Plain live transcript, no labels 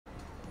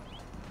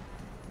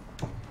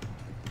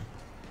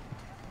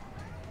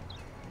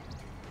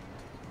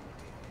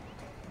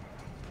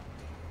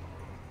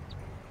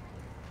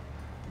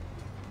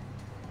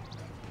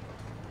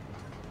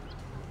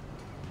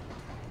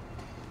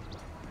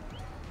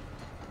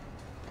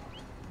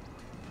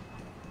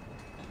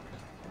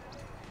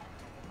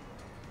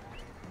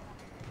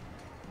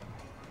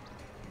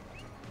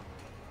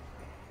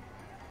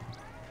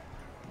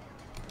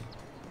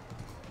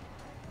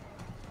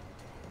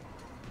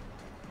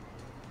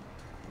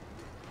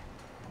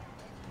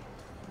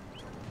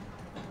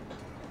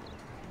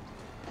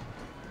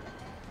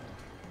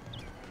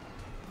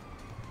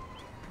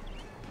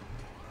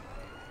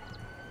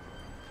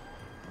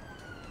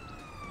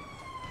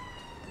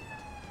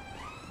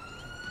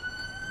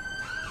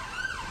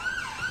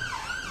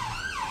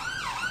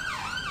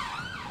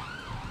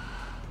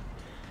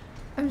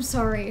I'm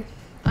sorry.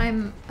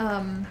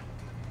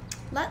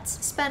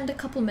 Let's spend a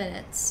couple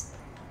minutes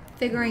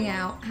figuring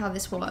out how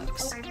this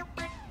works.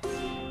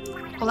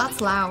 Oh,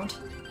 that's loud.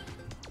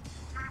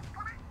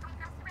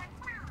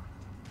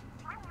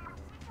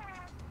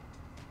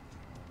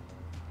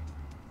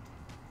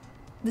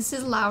 This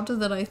is louder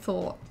than I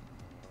thought.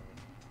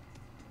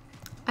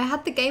 I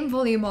had the game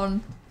volume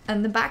on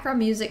and the background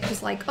music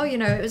was like, oh, you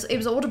know, it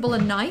was audible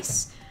and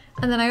nice.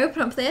 And then I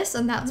open up this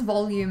and that's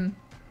volume.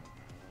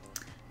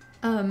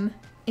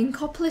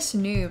 Inkopolis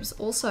noobs.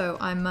 Also,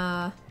 I'm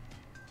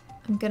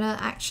gonna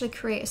actually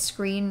create a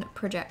screen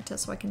projector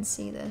so I can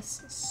see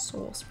this.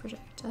 Source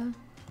projector.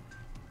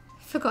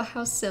 I forgot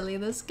how silly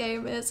this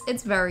game is.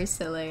 It's very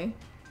silly.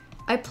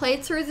 I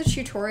played through the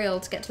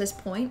tutorial to get to this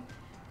point,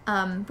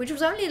 which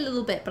was only a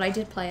little bit, but I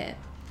did play it.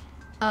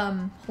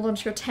 Hold on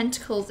to your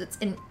tentacles. It's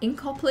in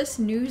Inkopolis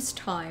news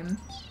time.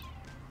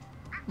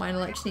 Mine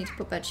will actually need to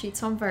put bed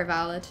sheets on. Very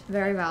valid.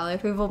 Very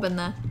valid. We've all been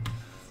there.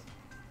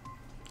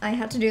 I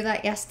had to do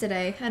that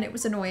yesterday and it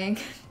was annoying.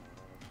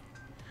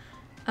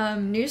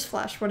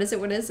 Newsflash. What is it?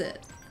 What is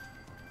it?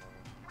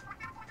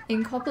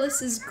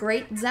 Inkopolis's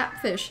great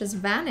Zapfish has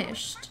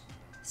vanished.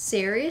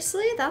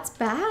 Seriously? That's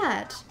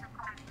bad.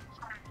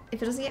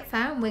 If it doesn't get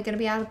found, we're gonna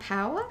be out of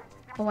power?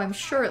 Oh, I'm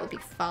sure it'll be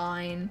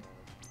fine.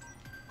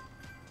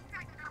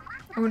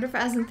 I wonder if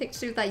it has anything to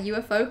do with that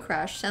UFO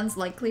crash. Sounds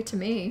likely to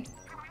me.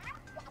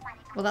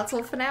 Well, that's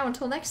all for now.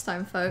 Until next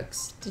time,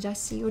 folks. Did I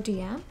see your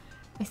DM?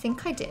 I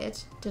think I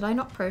did. Did I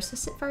not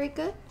process it very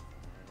good?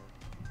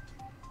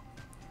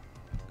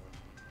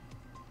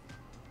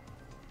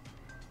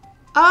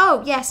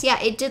 Oh, yes,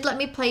 yeah, it did let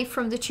me play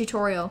from the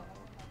tutorial.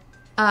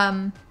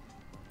 I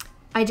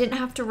didn't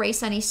have to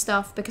erase any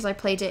stuff because I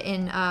played it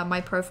in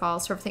my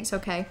profile, so everything's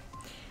okay.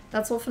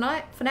 That's all for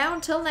now. For now,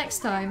 until next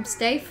time,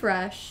 stay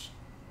fresh.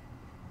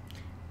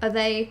 Are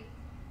they...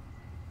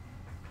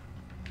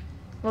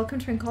 Welcome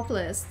to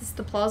Inkopolis. This is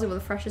the plaza where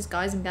the freshest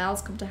guys and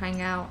gals come to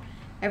hang out.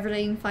 Every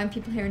day you can find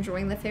people here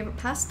enjoying their favorite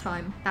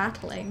pastime,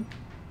 battling.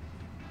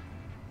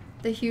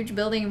 The huge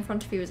building in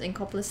front of you is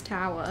Inkopolis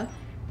Tower.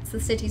 It's the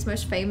city's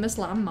most famous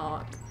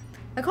landmark.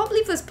 I can't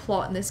believe there's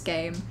plot in this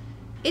game.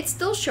 It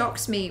still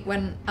shocks me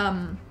when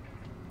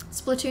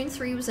Splatoon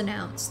 3 was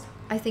announced.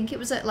 I think it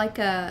was at like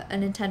a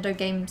Nintendo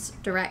Games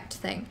Direct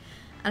thing.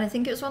 And I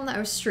think it was one that I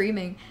was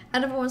streaming.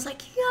 And everyone was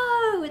like,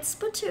 yo, it's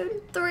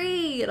Splatoon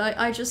 3! And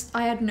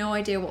I had no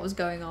idea what was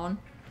going on.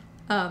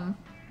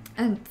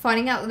 And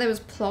finding out that there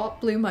was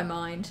plot blew my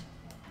mind.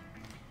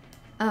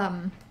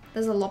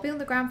 There's a lobby on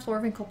the ground floor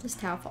of Inkopolis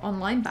Tower for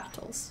online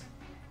battles.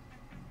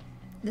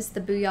 This is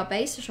the Booyah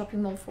Base, a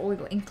shopping mall for all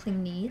your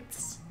Inkling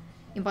needs.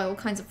 You can buy all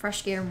kinds of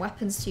fresh gear and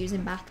weapons to use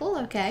in battle,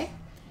 okay.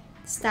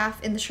 The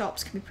staff in the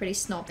shops can be pretty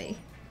snobby.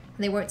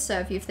 And they won't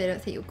serve you if they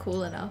don't think you're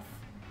cool enough.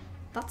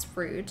 That's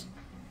rude.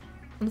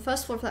 On the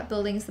first floor of that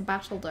building is the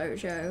Battle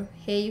Dojo.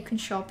 Here you can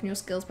sharpen your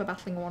skills by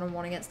battling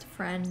one-on-one against a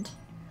friend.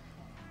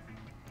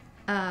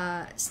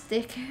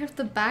 Sticker of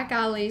the back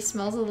alley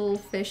smells a little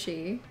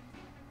fishy.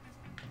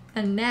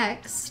 And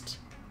next...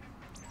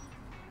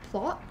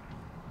 Plot?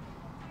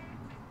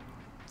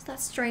 Is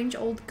that strange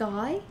old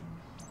guy?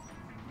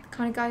 The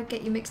kind of guy who'd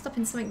get you mixed up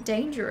in something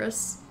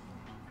dangerous.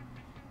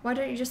 Why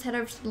don't you just head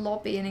over to the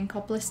lobby in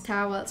Inkopolis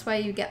Tower? That's where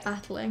you get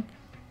battling.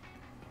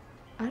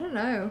 I don't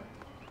know.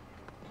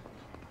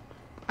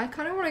 I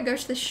kind of want to go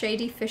to the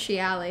shady fishy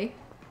alley.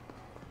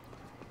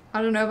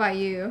 I don't know about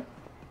you.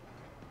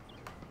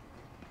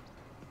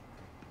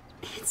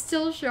 It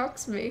still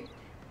shocks me.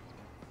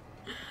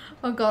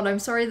 Oh god, I'm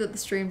sorry that the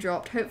stream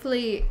dropped.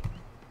 Hopefully...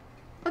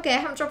 Okay, I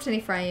haven't dropped any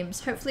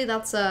frames. Hopefully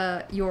that's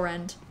your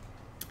end.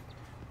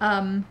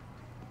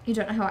 You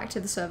don't know how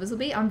active the servers will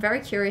be? I'm very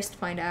curious to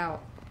find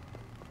out.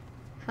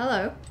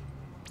 Hello.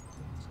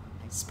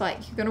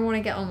 Spike, you're gonna want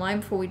to get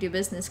online before we do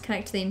business.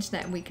 Connect to the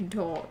internet and we can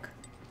talk.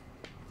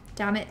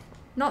 Damn it.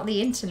 Not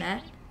the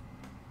internet.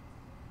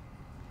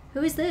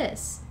 Who is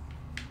this?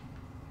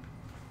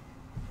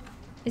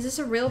 Is this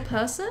a real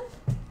person?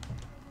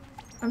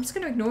 I'm just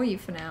gonna ignore you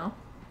for now.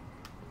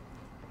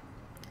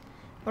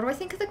 What do I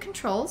think of the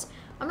controls?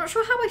 I'm not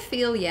sure how I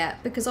feel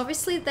yet, because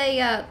obviously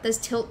there's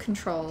tilt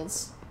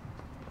controls.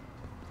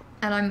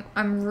 And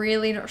I'm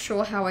really not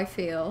sure how I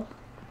feel.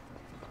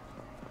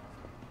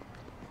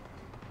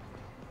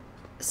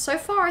 So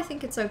far I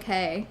think it's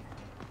okay.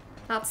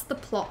 That's the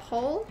plot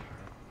hole.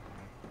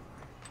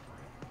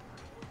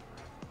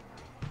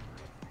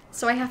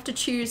 So I have to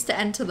choose to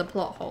enter the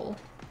plot hole.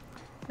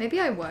 Maybe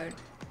I won't.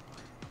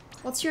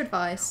 What's your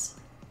advice?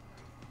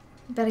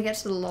 You better get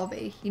to the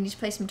lobby. You need to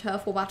play some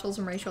turf war battles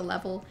and raise your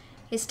level.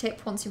 Here's a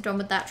tip. Once you've done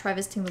with that, try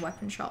visiting the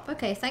weapon shop.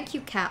 Okay, thank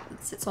you, cat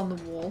that sits on the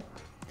wall.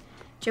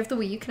 Do you have the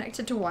Wii U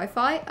connected to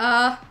Wi-Fi?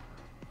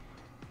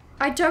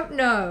 I don't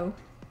know.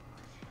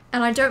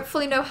 And I don't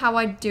fully know how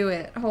I'd do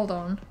it. Hold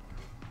on.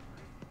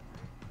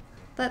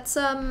 Let's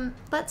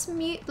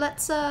make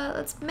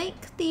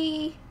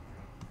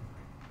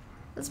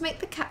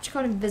the capture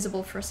card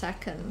invisible for a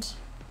second.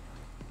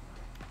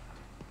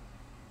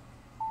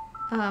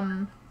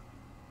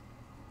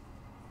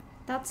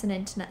 That's an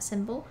internet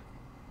symbol.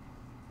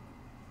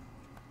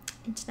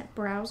 Internet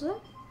browser?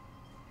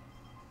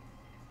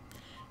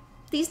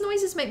 These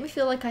noises make me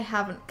feel like I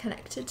haven't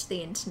connected to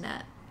the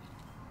internet.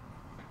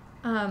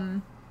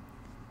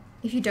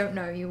 If you don't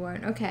know, you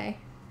won't. Okay.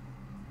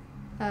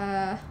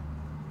 I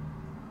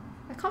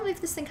can't believe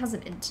this thing has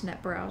an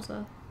internet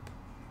browser.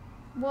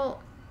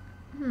 Well,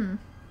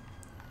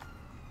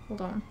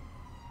 hold on.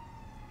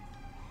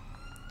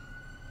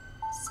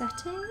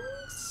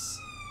 Settings?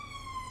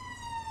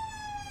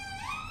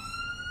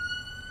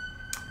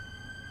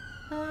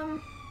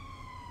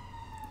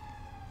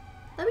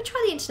 Let me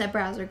try the internet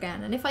browser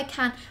again, and if I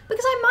can,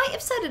 because I might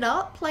have set it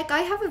up, like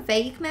I have a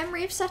vague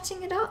memory of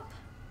setting it up.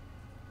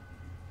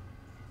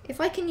 If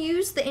I can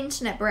use the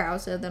internet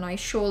browser, then I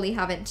surely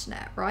have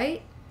internet,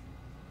 right?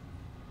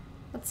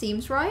 That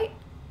seems right.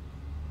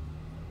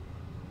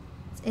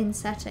 It's in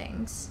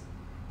settings.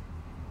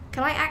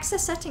 Can I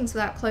access settings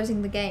without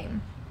closing the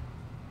game?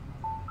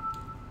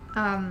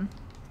 How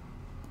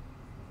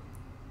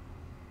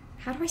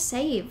do I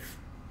save?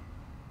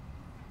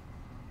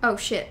 Oh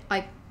shit,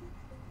 I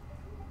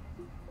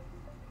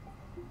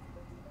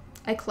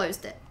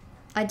closed it.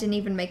 I didn't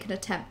even make an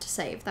attempt to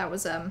save. That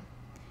was,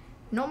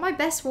 not my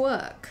best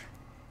work.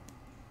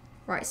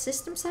 Right,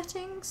 system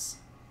settings.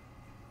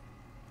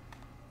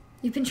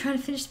 You've been trying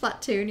to finish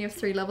Splatoon, you have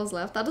 3 levels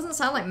left. That doesn't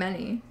sound like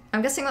many.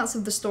 I'm guessing that's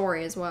of the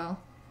story as well.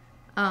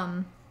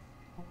 That's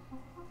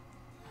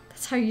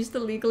how you used to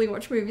legally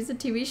watch movies and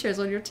TV shows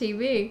on your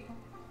TV.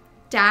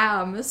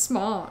 Damn, that's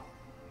smart.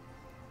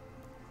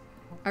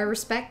 I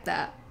respect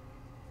that.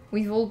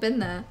 We've all been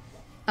there.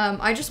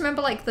 I just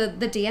remember like the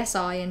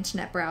DSi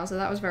internet browser,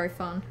 that was very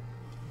fun.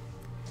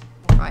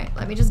 Right,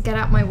 let me just get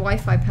out my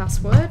Wi-Fi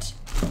password.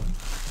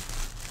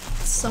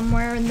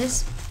 Somewhere in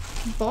this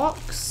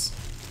box.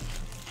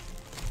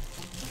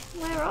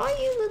 Where are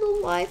you, little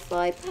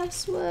Wi-Fi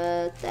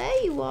password?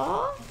 There you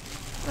are.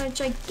 On a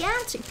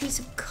gigantic piece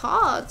of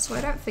card so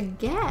I don't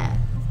forget.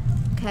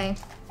 Okay.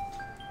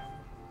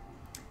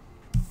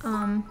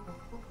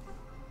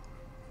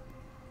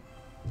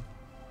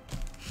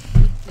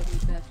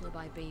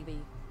 By BB,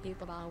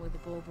 hip bar with a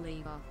ball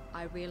believer.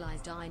 I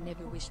realized I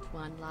never wished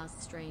one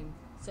last stream,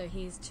 so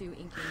here's 2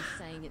 inklings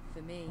saying it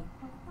for me.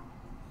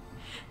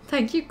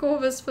 Thank you,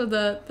 Corvus, for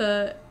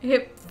the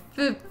hip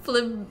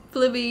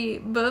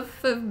flibby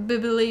buff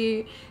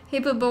bibbly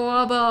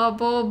hippoboaba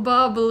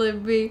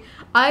bobbly.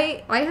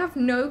 I have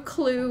no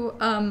clue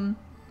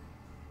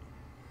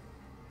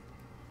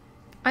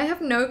I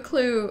have no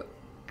clue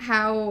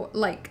how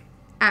like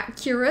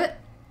accurate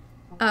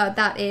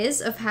that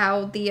is of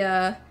how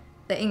the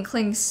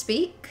Inklings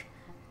speak,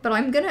 but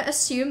I'm gonna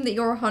assume that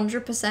you're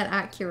 100%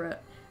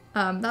 accurate.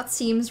 That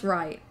seems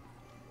right.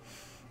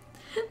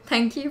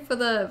 Thank you for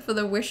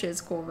the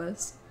wishes,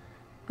 Corvus.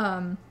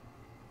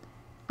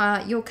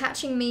 You're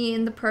catching me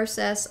in the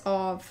process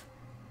of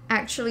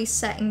actually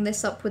setting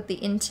this up with the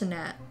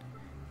internet,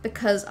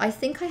 because I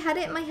think I had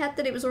it in my head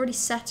that it was already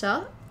set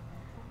up.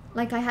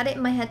 Like I had it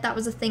in my head that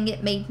was a thing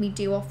it made me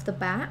do off the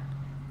bat,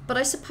 but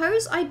I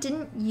suppose I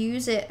didn't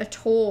use it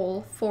at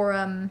all for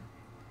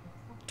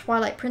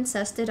Twilight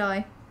Princess, did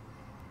I?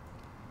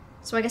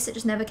 So I guess it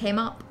just never came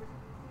up.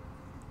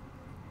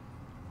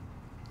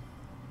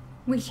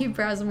 Wii U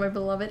browser, my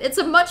beloved. It's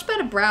a much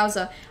better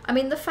browser. I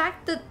mean, the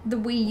fact that the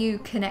Wii U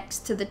connects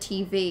to the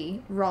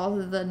TV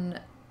rather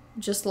than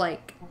just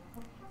like...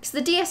 Because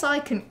the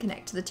DSi couldn't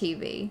connect to the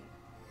TV.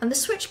 And the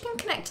Switch can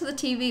connect to the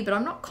TV, but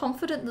I'm not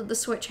confident that the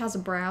Switch has a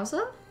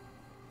browser.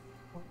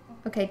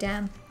 Okay,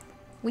 damn.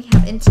 We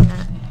have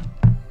internet.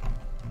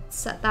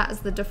 Set that as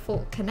the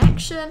default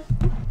connection.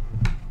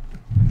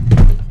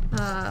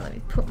 Let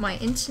me put my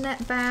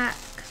internet back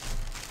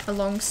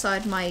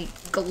alongside my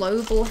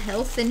global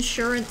health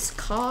insurance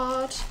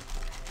card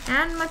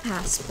and my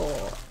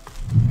passport.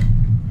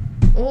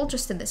 All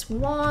just in this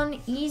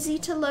one easy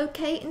to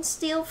locate and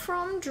steal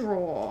from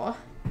drawer.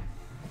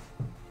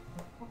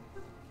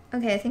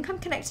 Okay, I think I'm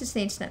connected to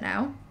the internet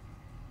now.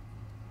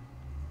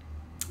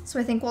 So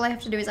I think all I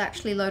have to do is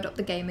actually load up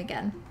the game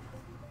again.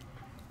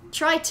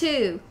 Try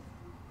 2.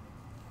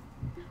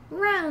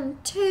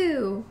 Round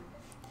 2.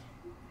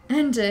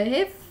 And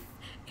if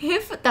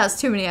that's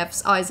too many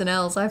F's, I's, and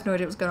L's, I have no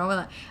idea what's going on with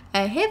that.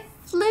 A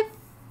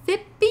hiflifippy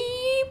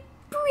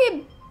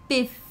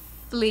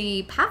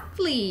bribiffly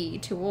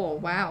paffly to all.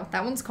 Wow,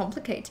 that one's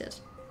complicated.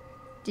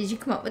 Did you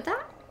come up with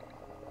that?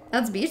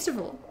 That's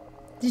beautiful.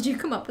 Did you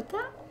come up with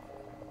that?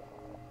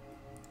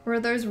 Or are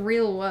those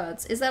real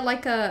words? Is there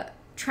like a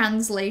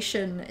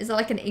translation? Is there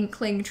like an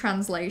Inkling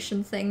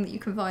translation thing that you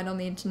can find on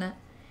the internet?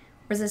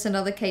 Or is this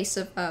another case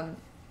of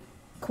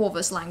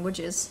Corvus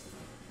languages?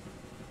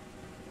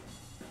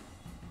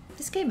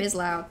 This game is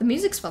loud. The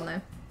music's fun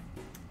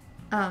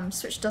though.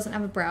 Switch doesn't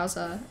have a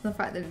browser. The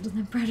fact that it doesn't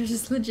have a browser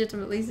is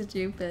legitimately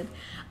stupid.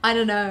 I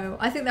don't know.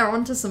 I think they're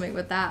onto something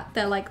with that.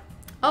 They're like,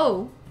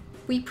 oh,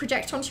 we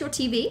project onto your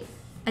TV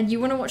and you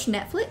want to watch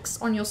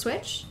Netflix on your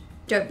Switch?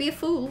 Don't be a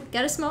fool.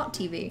 Get a smart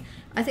TV.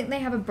 I think they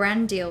have a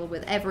brand deal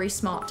with every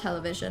smart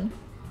television.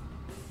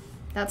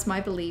 That's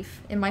my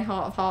belief. In my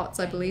heart of hearts,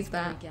 I believe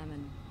that.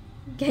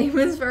 Game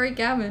is very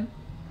gammon.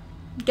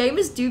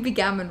 Gamers do be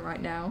gammon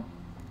right now.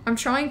 I'm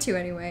trying to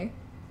anyway.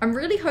 I'm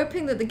really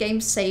hoping that the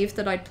game saved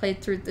that I'd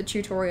played through the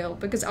tutorial,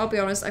 because I'll be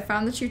honest, I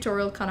found the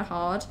tutorial kind of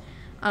hard,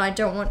 and I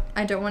don't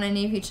want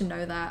any of you to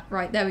know that.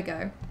 Right, there we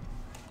go.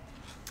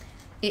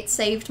 It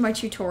saved my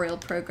tutorial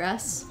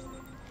progress.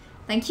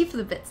 Thank you for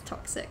the bits,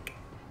 Toxic.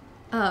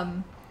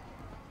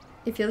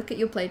 If you look at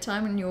your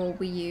playtime on your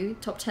Wii U,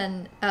 top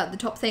 10, the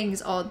top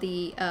things are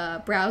the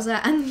browser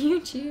and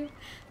YouTube.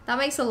 That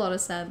makes a lot of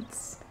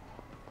sense.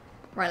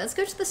 Right, let's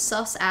go to the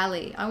sus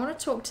alley. I want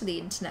to talk to the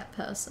internet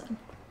person.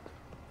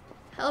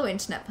 Hello,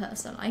 internet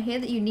person. I hear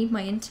that you need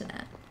my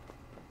internet.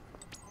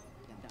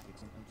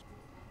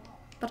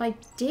 But I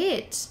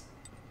did.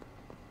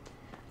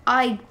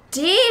 I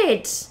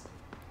did!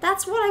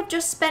 That's what I've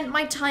just spent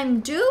my time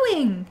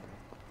doing!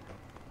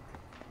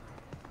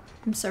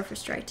 I'm so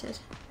frustrated.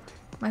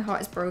 My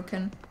heart is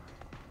broken.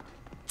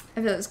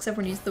 I feel like it's because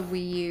everyone used the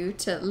Wii U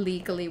to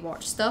legally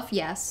watch stuff.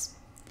 Yes.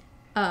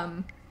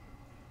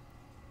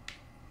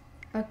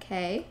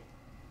 Okay.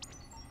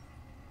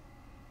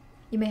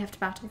 You may have to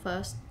battle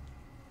first.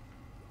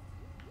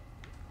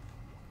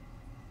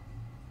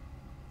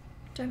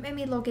 Don't make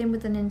me log in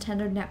with the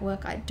Nintendo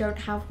Network. I don't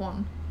have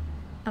one.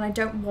 And I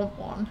don't want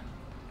one.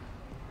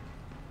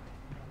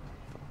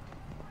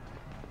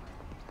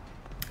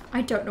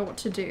 I don't know what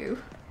to do.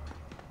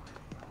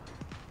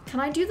 Can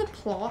I do the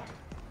plot?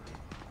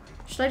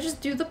 Should I just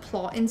do the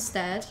plot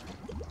instead?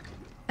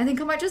 I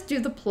think I might just do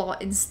the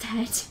plot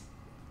instead.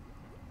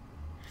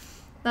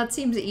 That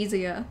seems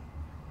easier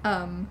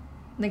than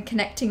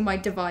connecting my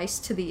device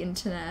to the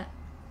internet,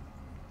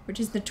 which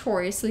is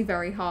notoriously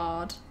very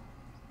hard.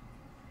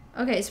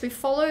 Okay, so we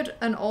followed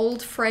an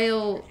old,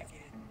 frail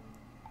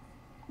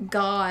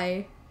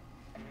guy.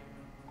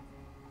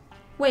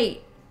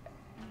 Wait.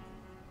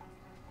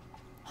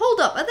 Hold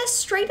up, are there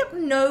straight up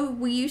no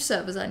Wii U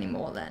servers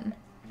anymore then?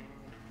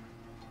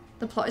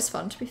 The plot is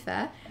fun, to be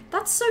fair.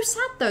 That's so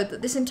sad though,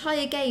 that this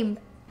entire game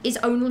is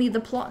only the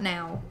plot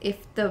now,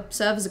 if the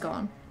servers are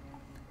gone.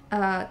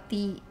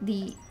 The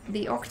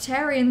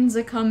Octarians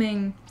are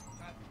coming.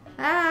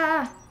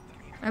 Ah!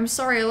 I'm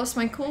sorry, I lost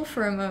my cool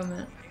for a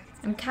moment.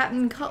 I'm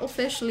Captain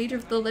Cuttlefish, leader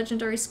of the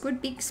legendary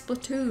Squidbeak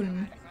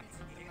Splatoon.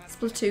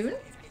 Splatoon?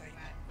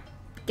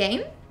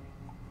 Game?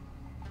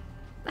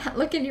 That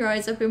look in your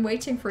eyes, I've been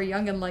waiting for a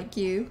young'un like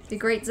you. The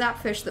great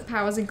Zapfish that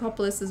powers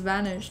Inkopolis has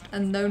vanished,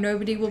 and though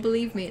nobody will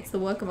believe me, it's the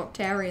work of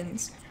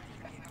Octarians.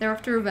 They're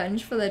after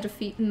revenge for their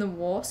defeat in the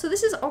war. So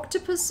this is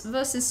Octopus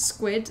vs.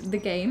 Squid, the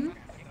game.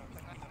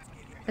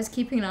 I was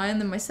keeping an eye on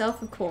them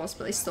myself, of course,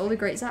 but they stole the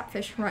great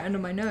Zapfish right under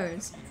my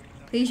nose.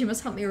 Please, you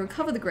must help me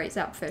recover the great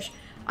Zapfish.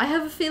 I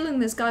have a feeling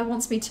this guy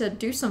wants me to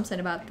do something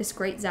about this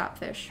great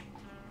Zapfish.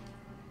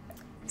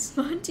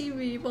 Smart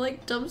TV, but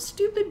like dumb,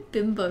 stupid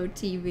bimbo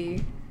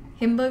TV.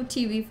 Himbo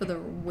TV for the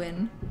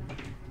win.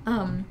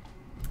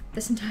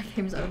 This entire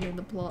game is only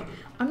the plot.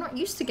 I'm not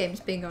used to games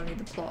being only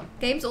the plot.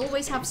 Games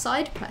always have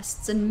side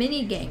quests and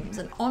mini games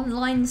and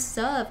online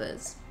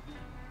servers.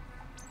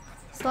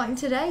 Starting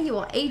today, you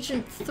are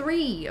Agent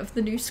 3 of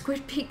the new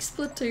Squidbeak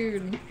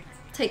Splatoon.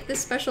 Take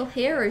this special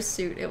hero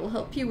suit, it will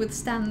help you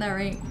withstand their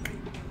ink.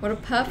 What a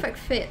perfect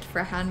fit for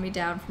a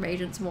hand-me-down from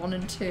Agents 1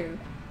 and 2.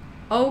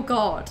 Oh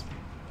god.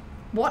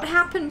 What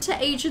happened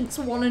to Agents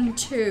 1 and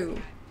 2?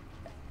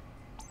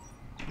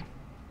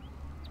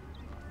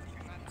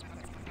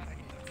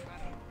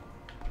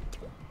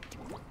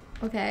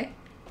 Okay.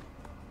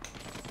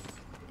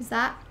 Is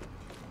that?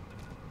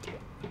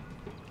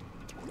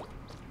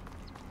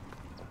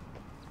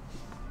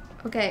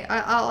 Okay,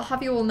 I'll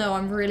have you all know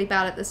I'm really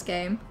bad at this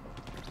game.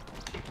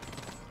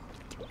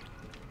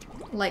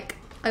 Like,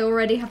 I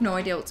already have no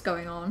idea what's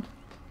going on.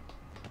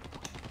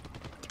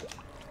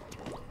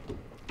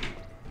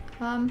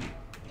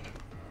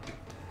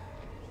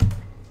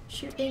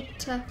 Shooting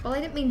to... Well,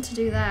 I didn't mean to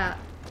do that.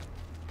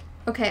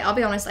 Okay, I'll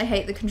be honest, I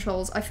hate the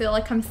controls. I feel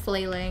like I'm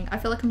flailing. I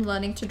feel like I'm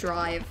learning to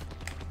drive.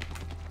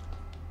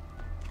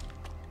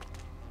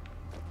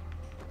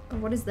 Oh,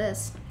 what is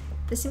this?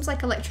 This seems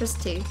like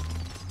electricity.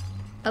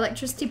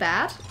 Electricity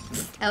bad?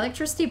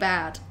 Electricity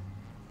bad.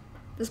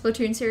 The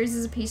Splatoon series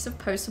is a piece of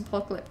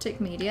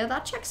post-apocalyptic media.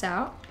 That checks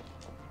out.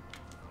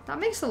 That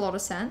makes a lot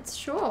of sense,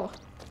 sure.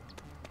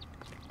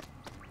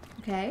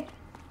 Okay.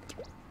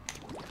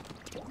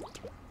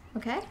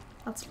 Okay,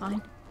 that's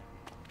fine.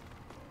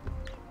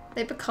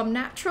 They become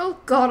natural?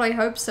 God, I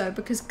hope so,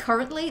 because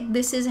currently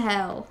this is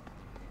hell.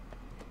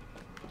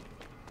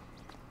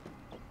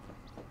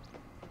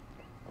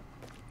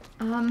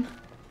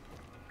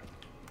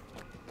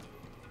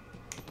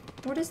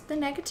 What does the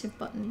negative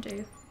button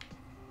do?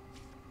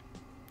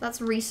 That's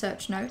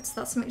research notes.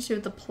 That's something to do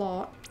with the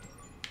plot.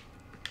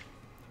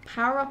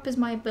 Power up is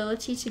my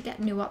ability to get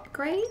new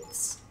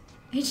upgrades?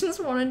 Agents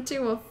 1 and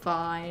 2 are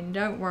fine.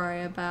 Don't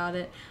worry about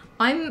it.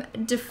 I'm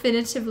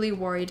definitively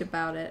worried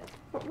about it.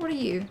 What are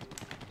you?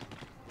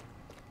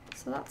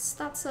 So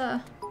that's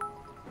I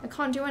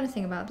can't do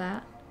anything about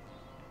that.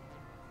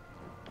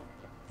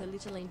 The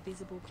little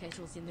invisible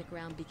kettles in the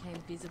ground became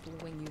visible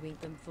when you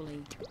inked them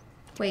fully.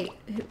 Wait,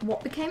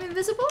 what became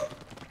invisible?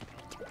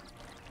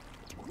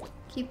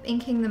 Keep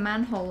inking the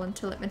manhole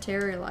until it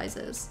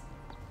materializes.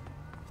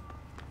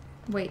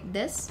 Wait,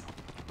 this?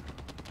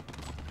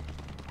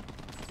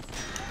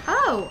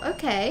 Oh,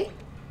 okay.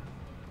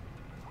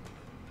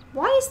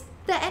 Why is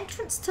the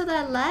entrance to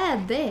their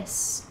lair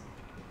this?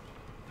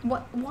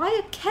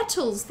 Why are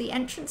kettles the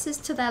entrances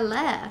to their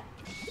lair?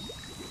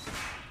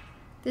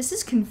 This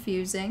is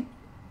confusing.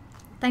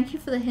 Thank you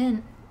for the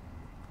hint.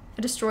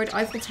 A destroyed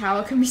Eiffel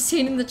Tower can be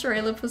seen in the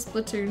trailer for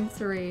Splatoon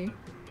 3.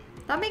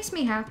 That makes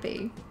me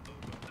happy.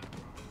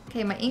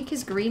 Okay, my ink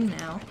is green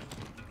now.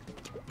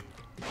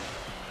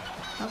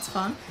 That's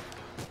fun.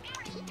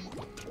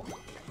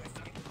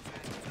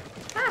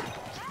 Ah!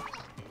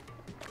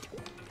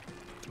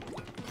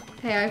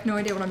 Okay, I have no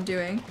idea what I'm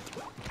doing.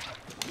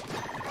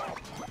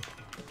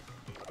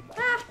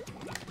 Ah!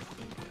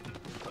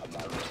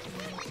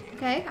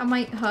 Okay, am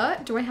I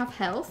hurt? Do I have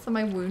health? Am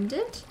I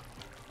wounded?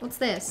 What's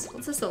this?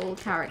 What's this little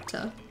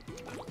character?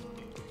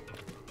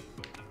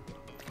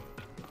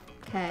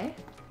 Okay.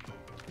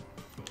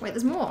 Wait,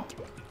 there's more.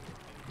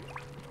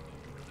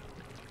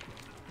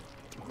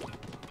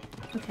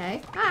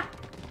 Okay. Ah!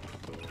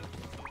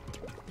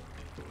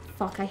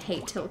 Fuck, I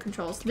hate tilt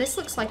controls. This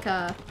looks like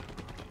a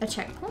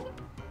checkpoint?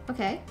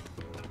 Okay.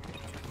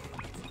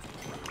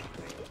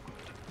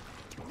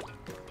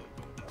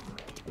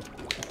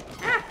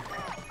 Ah!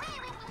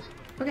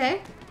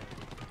 Okay.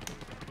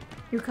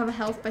 You recover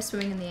health by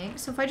swimming in the ink.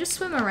 So if I just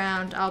swim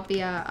around, I'll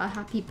be a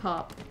happy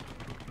pup.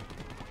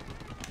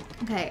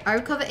 Okay, I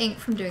recover ink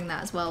from doing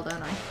that as well,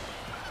 don't I?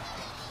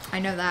 I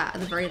know that,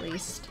 at the very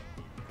least.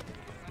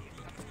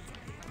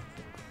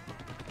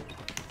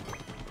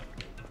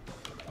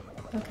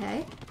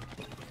 Okay.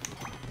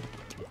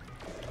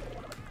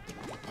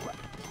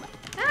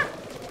 Ah!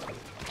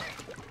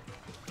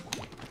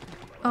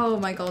 Oh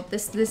my god,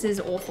 this is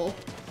awful.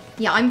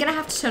 Yeah, I'm gonna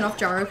have to turn off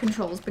gyro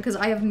controls because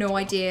I have no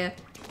idea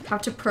how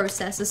to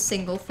process a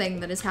single thing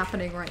that is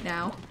happening right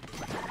now.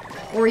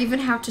 Or even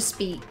how to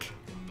speak.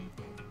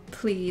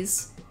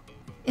 Please.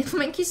 It'll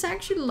make you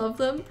actually love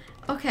them.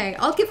 Okay,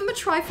 I'll give them a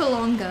try for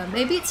longer.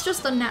 Maybe it's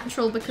just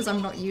unnatural because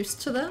I'm not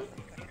used to them.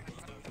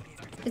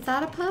 Is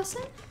that a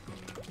person?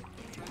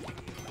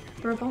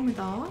 Robot with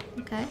R?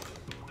 Okay.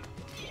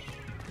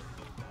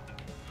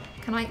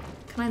 Can I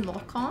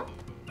lock on?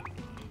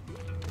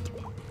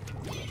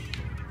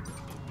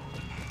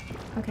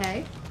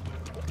 Okay.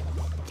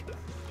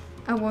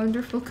 I wonder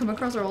if we'll come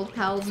across our old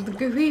pals, the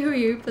Gooey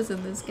Hoopas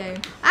in this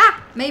game.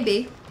 Ah!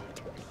 Maybe.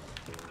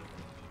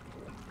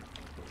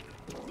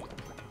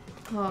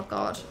 Oh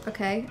god.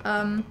 Okay.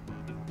 How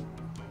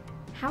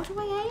do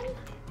I aim?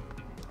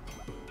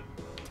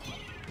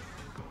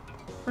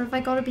 Or have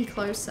I got to be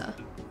closer?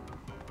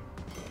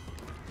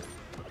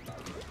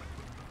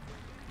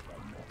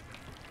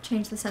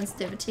 Change the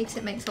sensitivity because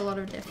it makes a lot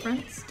of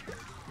difference.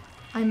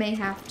 I may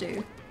have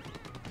to.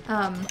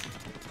 Ah!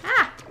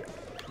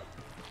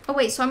 Oh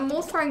wait, so I'm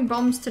more throwing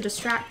bombs to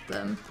distract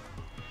them.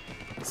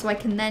 So I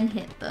can then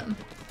hit them.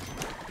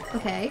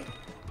 Okay.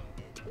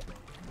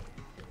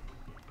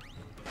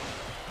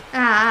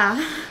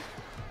 Ah!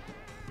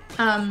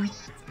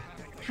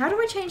 How do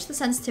I change the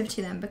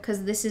sensitivity then?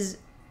 Because this is...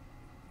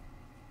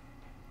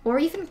 Or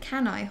even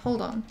can I?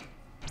 Hold on.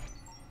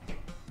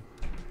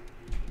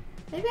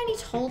 Maybe I need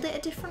to hold it a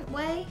different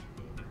way?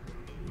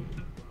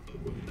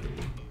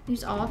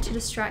 Use R to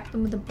distract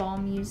them with a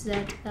bomb. Use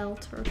ZL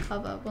to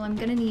recover. Well, I'm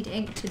gonna need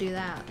ink to do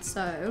that,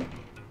 so...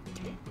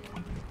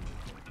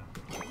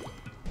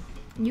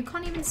 You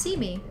can't even see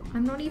me.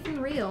 I'm not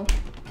even real.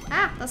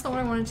 Ah! That's not what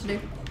I wanted to do.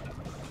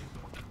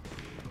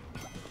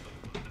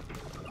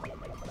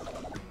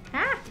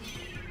 Ah!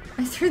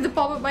 I threw the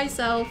bomb at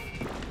myself.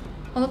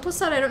 On the plus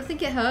side, I don't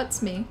think it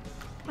hurts me.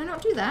 Can I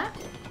not do that?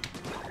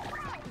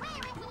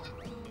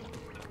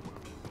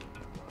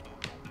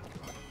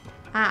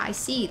 Ah, I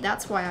see.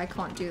 That's why I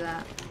can't do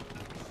that.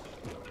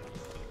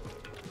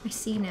 I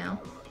see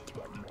now.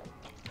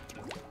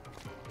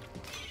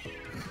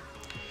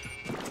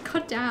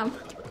 God damn.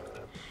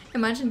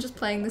 Imagine just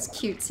playing this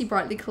cutesy,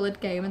 brightly coloured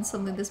game and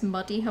suddenly this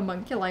muddy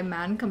homunculi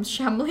man comes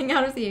shambling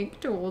out of the ink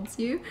towards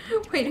you.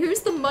 Wait,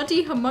 who's the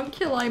muddy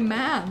homunculi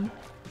man?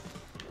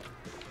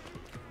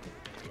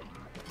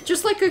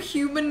 Just like a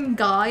human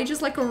guy?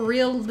 Just like a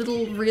real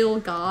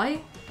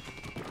guy?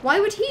 Why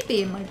would he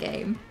be in my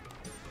game?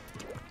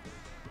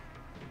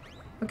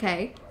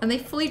 Okay, and they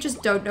fully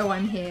just don't know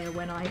I'm here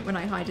when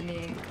I hide in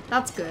the ink.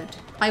 That's good.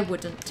 I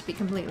wouldn't, to be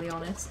completely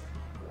honest.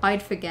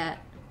 I'd forget.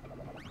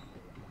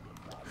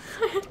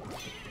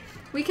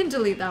 We can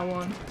delete that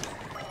one.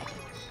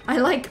 I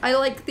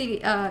like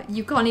the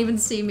you can't even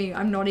see me,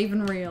 I'm not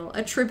even real.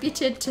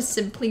 Attributed to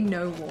simply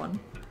no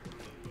one.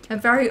 A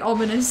very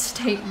ominous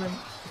statement.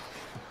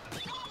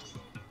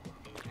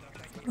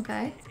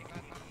 Okay.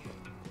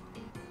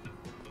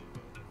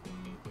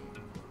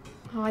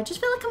 Oh, I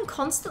just feel like I'm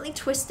constantly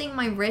twisting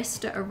my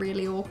wrist at a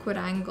really awkward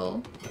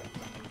angle.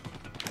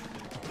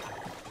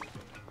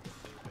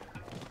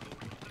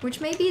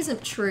 Which maybe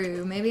isn't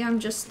true. Maybe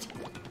I'm just...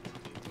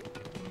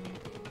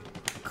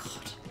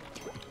 God.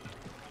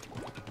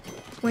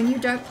 When you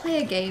don't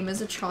play a game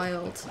as a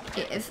child,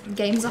 if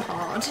games are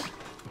hard.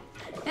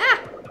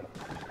 Ah!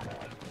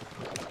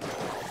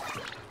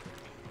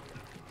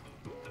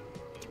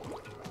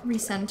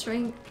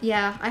 Recentering?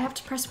 Yeah, I have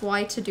to press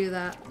Y to do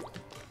that.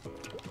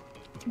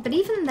 But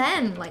even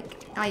then,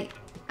 like,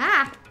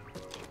 ah!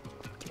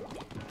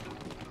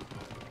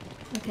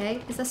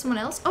 Okay, is there someone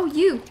else? Oh,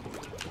 you!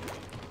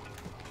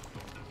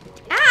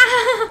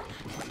 Ah!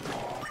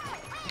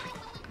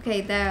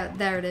 Okay,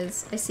 there it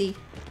is. I see.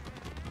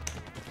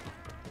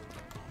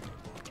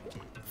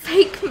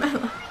 Fake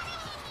Mela.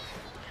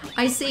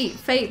 I see.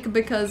 Fake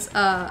because,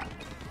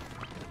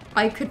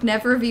 I could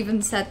never have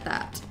even said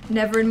that.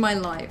 Never in my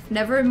life.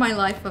 Never in my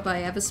life have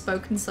I ever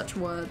spoken such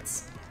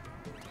words.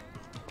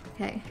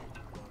 Okay.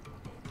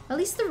 At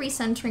least the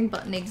recentering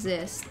button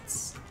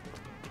exists.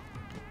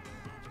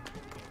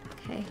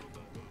 Okay.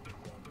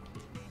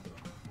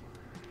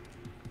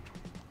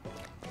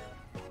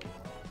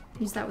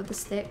 Use that with the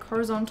stick.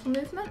 Horizontal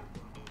movement?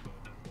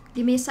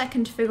 Give me a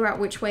second to figure out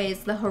which way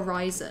is the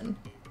horizon.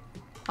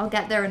 I'll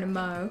get there in a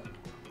mo.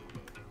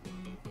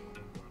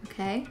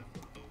 Okay.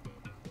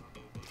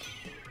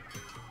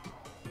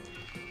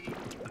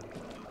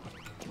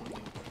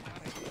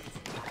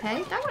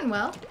 Okay, that went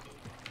well.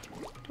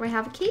 Do I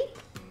have a key?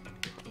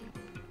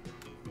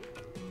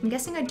 I'm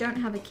guessing I don't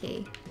have a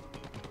key.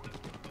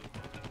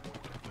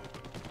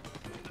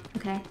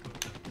 Okay.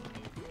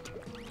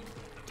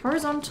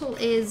 Horizontal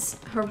is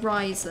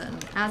horizon,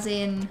 as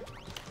in...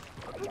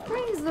 What way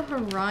is the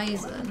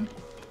horizon?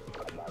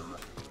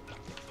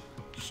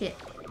 Shit.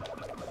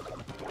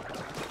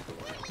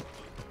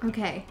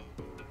 Okay.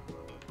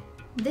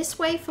 This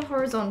way for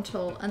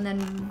horizontal, and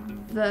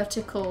then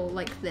vertical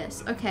like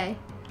this. Okay.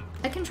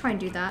 I can try and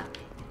do that.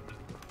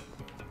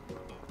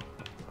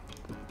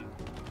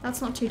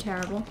 That's not too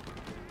terrible.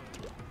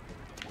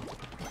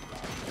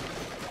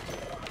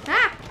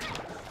 Ah!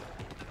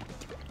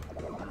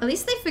 At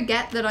least they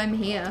forget that I'm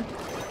here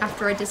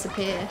after I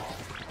disappear.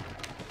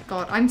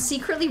 God, I'm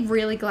secretly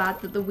really glad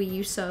that the Wii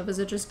U servers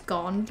are just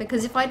gone,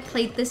 because if I'd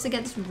played this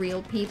against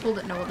real people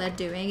that know what they're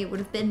doing, it would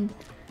have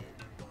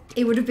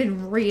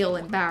been real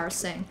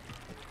embarrassing.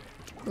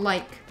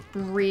 Like,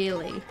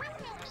 really.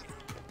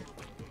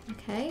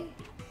 Okay.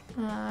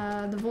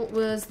 The vault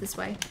was this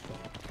way.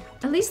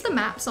 At least the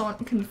maps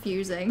aren't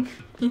confusing,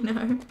 you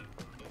know?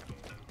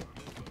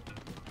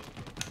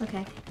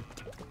 Okay.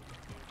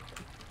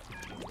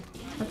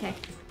 Okay.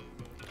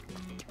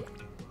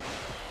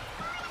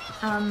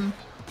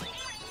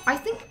 I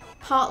think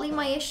partly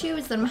my issue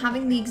is that I'm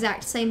having the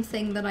exact same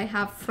thing that I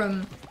have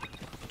from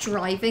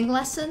driving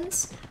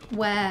lessons,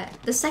 where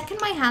the second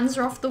my hands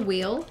are off the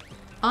wheel,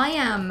 I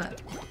am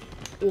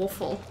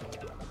awful.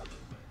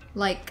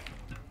 Like,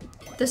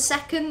 the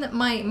second that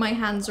my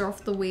hands are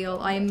off the wheel,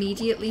 I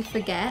immediately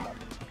forget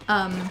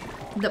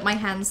that my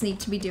hands need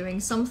to be doing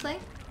something.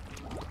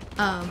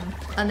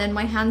 And then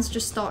my hands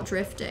just start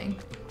drifting.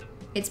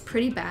 It's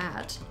pretty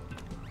bad.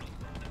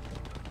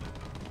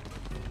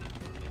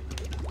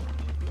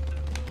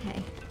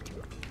 Okay.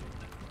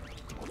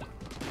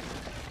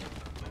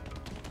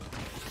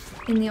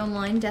 In the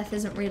online, death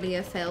isn't really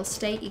a fail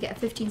state. You get a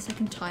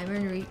 15-second timer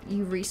and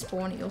you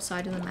respawn at your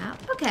side of the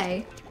map.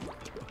 Okay.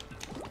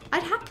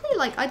 I'd happily,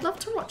 like, I'd love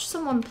to watch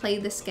someone play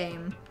this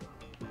game.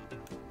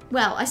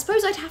 Well, I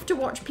suppose I'd have to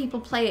watch people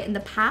play it in the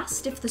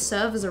past if the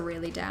servers are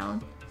really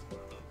down.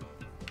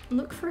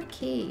 Look for a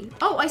key.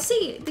 Oh, I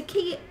see! The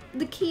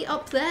key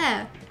up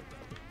there.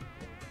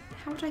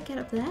 How would I get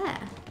up there?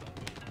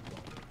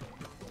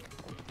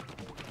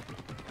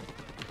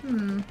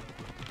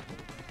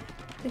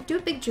 Like, do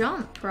a big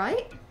jump,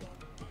 right?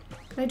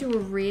 Could I do a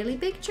really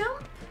big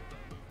jump?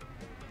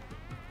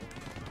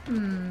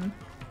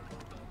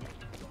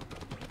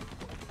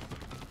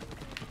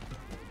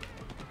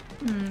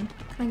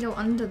 Can I go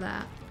under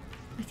that?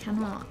 I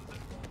cannot.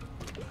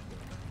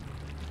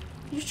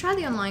 You should try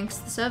the online because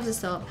the servers are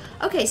still up.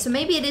 Okay, so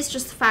maybe it is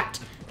just the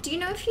fact... Do you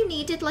know if you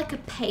needed like a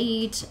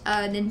paid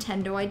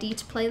Nintendo ID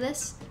to play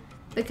this?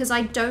 Because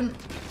I don't...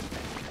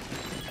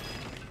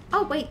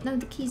 Oh wait, no,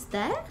 the key's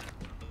there?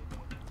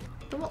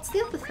 Then what's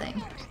the other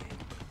thing?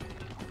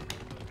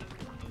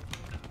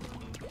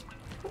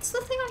 What's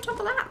the thing on top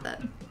of that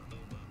then?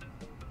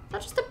 Is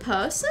that just a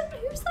person?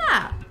 Who's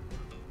that?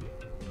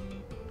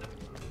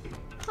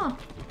 Huh.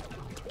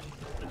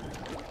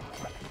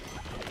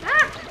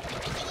 Ah!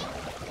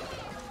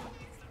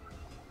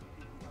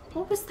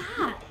 What was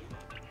that?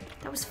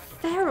 That was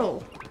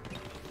feral.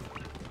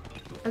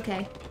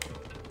 Okay.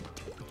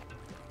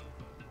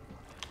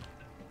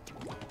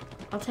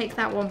 I'll take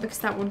that one because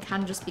that one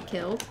can just be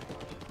killed.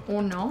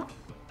 Or not.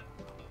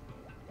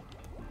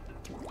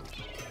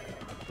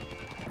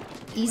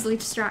 Easily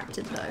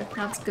distracted though.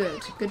 That's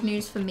good. Good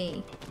news for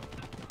me.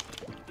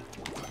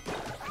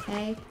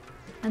 Okay.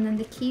 And then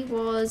the key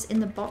was in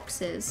the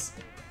boxes.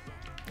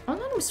 Oh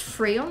no, it was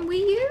free on Wii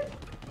U?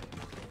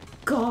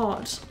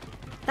 God.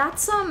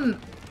 That's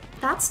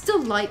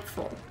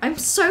delightful. I'm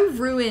so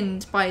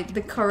ruined by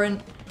the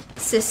current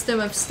system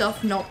of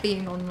stuff not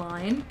being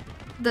online.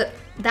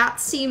 That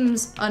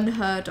seems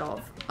unheard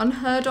of.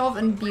 Unheard of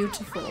and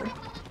beautiful.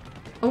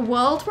 A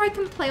world where I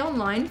can play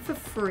online for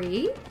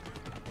free?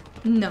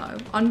 No.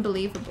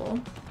 Unbelievable.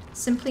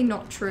 Simply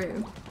not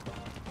true.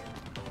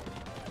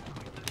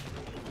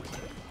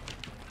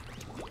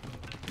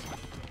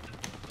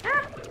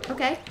 Ah!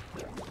 Okay.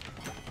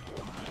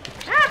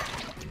 Ah!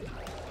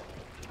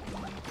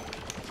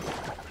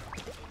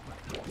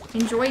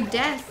 Enjoy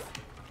death.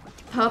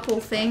 Purple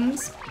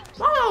things.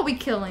 Why are we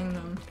killing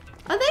them?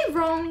 Are they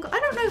wrong? I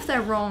don't know if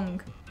they're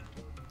wrong.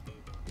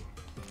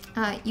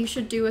 You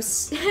should do a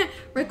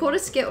record a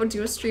skit or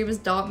do a stream as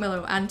Dark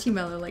Mellow,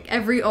 Anti-Mellow, like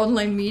every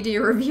online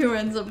media reviewer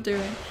ends up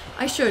doing.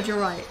 I should, you're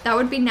right. That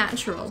would be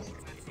natural.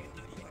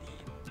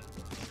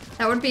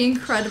 That would be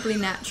incredibly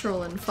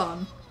natural and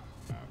fun.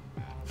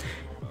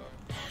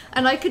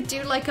 And I could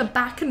do like a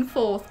back and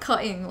forth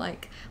cutting,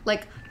 like,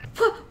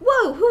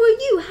 whoa, who are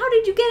you? How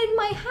did you get in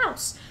my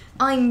house?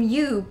 I'm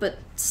you, but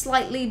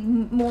slightly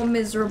more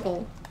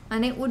miserable.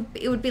 And it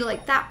would be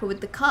like that, but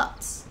with the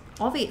cuts,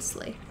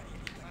 obviously.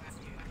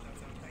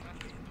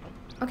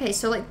 Okay,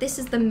 so like this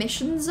is the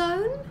mission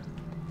zone.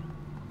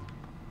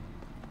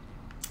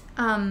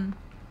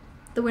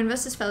 The win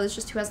versus fell is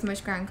just who has the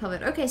most ground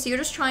covered. Okay, so you're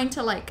just trying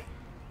to like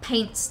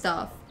paint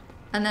stuff,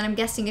 and then I'm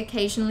guessing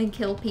occasionally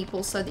kill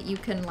people so that you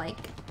can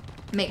like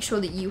make sure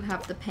that you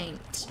have the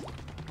paint.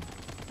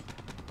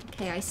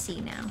 Okay, I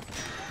see now.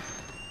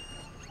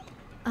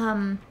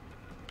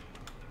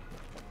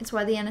 It's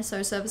why the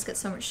NSO service gets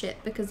so much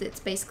shit, because it's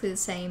basically the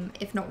same,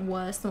 if not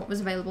worse, than what was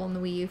available on the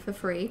Wii U for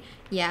free.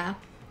 Yeah.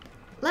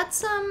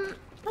 Let's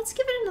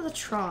give it another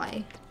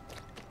try.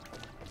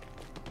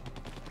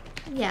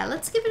 Yeah,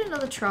 let's give it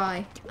another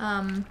try.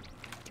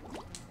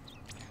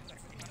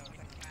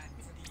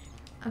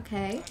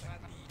 Okay.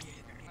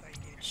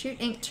 Shoot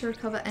ink to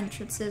recover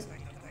entrances.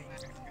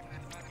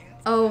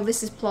 Oh,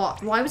 this is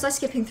plot. Why was I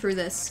skipping through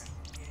this?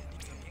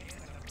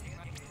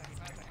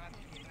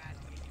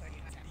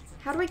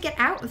 How do I get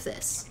out of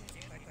this?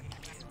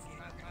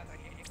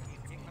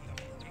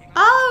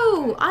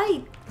 Oh,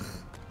 I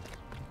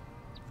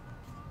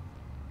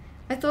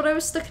thought I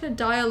was stuck in a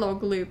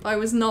dialogue loop. I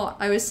was not.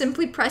 I was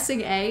simply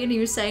pressing A and he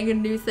was saying a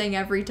new thing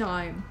every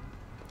time.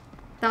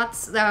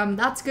 That's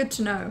good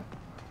to know.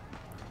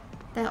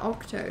 They're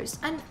Octos.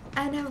 And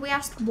have we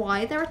asked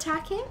why they're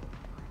attacking?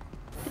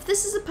 If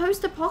this is a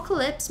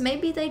post-apocalypse,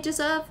 maybe they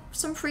deserve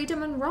some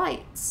freedom and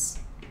rights.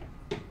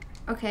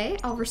 Okay,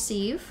 I'll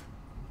receive.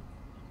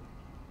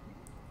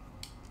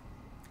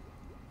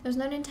 There's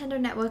no Nintendo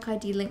Network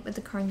ID linked with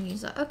the current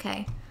user.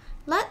 Okay.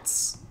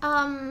 Let's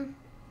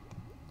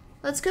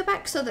go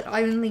back so that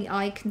only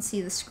I can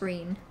see the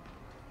screen.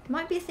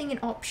 Might be a thing in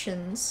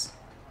options.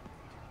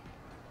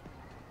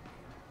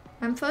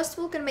 I'm first of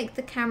all gonna make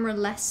the camera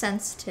less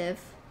sensitive.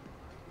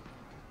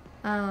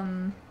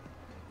 What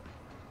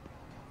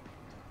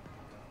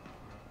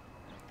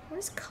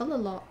is color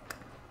lock?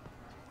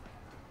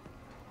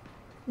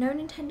 No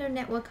Nintendo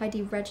Network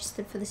ID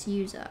registered for this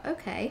user.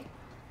 Okay.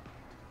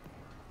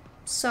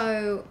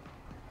 So,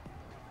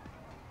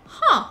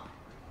 huh.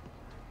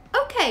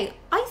 Okay,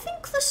 I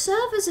think the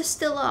servers are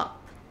still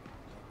up.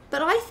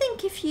 But I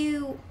think if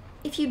you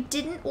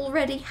didn't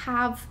already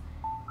have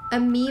a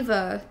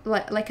Miiverse,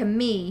 like a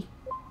Mii.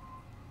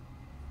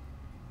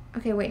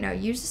 Okay, wait, no,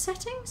 user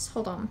settings?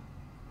 Hold on.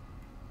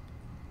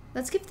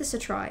 Let's give this a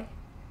try.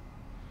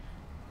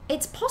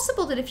 It's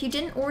possible that if you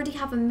didn't already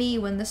have a Mii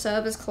when the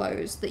servers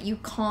closed, that you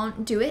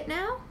can't do it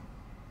now.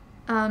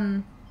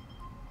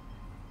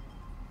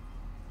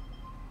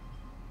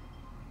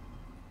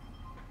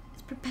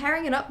 It's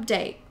preparing an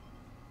update.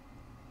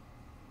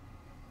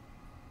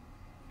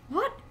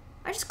 What?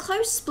 I just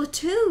closed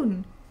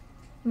Splatoon.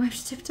 Am I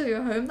just tiptoe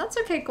your home? That's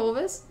okay,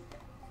 Corvus.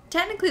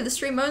 Technically, the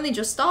stream only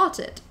just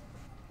started.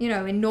 You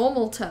know, in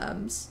normal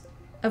terms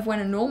of when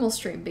a normal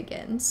stream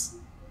begins.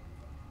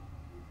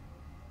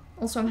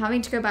 Also, I'm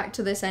having to go back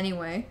to this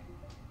anyway.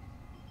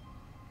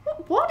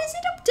 What is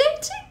it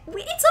updating?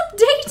 It's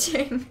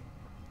updating!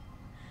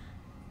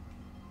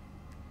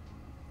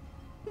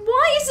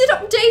 Why is it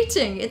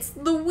updating? It's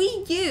the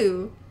Wii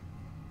U.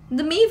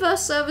 The Miiverse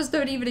servers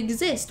don't even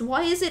exist.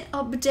 Why is it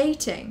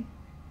updating?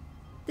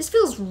 This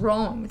feels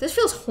wrong. This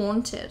feels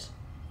haunted.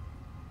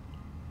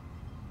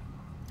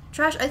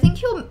 Trash, I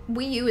think your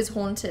Wii U is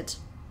haunted.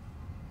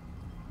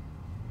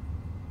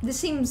 This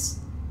seems...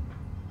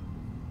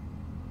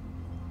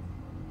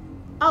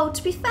 Oh,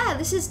 to be fair,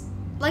 this is...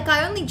 Like,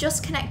 I only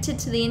just connected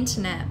to the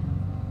internet.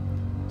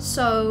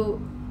 So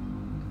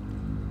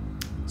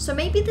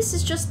maybe this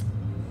is just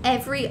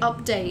every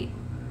update.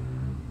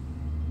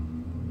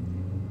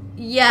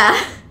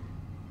 Yeah.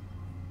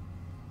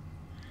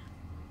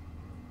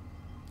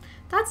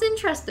 That's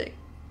interesting.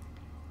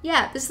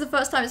 Yeah, this is the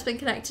first time it's been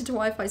connected to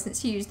Wi-Fi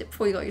since you used it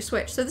before you got your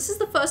Switch. So this is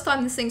the first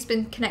time this thing's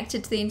been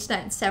connected to the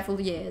internet in several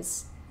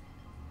years.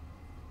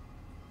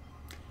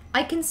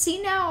 I can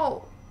see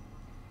now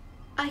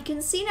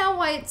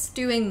why it's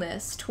doing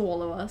this to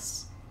all of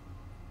us.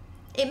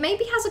 It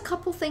maybe has a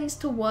couple things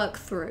to work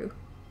through.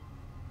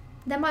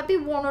 There might be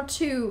 1 or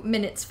 2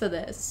 minutes for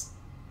this.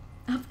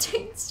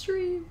 Update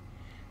stream.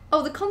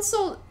 Oh, the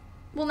console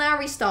will now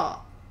restart.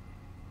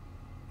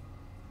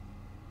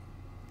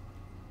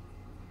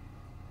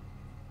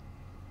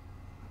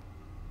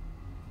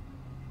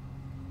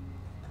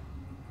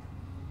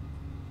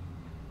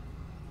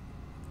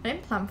 I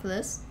didn't plan for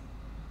this.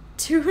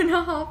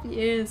 2.5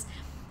 years.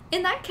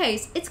 In that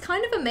case, it's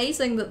kind of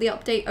amazing that the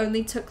update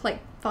only took like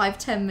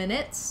 5-10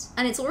 minutes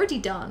and it's already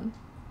done.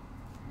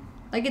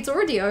 Like, it's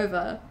already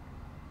over.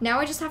 Now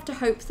I just have to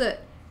hope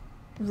that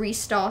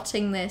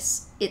restarting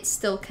this, it's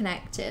still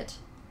connected.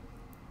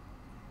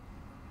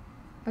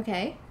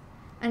 Okay.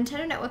 A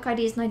Nintendo Network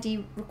ID is an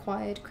ID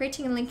required.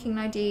 Creating and linking an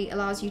ID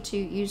allows you to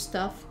use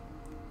stuff.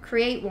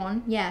 Create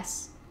one,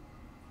 yes.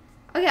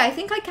 Okay, I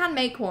think I can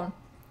make one.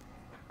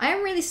 I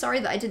am really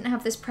sorry that I didn't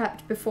have this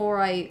prepped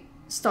before I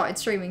started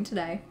streaming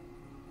today.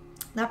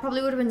 That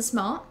probably would have been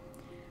smart,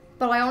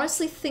 but I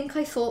honestly think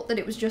I thought that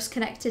it was just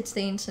connected to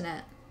the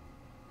internet.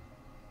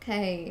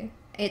 Okay,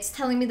 it's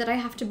telling me that I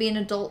have to be an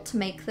adult to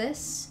make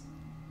this.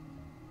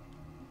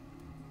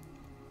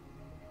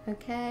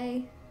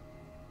 Okay.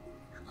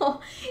 Oh,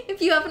 if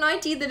you have an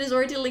ID that is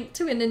already linked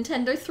to a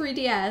Nintendo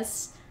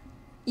 3DS,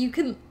 you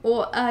can,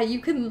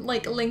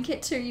 like link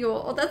it to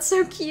your, oh, that's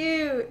so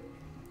cute.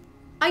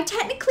 I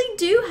technically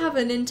do have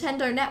a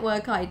Nintendo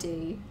Network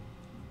ID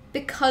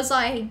because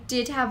I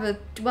did have a,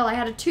 well, I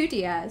had a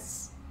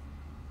 2DS.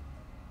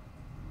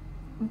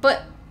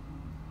 But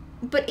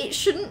it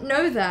shouldn't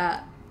know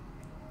that.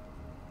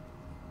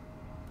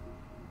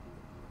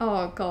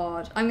 Oh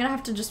god, I'm gonna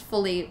have to just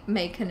fully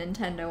make a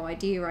Nintendo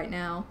ID right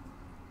now.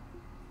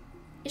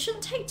 It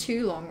shouldn't take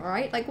too long,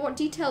 right? Like, what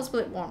details will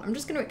it want? I'm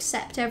just gonna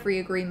accept every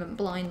agreement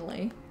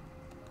blindly.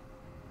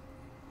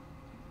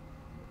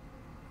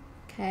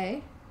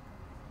 Okay.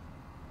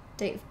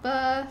 Date of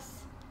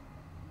birth.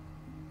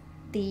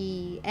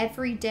 The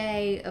every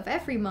day of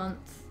every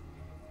month.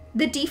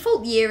 The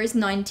default year is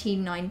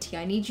 1990.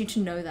 I need you to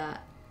know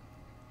that.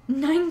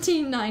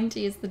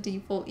 1990 is the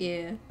default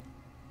year.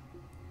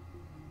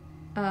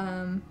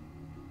 God.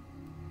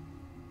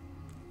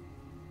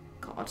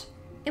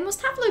 It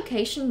must have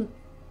location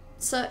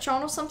search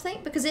on or something,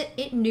 because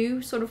it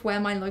knew sort of where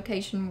my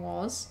location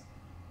was.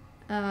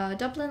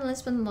 Dublin,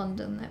 Lisbon,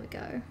 London, there we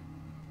go.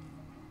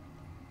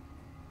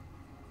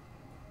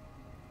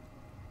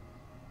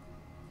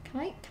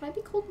 Can I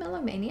be called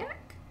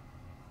Melomaniac?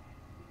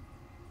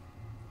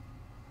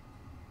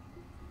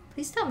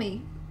 Please tell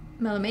me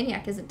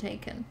Melomaniac isn't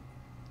taken.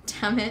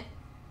 Damn it.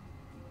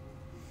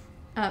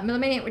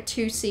 Melomaniac with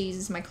 2 C's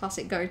is my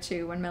classic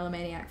go-to when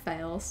Melomaniac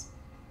fails.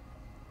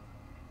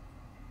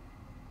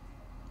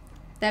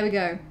 There we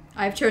go.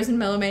 I've chosen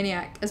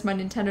Melomaniac as my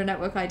Nintendo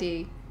Network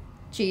ID.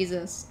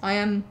 Jesus. I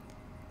am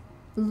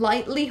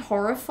lightly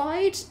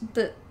horrified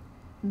that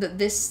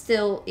this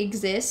still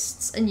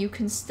exists and you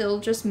can still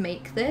just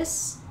make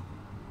this.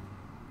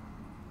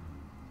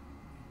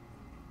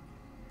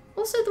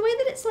 Also, the way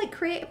that it's like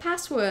create a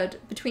password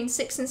between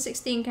 6 and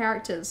 16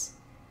 characters.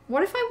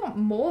 What if I want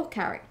more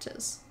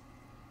characters?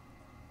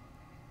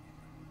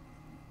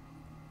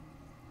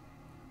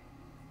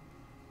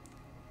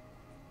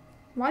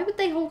 Why would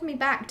they hold me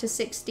back to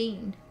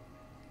 16?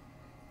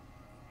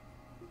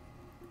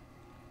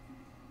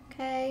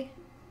 Okay.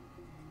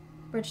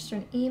 Register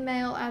an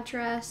email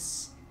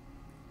address.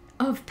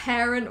 Of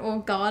parent or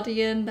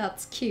guardian,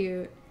 that's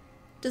cute.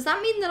 Does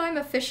that mean that I'm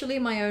officially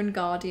my own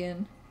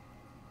guardian?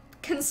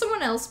 Can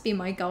someone else be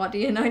my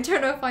guardian? I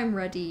don't know if I'm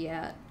ready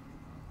yet.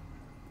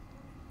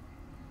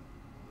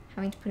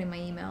 Having to put in my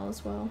email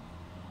as well.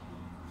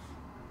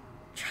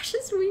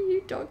 Trash's Wii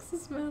U dogs the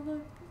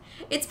smeller.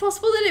 It's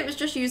possible that it was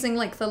just using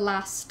like the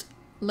last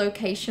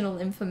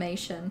locational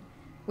information,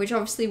 which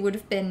obviously would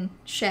have been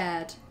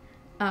shared.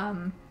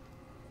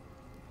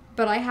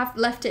 But I have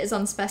left it as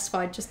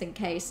unspecified just in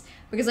case,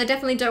 because I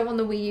definitely don't want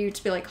the Wii U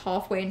to be like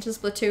halfway into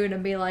Splatoon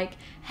and be like,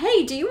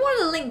 hey, do you want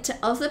to link to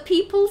other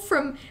people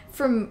from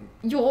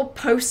your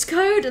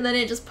postcode? And then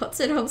it just puts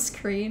it on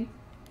screen.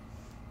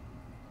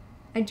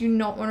 I do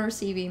not want to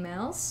receive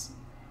emails.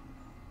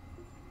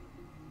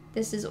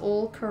 This is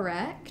all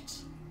correct.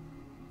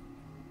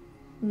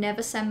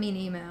 Never send me an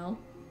email.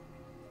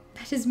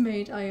 That is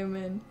made I am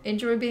in.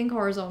 Enjoy being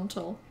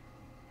horizontal.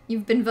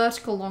 You've been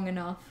vertical long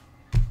enough.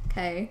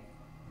 Okay.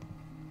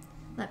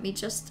 Let me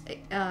just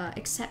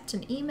accept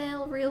an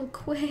email real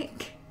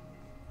quick.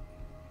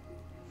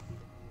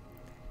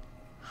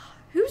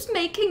 Who's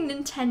making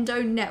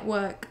Nintendo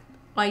Network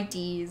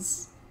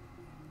IDs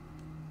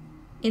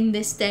in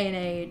this day and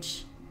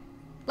age?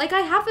 Like,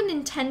 I have a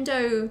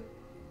Nintendo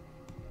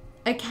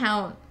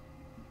account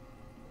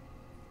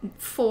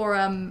for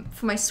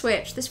my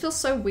Switch. This feels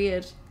so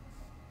weird.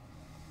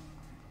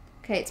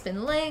 Okay, it's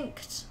been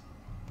linked.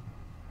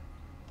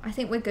 I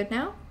think we're good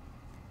now.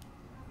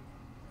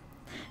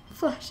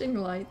 Flashing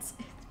lights.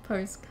 It's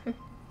postcode.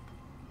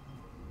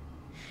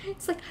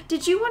 It's like,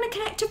 did you want to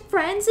connect to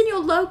friends in your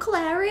local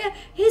area?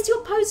 Here's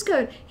your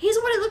postcode. Here's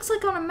what it looks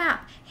like on a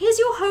map. Here's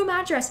your home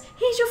address.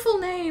 Here's your full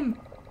name.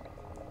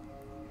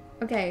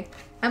 Okay,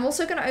 I'm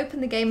also going to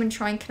open the game and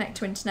try and connect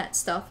to internet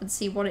stuff and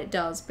see what it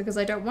does, because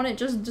I don't want it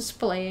just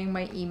displaying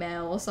my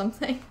email or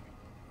something.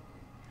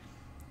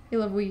 I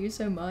love Wii U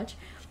so much.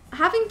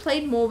 Having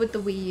played more with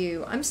the Wii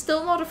U, I'm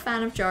still not a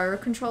fan of gyro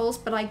controls,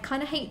 but I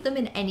kind of hate them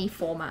in any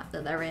format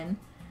that they're in.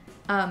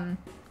 But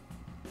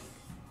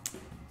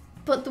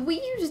the Wii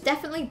U is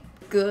definitely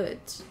good.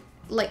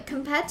 Like,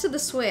 compared to the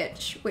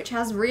Switch, which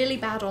has really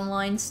bad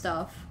online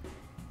stuff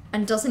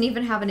and doesn't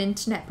even have an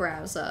internet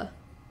browser,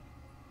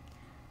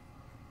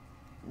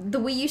 the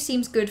Wii U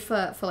seems good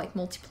for like,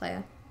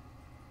 multiplayer.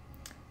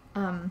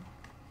 And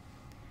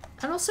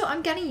also,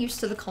 I'm getting used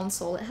to the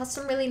console. It has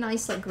some really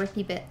nice, like,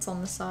 grippy bits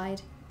on the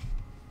side.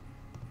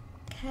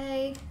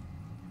 Okay.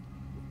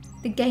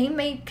 The game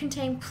may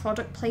contain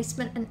product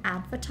placement and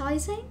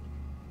advertising?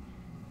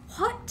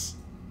 What?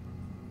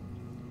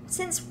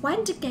 Since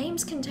when do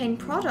games contain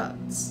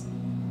products?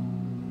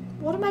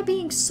 What am I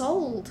being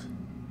sold?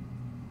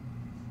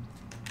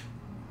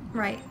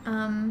 Right,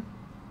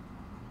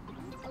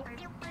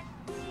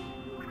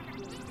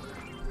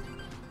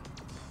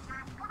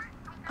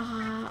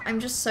 I'm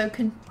just so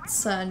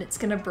concerned it's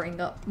gonna bring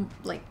up,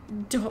 like,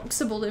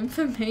 doxable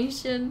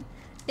information.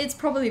 It's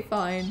probably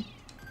fine.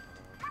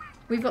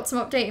 We've got some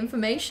update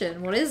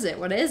information. What is it?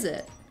 What is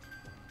it?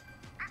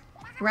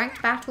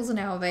 Ranked battles are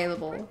now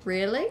available.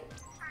 Really?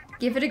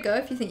 Give it a go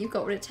if you think you've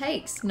got what it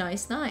takes.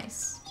 Nice,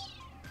 nice.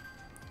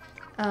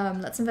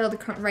 Let's unveil the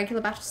current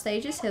regular battle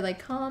stages. Here they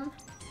come.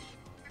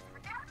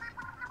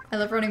 I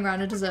love running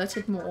around a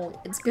deserted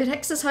mall. It's good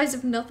exercise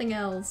if nothing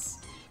else.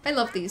 I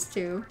love these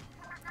two.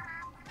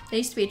 There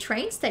used to be a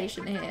train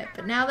station here,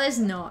 but now there's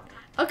not.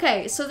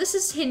 Okay, so this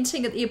is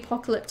hinting at the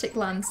apocalyptic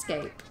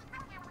landscape.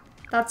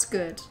 That's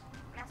good.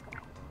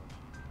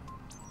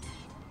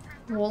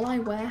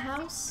 Walleye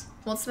Warehouse?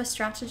 What's the best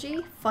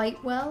strategy?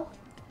 Fight well?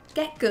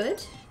 Get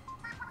good?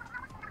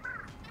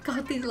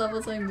 God, these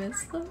levels, I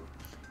miss them.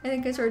 I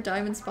think I saw a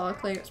diamond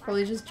sparkling. It's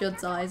probably just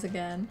Judd's eyes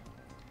again.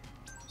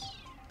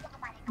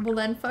 Well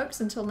then, folks,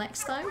 until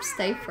next time,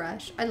 stay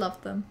fresh. I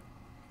love them.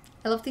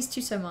 I love these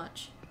two so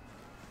much.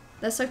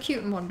 They're so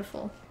cute and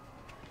wonderful.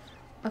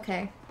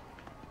 Okay.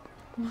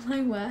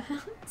 Walleye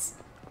Warehouse?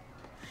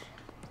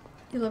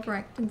 You love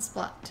ranked in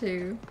Splat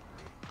 2.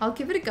 I'll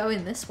give it a go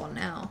in this one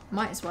now.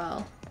 Might as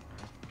well.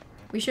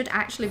 We should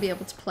actually be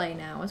able to play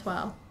now as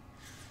well.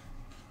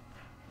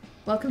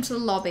 Welcome to the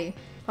lobby.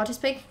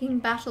 Participating in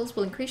battles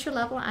will increase your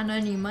level and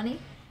earn you money.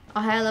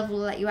 A higher level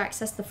will let you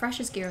access the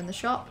freshest gear in the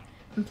shop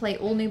and play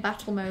all new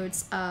battle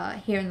modes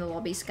here in the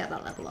lobby to get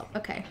that level up.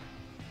 Okay.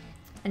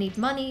 I need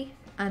money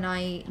and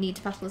I need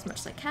to battle as much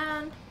as I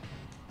can.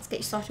 Let's get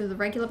you started with a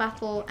regular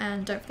battle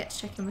and don't forget to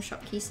check in with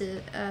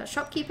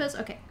shopkeepers.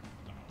 Okay.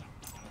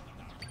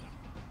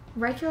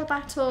 Regular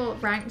battle,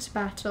 ranked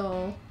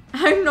battle.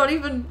 I'm not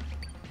even...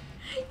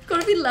 You've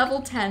got to be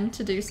level 10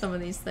 to do some of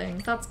these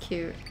things. That's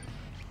cute.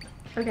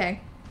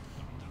 Okay.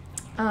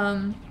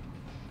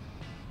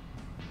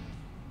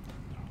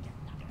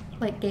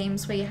 Like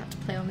games where you have to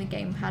play on the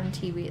gamepad and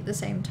TV at the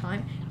same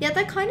time. Yeah,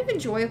 they're kind of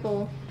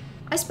enjoyable.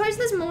 I suppose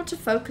there's more to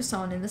focus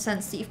on in the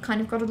sense that you've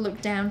kind of got to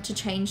look down to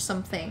change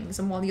some things,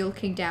 and while you're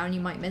looking down you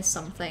might miss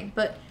something.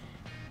 But,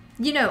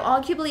 you know,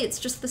 arguably it's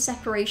just the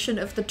separation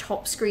of the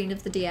top screen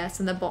of the DS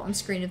and the bottom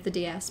screen of the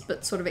DS,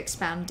 but sort of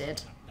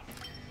expanded.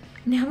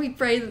 Now we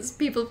pray that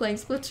people playing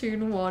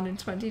Splatoon 1 in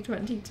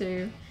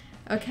 2022.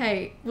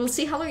 Okay, we'll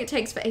see how long it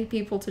takes for 8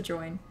 people to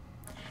join.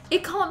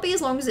 It can't be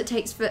as long as it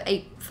takes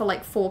for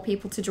like 4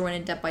 people to join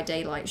in Dead by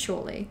Daylight,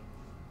 surely.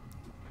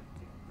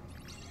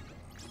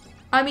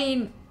 I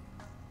mean,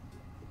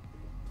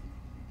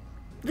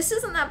 this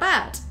isn't that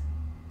bad.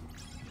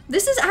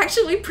 This is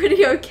actually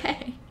pretty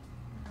okay.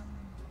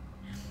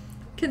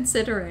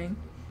 Considering.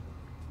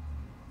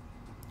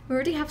 We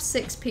already have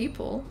 6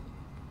 people.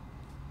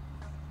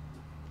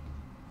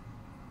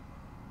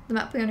 The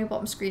map will be on your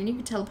bottom screen. You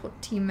can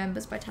teleport team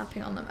members by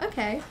tapping on them.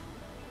 Okay.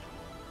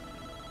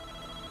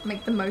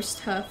 Make the most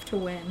turf to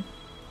win.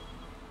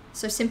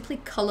 So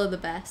simply colour the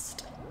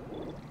best.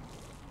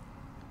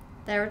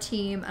 They're a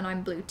team and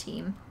I'm blue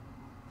team.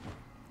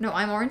 No,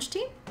 I'm orange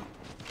team?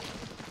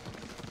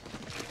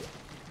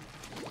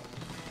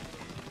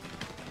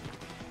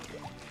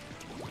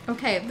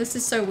 Okay, this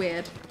is so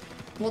weird.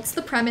 What's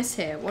the premise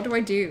here? What do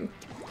I do?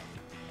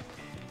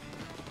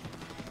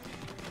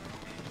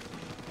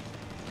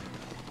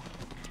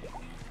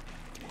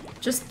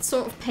 Just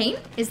sort of paint?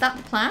 Is that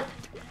the plan?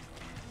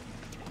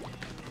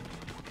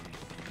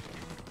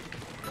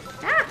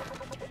 Ah!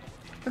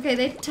 Okay,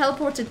 they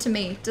teleported to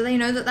me. Do they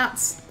know that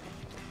that's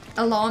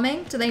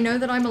alarming? Do they know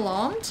that I'm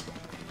alarmed?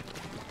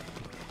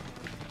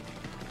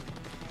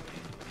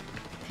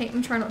 Paint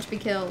and try not to be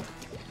killed.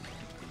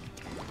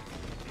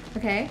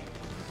 Okay.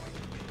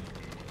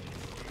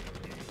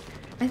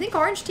 I think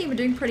orange team are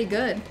doing pretty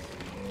good.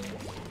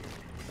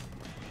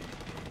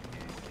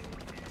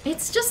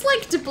 It's just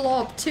like De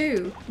Blob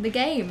 2, the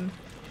game.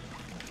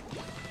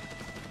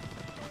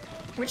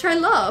 Which I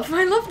love.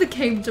 I love the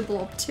game De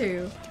Blob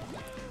 2.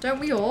 Don't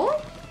we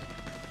all?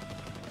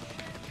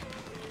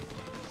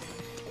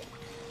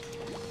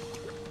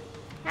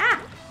 Ah!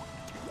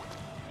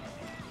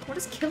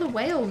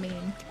 whale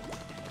mean?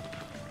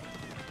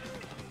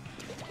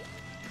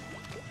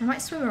 I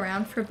might swim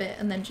around for a bit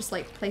and then just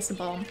like place a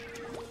bomb.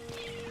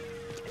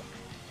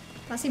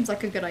 That seems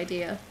like a good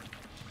idea.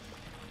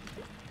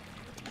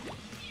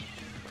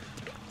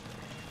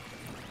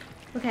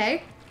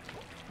 Okay.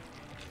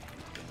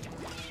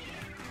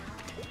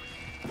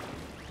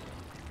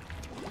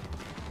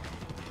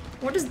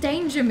 What does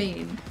danger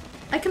mean?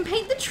 I can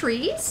paint the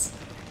trees?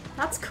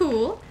 That's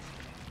cool.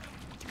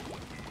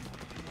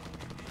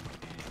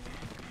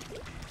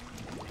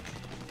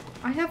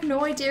 I have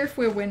no idea if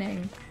we're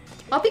winning.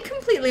 I'll be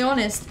completely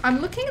honest. I'm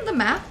looking at the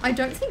map. I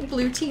don't think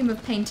blue team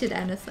have painted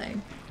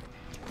anything.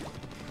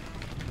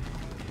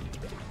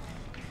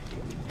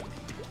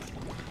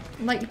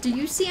 Like, do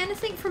you see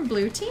anything from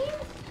blue team?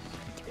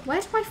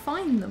 Where do I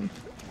find them?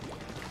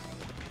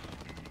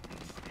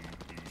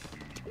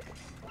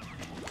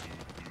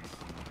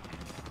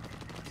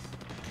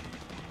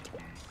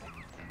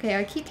 Okay,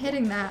 I keep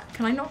hitting that.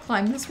 Can I not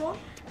climb this one?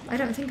 I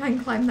don't think I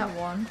can climb that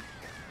one.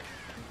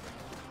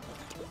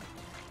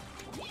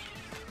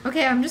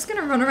 Okay, I'm just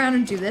gonna run around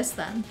and do this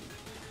then.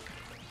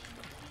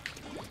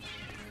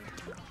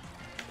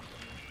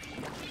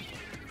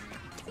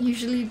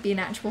 Usually be an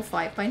actual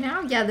fight by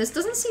now? Yeah, this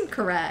doesn't seem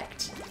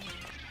correct.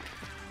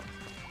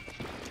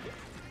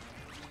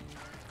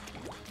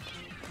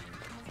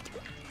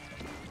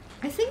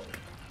 I think...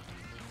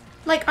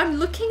 Like, I'm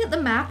looking at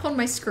the map on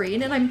my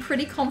screen and I'm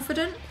pretty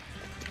confident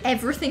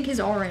everything is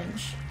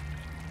orange.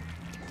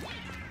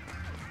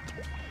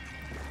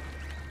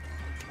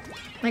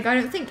 Like, I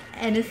don't think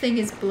anything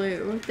is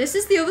blue. This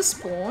is the other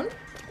spawn?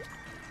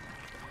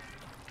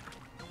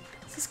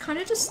 This is kind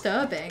of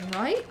disturbing,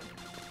 right?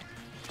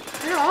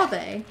 Where are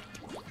they?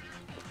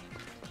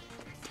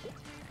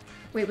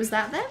 Wait, was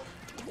that them?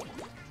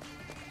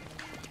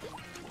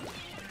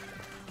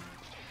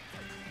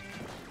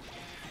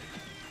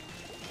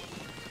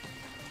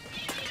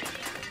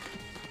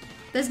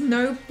 There's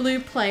no blue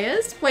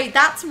players? Wait,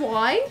 that's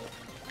why?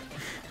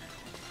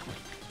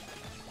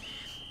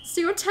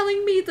 So you're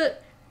telling me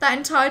that that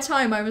entire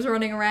time I was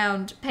running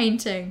around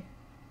painting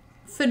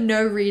for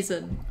no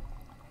reason?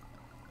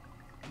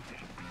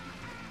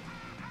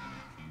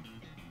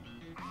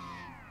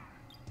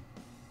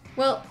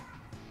 Well,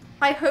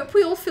 I hope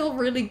we all feel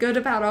really good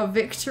about our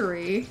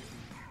victory.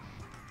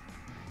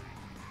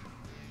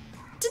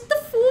 Did the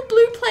 4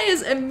 blue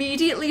players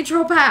immediately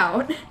drop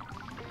out?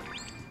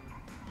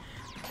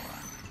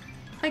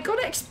 I got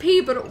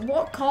XP, but at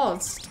what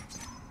cost?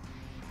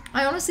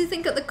 I honestly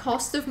think at the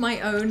cost of my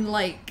own,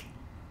 like,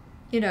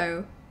 you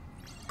know,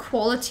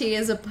 quality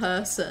as a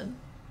person.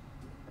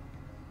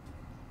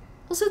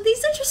 Also,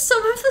 these are just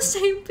some of the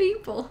same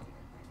people.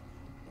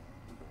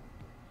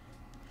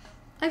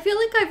 I feel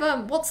like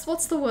I've,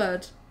 what's the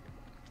word?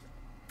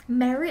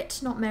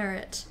 Merit? Not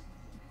merit.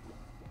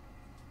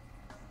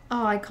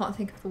 Oh, I can't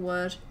think of the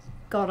word.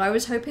 God, I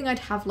was hoping I'd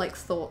have, like,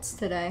 thoughts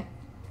today.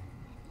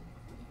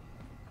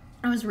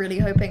 I was really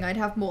hoping I'd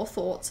have more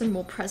thoughts and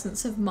more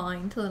presence of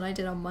mind than I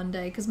did on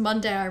Monday, because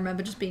Monday I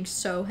remember just being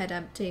so head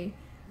empty.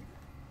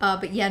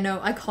 But yeah, no,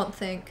 I can't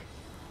think.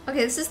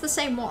 Okay, this is the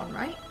same one,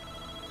 right?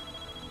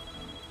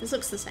 This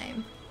looks the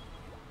same.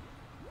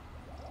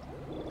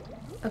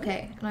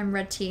 Okay, and I'm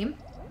red team.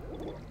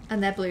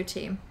 And they're blue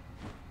team.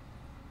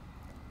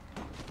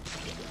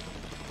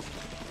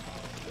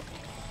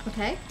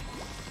 Okay.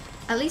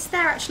 At least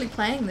they're actually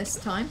playing this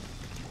time.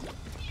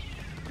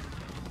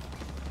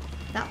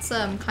 That's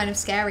kind of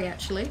scary,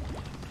 actually.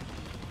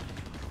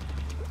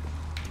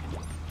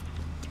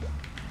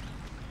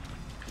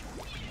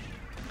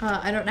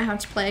 I don't know how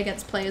to play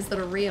against players that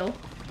are real.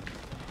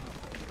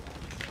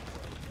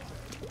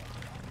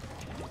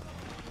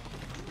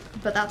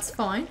 But that's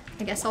fine.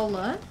 I guess I'll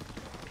learn.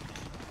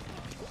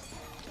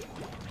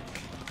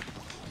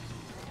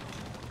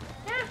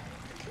 Yeah.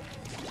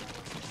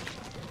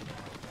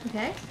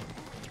 Okay.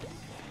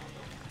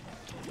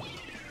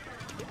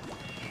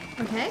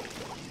 Okay.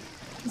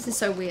 This is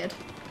so weird.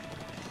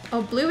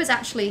 Oh, blue is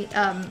actually,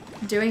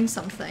 doing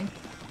something.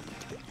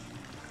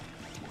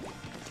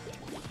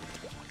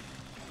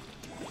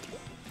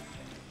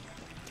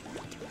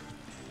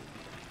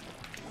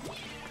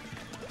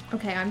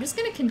 Okay, I'm just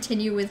gonna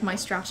continue with my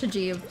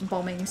strategy of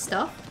bombing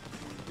stuff.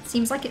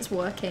 Seems like it's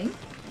working.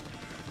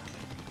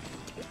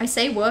 I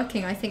say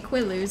working, I think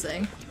we're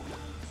losing.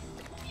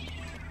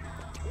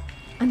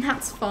 And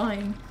that's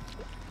fine.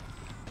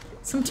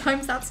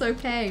 Sometimes that's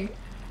okay.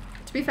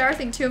 To be fair, I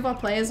think 2 of our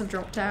players have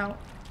dropped out.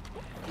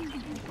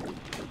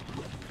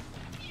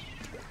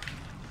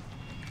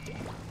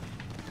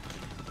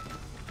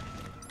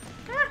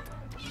 Ah!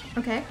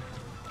 Okay.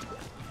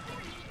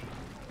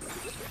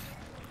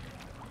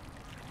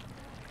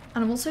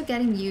 And I'm also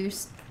getting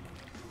used.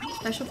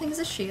 Special things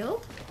a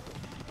shield?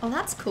 Oh,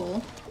 that's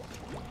cool.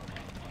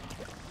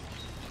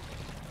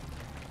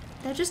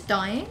 They're just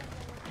dying?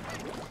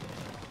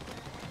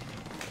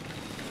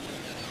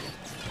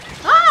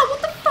 Ah!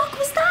 What the fuck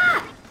was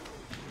that?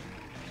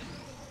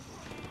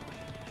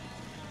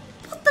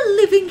 What the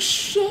living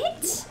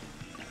shit?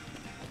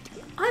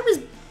 I was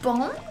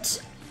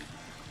bombed?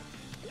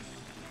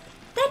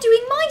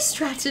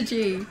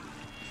 strategy.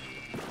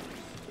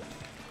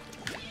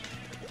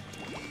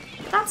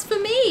 That's for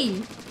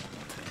me.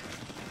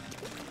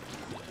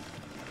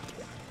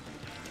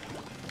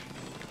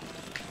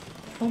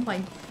 Oh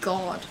my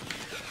god.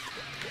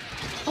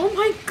 Oh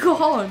my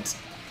god.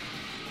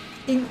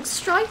 Ink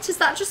strike? Is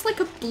that just like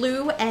a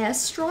blue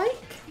airstrike?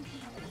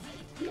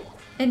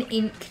 An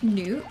ink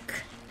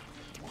nuke?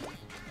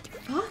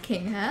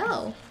 Fucking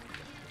hell.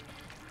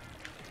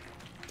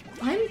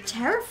 I'm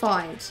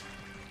terrified.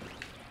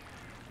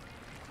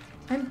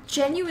 I'm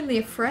genuinely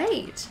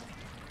afraid.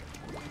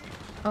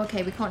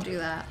 Okay, we can't do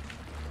that.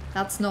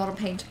 That's not a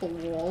paintable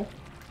wall.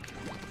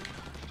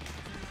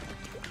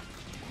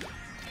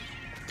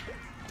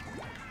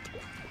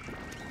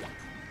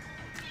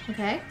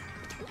 Okay.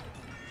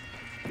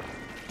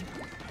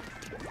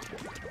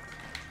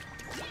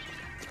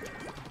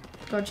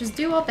 God, just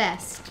do our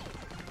best.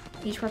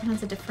 Each weapon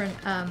has a different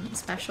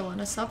special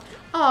and a sub.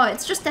 Oh,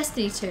 it's just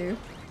Destiny 2.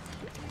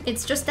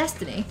 It's just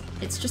Destiny.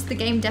 It's just the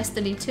game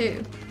Destiny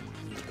 2.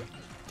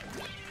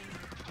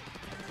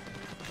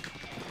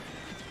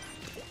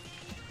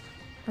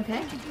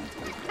 Okay.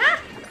 Ah!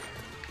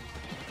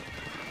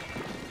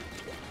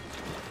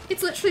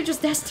 It's literally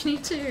just Destiny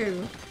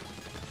 2.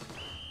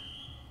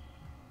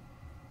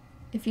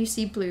 If you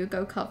see blue,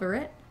 go cover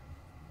it.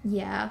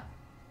 Yeah.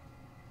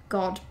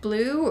 God,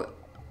 blue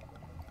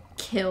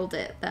killed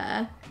it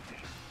there.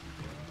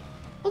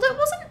 Although it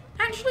wasn't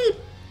actually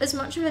as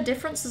much of a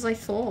difference as I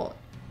thought.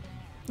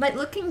 Like,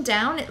 looking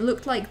down, it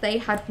looked like they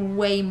had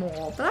way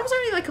more, but that was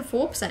only like a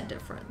 4%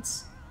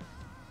 difference.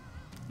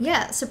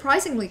 Yeah,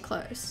 surprisingly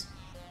close.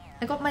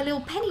 I got my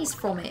little pennies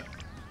from it.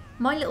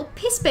 My little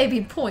piss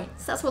baby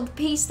points. That's what the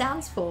P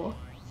stands for.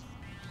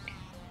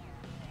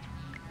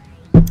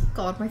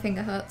 God, my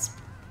finger hurts.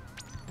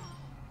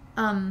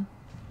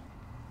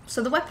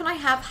 So the weapon I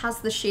have has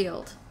the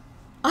shield.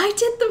 I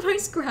did the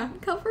most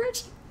ground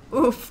coverage?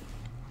 Oof.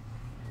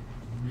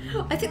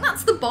 I think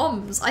that's the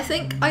bombs. I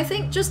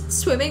think just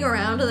swimming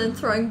around and then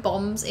throwing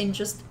bombs in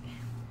just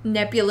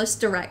nebulous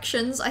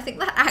directions, I think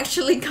that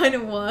actually kind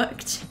of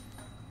worked.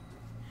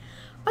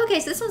 Okay,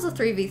 so this one's a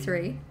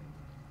 3v3.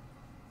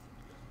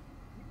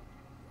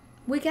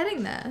 We're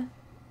getting there.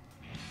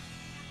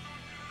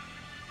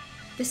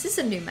 This is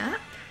a new map.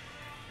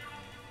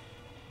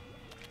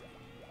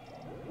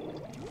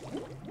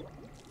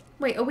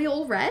 Wait, are we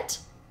all red?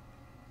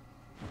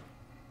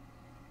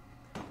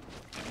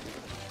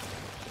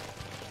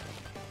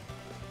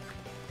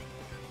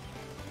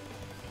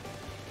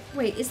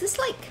 Wait, is this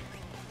like...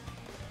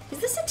 Is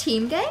this a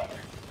team game?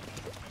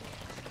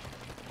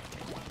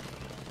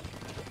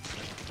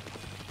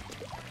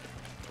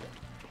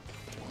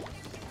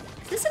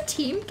 Is this a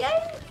team game?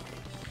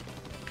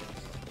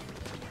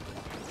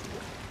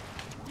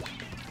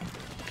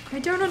 I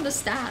don't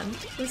understand.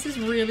 This is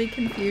really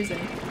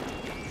confusing.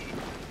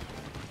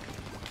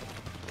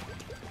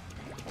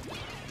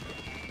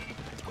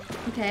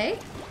 Okay.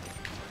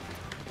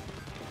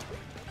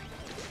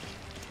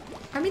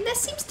 I mean, there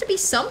seems to be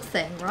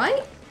something,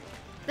 right?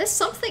 There's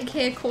something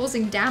here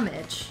causing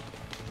damage.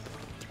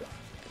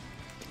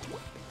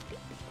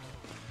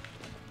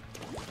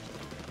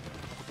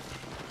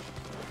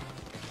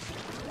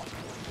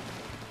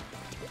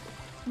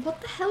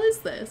 What the hell is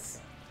this?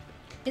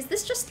 Is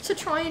this just to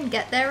try and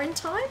get there in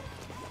time?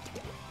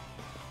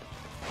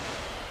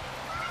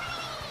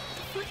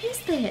 What is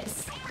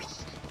this?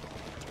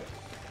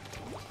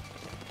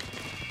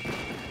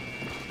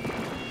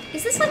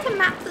 Is this like a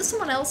map that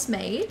someone else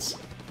made?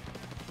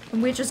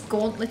 And we're just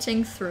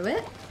gauntleting through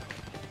it?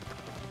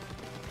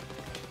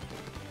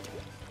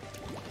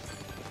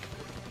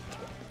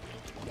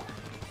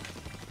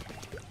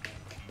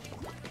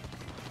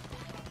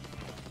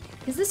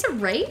 Is this a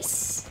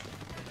race?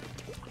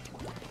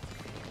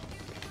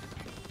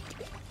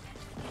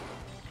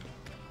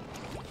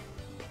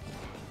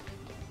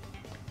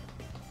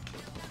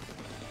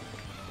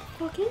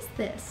 What is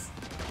this?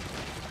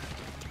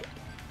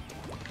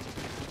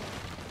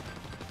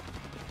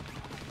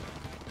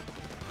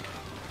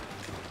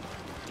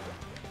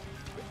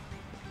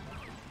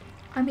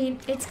 I mean,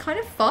 it's kind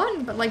of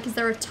fun, but like, is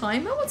there a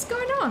timer? What's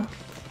going on?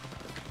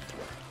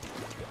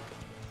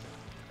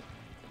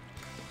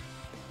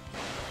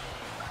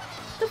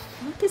 What the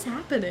fuck is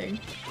happening?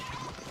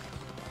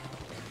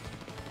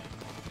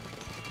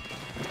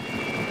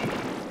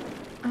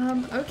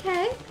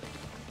 Okay.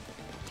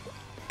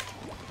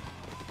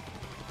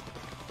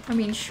 I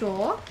mean,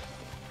 sure.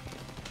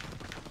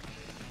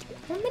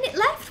 1 minute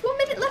left? 1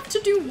 minute left to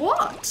do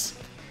what?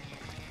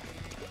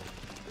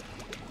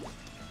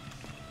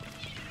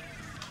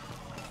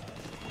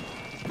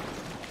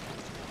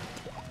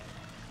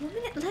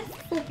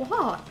 Left for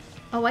what?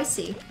 Oh, I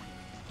see.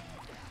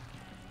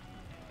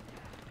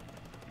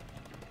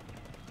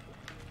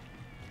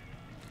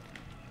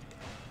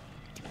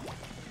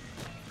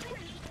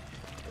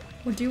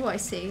 Or do I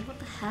see? What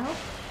the hell?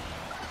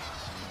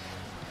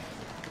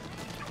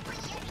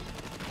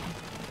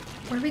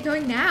 Where are we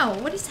going now?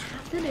 What is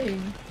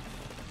happening?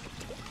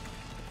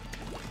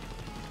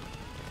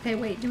 Okay,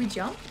 wait, do we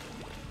jump?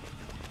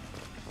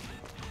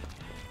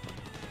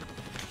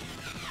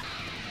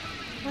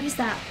 What is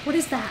that? What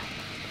is that?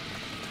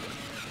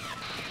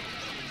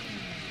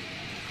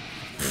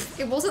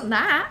 It wasn't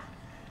that.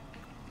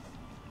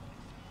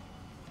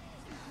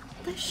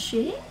 The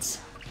shit?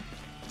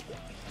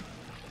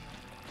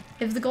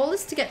 If the goal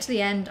is to get to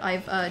the end,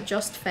 I've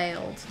just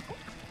failed.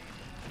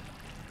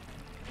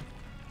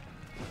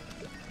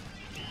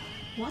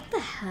 What the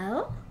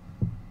hell?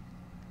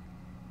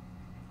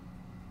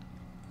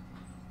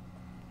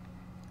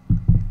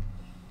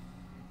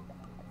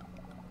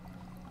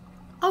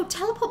 Oh,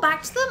 teleport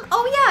back to them?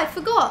 Oh yeah, I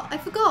forgot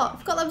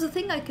that was a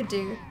thing I could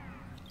do.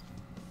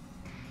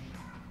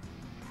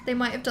 They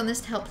might have done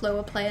this to help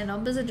lower player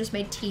numbers and just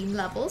made team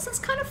levels. That's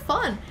kind of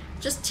fun.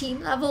 Just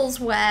team levels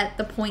where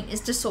the point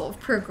is to sort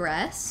of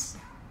progress.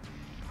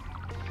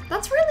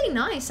 That's really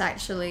nice,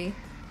 actually.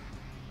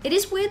 It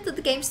is weird that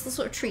the game still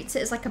sort of treats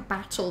it as like a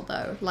battle,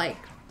 though. Like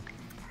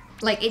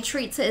it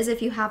treats it as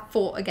if you have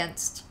fought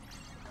against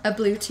a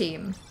blue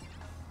team.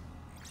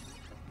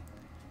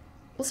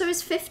 Also,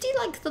 is 50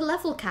 like the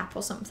level cap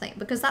or something?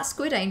 Because that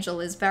Squid Angel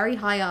is very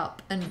high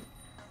up and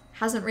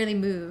hasn't really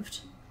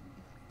moved.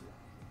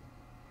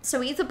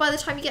 So either by the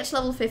time you get to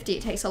level 50,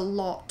 it takes a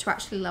lot to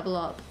actually level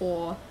up,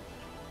 or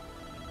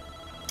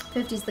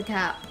 50's the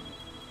cap.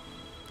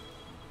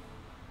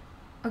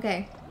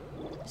 Okay.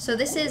 So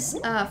this is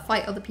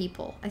fight other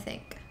people, I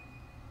think.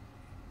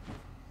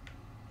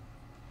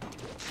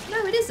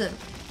 No, it isn't.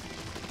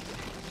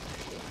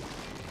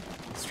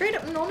 Straight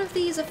up, none of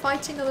these are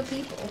fighting other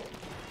people.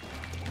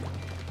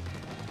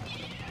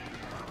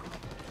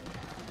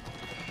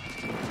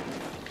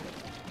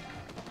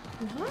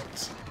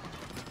 What?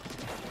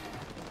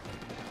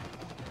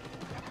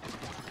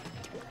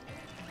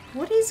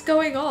 What is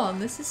going on?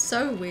 This is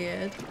so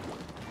weird.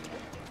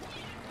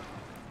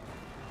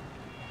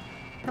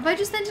 Have I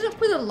just ended up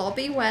with a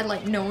lobby where,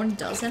 like, no one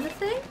does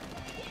anything?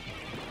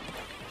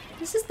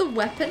 This is the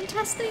weapon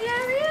testing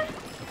area?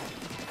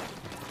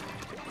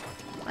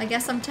 I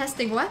guess I'm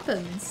testing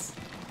weapons.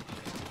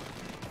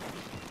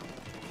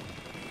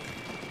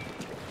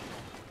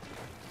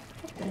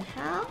 What the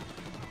hell?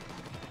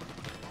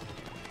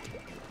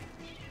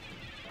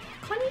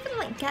 Can't even,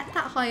 like, get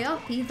that high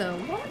up either.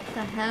 What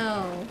the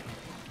hell?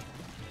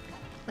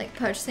 Like,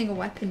 purchasing a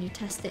weapon, you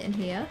test it in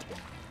here.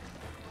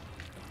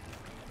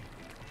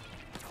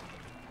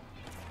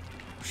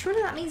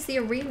 Surely that means the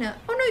arena...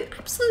 Oh no,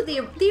 absolutely,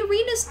 the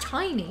arena's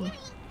tiny.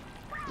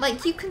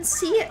 Like, you can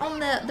see it on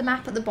the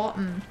map at the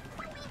bottom.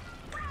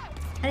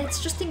 And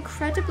it's just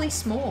incredibly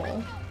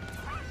small.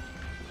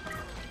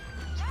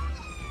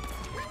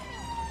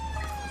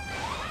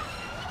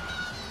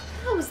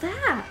 What was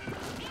that?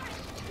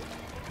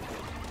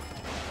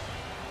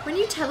 When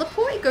you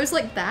teleport, it goes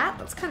like that?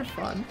 That's kind of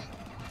fun.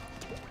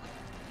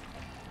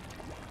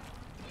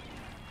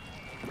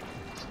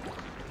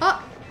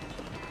 Oh!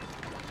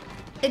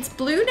 It's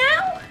blue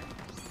now?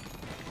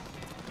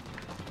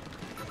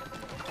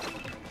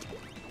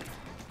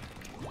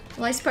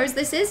 Well, I suppose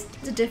this is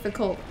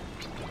difficult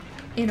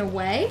in a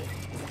way.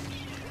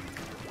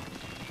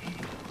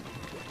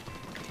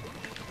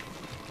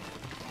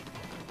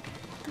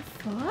 The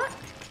fuck?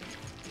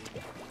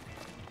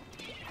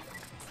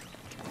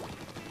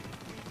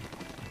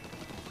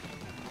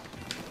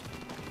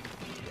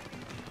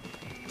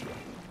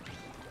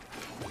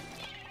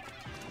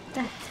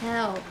 The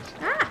hell?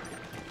 Ah!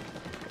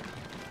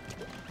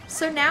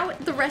 So now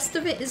the rest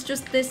of it is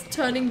just this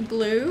turning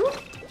blue?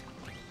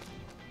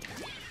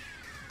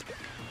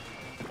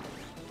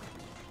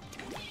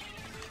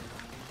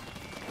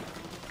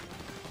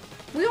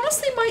 We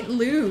honestly might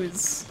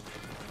lose.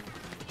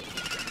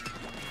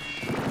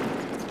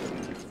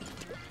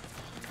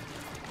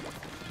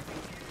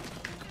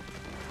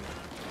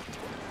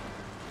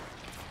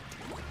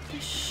 The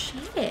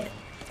shit?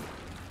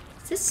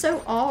 This is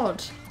so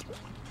odd.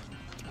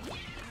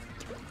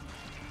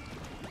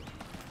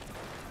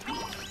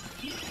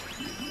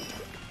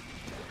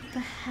 The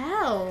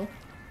hell?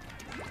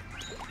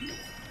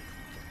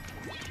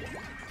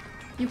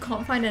 You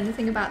can't find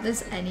anything about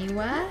this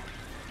anywhere?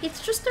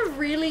 It's just a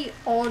really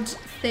odd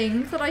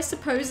thing that I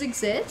suppose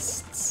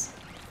exists.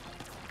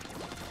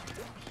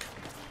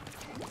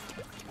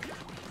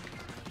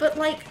 But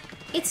like,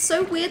 it's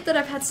so weird that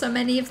I've had so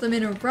many of them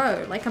in a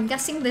row. Like, I'm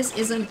guessing this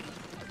isn't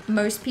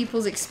most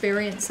people's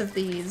experience of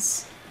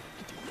these.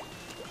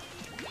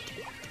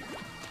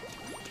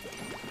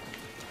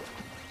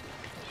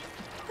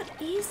 What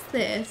is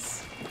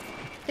this?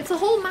 If the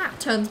whole map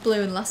turns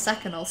blue in last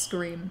second, I'll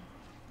scream.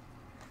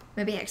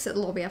 Maybe exit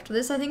the lobby after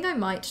this. I think I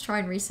might try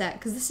and reset,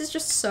 because this is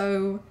just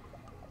so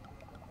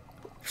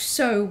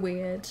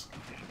weird.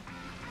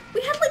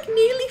 We had like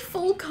nearly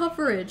full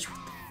coverage. What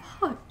the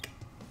fuck?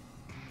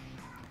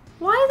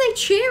 Why are they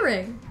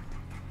cheering?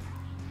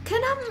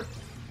 Can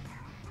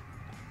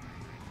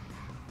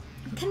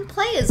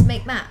players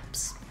make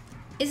maps?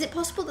 Is it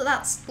possible that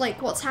that's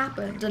like what's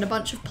happened and a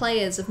bunch of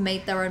players have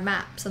made their own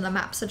maps and the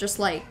maps are just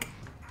like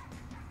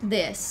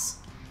this?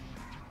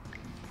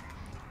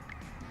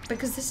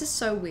 Because this is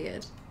so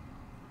weird.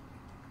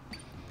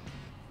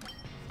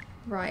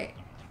 Right.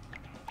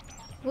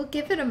 We'll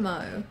give it a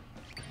mo.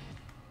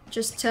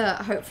 just to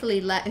hopefully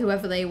let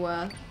whoever they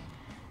were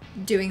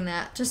doing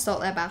that to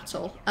start their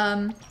battle.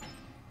 I'm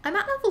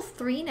at level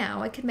 3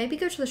 now. I could maybe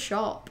go to the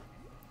shop.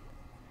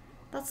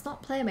 That's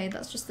not player made,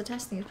 that's just the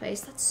testing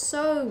space. That's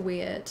so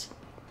weird.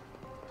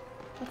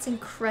 That's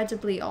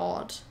incredibly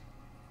odd.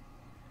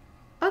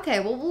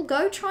 Okay, well, we'll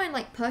go try and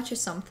like purchase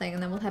something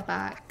and then we'll head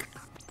back.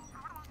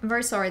 I'm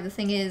very sorry, the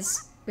thing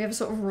is, we have a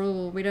sort of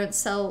rule. We don't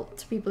sell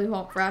to people who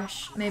aren't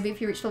fresh. Maybe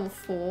if you reach level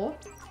 4.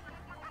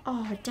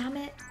 Oh, damn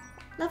it.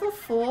 Level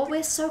 4?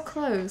 We're so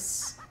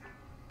close.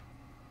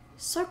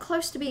 So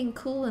close to being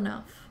cool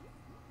enough.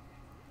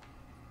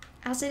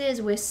 As it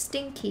is, we're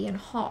stinky and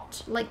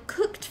hot. Like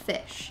cooked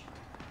fish.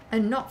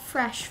 And not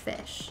fresh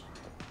fish.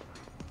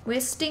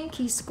 We're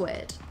stinky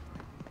squid.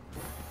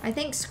 I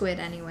think squid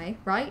anyway,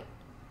 right?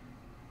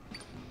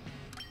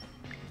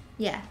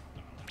 Yeah.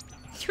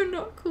 You're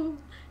not cool.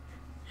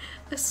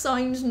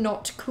 Assigned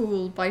not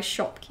cool by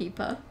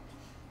shopkeeper.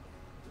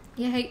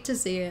 You hate to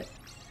see it.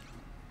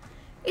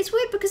 It's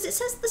weird because it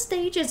says the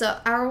stages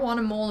are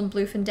Arowana Mall and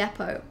Bluefin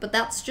Depot, but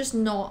that's just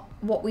not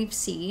what we've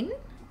seen.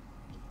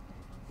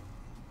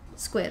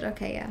 Squid,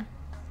 okay, yeah.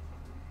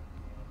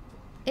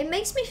 It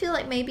makes me feel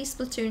like maybe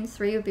Splatoon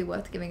 3 would be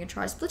worth giving a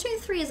try. Splatoon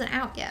 3 isn't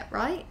out yet,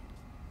 right?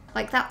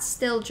 Like, that's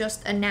still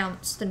just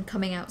announced and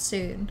coming out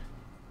soon.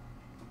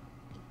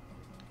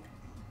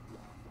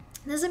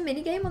 There's a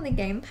minigame on the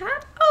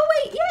gamepad? Oh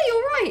wait, yeah,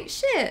 you're right,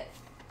 shit.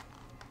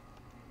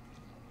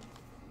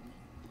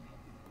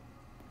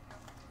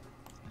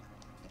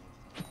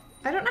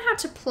 I don't know how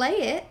to play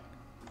it.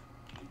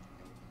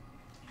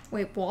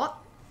 Wait, what?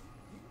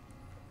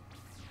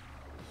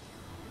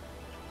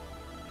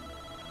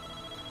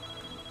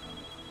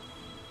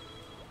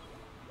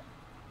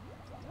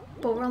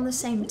 But we're on the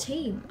same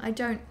team. I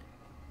don't...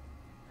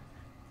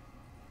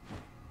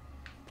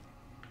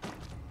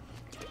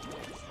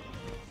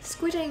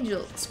 Squid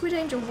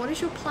Angel, what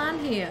is your plan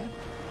here?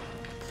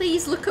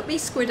 Please look at me,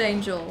 Squid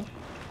Angel.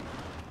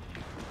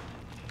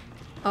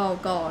 Oh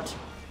god.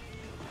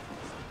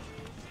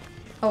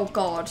 Oh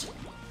god.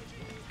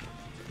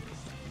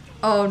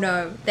 Oh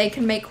no, they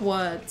can make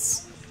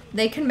words.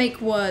 They can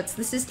make words.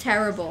 This is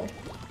terrible.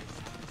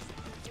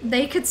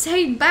 They could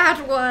say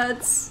bad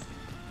words.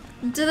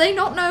 Do they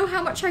not know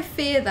how much I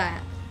fear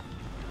that?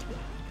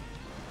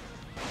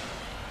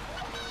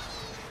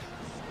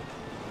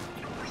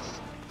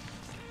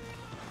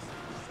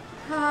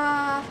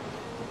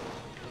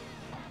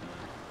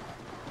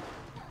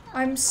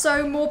 I'm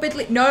so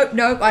morbidly— Nope,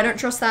 nope, I don't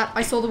trust that.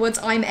 I saw the words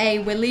I'm A.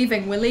 We're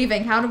leaving, we're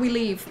leaving. How do we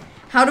leave?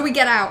 How do we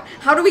get out?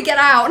 How do we get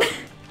out?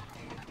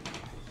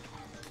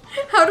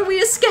 How do we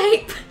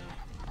escape?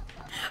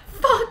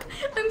 Fuck!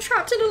 I'm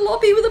trapped in a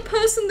lobby with a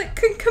person that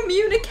can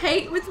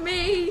communicate with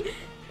me.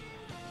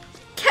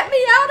 Get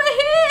me out of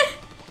here!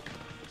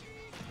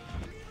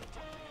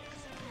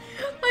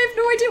 I have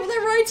no idea what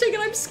they're writing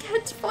and I'm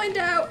scared to find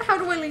out. How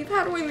do I leave?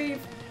 How do I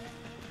leave?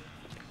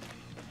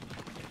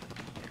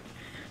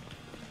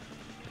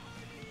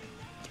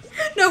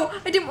 No,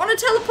 I didn't want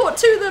to teleport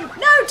to them.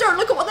 No, don't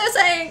look at what they're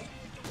saying.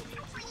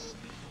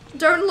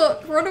 Don't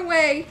look. Run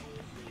away.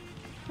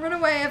 Run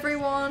away,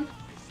 everyone.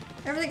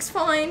 Everything's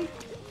fine.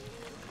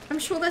 I'm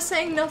sure they're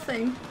saying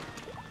nothing.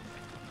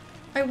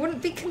 I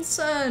wouldn't be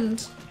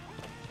concerned.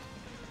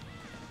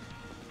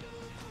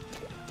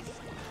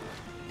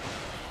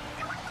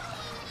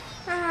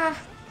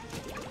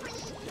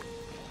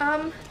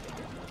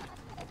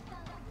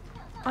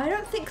 I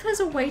don't think there's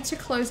a way to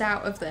close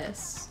out of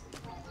this.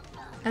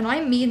 And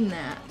I mean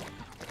that.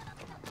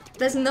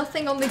 There's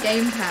nothing on the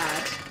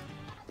gamepad.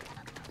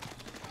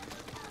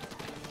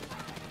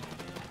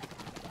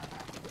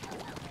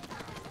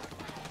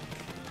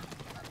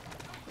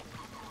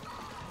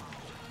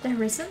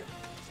 There isn't?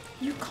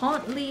 You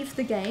can't leave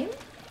the game?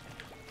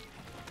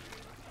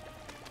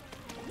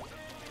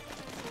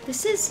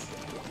 This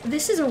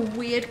is a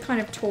weird kind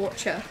of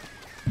torture.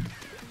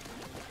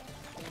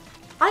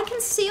 I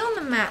can see on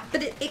the map,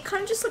 but it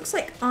kind of just looks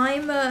like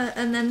I'm a,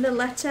 and then the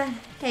letter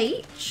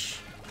H.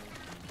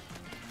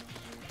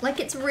 Like,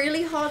 it's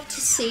really hard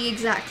to see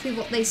exactly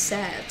what they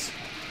said.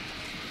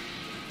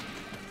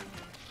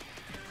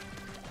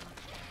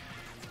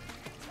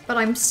 But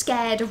I'm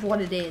scared of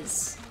what it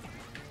is.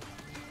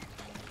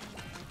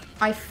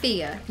 I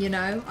fear, you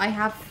know? I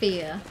have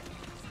fear.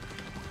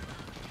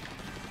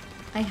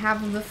 I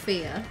have the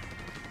fear.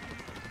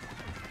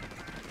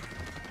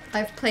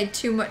 I've played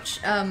too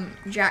much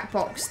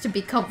Jackbox to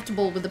be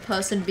comfortable with a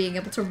person being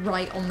able to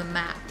write on the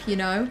map, you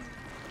know?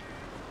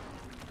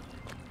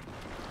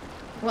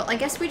 Well, I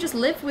guess we just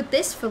live with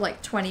this for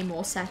like 20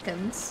 more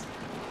seconds.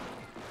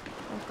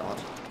 Oh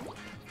god.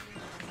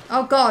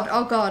 Oh god,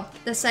 oh god.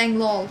 They're saying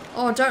lol.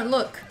 Oh, don't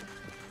look.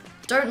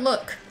 Don't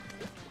look.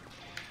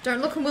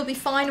 Don't look and we'll be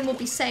fine and we'll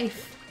be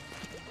safe.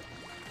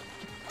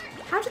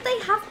 How did they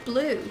have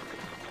blue?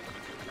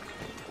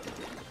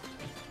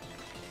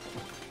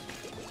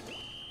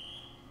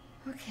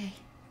 Okay.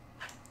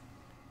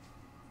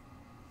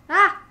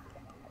 Ah!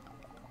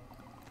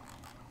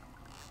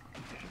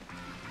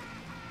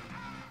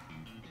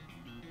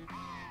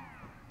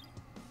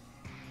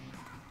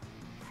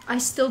 I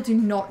still do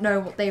not know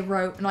what they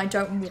wrote, and I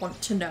don't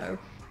want to know.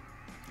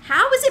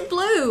 How is it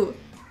blue?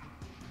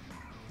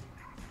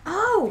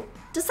 Oh,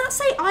 does that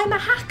say I'm a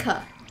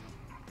hacker?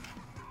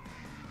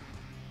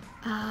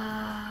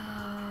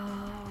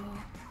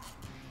 Oh,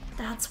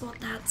 that's what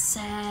that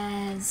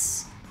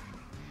says.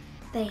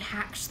 They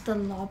hacked the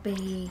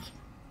lobby.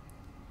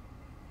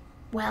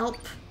 Welp.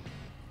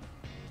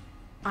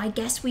 I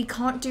guess we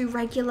can't do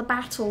regular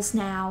battles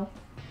now.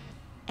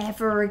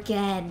 Ever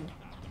again.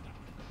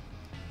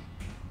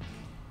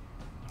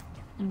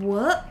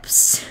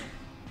 Whoops.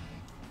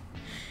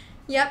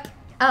 Yep.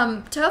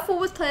 Turf War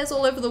with players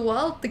all over the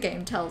world, the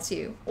game tells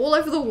you. All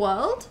over the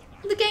world,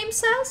 the game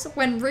says,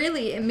 when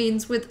really it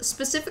means with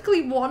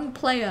specifically one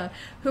player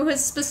who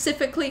has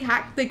specifically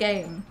hacked the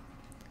game.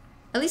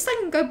 At least I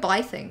can go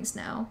buy things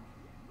now.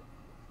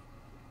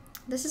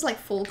 This is like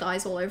Fall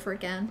Guys all over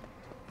again.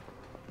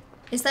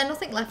 Is there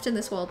nothing left in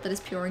this world that is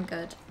pure and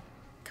good?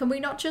 Can we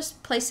not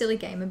just play silly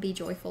game and be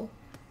joyful?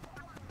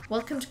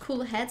 Welcome to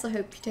Cooler Heads. I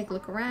hope you take a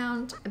look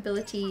around.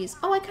 Abilities.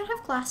 Oh, I can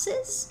have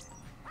glasses?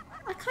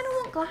 I kind of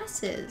want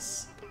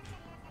glasses.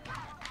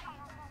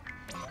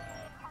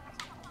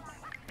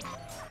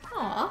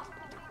 Aw.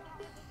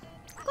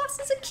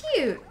 Glasses are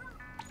cute.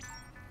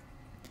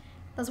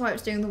 That's why it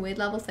was doing the weird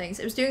level things.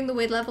 It was doing the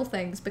weird level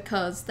things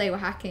because they were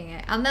hacking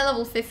it. And they're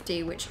level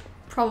 50, which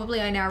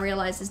probably I now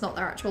realise is not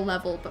their actual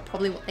level, but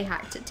probably what they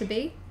hacked it to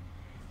be.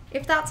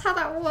 If that's how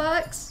that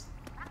works.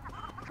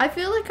 I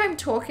feel like I'm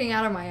talking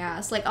out of my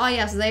ass. Like, oh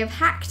yes, they have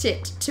hacked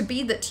it to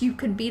be that you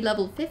can be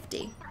level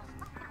 50.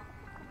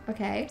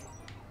 Okay.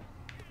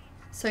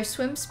 So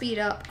swim speed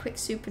up, quick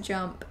super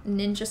jump,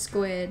 ninja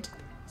squid,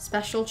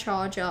 special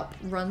charge up,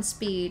 run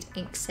speed,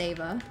 ink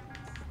saver.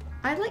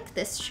 I like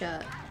this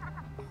shirt.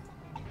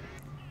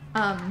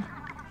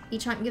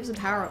 Each item gives a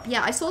power up.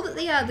 Yeah, I saw that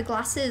the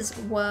glasses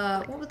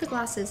were, what were the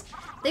glasses?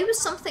 They were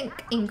something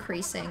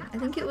increasing. I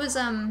think it was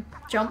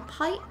jump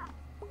height.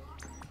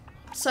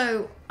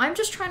 So I'm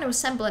just trying to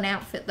assemble an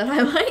outfit that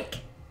I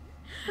like,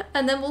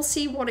 and then we'll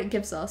see what it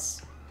gives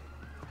us.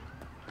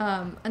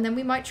 And then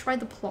we might try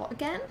the plot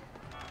again.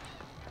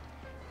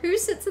 Who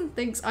sits and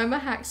thinks I'm a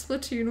hack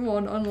Splatoon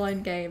 1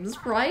 online games,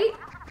 right?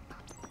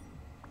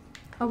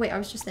 Oh wait, I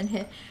was just in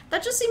here.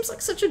 That just seems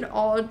like such an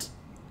odd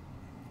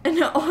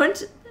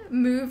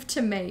move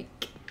to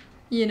make,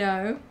 you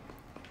know?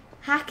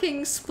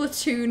 Hacking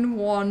Splatoon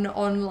 1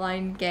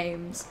 online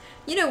games.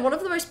 You know, one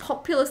of the most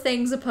popular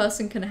things a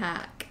person can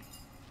hack.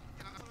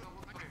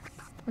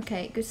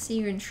 Okay, good to see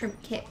you in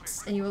Shrimp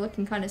Kicks, and you were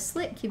looking kind of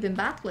slick. You've been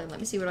battling. Let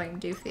me see what I can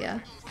do for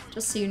you.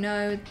 Just so you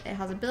know, it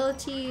has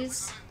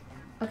abilities.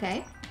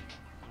 Okay.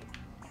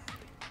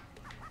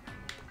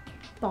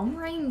 Bomb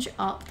range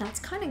up, that's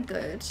kind of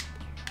good.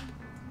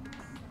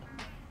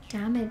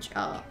 Damage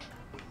up.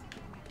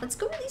 Let's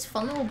go with these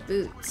fun little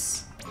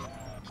boots.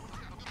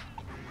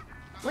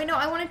 Wait, no,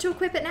 I wanted to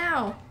equip it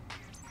now.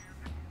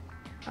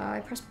 I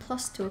press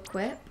plus to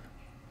equip.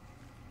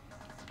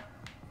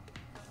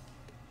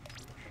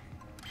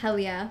 Hell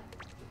yeah.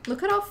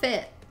 Look at our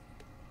fit.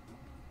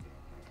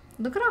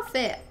 Look at our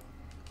fit.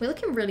 We're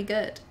looking really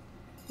good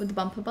with the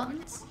bumper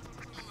buttons.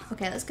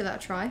 Okay, let's give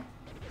that a try.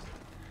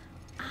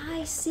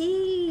 I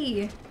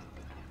see.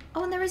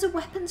 Oh, and there is a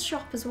weapons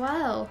shop as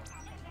well.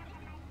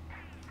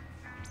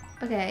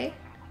 Okay.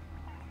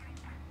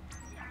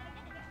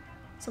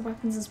 So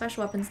weapons and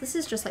special weapons. This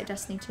is just like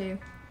Destiny 2.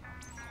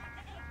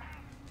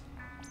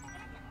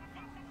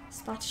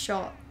 Splash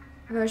shot.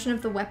 A version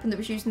of the weapon that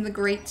was used in the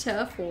Great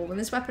Turf War. When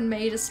this weapon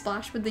made a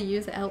splash with the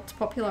youth, it helped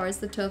popularize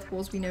the turf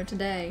wars we know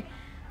today.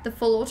 The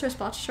full auto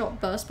splash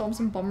shot, burst bombs,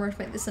 and bomb rush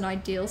make this an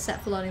ideal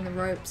set for learning the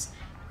ropes.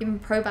 Even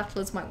pro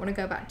battlers might want to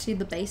go back to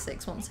the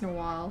basics once in a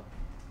while.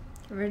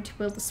 Get ready to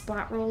wield the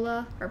splat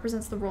roller.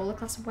 Represents the roller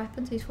class of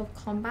weapons useful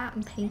for combat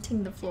and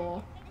painting the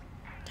floor.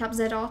 Tap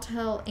ZR to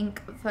hurl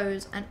ink at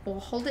foes, or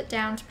hold it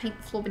down to paint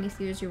the floor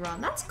beneath you as you run.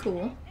 That's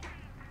cool.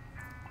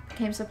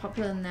 Became so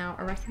popular now,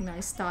 a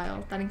recognized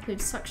style. That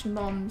includes suction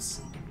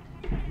bombs.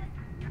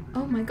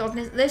 Oh my god,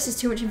 this is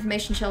too much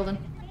information, Sheldon.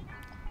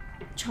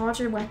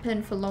 Charge a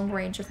weapon for long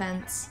range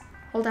offense.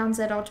 Hold down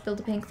ZR to build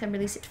a pink, then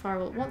release it to fire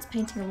all at once,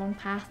 painting a long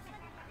path.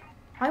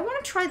 I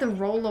want to try the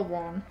roller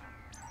one.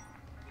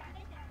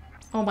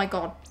 Oh my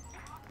god.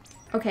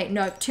 Okay,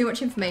 no, too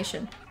much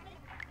information.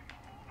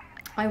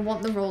 I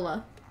want the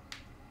roller.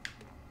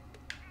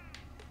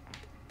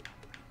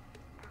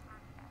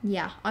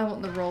 Yeah, I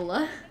want the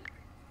roller.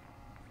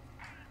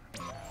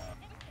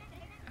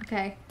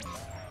 Okay.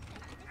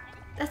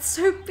 That's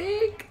so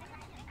big!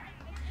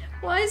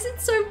 Why is it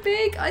so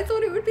big? I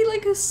thought it would be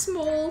like a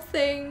small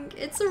thing.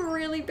 It's a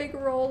really big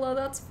roller,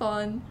 that's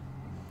fun.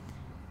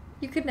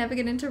 You could never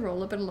get into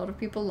roller, but a lot of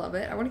people love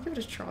it. I want to give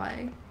it a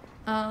try.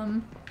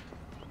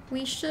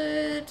 We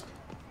should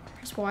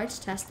press Y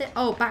to test it.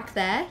 Oh, back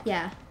there?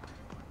 Yeah.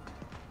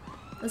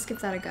 Let's give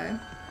that a go.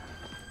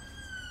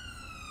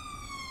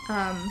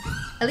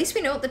 At least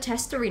we know what the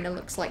test arena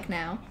looks like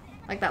now.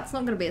 Like, that's not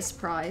going to be a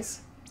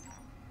surprise.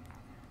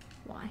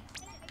 Why?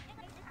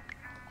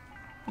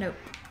 Nope.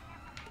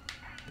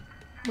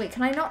 Wait,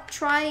 can I not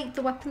try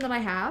the weapon that I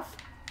have?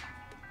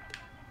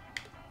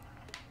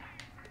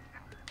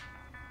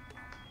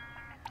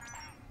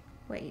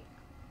 Wait.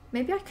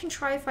 Maybe I can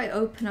try if I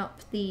open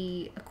up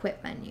the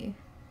equip menu.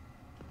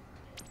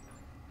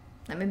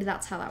 Like maybe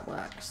that's how that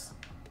works.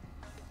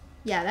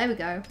 Yeah, there we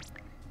go.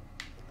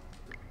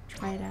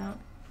 Try it out.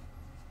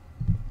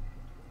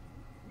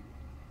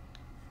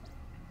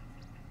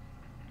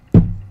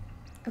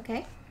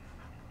 Okay.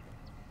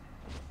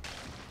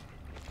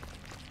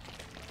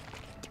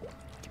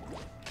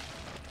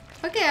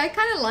 Okay, I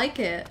kind of like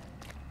it.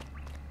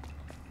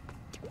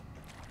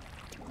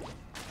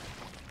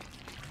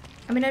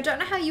 I mean, I don't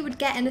know how you would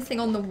get anything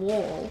on the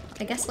wall.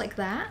 I guess like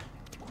that.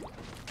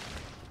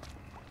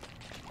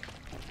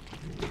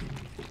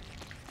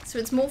 So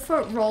it's more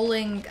for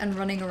rolling and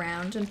running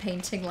around and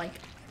painting like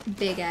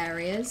big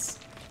areas.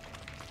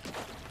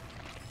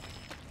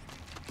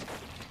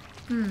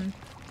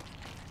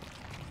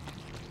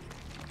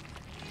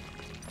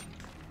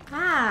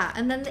 Ah,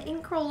 and then the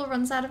ink roller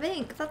runs out of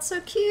ink. That's so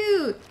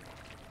cute.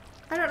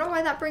 I don't know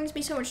why that brings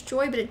me so much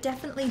joy, but it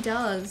definitely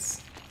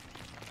does.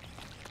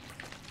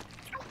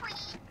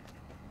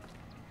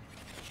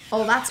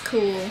 Oh, that's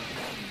cool.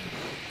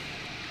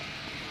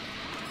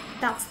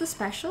 That's the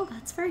special?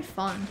 That's very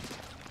fun.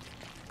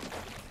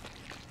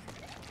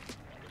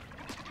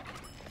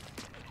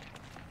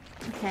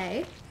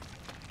 Okay.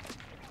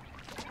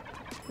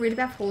 Really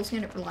bad falls, you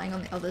end up relying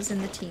on the others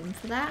in the team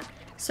for that.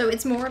 So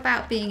it's more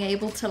about being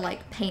able to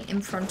like paint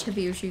in front of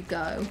you as you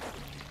go.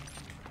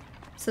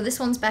 So this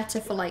one's better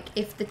for like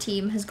if the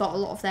team has got a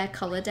lot of their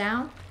colour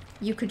down,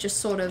 you could just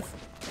sort of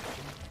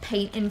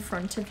paint in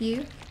front of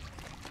you.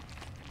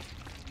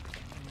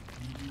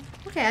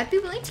 Okay, I'd be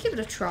willing to give it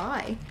a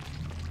try.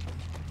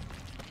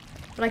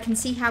 But I can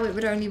see how it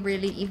would only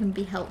really even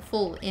be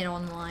helpful in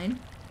online.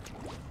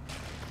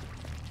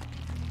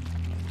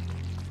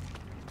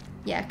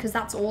 Yeah, because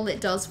that's all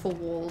it does for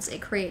walls.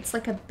 It creates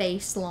like a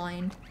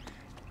baseline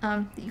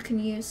that you can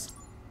use.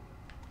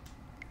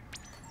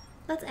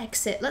 Let's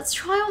exit. Let's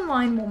try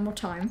online one more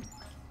time.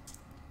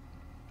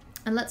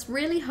 And let's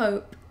really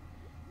hope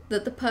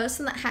that the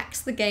person that hacks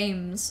the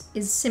games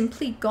is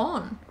simply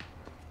gone.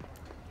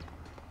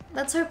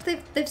 Let's hope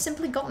they've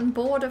simply gotten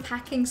bored of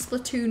hacking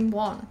Splatoon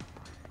 1.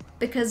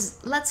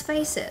 Because, let's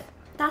face it,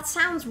 that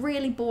sounds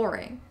really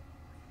boring.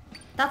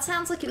 That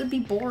sounds like it would be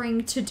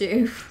boring to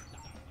do.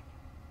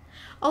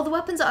 Oh, the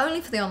weapons are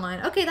only for the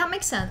online. Okay, that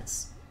makes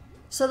sense.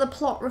 So the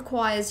plot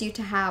requires you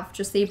to have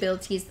just the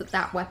abilities that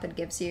that weapon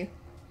gives you.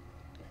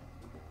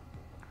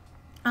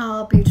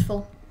 Oh,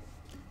 beautiful.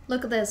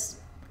 Look at this.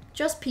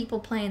 Just people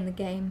playing the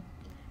game.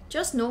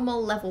 Just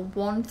normal level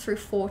 1 through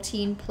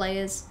 14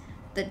 players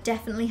that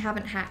definitely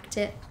haven't hacked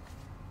it.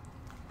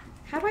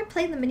 How do I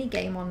play the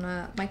minigame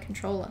on my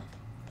controller?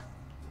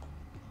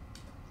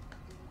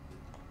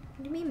 What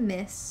do you mean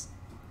miss?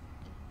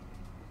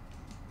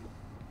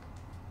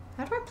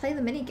 How do I play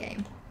the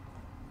minigame?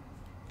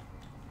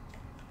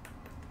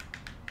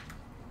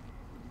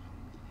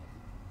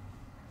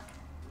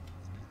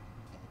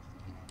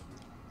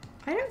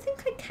 I don't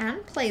think I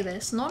can play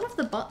this. None of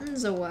the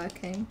buttons are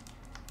working.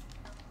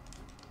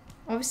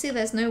 Obviously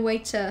there's no way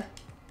to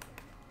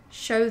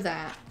show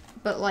that,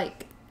 but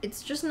like,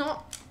 it's just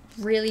not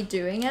really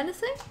doing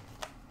anything.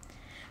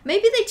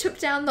 Maybe they took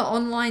down the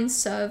online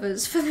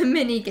servers for the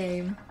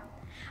minigame.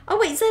 Oh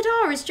wait,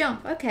 ZR is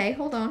jump. Okay,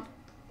 hold on.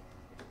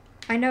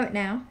 I know it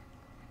now.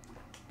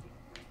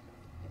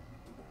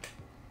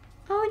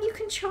 Oh, and you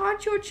can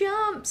charge your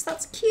jumps.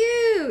 That's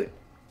cute.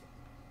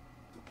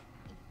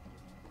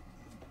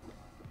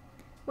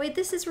 Wait,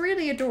 this is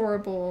really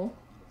adorable.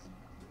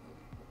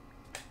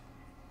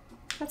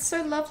 That's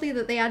so lovely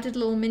that they added a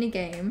little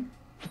minigame.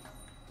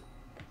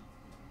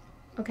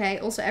 Okay,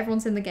 also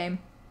everyone's in the game.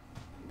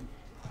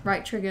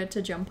 Right trigger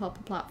to jump up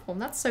a platform.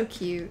 That's so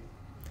cute.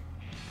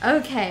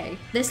 Okay,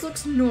 this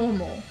looks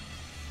normal.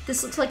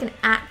 This looks like an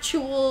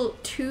actual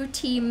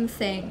two-team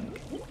thing.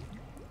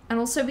 And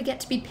also we get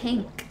to be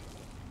pink.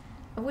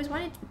 I've always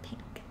wanted to be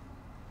pink.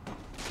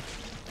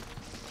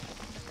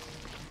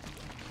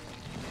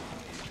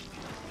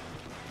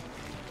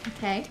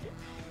 Okay.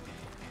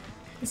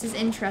 This is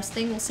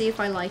interesting. We'll see if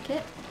I like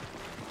it.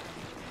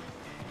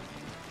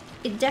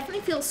 It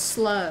definitely feels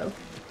slow.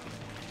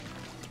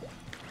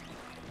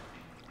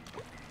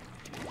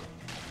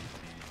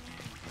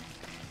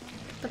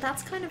 But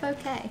that's kind of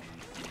okay.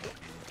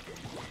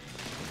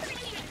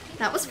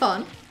 That was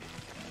fun.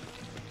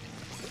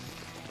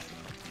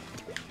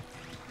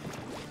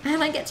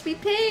 And I get to be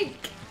pink!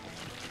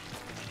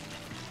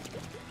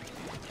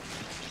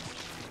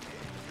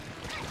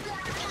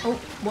 Oh,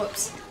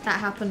 whoops. That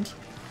happened.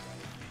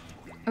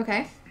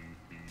 Okay.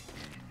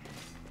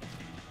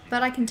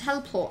 But I can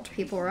teleport to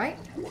people, right?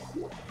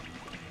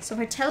 So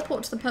if I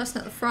teleport to the person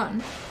at the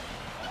front...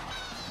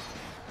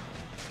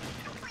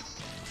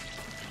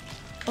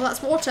 Oh,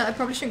 that's water. I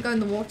probably shouldn't go in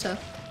the water.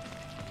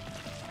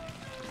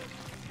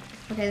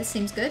 Okay, this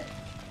seems good.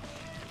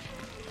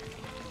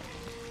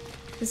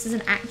 This is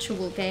an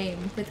actual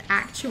game with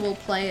actual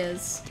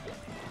players.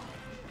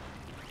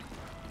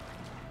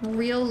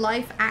 Real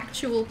life,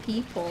 actual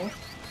people.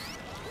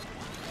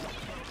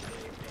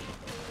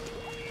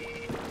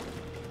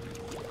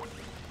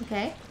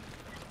 Okay.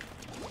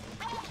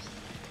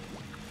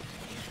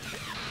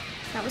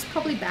 That was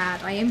probably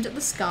bad. I aimed at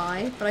the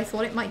sky, but I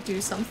thought it might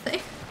do something.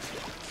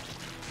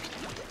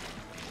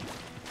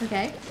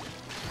 Okay.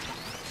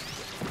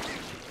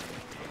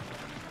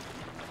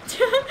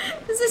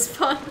 This is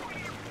fun.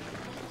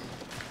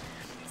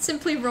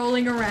 Simply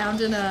rolling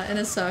around in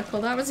a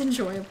circle. That was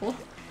enjoyable.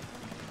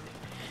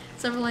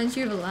 Several lines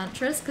you have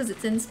Elantris because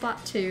it's in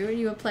Splat 2 and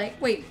you were playing.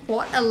 Wait,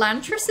 what?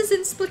 Elantris is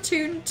in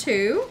Splatoon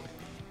 2?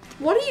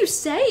 What are you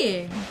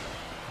saying?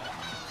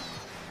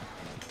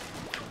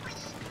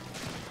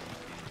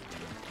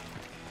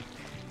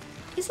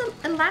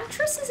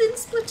 Elantris is in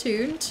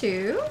Splatoon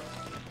 2?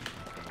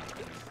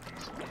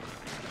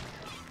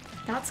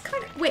 That's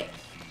kind of... Wait.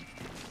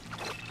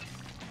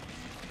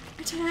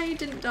 I don't know how you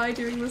didn't die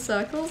during the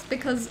circles,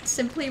 because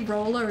simply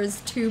Roller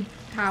is too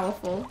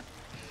powerful.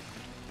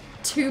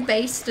 Too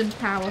based and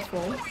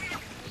powerful.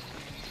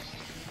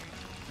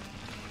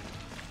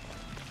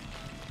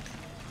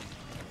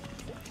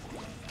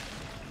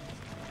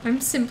 I'm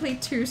simply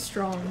too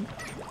strong.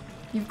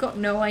 You've got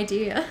no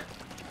idea.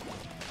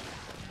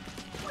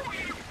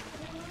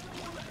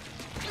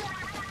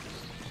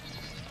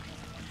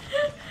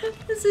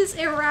 This is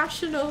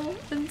irrational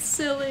and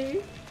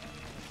silly.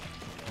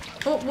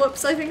 Oh,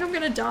 whoops, I think I'm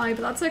gonna die,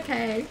 but that's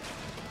okay.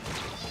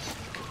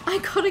 I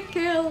got a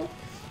kill.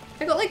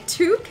 I got like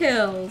 2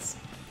 kills.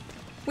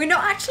 We're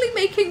not actually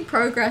making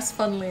progress,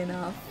 funnily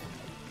enough.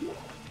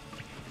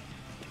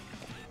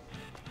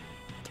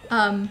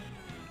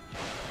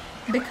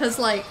 Because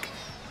like,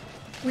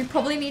 we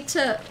probably need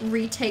to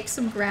retake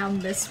some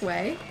ground this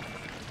way.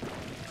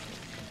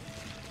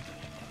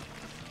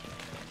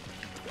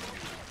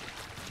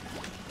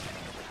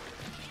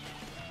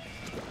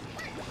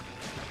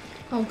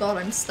 Oh god,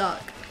 I'm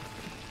stuck.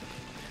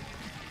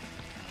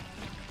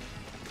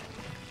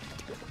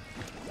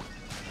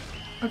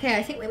 Okay,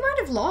 I think we might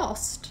have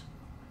lost.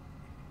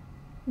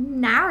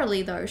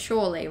 Narrowly though,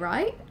 surely,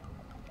 right?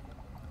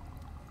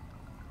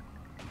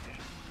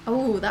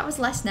 Oh, that was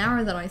less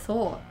narrow than I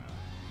thought.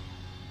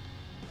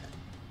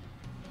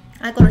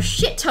 I got a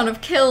shit ton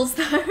of kills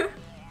though.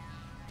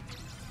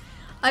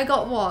 I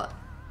got what?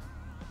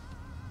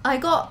 I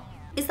got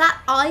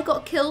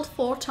killed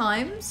 4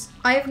 times?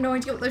 I have no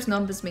idea what those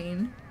numbers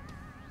mean.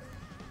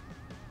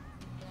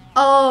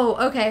 Oh,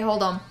 okay,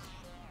 hold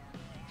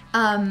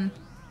on.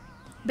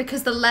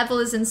 Because the level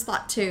is in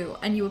Splat 2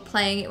 and you were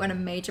playing it when a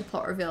major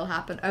plot reveal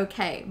happened.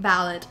 Okay,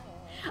 valid.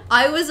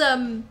 I was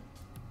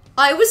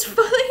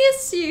fully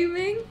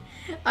assuming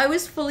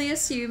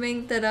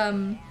that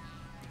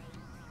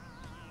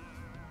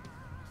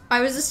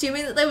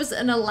there was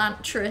an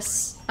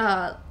Elantris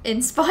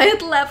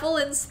inspired level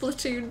in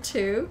Splatoon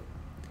 2.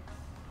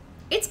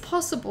 It's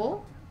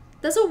possible.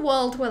 There's a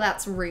world where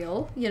that's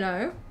real, you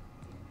know.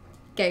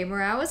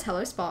 Gamer Hours,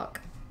 hello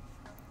Spark.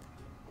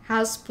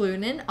 How's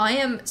Sploonin? I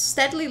am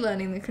steadily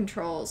learning the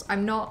controls.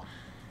 I'm not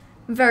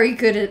very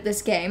good at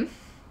this game,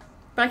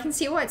 but I can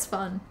see why it's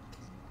fun.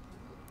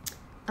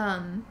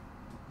 How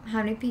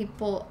many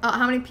people,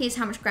 how many Ps,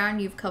 how much ground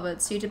you've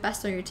covered, so you did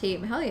best on your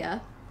team. Hell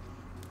yeah.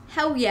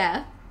 Hell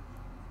yeah.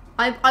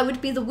 I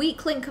would be the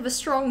weak link of a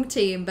strong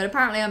team, but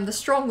apparently I'm the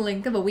strong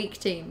link of a weak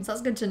team, so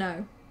that's good to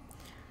know.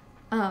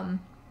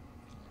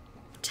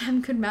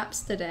 Damn good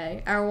maps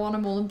today. Arowana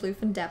Mall and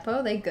Bluefin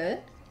Depot, they good?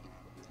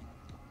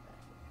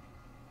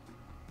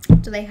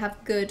 Do they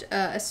have good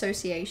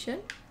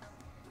association?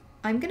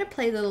 I'm gonna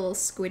play the little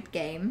squid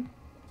game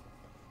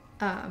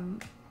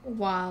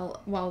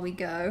while we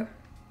go.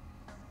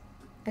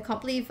 I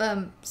can't believe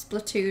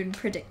Splatoon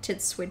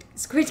predicted squid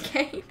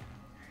game.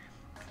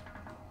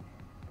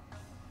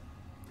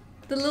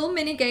 The little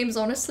mini game's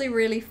honestly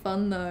really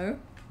fun though.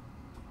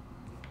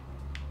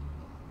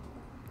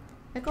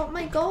 I got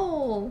my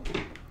goal!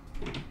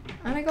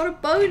 And I got a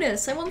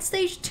bonus! I'm on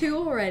stage 2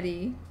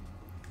 already.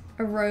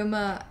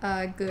 Aroma,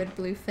 good,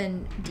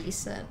 Bluefin,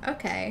 decent.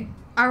 Okay.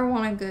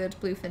 Arowana, good,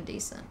 Bluefin,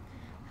 decent.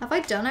 Have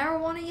I done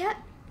Arowana yet?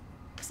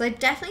 Because I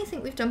definitely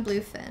think we've done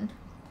Bluefin.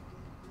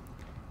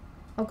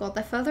 Oh god,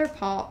 they're further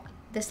apart,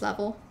 this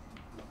level.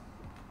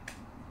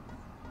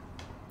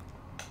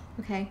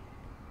 Okay.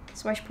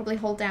 So I should probably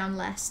hold down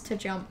less to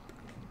jump.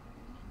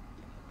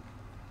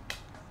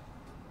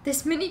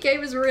 This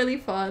minigame is really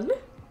fun.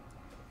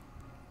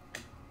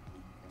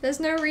 There's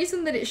no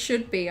reason that it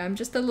should be. I'm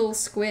just a little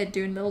squid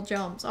doing little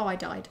jumps. Oh, I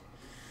died.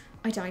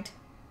 I died.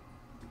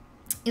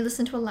 You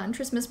listened to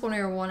Elantris, Mistborn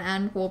Era 1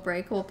 and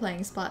Warbreaker while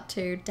playing Splat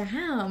 2.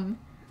 Damn.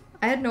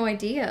 I had no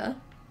idea.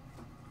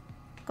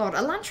 God,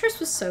 Elantris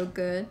was so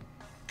good.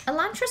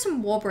 Elantris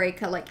and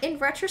Warbreaker, like, in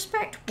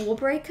retrospect,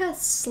 Warbreaker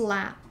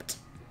slapped.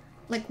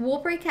 Like,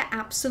 Warbreaker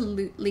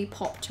absolutely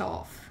popped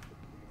off.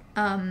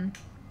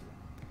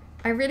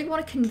 I really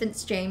want to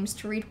convince James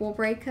to read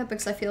Warbreaker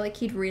because I feel like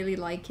he'd really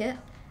like it.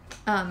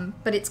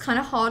 But it's kind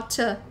of hard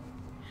to...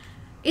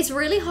 It's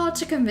really hard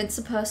to convince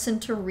a person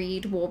to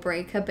read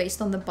Warbreaker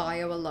based on the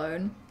bio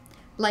alone.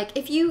 Like,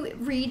 if you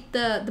read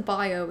the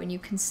bio and you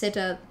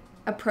consider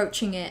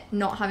approaching it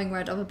not having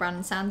read other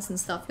Brandon Sanderson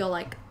stuff, you're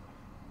like,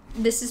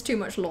 this is too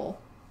much lore.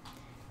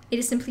 It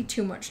is simply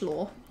too much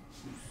lore.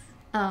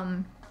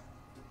 Maps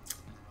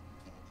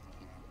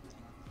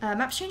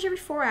change every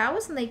 4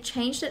 hours and they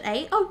changed at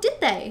 8? Oh, did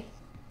they?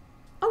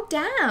 Oh,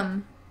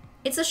 damn.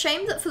 It's a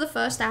shame that for the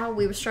first hour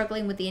we were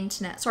struggling with the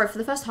internet. Sorry, for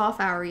the first half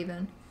hour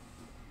even.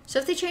 So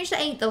if they change at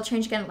 8, they'll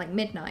change again at like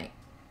midnight.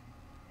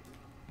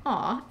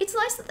 Aw, it's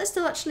nice that they're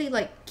still actually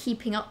like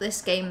keeping up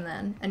this game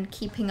then, and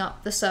keeping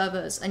up the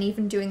servers, and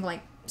even doing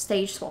like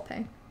stage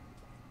swapping.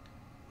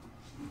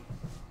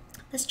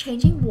 There's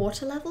changing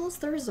water levels,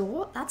 the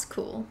resort? That's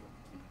cool.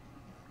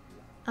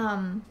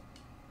 You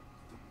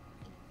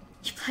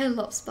play a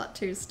lot of Splat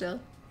 2 still.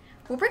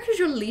 Warbreaker is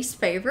your least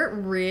favourite?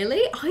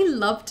 Really? I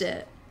loved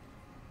it.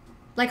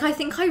 Like, I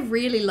think I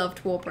really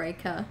loved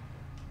Warbreaker.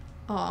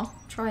 Aw,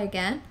 try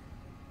again.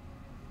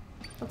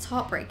 That's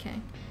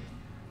heartbreaking.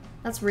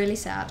 That's really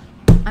sad.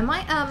 I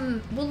might,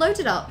 we'll load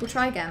it up. We'll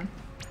try again.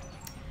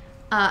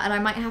 And I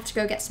might have to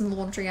go get some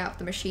laundry out of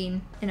the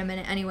machine in a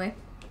minute anyway.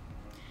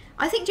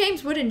 I think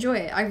James would enjoy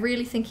it. I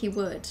really think he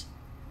would.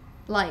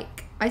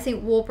 Like, I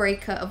think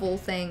Warbreaker, of all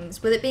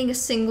things, with it being a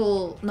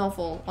single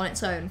novel on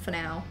its own for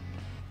now,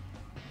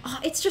 oh,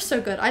 it's just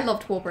so good. I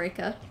loved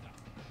Warbreaker.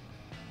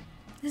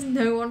 There's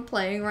no one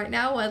playing right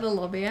now. Where the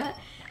lobby at?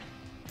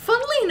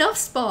 Funnily enough,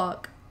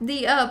 Spark,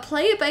 the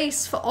player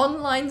base for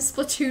online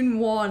Splatoon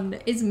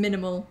 1 is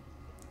minimal.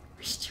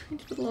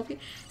 Rejoined with lobby.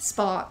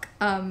 Spark,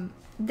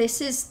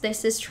 this is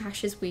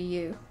Trash's Wii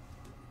U.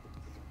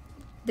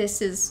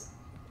 This is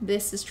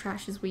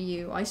Trash's Wii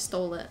U. I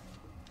stole it.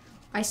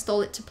 I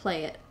stole it to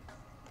play it.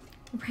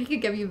 Breaker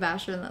gave you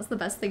Basher, and that's the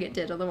best thing it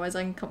did. Otherwise,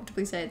 I can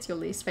comfortably say it's your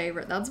least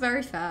favorite. That's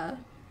very fair.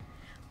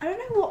 I don't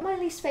know what my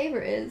least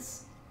favorite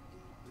is.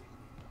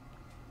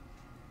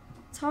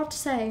 It's hard to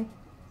say.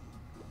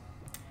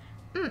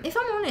 If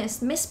I'm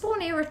honest,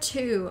 Mistborn Era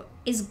 2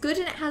 is good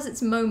and it has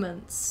its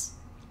moments,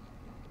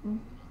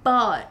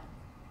 but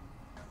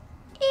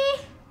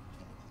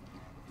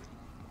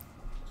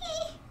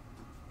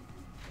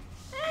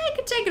I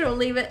could take it or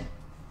leave it.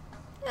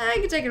 I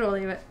could take it or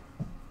leave it.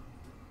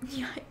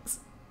 Yikes.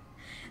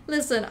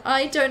 Listen,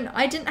 I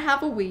didn't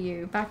have a Wii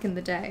U back in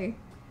the day.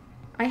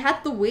 I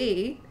had the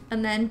Wii,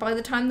 and then by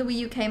the time the Wii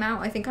U came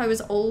out, I think I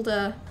was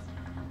older.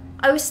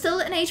 I was still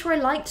at an age where I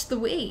liked the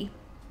Wii.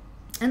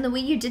 And the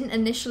Wii U didn't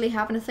initially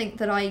happen to think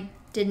that I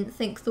didn't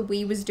think the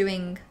Wii was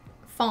doing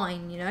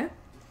fine, you know?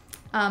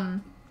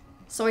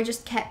 So I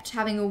just kept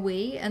having a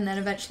Wii, and then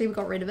eventually we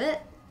got rid of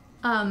it.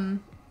 And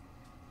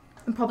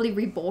probably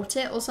rebought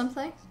it or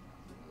something.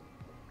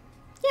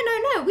 Yeah,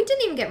 no, we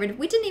didn't even get rid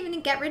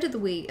of the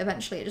Wii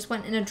eventually. It just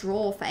went in a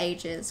drawer for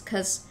ages,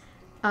 because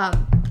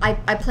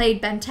I played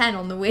Ben 10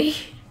 on the Wii.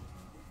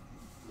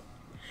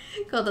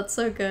 God, that's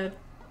so good.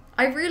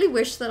 I really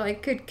wish that I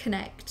could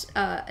connect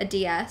a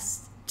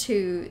DS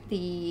to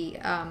the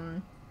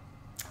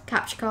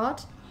capture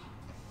card.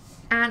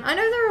 And I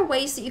know there are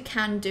ways that you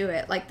can do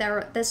it. Like,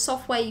 there's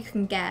software you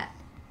can get,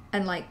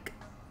 and like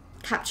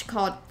capture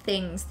card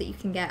things that you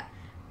can get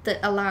that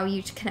allow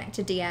you to connect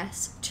a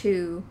DS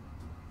to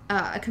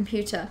a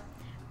computer.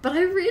 But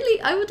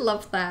I would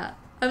love that.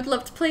 I would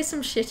love to play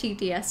some shitty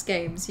DS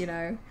games, you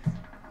know.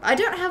 I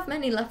don't have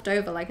many left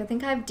over. Like, I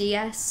think I have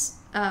DS,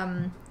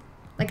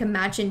 like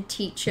Imagine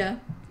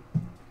Teacher.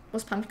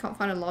 What's Pam can't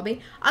find a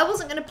lobby? I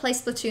wasn't going to play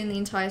Splatoon the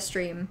entire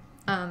stream,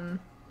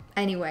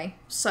 anyway.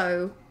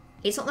 So,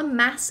 it's not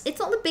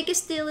the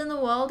biggest deal in the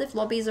world if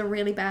lobbies are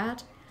really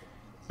bad.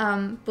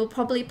 We'll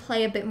probably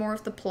play a bit more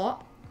of the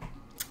plot.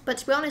 But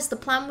to be honest, the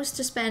plan was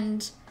to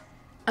spend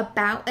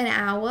about an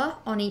hour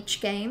on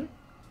each game.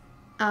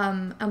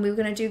 And we were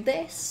going to do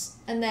this,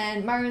 and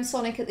then Mario and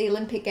Sonic at the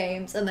Olympic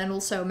Games, and then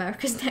also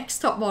America's Next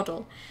Top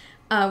Model,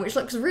 which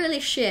looks really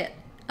shit.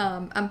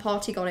 And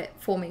Party got it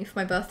for me for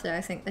my birthday,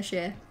 I think, this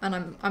year,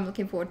 and I'm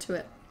looking forward to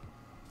it.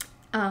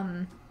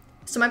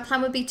 So my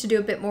plan would be to do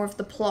a bit more of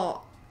the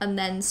plot, and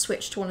then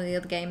switch to one of the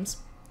other games.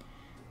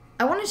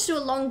 I wanted to do a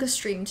longer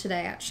stream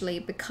today, actually,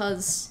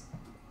 because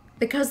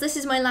this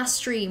is my last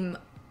stream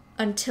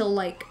until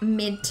like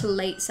mid to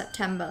late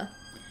September,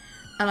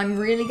 and I'm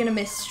really gonna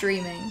miss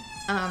streaming.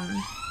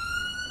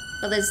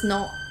 But there's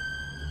not,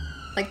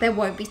 like, there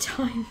won't be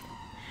time.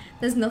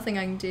 There's nothing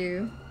I can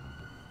do.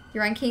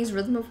 Your rankings: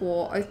 Rhythm of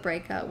War,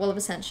 Oathbreaker, Wall of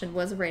Ascension,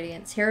 Words of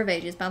Radiance, Hero of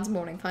Ages, Bands of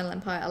Morning, Final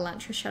Empire,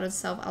 Elantris, Shadows of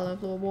Self, Alloy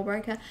of Law,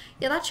 Warbreaker.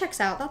 Yeah, that checks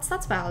out.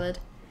 That's valid.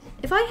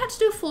 If I had to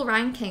do a full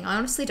ranking, I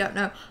honestly don't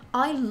know.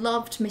 I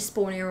loved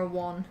Mistborn Era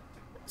 1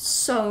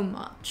 so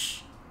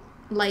much.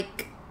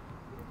 Like,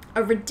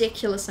 a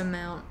ridiculous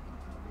amount.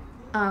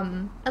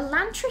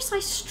 Elantris I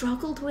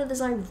struggled with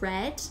as I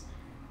read,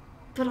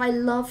 but I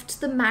loved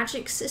the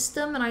magic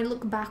system, and I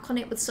look back on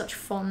it with such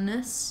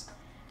fondness.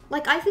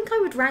 Like, I think I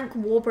would rank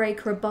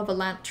Warbreaker above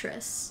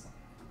Elantris,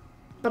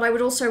 but I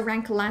would also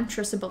rank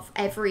Elantris above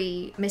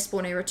every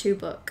Mistborn Era 2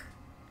 book.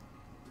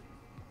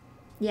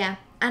 Yeah,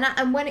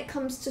 and when it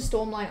comes to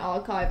Stormlight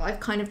Archive, I've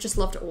kind of just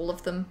loved all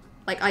of them.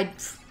 Like,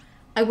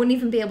 I wouldn't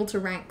even be able to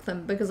rank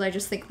them because I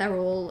just think they're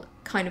all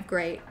kind of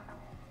great.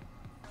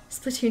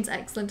 Splatoon's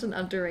excellent and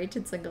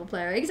underrated single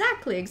player.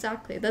 Exactly,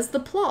 exactly. There's the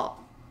plot.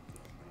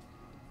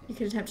 You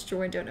could attempt to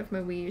join, don't know if my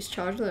Wii U's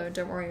charged though,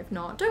 don't worry if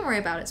not. Don't worry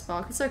about it,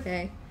 Spark, it's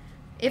okay.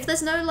 If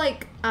there's no,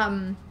 like,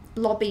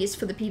 lobbies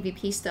for the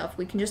PvP stuff,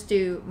 we can just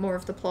do more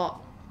of the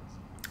plot.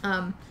 We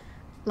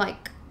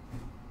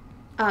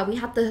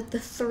had the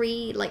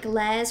 3, like,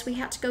 layers we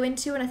had to go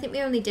into, and I think we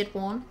only did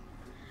 1.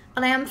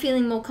 And I am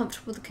feeling more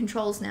comfortable with the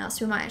controls now,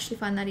 so we might actually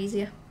find that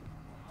easier.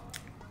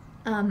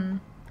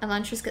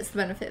 Elantris gets the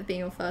benefit of being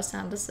your first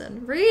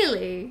Anderson.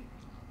 Really?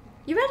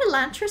 You read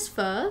Elantris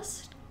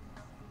first?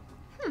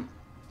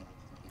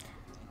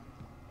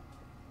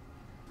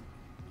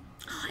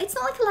 It's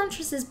not like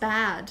Elantris is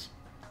bad.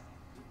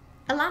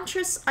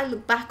 Elantris I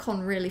look back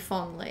on really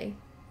fondly.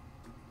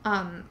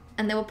 And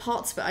there were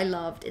parts of it I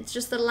loved. It's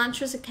just that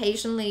Elantris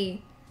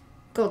occasionally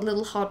got a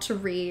little hard to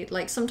read.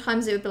 Like,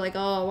 sometimes it would be like,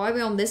 oh, why are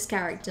we on this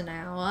character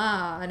now?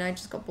 Ah, and I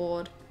just got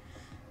bored.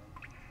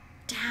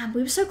 Damn,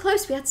 we were so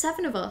close. We had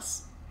 7 of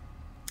us.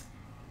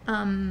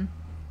 At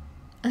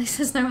least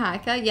there's no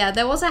hacker. Yeah,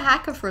 there was a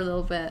hacker for a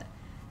little bit.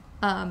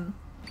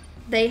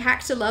 They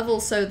hacked a level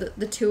so that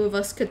the 2 of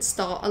us could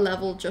start a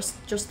level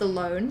just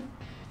alone.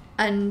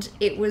 And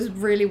it was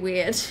really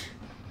weird.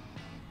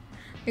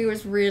 It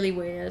was really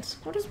weird.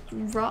 What does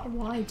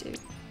Y do?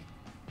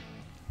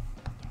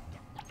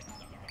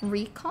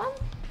 Recon?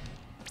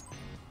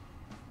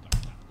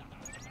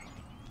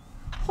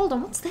 Hold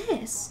on, what's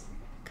this?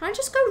 Can I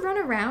just go run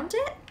around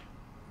it?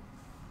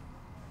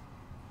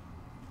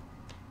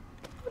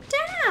 Oh,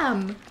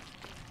 damn!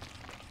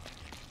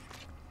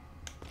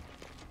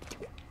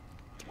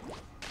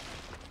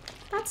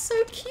 That's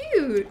so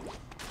cute!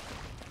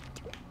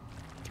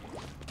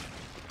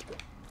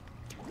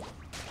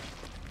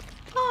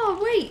 Oh,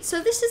 wait,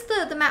 so this is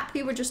the map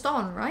we were just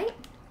on, right?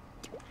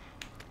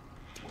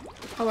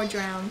 Oh, I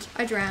drowned.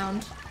 I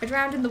drowned. I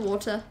drowned in the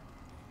water.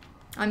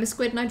 I'm a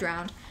squid and I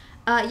drowned.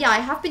 Yeah, I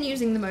have been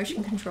using the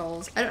motion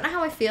controls. I don't know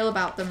how I feel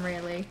about them,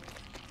 really.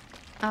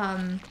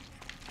 I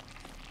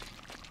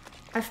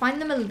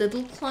find them a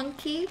little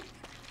clunky.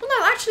 Well,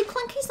 no, actually,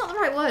 clunky's not the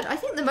right word. I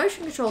think the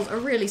motion controls are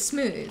really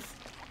smooth.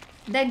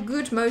 They're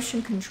good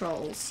motion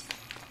controls.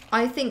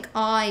 I think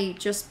I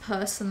just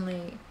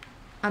personally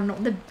am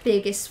not the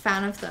biggest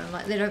fan of them.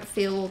 Like, they don't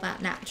feel all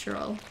that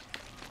natural.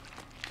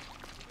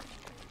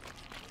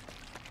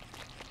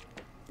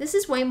 This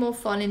is way more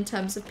fun in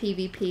terms of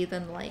PvP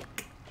than,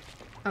 like...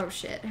 Oh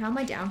shit, how am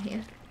I down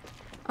here?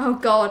 Oh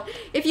god,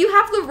 if you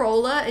have the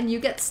roller and you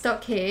get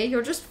stuck here,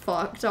 you're just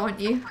fucked, aren't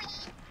you?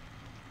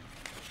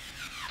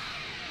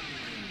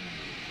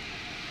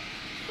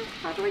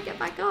 How do I get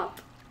back up?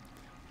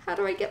 How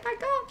do I get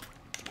back up?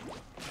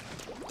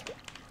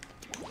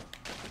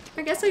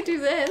 I guess I do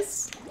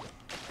this.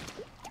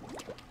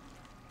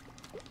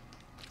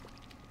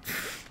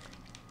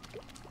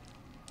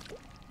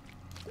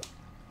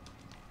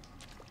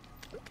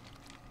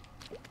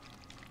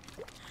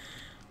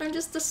 I'm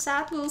just a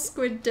sad little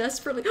squid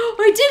desperately- Oh,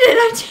 I did it!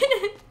 I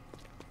did it!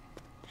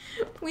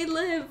 We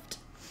lived!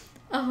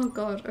 Oh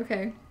god,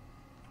 okay.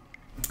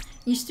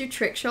 Used to do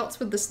trick shots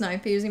with the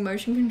sniper using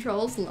motion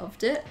controls,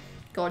 loved it.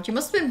 God, you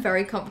must have been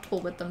very comfortable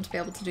with them to be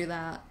able to do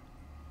that.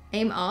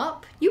 Aim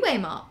up? You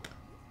aim up.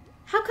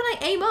 How can I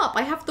aim up?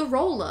 I have the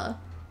roller.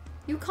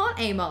 You can't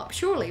aim up,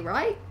 surely,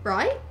 right?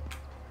 Right?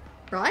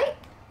 Right?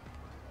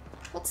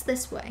 What's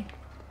this way?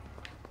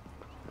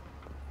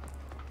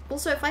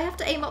 Also, if I have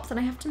to aim up, then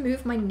I have to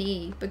move my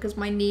knee, because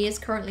my knee is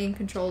currently in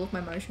control of my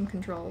motion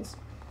controls.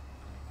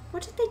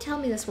 What did they tell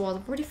me this was?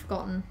 I've already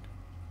forgotten.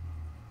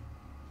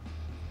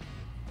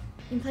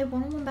 You can play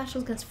one-on-one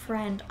battles against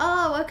friend.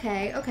 Oh,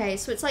 okay, okay.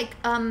 So it's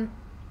like,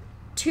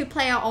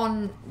 2-player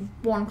on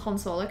 1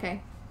 console,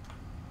 okay.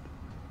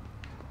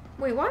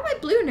 Wait, why am I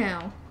blue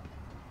now?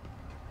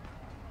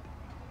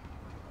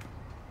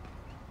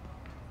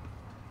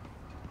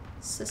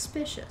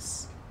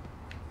 Suspicious.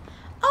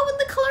 Oh, and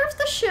the colour of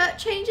the shirt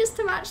changes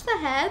to match the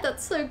hair.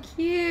 That's so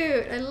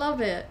cute. I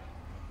love it.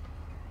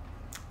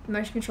 The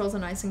motion controls are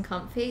nice and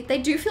comfy. They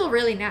do feel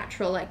really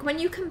natural. Like, when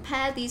you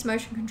compare these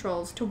motion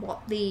controls to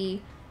what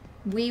the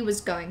Wii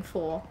was going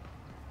for,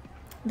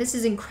 this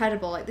is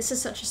incredible. Like, this is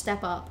such a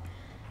step up.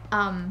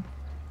 And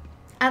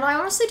I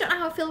honestly don't know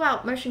how I feel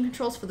about motion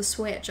controls for the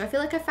Switch. I feel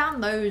like I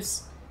found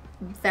those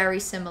very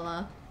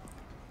similar.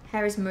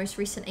 Harry's most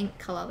recent ink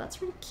colour.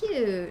 That's really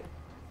cute.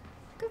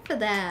 Good for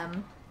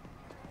them.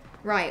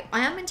 Right, I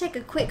am gonna take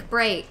a quick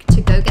break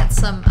to go get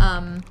some,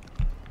 go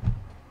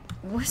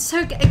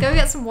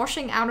get some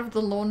washing out of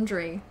the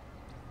laundry.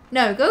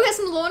 No, go get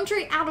some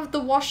laundry out of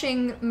the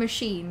washing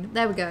machine.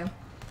 There we go.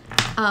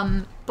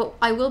 But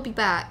I will be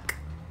back.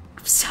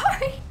 I'm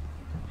sorry.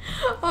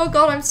 Oh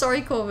god, I'm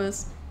sorry,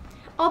 Corvus.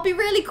 I'll be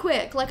really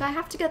quick. Like, I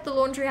have to get the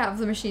laundry out of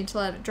the machine to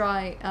let it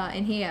dry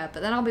in here,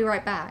 but then I'll be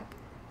right back.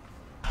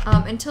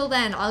 Until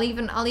then, I'll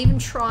even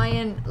try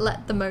and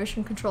let the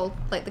motion control,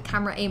 like the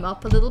camera, aim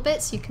up a little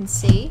bit so you can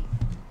see.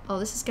 Oh,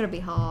 this is gonna be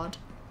hard.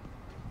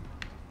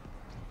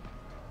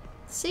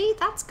 See,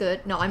 that's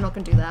good. No, I'm not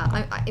gonna do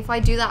that. If I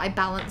do that, I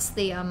balance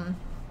the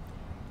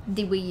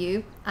Wii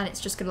U, and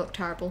it's just gonna look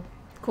terrible.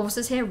 Corvus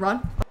is here,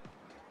 run.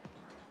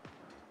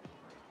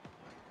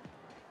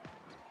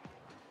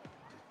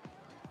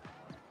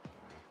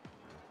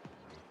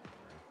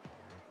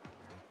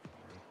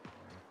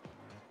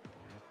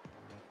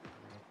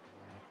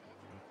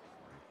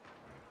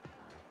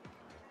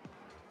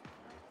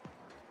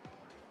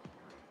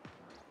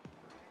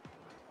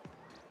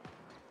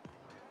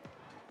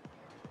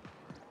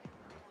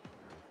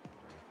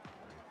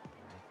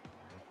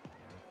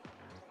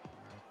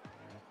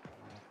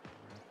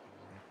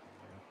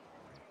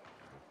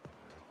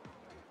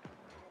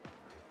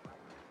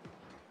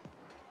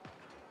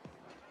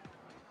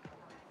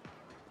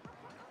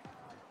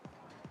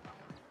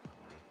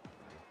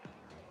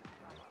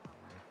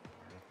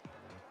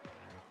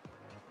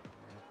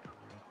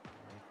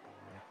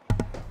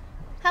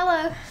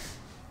 Hello.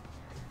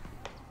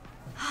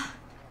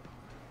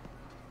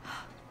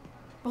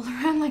 Roll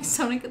around like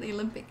Sonic at the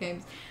Olympic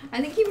Games.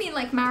 I think you mean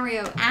like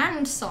Mario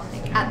and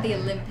Sonic at the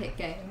Olympic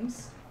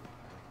Games.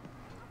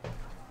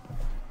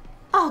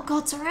 Oh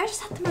god, sorry, I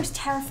just had the most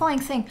terrifying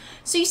thing.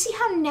 So you see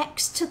how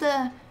next to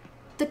the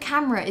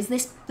camera is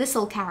this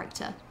little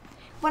character?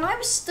 When I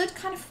was stood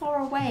kind of far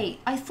away,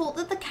 I thought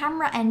that the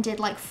camera ended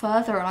like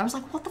further, and I was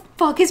like, what the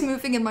fuck is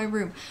moving in my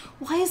room?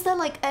 Why is there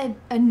like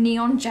a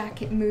neon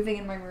jacket moving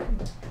in my room?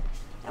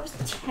 That was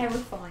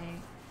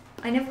terrifying.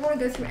 I never want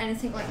to go through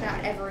anything like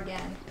that ever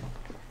again.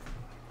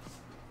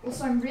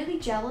 Also, I'm really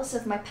jealous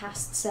of my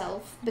past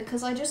self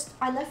because I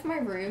left my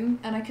room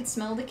and I could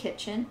smell the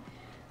kitchen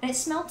and it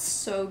smelled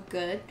so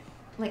good.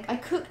 Like, I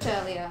cooked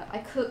earlier. I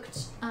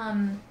cooked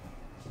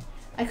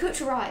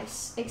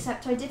rice,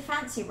 except I did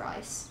fancy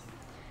rice.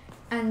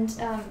 And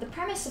the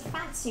premise of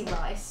fancy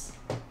rice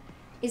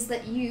is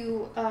that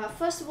you,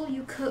 first of all,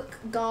 you cook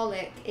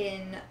garlic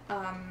in,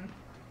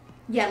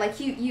 yeah, like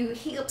you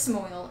heat up some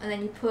oil and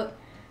then you put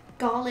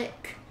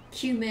garlic,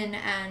 cumin,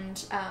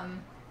 and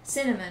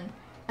cinnamon,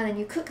 and then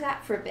you cook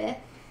that for a bit,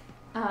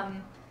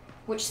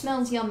 which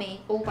smells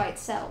yummy all by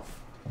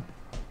itself.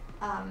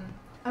 And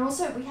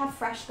also, we have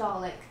fresh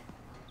garlic,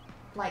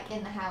 like,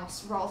 in the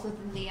house rather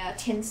than the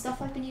tin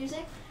stuff I've been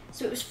using.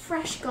 So it was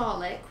fresh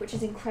garlic, which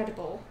is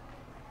incredible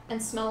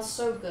and smells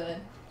so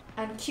good,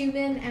 and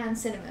cumin and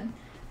cinnamon.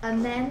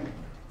 And then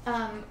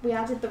we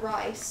added the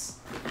rice.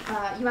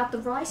 You add the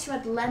rice, you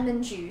add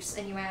lemon juice,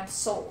 and you add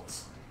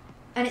salt.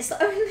 And it's the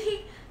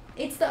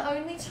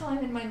only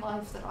time in my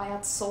life that I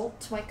add salt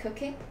to my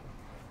cooking.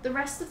 The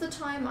rest of the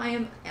time I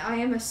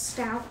am a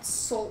stout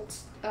salt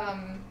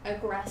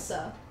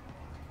aggressor.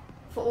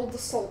 For all the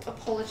salt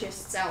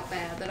apologists out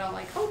there that are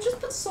like, oh, just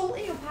put salt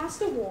in your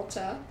pasta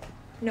water.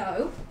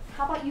 No.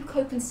 How about you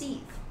cope and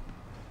seethe?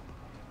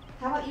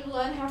 How about you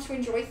learn how to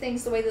enjoy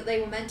things the way that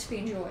they were meant to be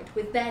enjoyed,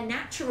 with their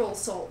natural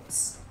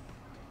salts?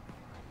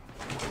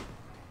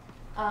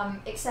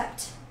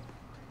 Except,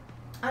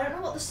 I don't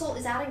know what the salt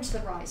is adding to the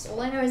rice. All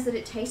I know is that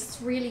it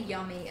tastes really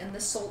yummy and the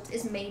salt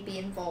is maybe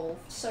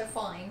involved, so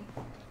fine.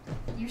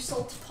 You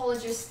salt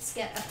apologists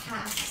get a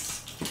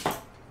pass.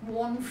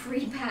 One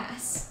free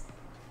pass.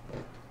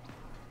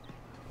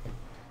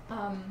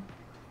 God,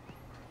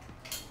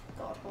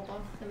 hold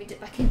on. Let me dip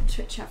back into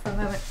Twitch chat for a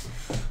moment.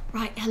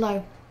 Right,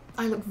 hello.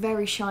 I look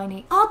very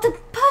shiny. Oh, the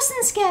person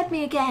scared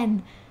me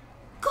again!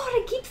 God,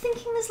 I keep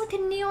thinking there's like a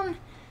neon...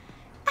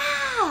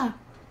 Ah!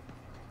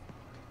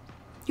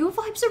 Your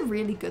vibes are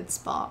really good,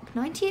 Spark.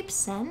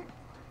 98%?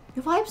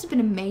 Your vibes have been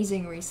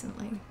amazing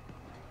recently.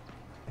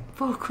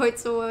 4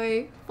 quotes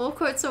away. 4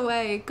 quotes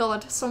away.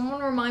 God,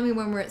 someone remind me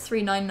when we're at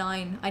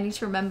 399. I need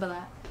to remember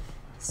that.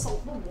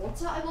 Salt the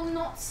water? I will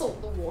not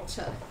salt the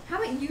water.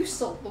 How about you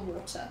salt the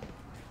water?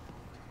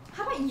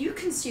 How about you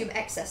consume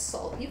excess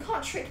salt? You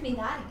can't trick me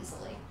that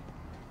easily.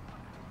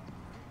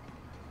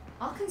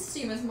 I'll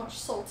consume as much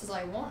salt as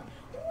I want,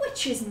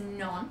 which is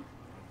none.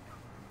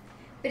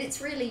 But it's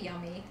really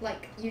yummy.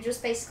 Like, you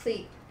just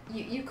basically,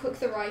 you cook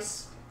the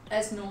rice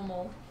as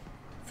normal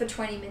for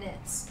 20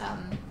 minutes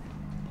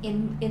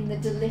in the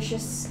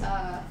delicious,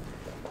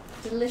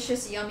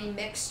 delicious yummy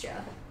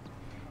mixture.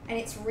 And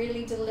it's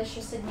really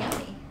delicious and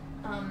yummy.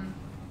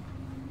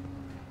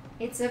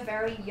 It's a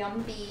very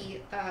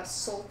yummy,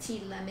 salty,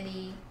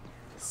 lemony,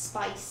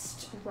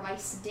 spiced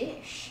rice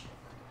dish.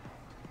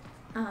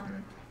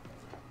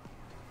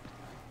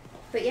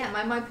 But yeah,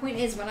 my point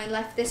is, when I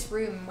left this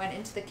room and went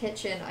into the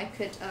kitchen, I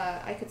could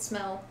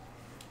smell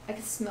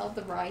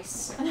the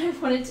rice, and I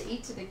wanted to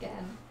eat it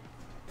again.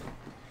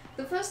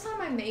 The first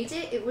time I made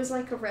it, it was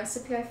like a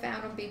recipe I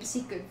found on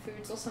BBC Good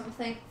Foods or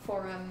something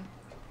for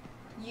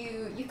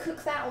you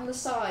cook that on the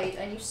side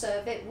and you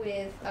serve it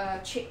with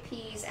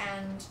chickpeas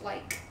and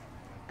like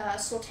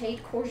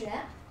sautéed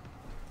courgette,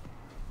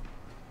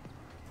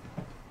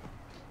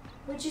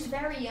 which is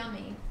very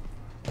yummy.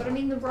 But I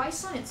mean, the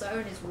rice on its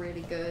own is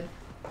really good.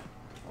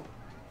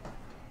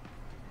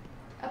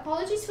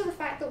 Apologies for the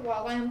fact that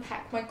while I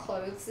unpack my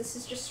clothes, this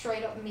is just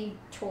straight up me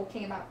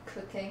talking about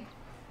cooking.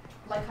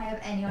 Like I have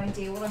any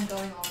idea what I'm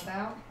going on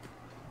about.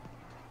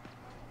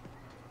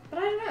 But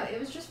I don't know, it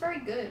was just very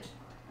good.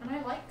 And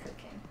I like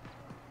cooking.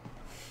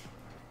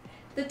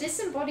 The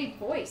disembodied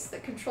voice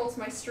that controls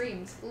my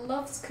streams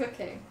loves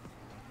cooking.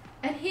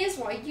 And here's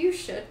why you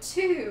should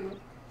too.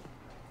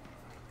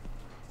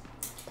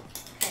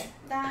 Okay,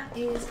 that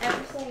is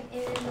everything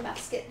in the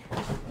basket.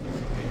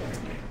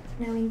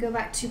 Now we can go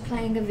back to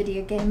playing a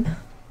video game.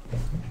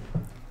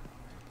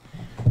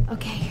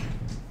 Okay.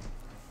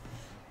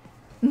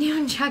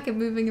 Neon jacket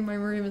moving in my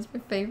room is my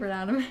favorite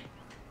anime.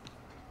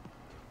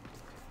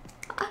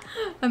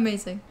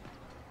 Amazing.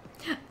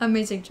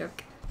 Amazing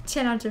joke.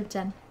 10 out of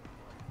 10.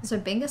 So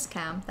Bingus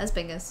Cam. There's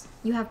Bingus.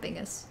 You have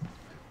Bingus.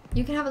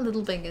 You can have a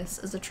little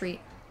Bingus as a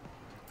treat.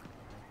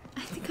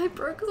 I think I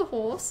broke the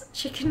horse.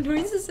 Chicken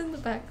noises in the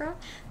background.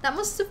 That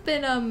must have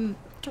been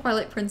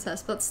Twilight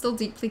Princess, but that's still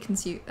deeply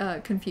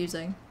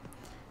confusing.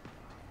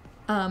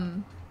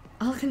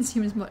 I'll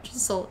consume as much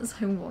salt as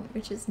I want,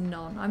 which is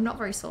none. I'm not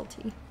very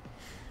salty.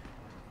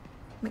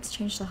 Makes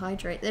change to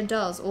hydrate. It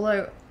does,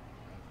 although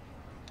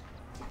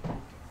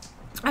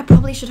I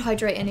probably should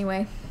hydrate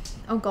anyway.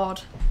 Oh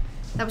god.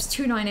 That was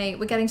 298.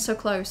 We're getting so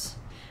close.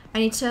 I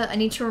need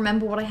to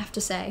remember what I have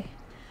to say.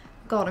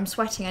 God, I'm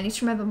sweating. I need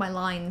to remember my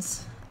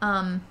lines.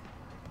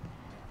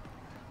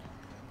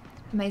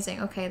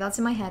 Amazing. Okay, that's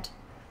in my head.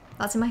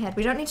 That's in my head.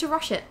 We don't need to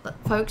rush it, but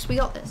folks, we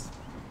got this.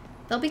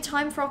 There'll be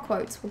time for our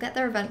quotes. We'll get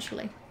there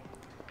eventually.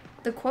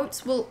 The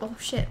quotes will... Oh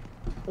shit.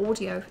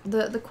 Audio.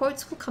 The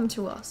quotes will come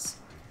to us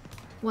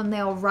when they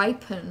are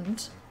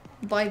ripened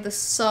by the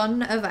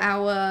sun of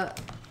our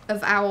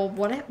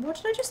what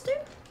did I just do?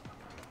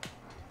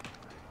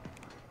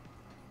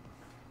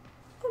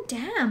 Oh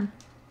damn.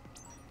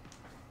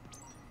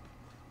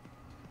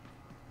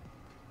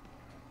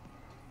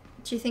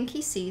 Do you think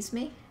he sees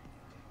me?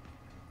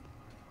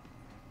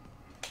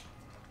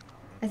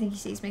 I think he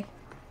sees me.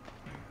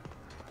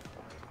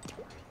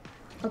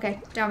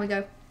 Okay, down we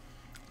go.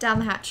 Down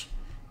the hatch.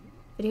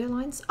 Video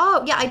lines?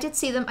 Oh, yeah, I did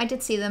see them. I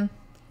did see them.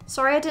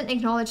 Sorry I didn't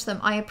acknowledge them.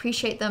 I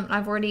appreciate them.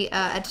 I've already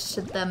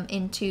edited them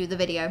into the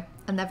video,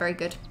 and they're very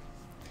good.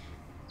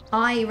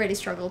 I really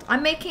struggled.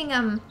 I'm making,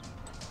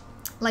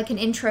 like an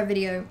intro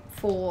video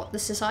for the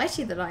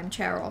society that I'm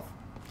chair of.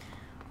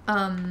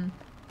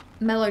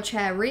 Mellow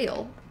Chair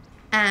Reel.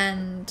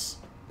 And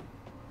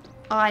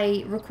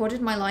I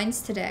recorded my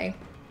lines today.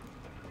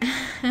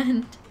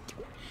 And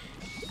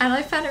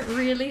I found it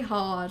really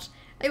hard.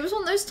 It was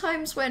one of those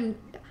times when,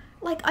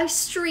 like, I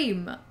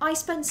stream. I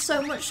spend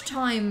so much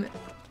time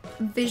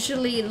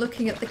visually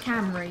looking at the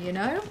camera, you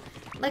know?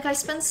 Like, I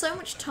spend so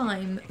much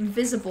time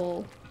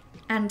visible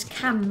and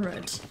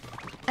cameraed.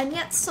 And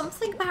yet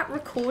something about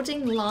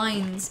recording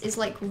lines is,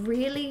 like,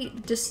 really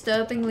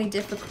disturbingly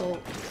difficult.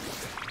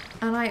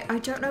 And I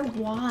don't know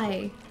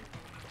why.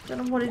 I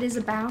don't know what it is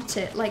about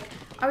it. Like,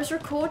 I was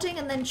recording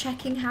and then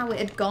checking how it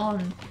had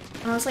gone.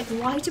 And I was like,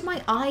 why do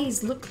my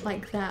eyes look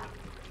like that?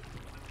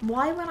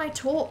 Why, when I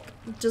talk,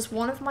 does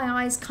one of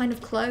my eyes kind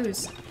of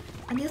close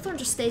and the other one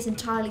just stays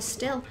entirely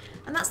still?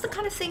 And that's the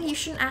kind of thing you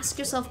shouldn't ask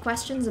yourself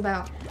questions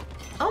about.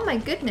 Oh my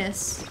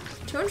goodness,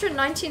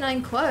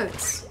 299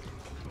 quotes.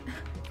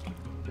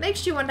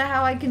 Makes you wonder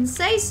how I can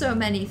say so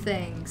many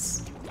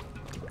things.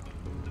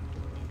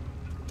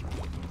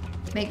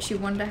 Makes you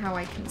wonder how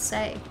I can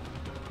say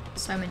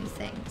so many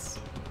things.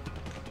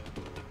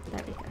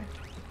 There we go.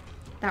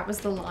 That was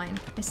the line.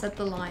 I said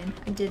the line.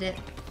 I did it.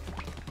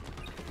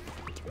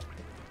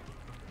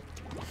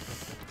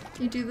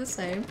 You do the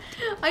same.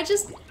 I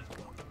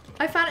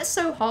found it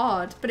so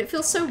hard, but it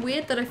feels so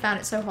weird that I found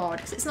it so hard,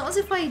 because it's not as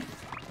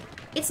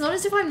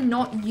if I'm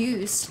not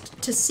used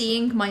to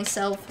seeing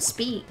myself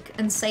speak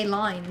and say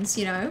lines,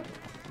 you know?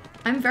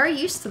 I'm very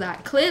used to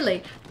that,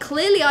 clearly.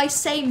 Clearly I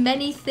say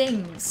many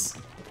things.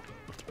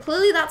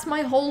 Clearly that's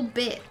my whole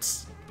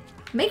bit.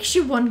 Makes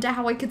you wonder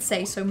how I could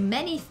say so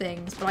many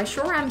things, but I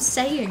sure am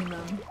saying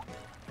them.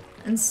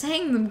 And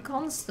saying them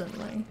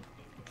constantly.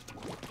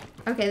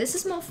 Okay, this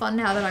is more fun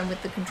now that I'm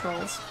with the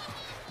controls.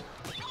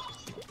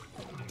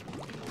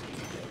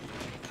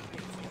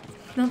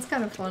 That's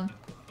kind of fun.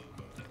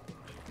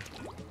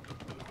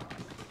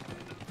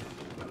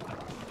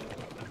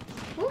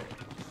 Ooh.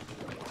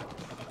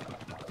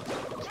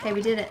 Okay,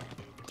 we did it.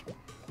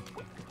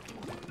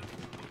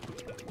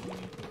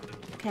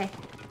 Okay.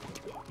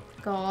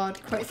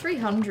 God, quote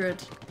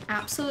 300.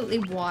 Absolutely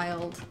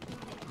wild.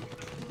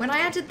 When I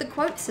added the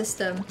quote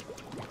system,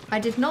 I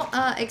did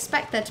not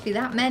expect there to be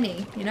that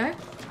many, you know?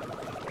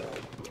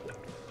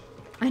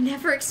 I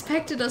never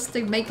expected us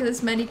to make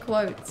this many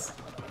quotes.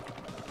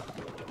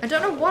 I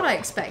don't know what I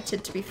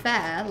expected, to be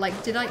fair.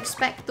 Like, did I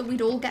expect that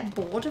we'd all get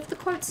bored of the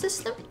quote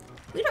system?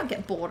 We don't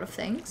get bored of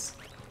things.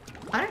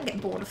 I don't get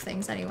bored of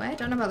things anyway. I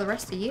don't know about the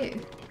rest of you.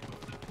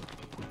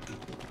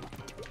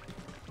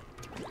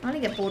 I only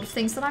get bored of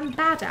things that I'm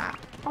bad at,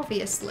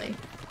 obviously.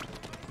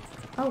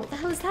 Oh, what the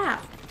hell is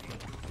that?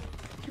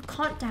 You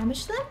can't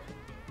damage them?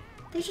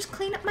 They just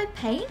clean up my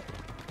paint?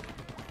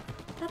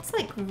 That's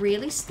like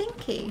really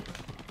stinky.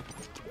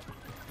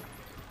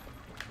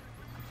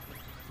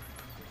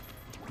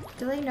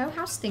 Do they know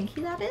how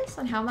stinky that is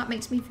and how that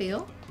makes me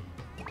feel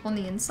on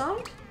the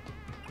inside?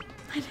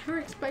 I never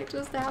expected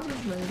us to have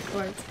as many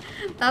quotes.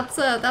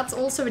 That's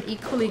also an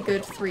equally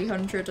good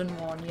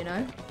 301, you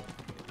know?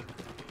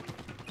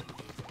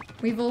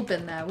 We've all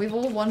been there. We've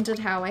all wondered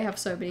how I have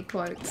so many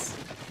quotes.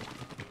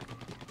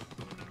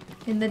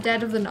 In the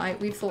dead of the night,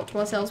 we've thought to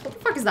ourselves, what the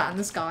fuck is that in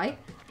the sky?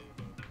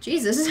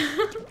 Jesus.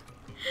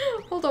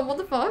 Hold on, what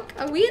the fuck?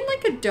 Are we in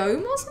like a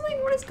dome or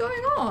something? What is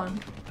going on?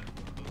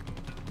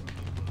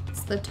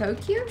 It's the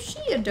Tokyo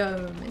Shia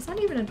Dome. Is that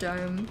even a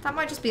dome? That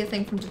might just be a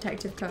thing from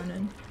Detective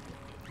Conan.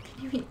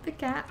 Can you eat the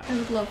cat? I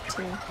would love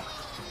to.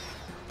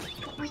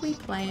 What are we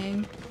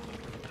playing?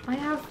 I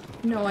have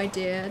no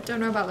idea. Don't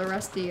know about the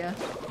rest of you.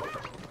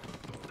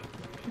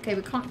 Okay,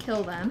 we can't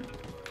kill them.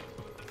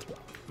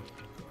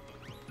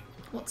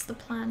 What's the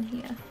plan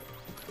here?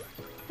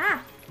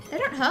 Ah! They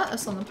don't hurt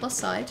us on the plus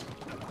side.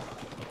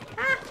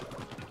 Ah!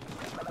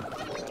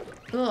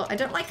 Ugh, I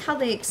don't like how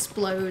they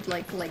explode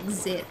like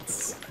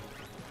zits.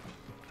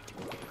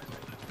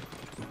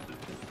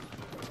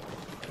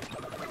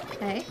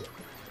 Okay.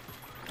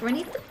 Do I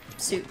need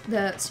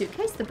the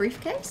suitcase? The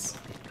briefcase?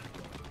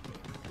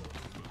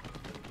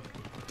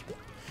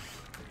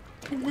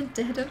 In the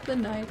dead of the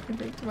night, I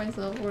think to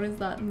myself, what is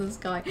that in the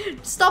sky?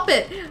 Stop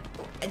it!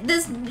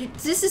 This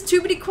is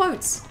too many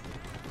quotes.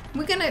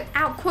 We're gonna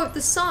outquote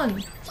the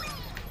sun.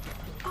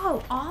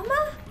 Oh,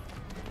 armor?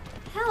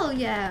 Hell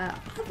yeah.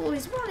 I've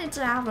always wanted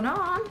to have an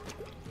arm.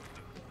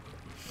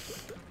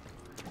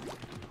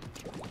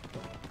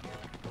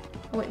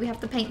 Oh wait, we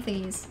have the paint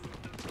thingies.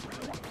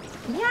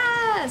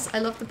 Yes! I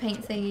love the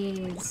paint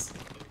thingies.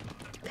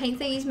 Paint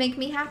thingies make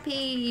me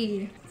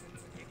happy.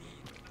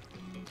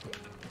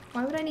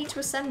 Why would I need to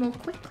ascend more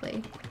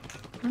quickly?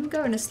 I'm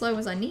going as slow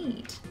as I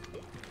need.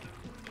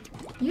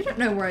 You don't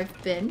know where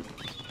I've been.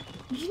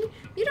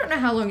 You don't know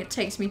how long it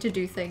takes me to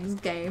do things,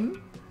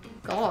 game.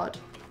 God.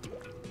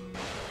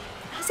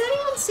 Has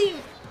anyone seen...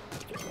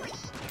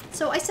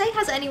 So I say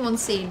has anyone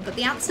seen, but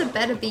the answer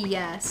better be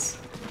yes.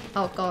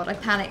 Oh god, I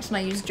panicked and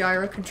I used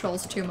gyro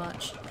controls too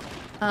much.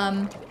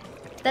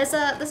 There's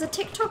a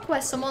TikTok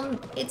where someone...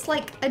 It's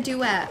like a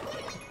duet.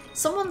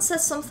 Someone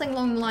says something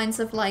along the lines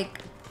of like,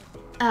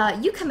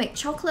 you can make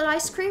chocolate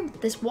ice cream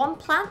with this one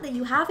plant that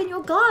you have in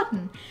your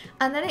garden.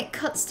 And then it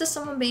cuts to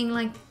someone being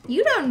like,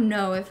 you don't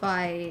know if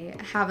I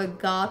have a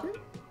garden.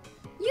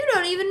 You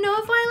don't even know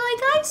if I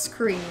like ice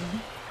cream.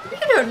 You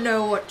don't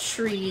know what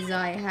trees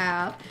I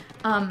have.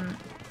 And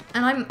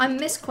I'm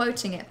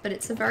misquoting it, but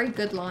it's a very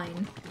good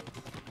line.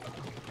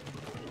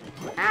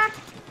 Ah!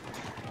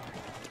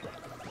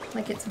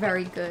 Like, it's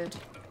very good.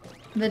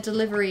 The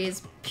delivery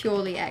is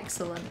purely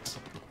excellent.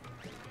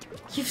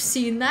 You've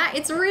seen that?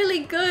 It's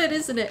really good,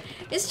 isn't it?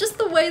 It's just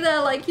the way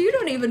they're like, you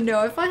don't even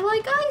know if I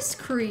like ice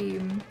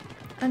cream.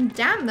 And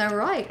damn, they're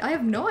right. I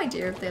have no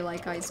idea if they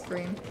like ice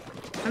cream.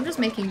 I'm just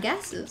making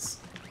guesses.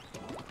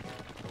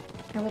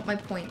 I want my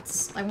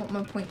points. I want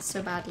my points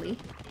so badly.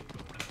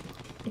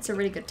 It's a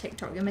really good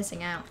TikTok. You're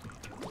missing out.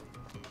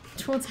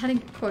 Towards adding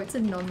quotes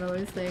and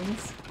non-those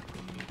things.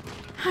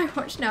 I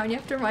watch now and you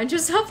have to remind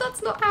yourself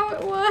that's not how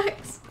it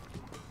works.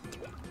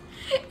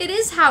 It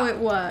is how it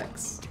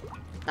works.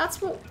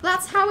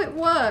 That's how it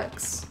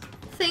works.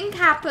 Thing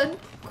happen,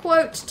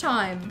 quote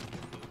time.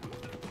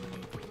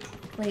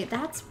 Wait,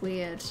 that's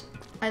weird.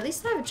 At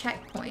least I have a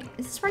checkpoint.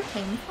 Is this where I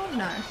came from?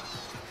 No.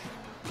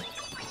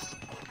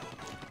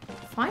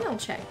 Final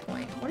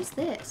checkpoint. What is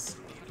this?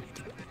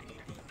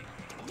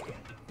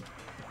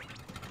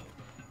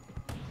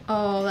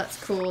 Oh,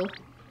 that's cool.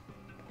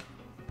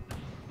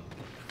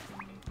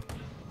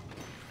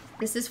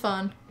 This is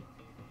fun.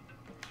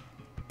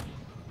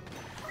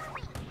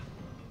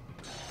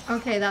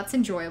 Okay, that's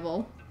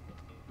enjoyable.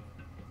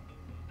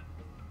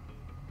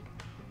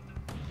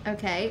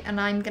 Okay, and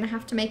I'm gonna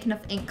have to make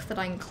enough ink that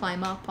I can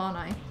climb up, aren't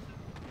I?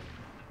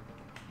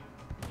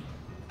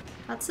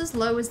 That's as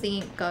low as the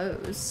ink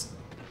goes.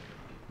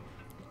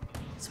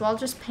 So I'll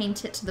just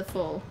paint it to the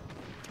full.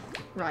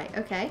 Right,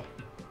 okay.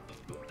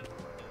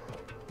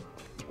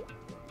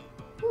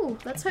 Ooh,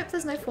 let's hope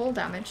there's no fall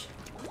damage.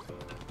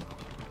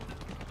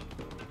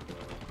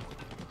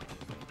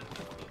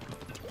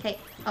 Okay,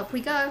 up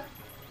we go.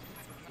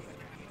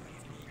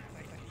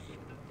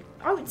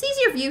 Oh, it's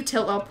easier if you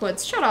tilt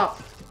upwards. Shut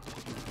up.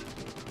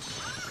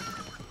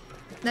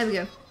 There we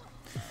go.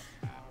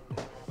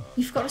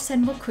 You forgot to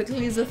send more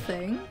quickly as a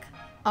thing?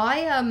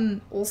 I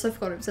also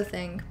forgot it was a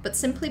thing, but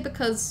simply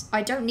because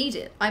I don't need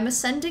it. I'm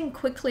ascending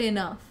quickly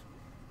enough.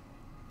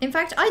 In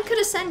fact, I could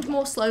ascend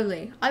more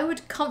slowly. I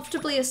would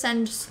comfortably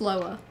ascend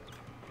slower.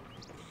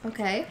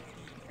 Okay.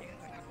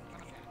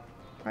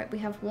 Right, we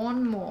have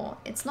one more.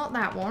 It's not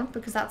that one,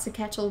 because that's a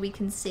kettle we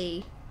can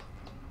see.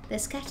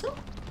 This kettle?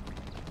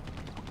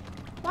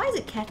 Why is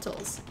it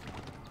kettles?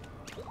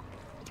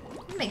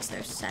 It makes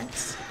no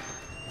sense.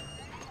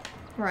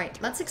 Right,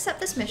 let's accept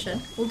this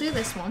mission. We'll do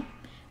this one.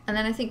 And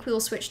then I think we will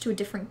switch to a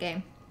different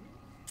game.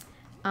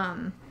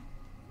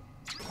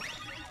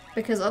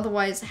 Because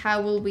otherwise,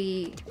 how will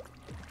we...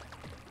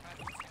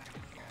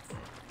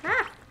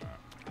 Ah!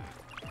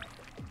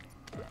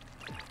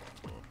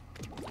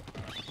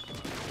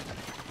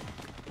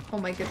 Oh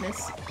my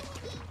goodness.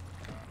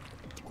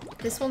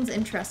 This one's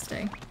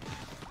interesting.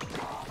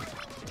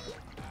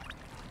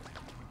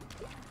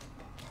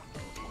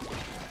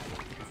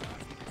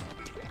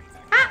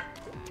 Ah!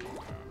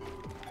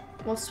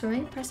 While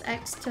swimming, press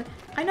X to...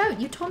 I know,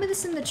 you told me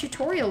this in the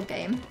tutorial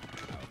game.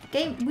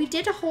 We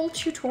did a whole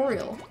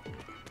tutorial.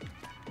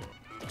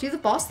 Do the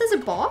boss? There's a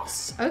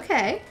boss?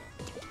 Okay.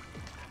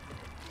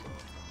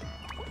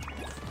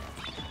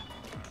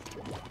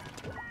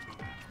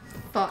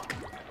 Fuck.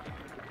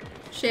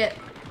 Shit.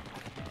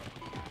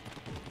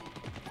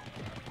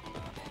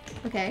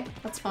 Okay,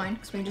 that's fine,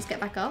 because we can just get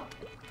back up.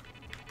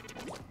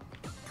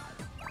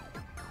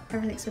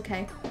 Everything's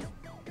okay.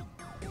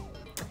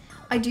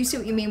 I do see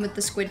what you mean with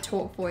the squid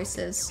talk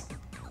voices.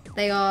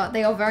 They are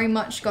very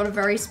much got a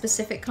very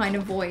specific kind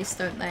of voice,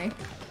 don't they?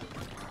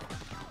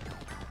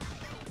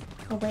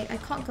 Oh wait, I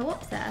can't go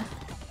up there.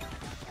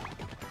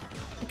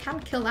 I can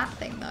kill that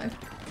thing though.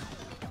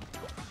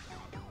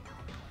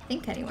 I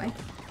think anyway.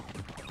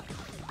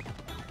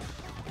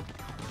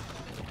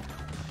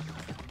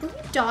 Will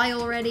you die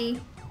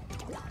already?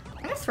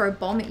 I'm gonna throw a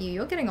bomb at you.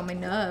 You're getting on my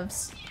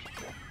nerves.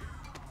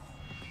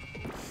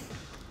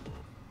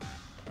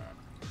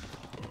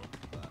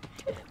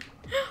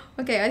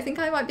 Okay, I think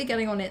I might be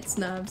getting on its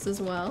nerves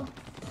as well.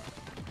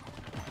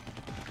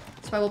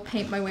 So I will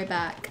paint my way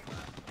back.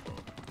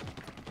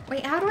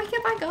 Wait, how do I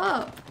get back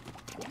up?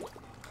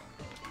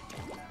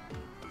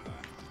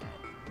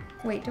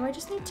 Wait, do I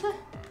just need to...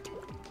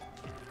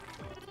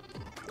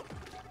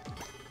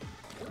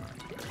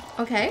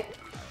 Okay.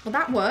 Well,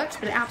 that worked,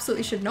 but it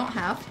absolutely should not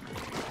have.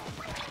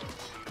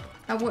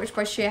 That worked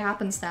by sheer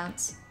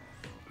happenstance.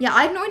 Yeah,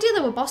 I had no idea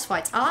there were boss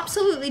fights. I'll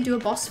absolutely do a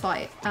boss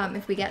fight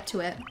if we get to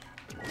it.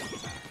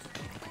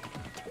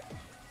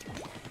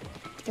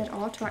 Get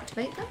R to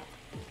activate them?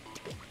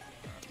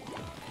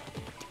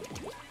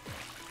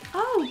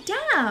 Oh,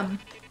 damn!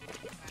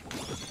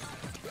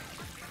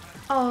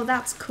 Oh,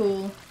 that's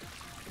cool.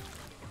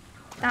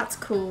 That's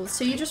cool.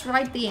 So you just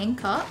ride the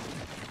ink up.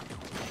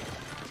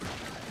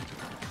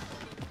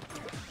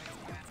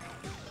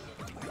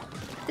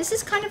 This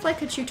is kind of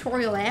like a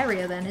tutorial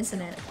area then,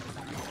 isn't it?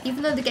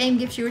 Even though the game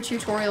gives you a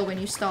tutorial when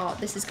you start,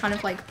 this is kind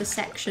of like the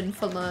section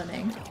for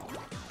learning.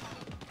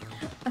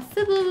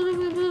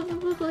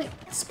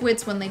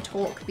 Squids, when they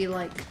talk, be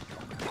like...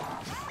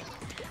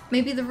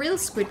 Maybe the real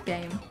Squid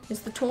Game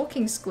is the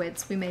talking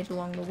squids we made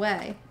along the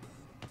way.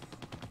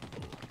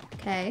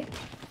 Okay.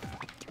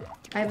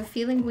 I have a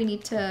feeling we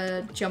need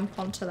to jump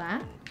onto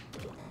that.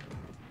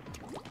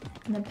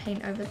 And then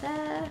paint over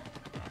there.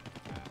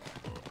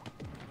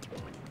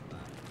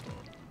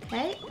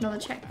 Okay, another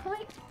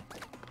checkpoint.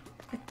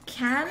 A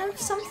can of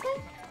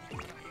something?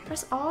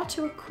 Press R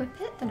to equip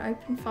it, then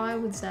open fire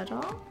with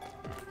ZR.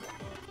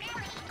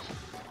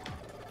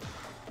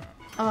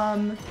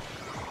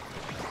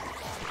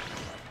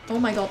 Oh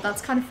my god,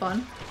 that's kind of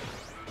fun.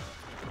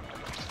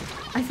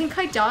 I think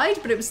I died,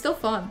 but it was still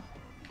fun.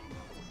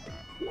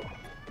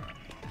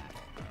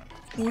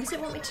 What does it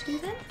want me to do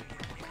then?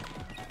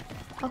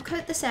 I'll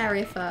coat this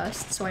area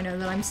first, so I know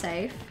that I'm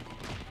safe.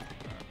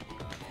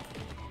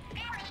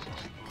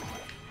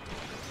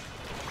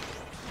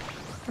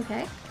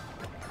 Okay.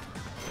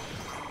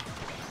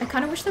 I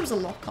kind of wish there was a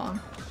lock on.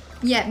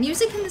 Yeah,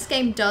 music in this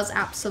game does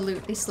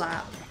absolutely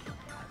slap.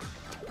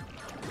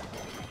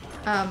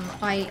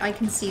 I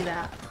can see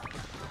that.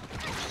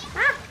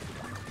 Ah!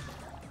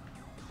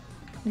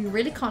 You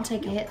really can't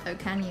take a hit though,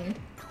 can you?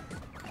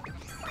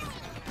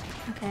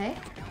 Okay.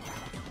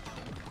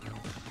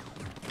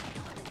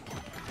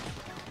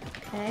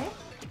 Okay.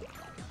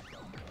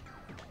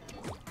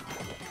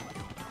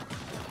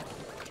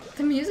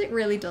 The music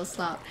really does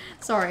slap.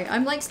 Sorry,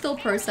 I'm like still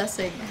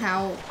processing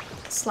how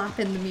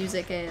slapping the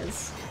music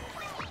is.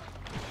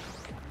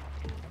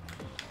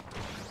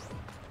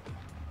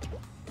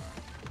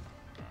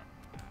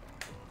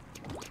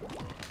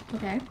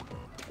 Okay.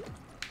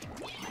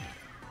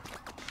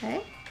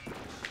 Okay.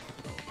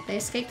 They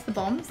escaped the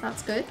bombs,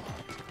 that's good.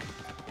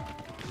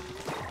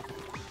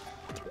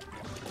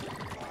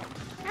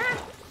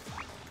 Ah!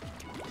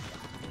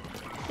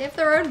 They have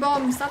their own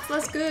bombs, that's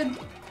less good.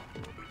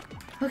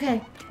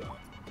 Okay.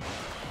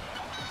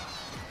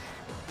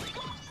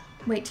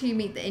 Wait till you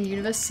meet the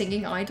In-Universe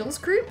Singing Idols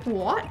group?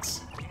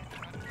 What?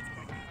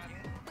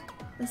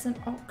 There's an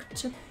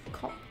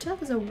octocopter?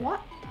 There's a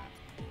what?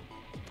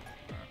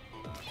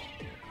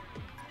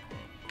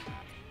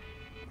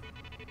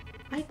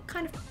 I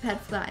kind of prepared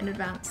for that in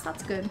advance.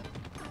 That's good.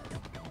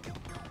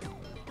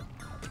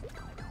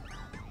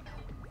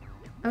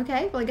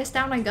 Okay, well I guess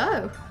down I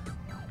go.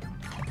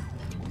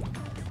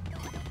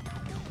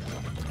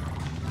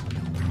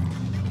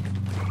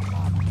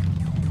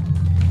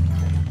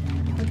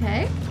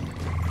 Okay.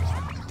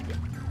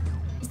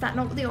 Is that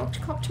not what the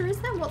octocopter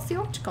is then? What's the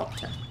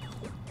octocopter?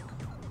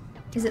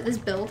 Is it this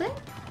building?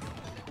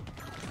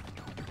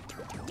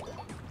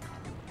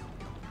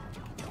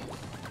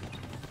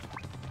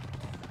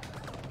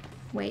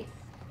 Wait.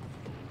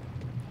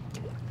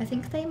 I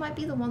think they might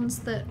be the ones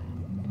that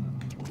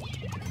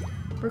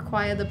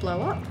require the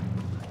blow up.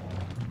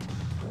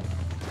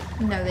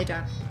 No, they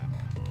don't.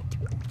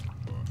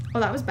 Oh,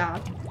 that was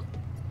bad.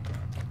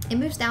 It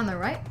moves down though,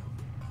 right?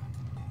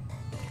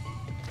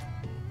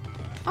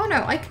 Oh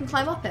no, I can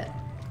climb up it.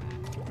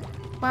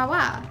 Wow,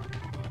 wow.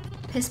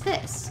 Piss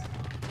piss.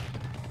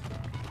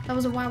 That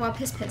was a wow, wow,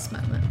 piss piss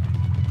moment.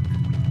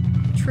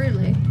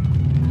 Truly.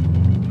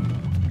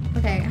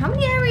 Okay, how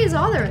many areas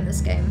are there in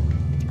this game?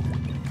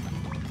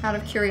 Out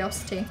of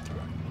curiosity.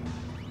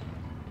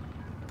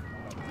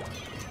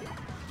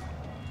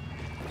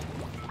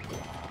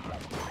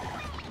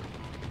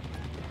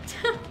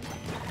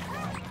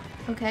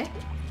 Okay.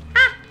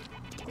 Ah!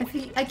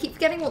 I keep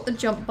forgetting what the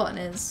jump button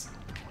is.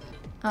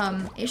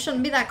 It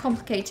shouldn't be that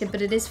complicated,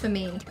 but it is for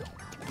me.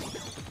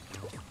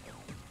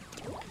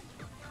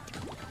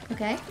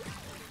 Okay.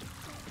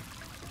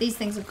 These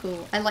things are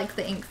cool. I like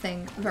the ink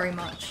thing very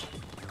much.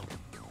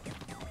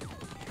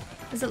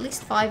 There's at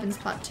least 5 in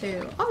Splat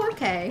 2. Oh,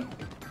 okay.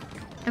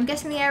 I'm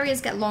guessing the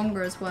areas get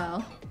longer as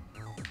well.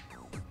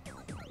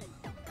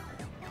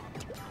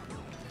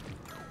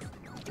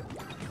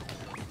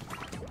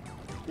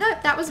 No,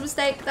 that was a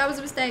mistake. That was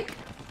a mistake.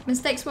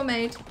 Mistakes were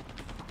made.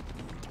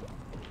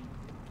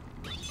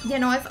 Yeah,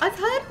 no, I've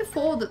heard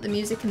before that the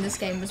music in this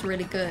game was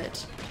really good.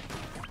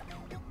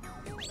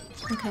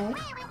 Okay.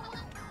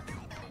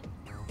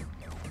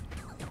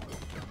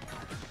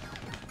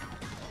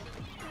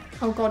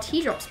 Oh god,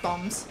 he drops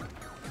bombs.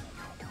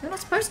 You're not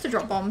supposed to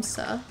drop bombs,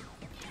 sir.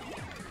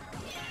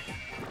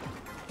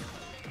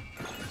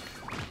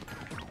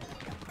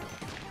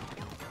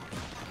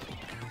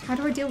 How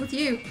do I deal with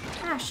you?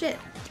 Ah, shit.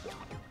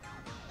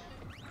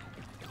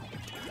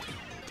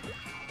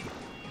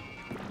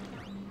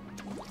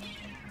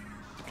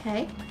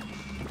 Okay.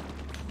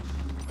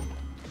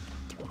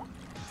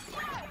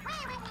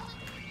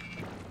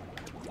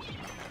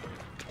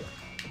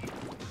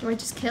 Do I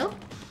just kill?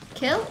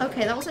 Kill?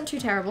 Okay, that wasn't too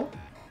terrible.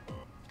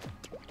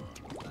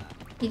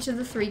 Each of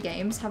the 3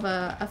 games have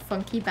a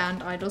funky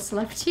band idol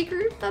celebrity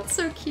group. That's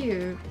so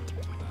cute.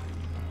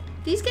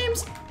 These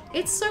games,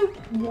 it's so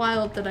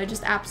wild that I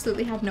just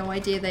absolutely had no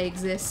idea they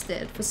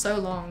existed for so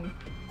long.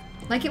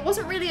 Like, it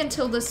wasn't really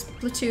until the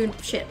Splatoon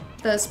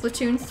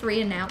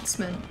 3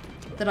 announcement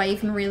that I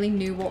even really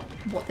knew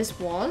what this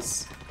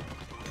was.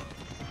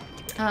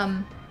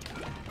 Oh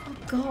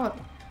god,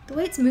 the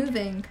way it's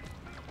moving.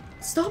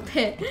 Stop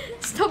it!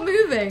 Stop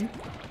moving!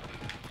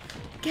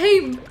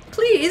 Game,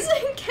 please!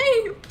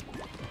 Game!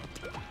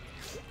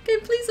 Game,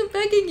 please, I'm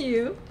begging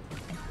you!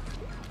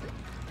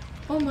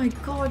 Oh my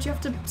god, you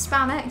have to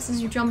spam X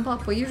as you jump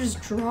up or you just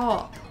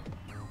drop.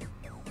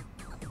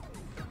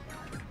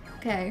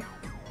 Okay.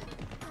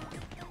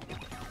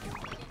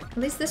 At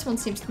least this one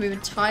seems to move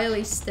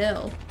entirely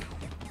still.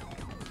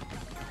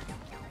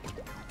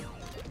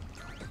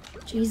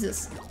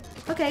 Jesus.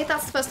 Okay,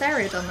 that's the first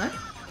area done though.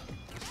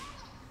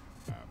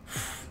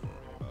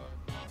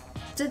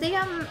 Do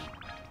the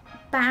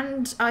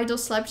band idol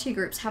celebrity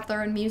groups have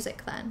their own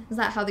music then? Is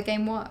that how the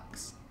game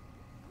works?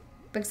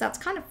 Because that's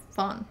kind of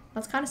fun.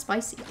 That's kind of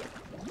spicy.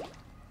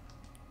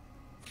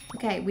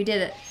 Okay, we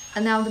did it.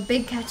 And now the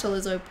big kettle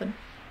is open.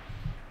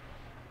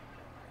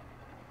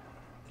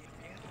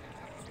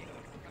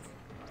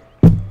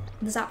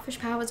 The Zapfish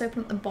powers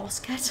open up the boss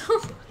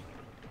kettle.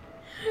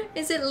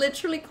 Is it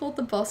literally called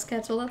the boss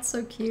kettle? That's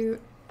so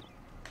cute.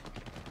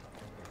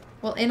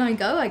 Well, in I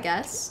go, I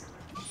guess.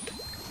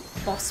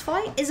 Boss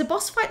fight? Is a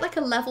boss fight like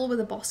a level with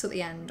a boss at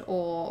the end,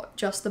 or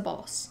just the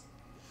boss?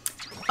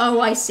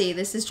 Oh, I see.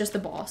 This is just the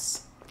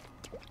boss.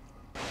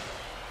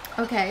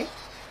 Okay.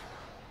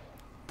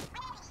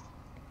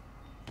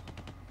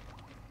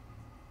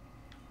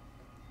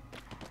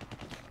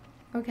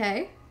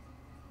 Okay.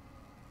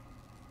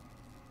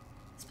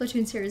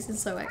 Splatoon series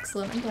is so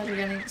excellent. I'm glad you're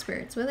getting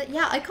experience with it.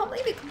 Yeah, I can't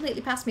believe it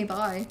completely passed me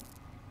by.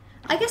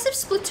 I guess if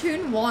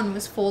Splatoon 1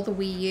 was for the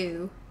Wii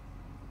U.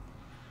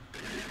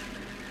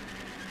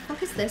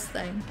 What is this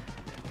thing?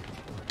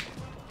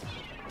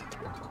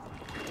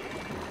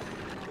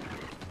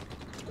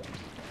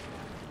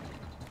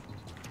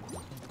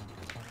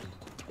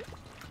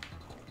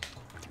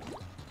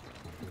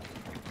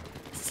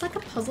 Is this like a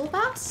puzzle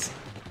boss?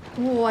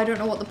 Oh, I don't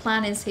know what the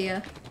plan is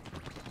here.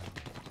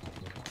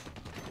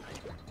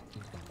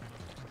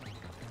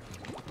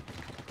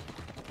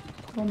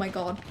 Oh my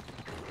god.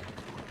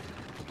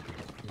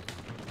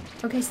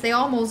 Okay, so they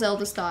are more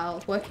Zelda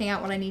style, working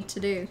out what I need to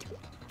do.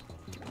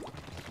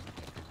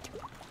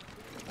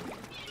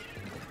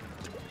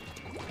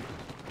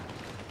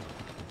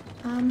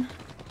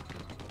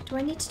 Do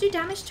I need to do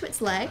damage to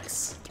its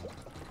legs?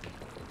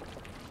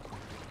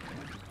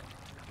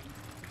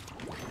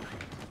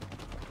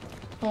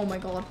 Oh my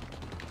god.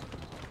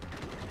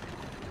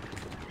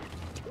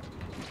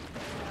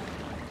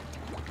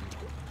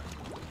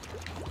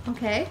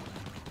 Okay.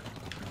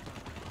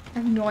 I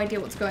have no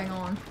idea what's going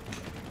on.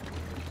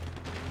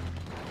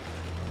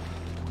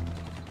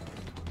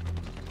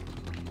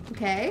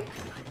 Okay.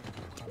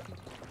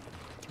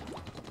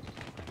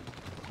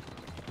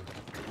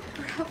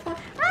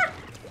 Ah!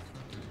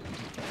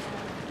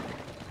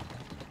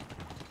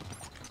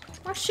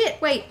 Oh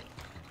shit, wait.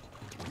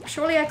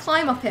 Surely I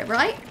climb up it,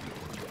 right?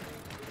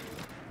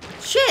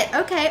 Shit,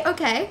 okay,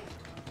 okay.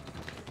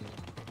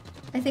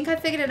 I think I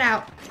figured it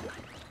out.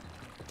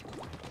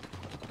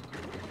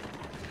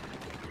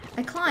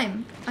 I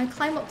climb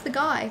up the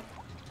guy.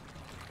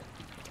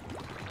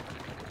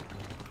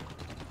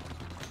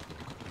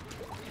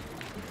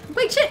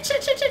 Wait, shit!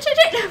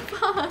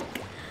 Fuck!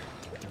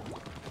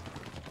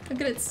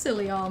 Look at its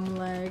silly arm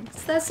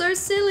legs. They're so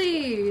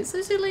silly!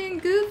 So silly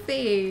and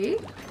goofy.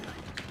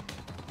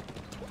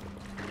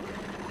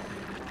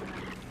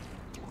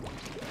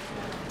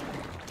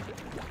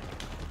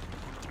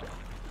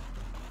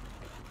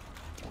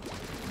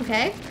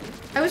 Okay.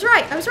 I was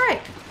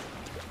right!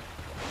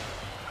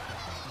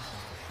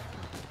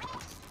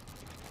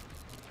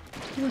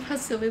 Look how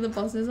silly the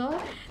bosses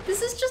are.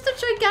 This is just a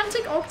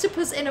gigantic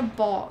octopus in a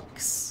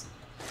box.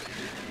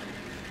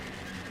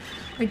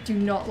 I do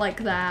not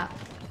like that.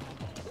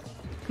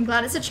 I'm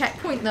glad it's a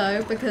checkpoint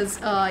though, because,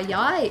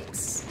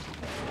 yikes.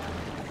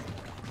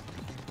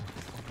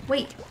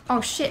 Wait,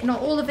 oh shit,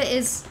 not all of it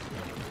is...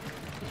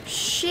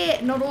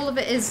 Shit, not all of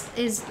it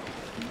is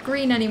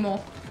green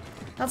anymore.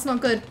 That's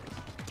not good.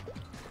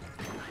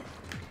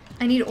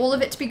 I need all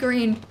of it to be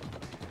green.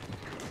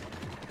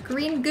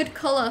 Green, good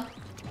color.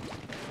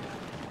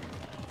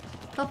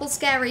 Purple,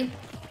 scary.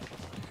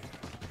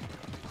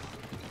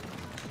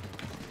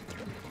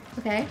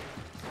 Okay.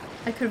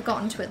 I could have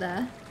gotten to it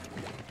there.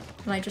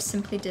 And I just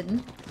simply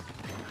didn't.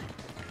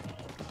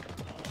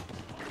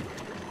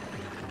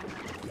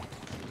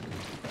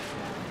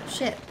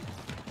 Shit.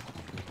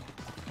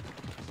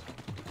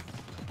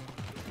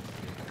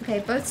 Okay,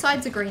 both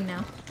sides are green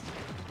now.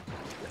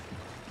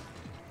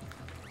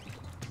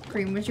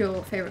 Green was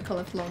your favorite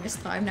color for the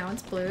longest time, now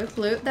it's blue.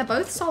 Blue, they're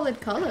both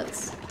solid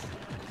colors.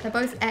 They're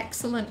both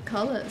excellent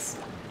colors.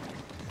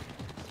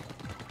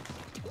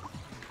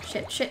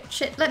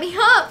 Shit, let me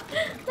up!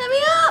 Let me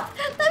up!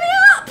 Let me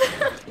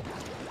up!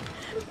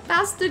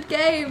 Bastard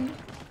game.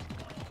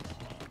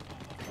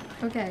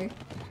 Okay.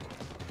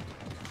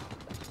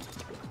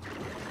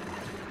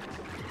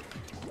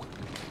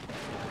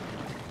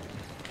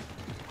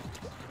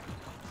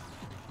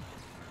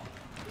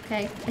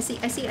 Okay, I see.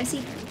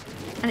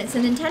 And it's a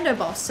Nintendo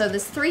boss, so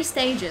there's 3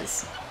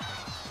 stages.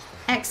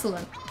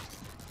 Excellent.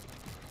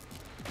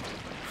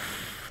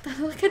 That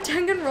looked like a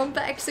Danganronpa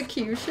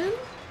execution?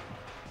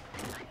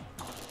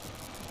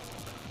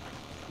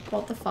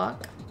 What the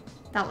fuck?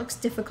 That looks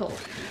difficult.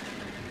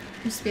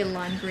 Used to be a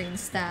lime green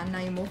stand, now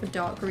you're more for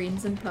dark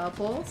greens and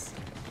purples.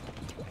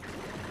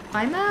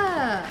 I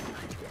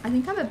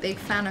think I'm a big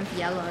fan of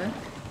yellow.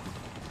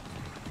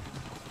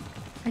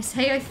 I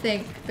say I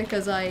think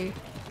because I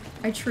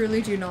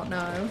truly do not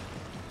know.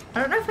 I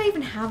don't know if I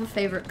even have a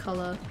favorite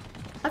color.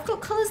 I've got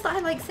colors that I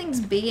like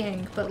things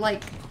being, but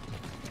like,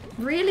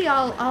 really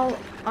I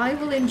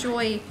will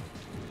enjoy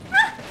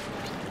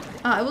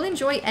I will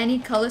enjoy any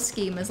color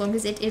scheme as long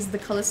as it is the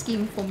color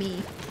scheme for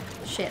me.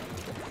 Shit.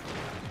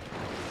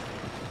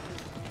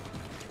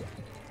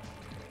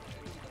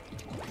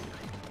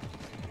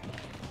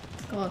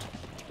 God.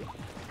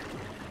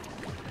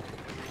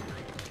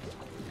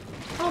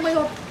 Oh my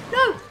god.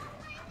 No!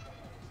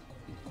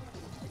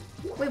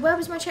 Wait, where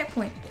was my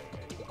checkpoint?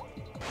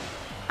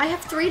 I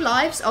have 3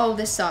 lives? Oh,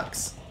 this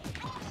sucks.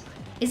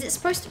 Is it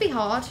supposed to be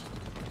hard?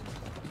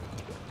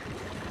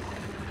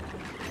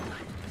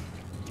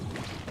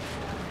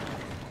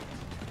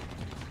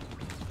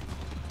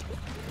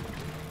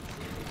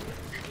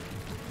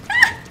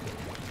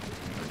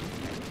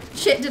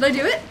 Shit, did I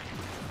do it?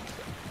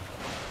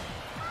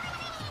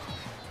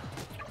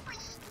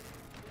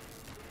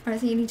 I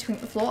think you need to ink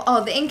the floor.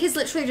 Oh, the ink is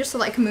literally just so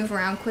that I can move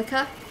around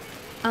quicker.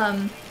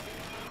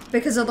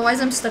 Because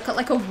otherwise I'm stuck at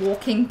like a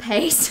walking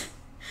pace.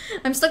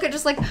 I'm stuck at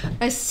just like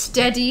a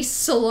steady,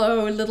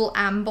 slow little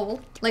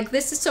amble. Like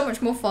this is so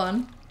much more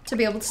fun to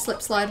be able to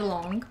slip slide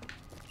along.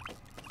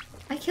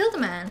 I killed a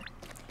man.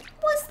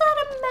 Was that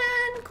a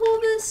man,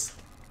 Corvus?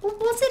 Or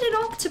was it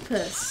an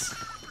octopus?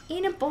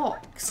 In a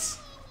box?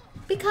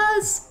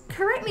 Because,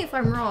 correct me if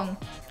I'm wrong,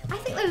 I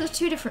think those are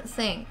 2 different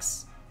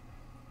things.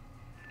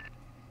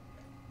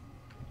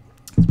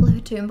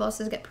 Splatoon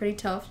bosses get pretty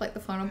tough, like the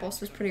final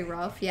boss was pretty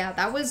rough. Yeah,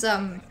 that was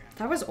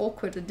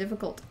awkward and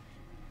difficult.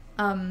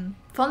 Fun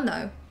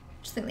though.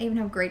 Just think they even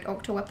have great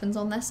octo weapons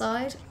on their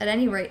side. At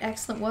any rate,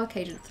 excellent work,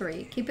 Agent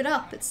 3. Keep it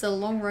up, it's still a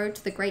long road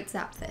to the great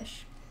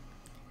Zapfish.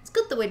 It's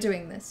good that we're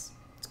doing this.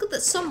 It's good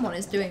that someone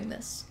is doing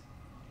this.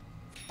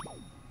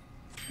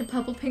 The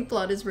purple pink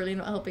blood is really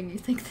not helping you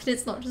think that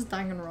it's not just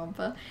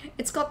Danganronpa.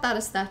 It's got that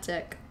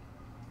aesthetic.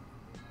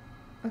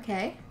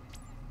 Okay.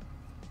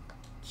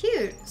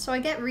 Cute. So I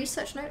get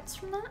research notes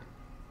from that?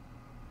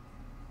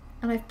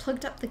 And I've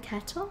plugged up the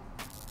kettle?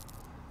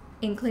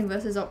 Inkling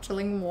versus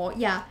Octoling War.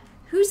 Yeah.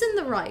 Who's in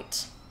the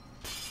right?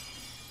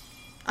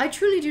 I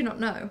truly do not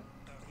know.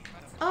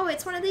 Oh,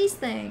 it's one of these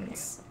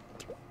things.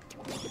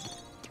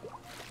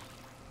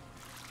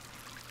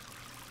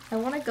 I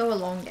want to go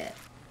along it.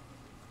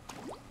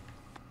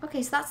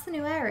 Okay, so that's the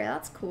new area.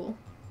 That's cool.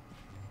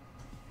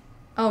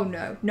 Oh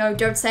no. No,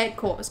 don't say it,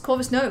 Corvus.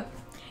 Corvus, no.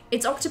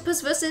 It's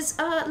octopus versus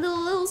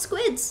little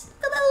squids.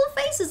 Look at their little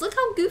faces. Look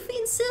how goofy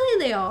and silly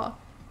they are.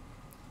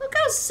 Look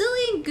how silly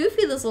and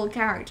goofy this little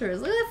character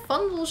is. Look at their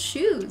fun little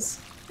shoes.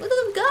 Look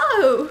at them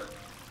go!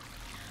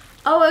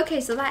 Oh, okay,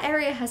 so that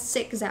area has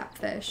 6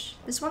 Zapfish.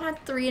 This one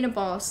had 3 in a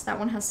boss, that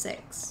one has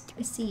 6.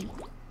 I see.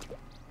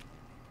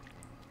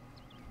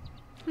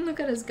 Look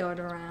at us going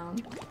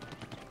around.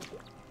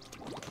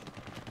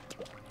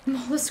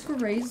 Mollusk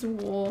Race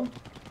War.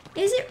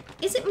 Is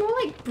it more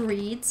like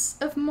breeds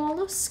of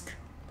mollusk?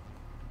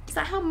 Is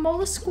that how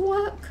mollusk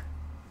work?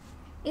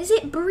 Is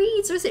it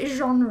breeds or is it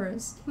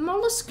genres?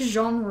 Mollusk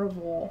genre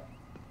war.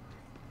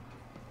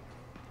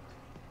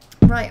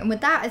 Right, and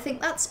with that, I think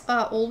that's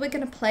all we're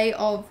gonna play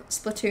of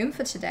Splatoon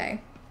for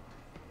today.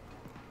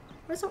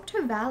 Where's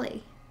Octo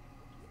Valley?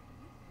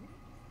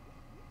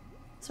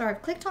 Sorry,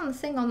 I've clicked on the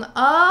thing on the...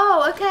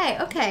 Oh, okay,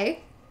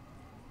 okay.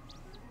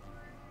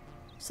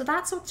 So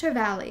that's Octo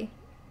Valley.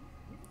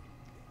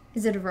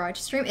 Is it a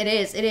variety stream? It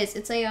is, it is.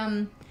 It's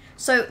a,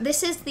 So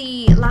this is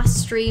the last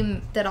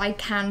stream that I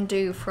can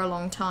do for a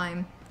long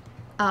time.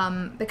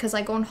 Because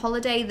I go on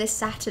holiday this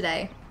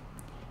Saturday.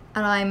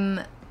 And I'm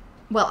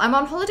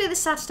on holiday this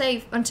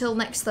Saturday until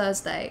next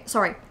Thursday.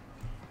 Sorry.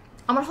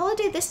 I'm on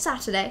holiday this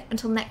Saturday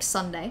until next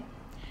Sunday.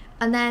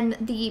 And then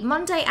the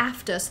Monday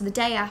after, so the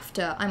day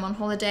after, I'm on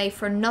holiday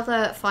for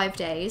another 5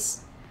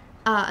 days.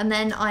 And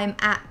then I'm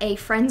at a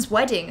friend's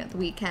wedding at the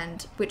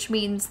weekend, which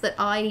means that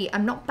I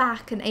am not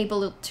back and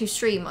able to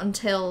stream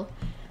until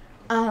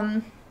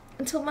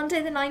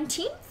Monday the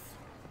 19th,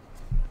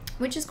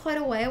 which is quite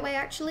a way away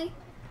actually.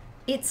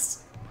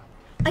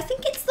 I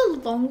think it's the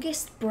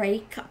longest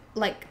break,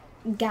 like,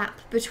 gap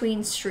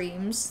between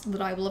streams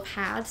that I will have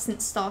had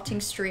since starting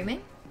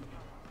streaming.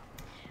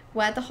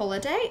 Where the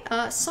holiday?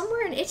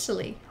 Somewhere in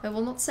Italy. I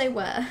will not say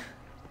where.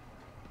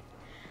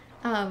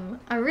 I'm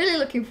really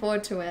looking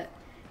forward to it.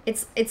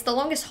 It's the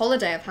longest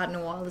holiday I've had in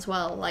a while as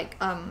well. Like,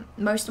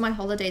 most of my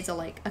holidays are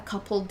like a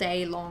couple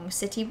day long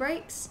city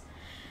breaks.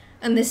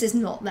 And this is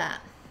not that.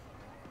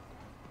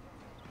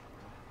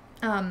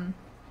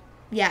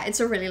 Yeah, it's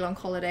a really long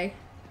holiday.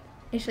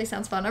 Italy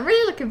sounds fun. I'm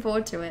really looking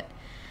forward to it.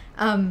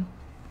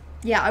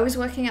 Yeah, I was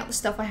working out the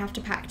stuff I have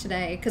to pack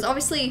today. Because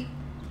obviously,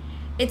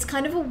 it's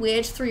kind of a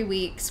weird 3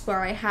 weeks where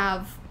I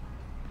have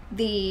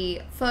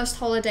the first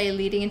holiday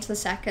leading into the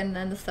second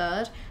and the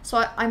third.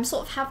 So I'm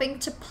sort of having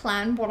to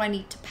plan what I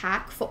need to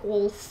pack for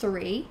all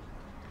 3.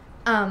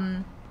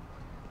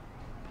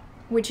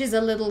 Which is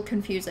a little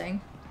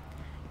confusing.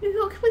 New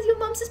York with your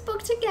mum's is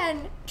booked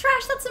again.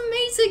 Trash, that's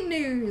amazing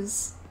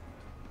news.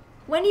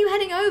 When are you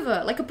heading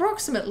over? Like,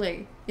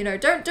 approximately. You know,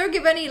 don't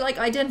give any, like,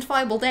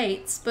 identifiable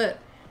dates, but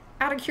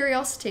out of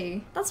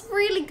curiosity. That's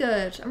really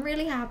good. I'm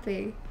really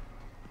happy.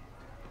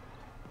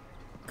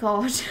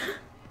 God.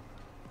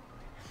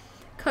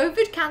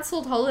 COVID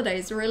cancelled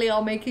holidays really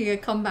are making a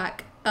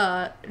comeback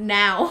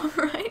now,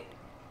 right?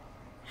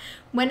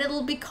 When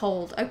it'll be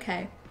cold.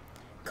 Okay.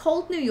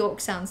 Cold New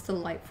York sounds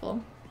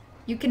delightful.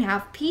 You can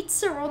have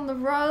pizza on the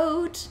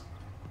road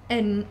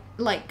and,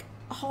 like,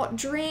 hot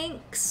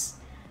drinks.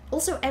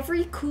 Also,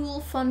 every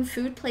cool, fun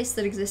food place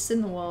that exists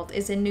in the world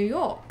is in New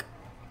York.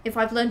 If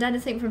I've learned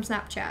anything from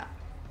Snapchat.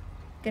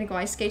 Gonna go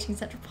ice skating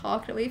Central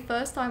Park. It'll be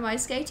first time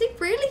ice skating?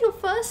 Really? Your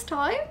first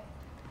time?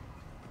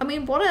 I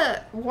mean, what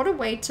a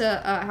way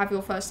to have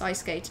your first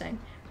ice skating.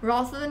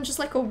 Rather than just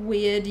like a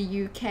weird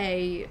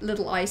UK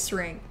little ice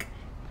rink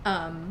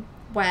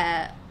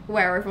where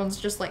everyone's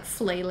just like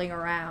flailing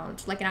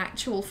around. Like an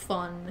actual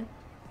fun,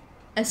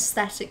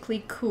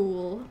 aesthetically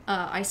cool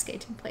ice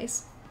skating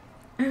place.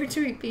 Oh,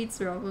 to eat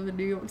pizza off of a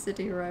New York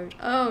City road.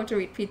 Oh, to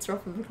eat pizza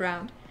off of the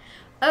ground.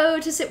 Oh,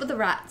 to sit with the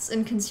rats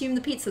and consume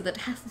the pizza that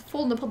hath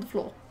fallen upon the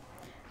floor.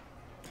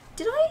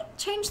 Did I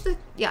change the...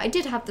 Yeah, I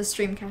did have the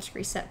stream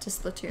category set to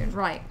Splatoon.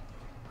 Right.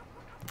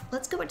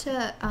 Let's go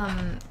to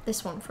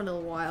this one for a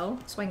little while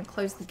so I can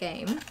close the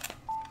game.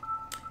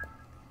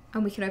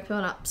 And we can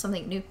open up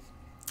something new.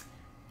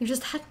 You've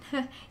just had...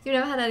 You've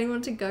never had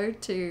anyone to go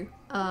to.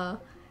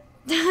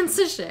 That's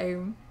a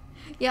shame.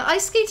 Yeah,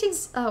 ice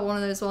skating's one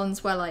of those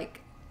ones where, like...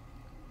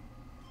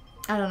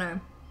 I don't know.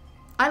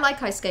 I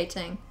like ice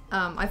skating.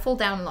 I fall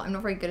down a lot. I'm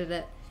not very good at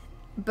it.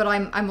 But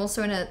I'm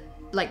also in a...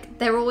 Like,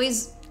 they're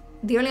always...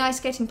 The only ice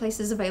skating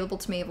places available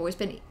to me have always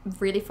been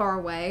really far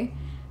away.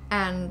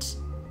 And,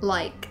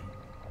 like,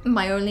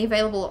 my only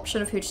available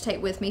option of who to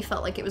take with me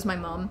felt like it was my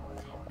mum.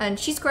 And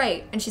she's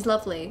great, and she's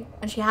lovely,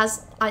 and she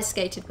has ice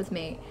skated with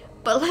me.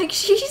 But, like,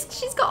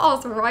 she's got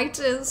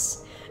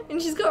arthritis,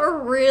 and she's got a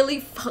really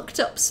fucked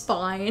up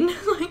spine.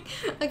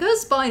 like her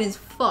spine is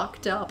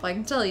fucked up, I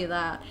can tell you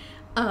that.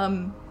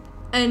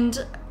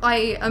 And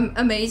I am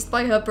amazed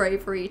by her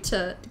bravery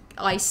to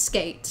ice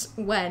skate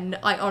when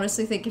I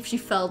honestly think if she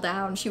fell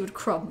down, she would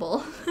crumble.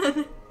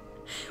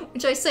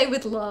 Which I say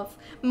with love.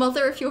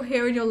 Mother, if you're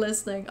here and you're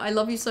listening, I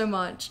love you so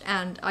much,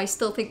 and I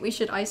still think we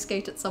should ice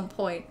skate at some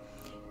point.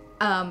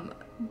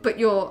 But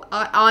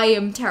I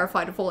am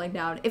terrified of falling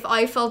down. If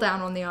I fell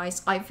down on the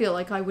ice, I feel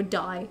like I would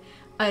die.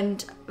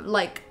 And,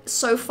 like,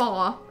 so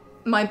far,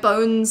 my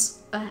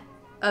bones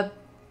are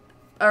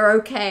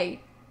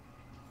okay.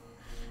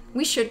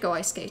 We should go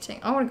ice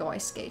skating. I want to go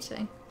ice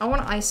skating. I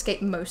want to ice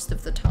skate most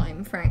of the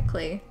time,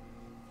 frankly.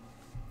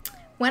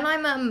 when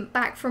I'm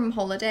back from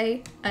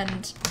holiday,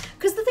 and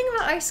because the thing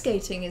about ice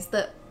skating is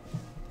that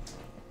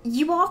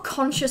you are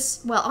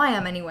conscious, well, I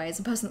am anyway, as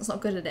a person that's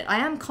not good at it, I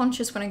am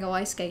conscious when I go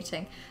ice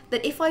skating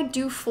that if I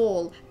do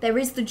fall, there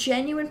is the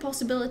genuine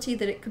possibility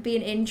that it could be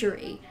an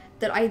injury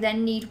that I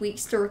then need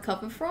weeks to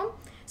recover from.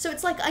 So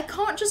it's like, I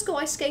can't just go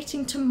ice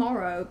skating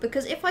tomorrow,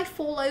 because if I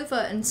fall over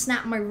and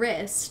snap my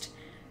wrist,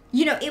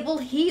 you know, it will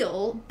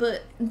heal,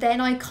 but then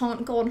I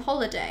can't go on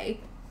holiday.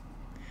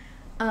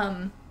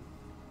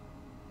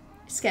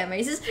 Scare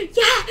mazes.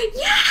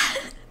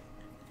 Yeah!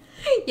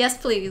 Yes,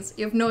 please.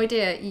 You have no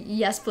idea.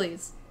 Yes,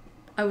 please.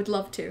 I would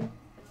love to.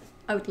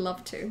 I would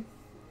love to.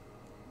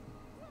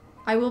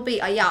 I will be,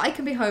 yeah, I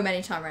can be home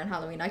anytime around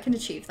Halloween. I can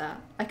achieve that.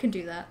 I can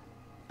do that.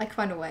 I can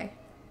find a way.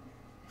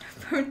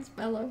 Bones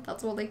Mellow,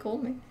 that's what they call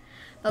me.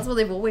 That's what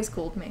they've always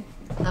called me.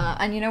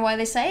 And you know why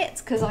they say it?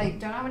 It's because I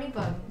don't have any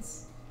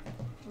bones.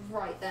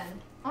 Right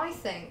then. I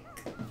think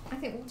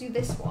we'll do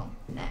this one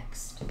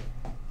next.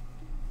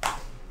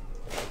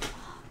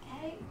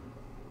 Okay.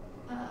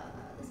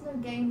 There's no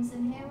games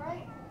in here,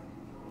 right?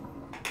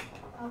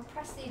 I'll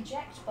press the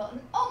eject button.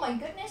 Oh my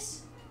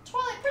goodness!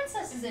 Twilight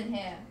Princess is in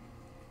here!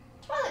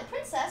 Twilight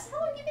Princess, how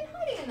long have you been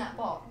hiding in that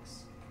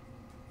box?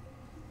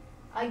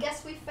 I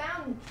guess we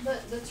found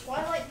the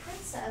Twilight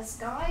Princess,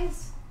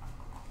 guys.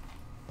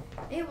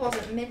 It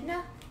wasn't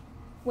Midna.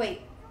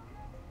 Wait.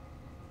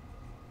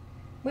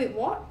 Wait,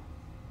 what?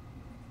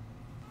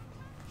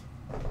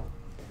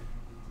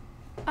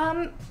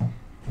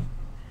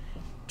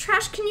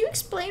 Trash, can you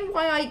explain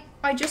why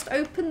I just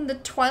opened the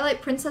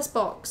Twilight Princess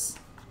box,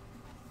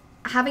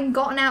 having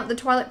gotten out the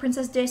Twilight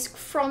Princess disc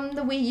from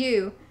the Wii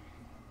U,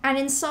 and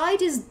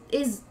inside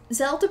is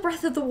Zelda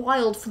Breath of the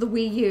Wild for the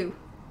Wii U?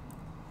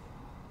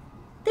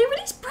 They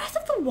released Breath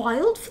of the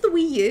Wild for the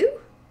Wii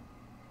U?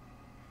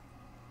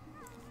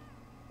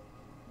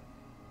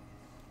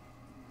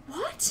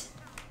 What?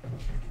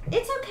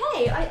 It's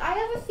okay. I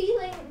have a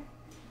feeling,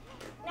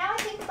 now I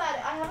think about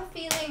it, I have a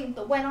feeling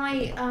that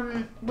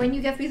when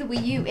you gave me the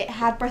Wii U, it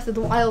had Breath of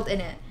the Wild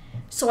in it.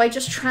 So I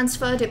just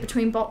transferred it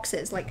between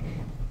boxes. Like,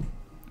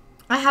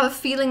 I have a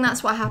feeling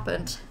that's what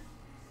happened.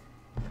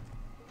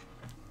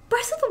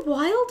 Breath of the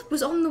Wild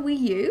was on the Wii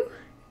U?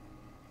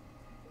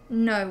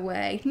 No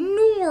way.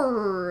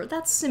 No,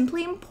 that's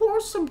simply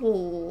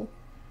impossible.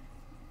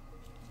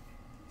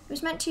 It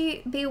was meant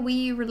to be a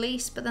Wii U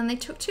release, but then they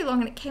took too long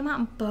and it came out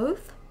on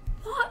both?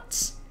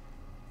 What?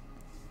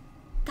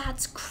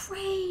 That's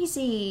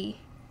crazy.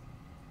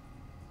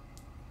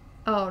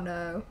 Oh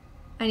no.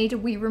 I need a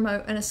Wii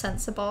remote and a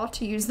sensor bar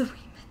to use the Wii menu.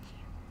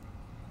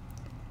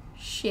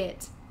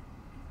 Shit.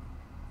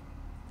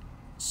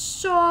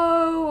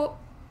 So,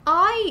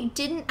 I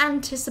didn't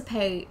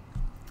anticipate.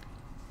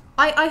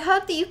 I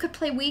heard that you could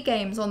play Wii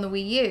games on the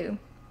Wii U.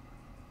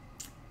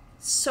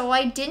 So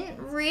I didn't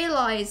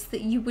realize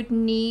that you would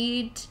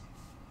need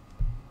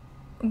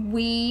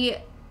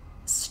Wii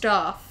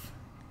stuff.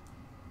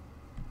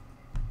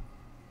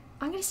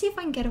 I'm gonna see if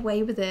I can get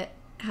away with it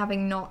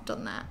having not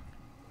done that.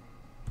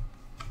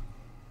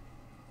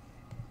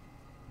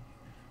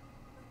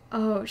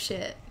 Oh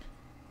shit.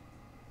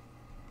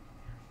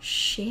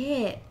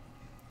 Shit.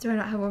 Do I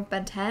not have one for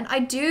Ben 10? I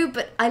do,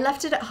 but I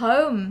left it at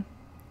home.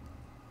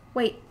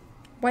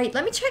 Wait,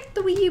 let me check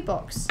the Wii U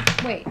box.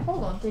 Wait,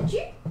 hold on, did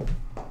you?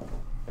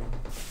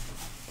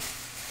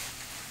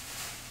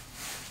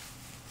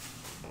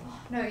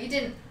 No, you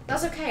didn't.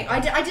 That's okay.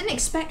 I didn't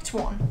expect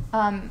one.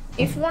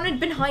 If one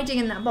had been hiding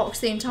in that box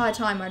the entire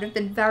time, I'd have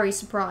been very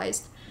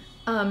surprised.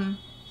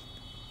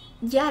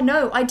 Yeah,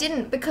 no, I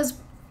didn't, because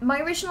my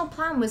original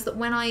plan was that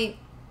when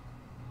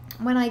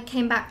I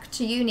came back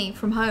to uni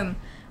from home,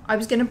 I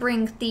was going to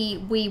bring the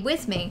Wii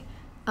with me.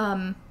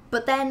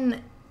 But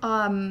then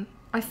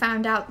I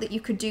found out that you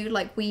could do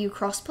like Wii U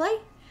crossplay.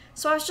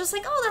 So I was just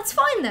like, oh, that's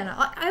fine then.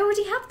 I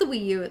already have the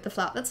Wii U at the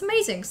flat. That's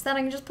amazing. So then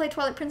I can just play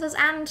Twilight Princess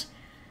and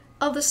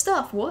other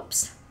stuff.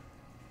 Whoops.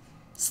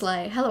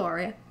 Slay. Hello,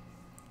 Aria.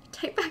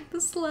 Take back the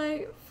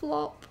sleigh.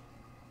 Flop.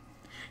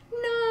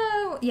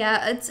 No.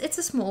 Yeah, it's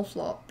a small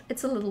flop.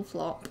 It's a little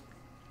flop.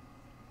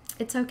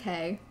 It's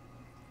okay.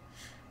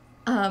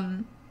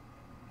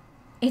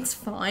 It's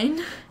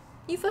fine.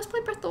 You first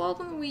played Breath of the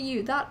Wild on the Wii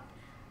U. That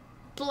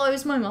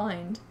blows my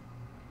mind.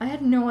 I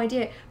had no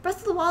idea. Breath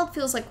of the Wild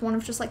feels like one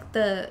of just like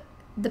the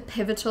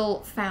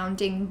pivotal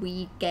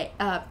founding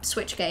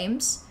Switch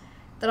games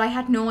that I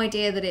had no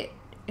idea that it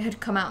had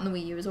come out on the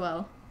Wii U as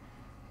well.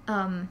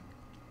 But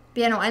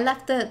yeah, no, I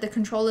left the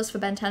controllers for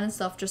Ben 10 and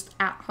stuff just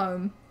at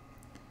home.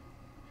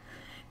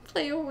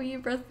 Play your Wii U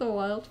Breath of the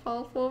Wild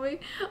file for me.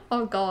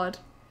 Oh god.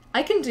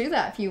 I can do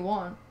that if you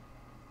want.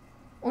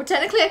 Or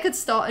technically I could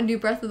start a new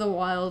Breath of the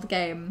Wild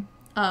game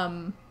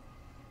on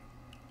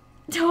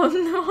the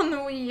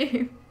Wii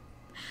U.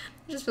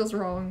 It just feels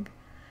wrong.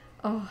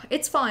 Oh,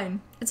 it's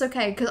fine. It's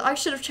okay, because I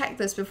should have checked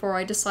this before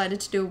I decided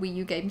to do a Wii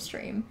U game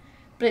stream.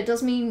 But it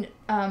does mean,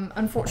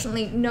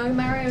 unfortunately, no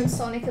Mario and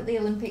Sonic at the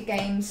Olympic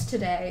Games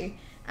today,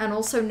 and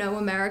also no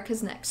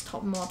America's Next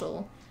Top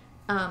Model.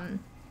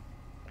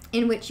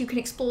 in which you can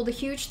explore the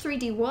huge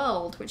 3D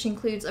world, which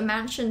includes a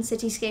mansion,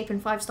 cityscape,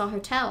 and 5-star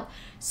hotel.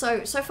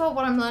 So far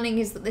what I'm learning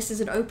is that this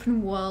is an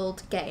open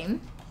world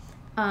game.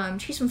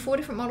 Choose from 4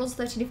 different models,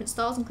 30 different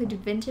styles, including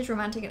vintage,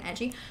 romantic, and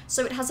edgy.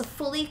 So it has a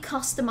fully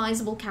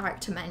customizable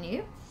character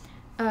menu.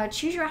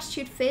 Choose your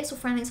attitude, fierce or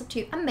friendly, it's up to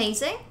you.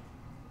 Amazing.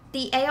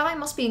 The AI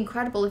must be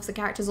incredible if the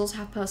characters also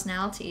have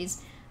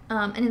personalities.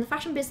 And in the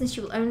fashion business,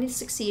 you will only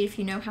succeed if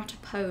you know how to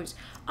pose.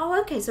 Oh,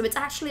 okay, so it's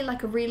actually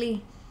like a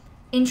really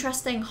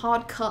interesting,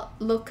 hard-cut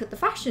look at the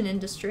fashion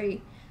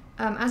industry,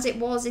 as it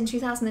was in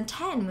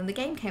 2010 when the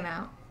game came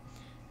out.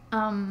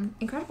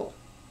 Incredible.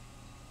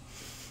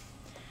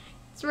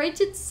 It's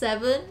rated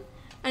 7,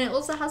 and it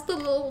also has the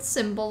little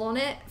symbol on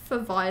it for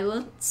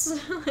violence.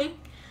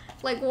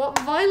 like what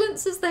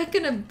violence is there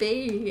gonna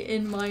be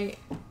in my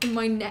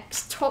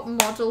next top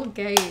model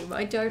game?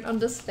 I don't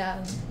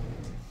understand.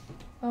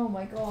 Oh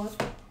my god.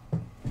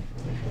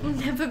 I'll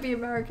never be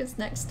America's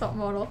next top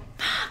model.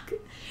 Fuck!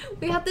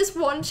 We had this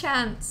one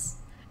chance,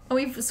 and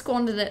we've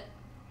squandered it.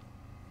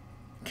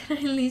 Can I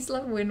at least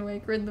love Wind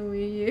Waker in the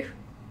Wii U?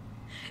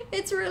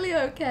 It's really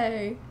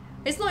okay.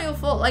 It's not your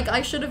fault. Like,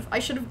 I should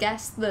have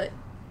guessed that.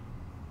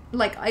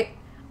 Like,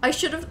 I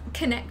should have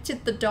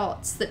connected the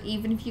dots that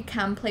even if you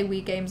can play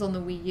Wii games on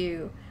the Wii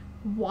U,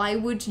 why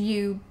would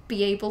you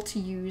be able to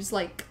use,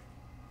 like,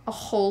 a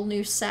whole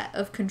new set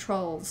of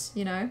controls,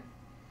 you know?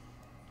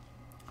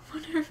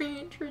 When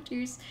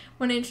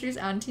I introduce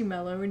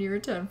Anti-Mellow when you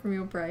return from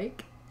your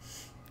break.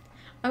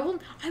 I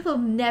will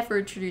never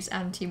introduce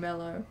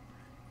Anti-Mellow.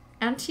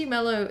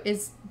 Anti-Mellow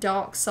is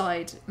Dark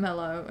Side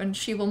Mellow, and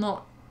she will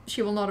not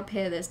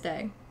appear this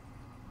day.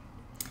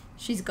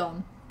 She's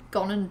gone.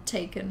 Gone and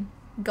taken.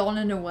 Gone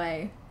and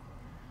away.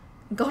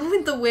 Gone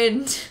with the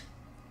wind.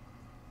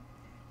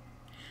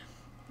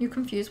 You're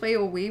confused where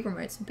your Wii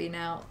remotes have been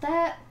out.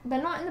 They're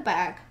not in the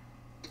bag.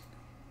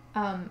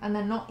 And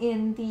they're not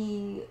in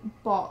the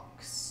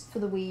box for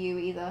the Wii U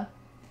either.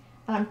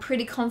 And I'm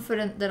pretty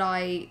confident that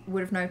I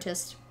would have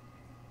noticed.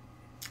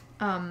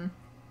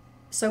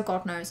 So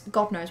God knows.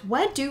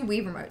 Where do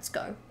Wii remotes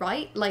go,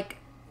 right? Like,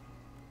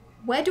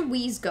 where do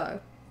Wiis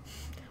go?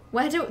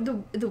 Where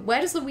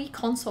does the Wii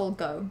console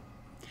go?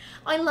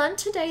 I learned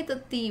today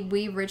that the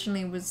Wii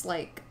originally was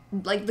like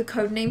the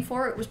code name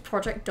for it was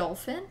Project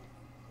Dolphin.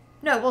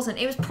 No, it wasn't.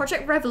 It was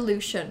Project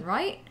Revolution,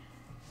 right?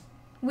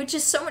 Which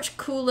is so much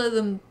cooler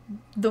than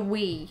the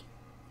Wii.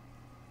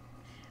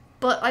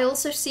 But I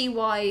also see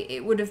why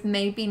it would have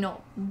maybe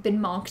not been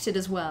marketed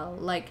as well.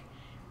 Like,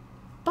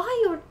 buy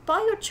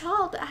your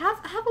child, have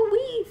a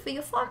Wii for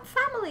your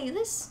family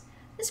this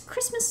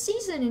Christmas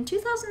season in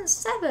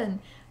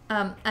 2007.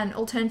 And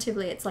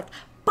alternatively, it's like,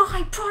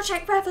 buy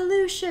Project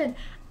Revolution.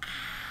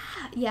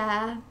 Ah,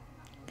 yeah.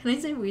 Can I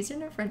say Weezer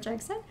in a French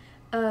accent?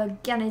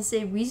 Can I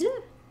say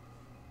Weezer?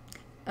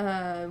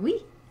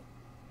 Oui.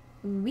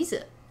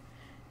 Weezer.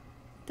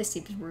 This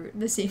seems rude.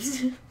 This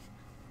seems...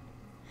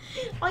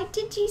 I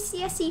did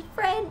GCSE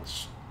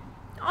French.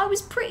 I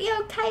was pretty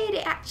okay at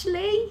it,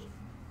 actually.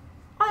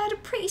 I had a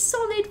pretty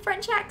solid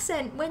French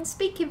accent when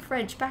speaking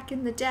French back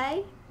in the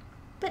day.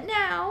 But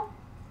now,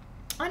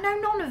 I know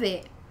none of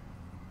it.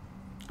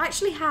 I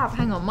actually have,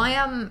 hang on,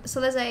 my, so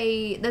there's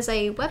a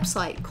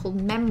website called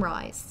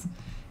Memrise,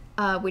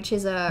 which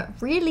is a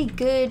really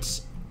good,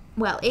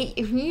 well, it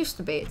used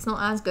to be, it's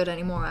not as good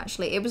anymore,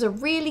 actually. It was a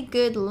really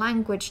good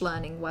language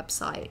learning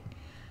website.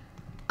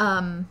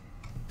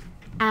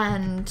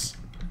 And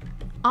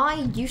I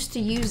used to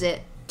use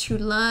it to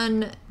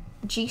learn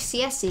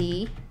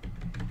GCSE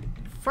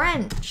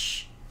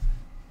French.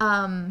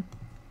 And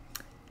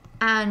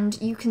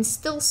you can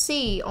still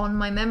see on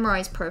my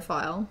Memrise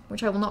profile,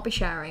 which I will not be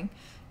sharing,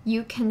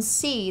 you can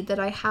see that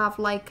I have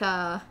like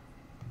a...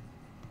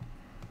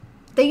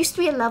 There used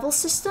to be a level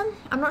system.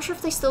 I'm not sure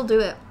if they still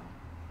do it.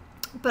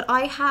 But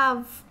I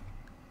have...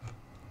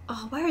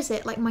 Oh, where is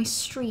it? Like my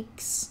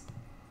streaks.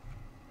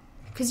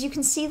 Because you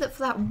can see that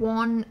for that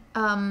one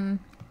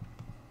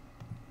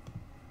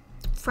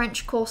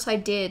French course I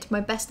did,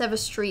 my best ever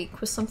streak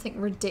was something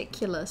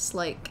ridiculous,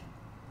 like...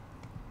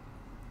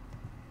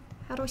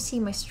 How do I see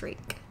my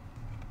streak?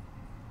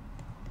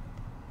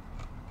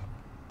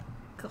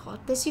 God,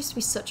 this used to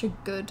be such a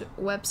good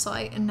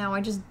website, and now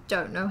I just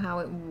don't know how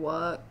it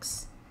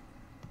works.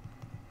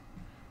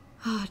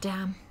 Oh,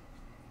 damn.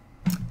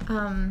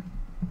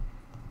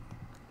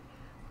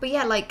 But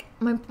yeah, like,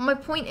 my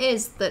point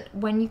is that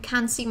when you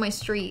can see my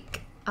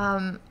streak,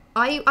 I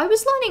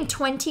was learning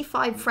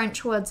 25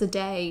 French words a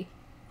day.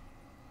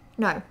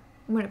 No, it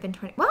wouldn't have been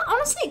 20. Well,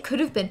 honestly, it could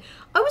have been.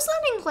 I was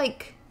learning,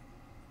 like...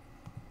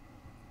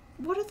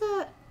 What are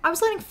the... I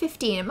was learning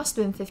 15. It must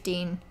have been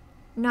 15.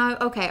 No,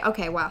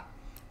 okay, wow.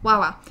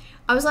 Wow.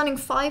 I was learning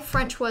 5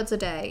 French words a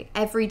day,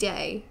 every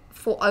day,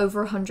 for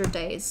over 100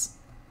 days.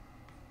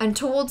 And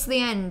towards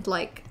the end,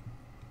 like,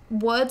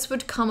 words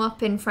would come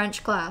up in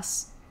French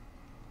class.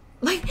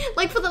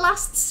 Like for the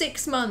last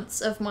 6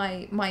 months of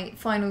my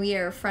final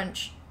year of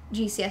French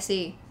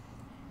GCSE,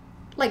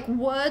 like,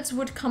 words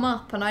would come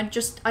up and I'd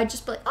just be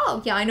like,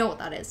 oh, yeah, I know what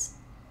that is.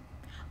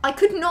 I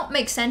could not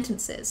make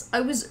sentences. I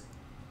was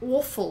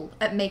awful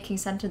at making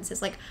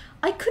sentences. Like,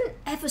 I couldn't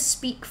ever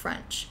speak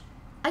French.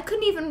 I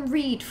couldn't even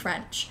read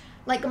French.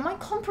 Like, my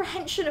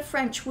comprehension of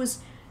French was...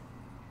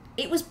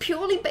 It was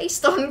purely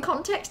based on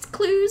context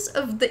clues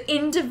of the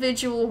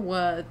individual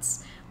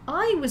words.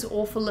 I was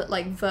awful at,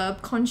 like,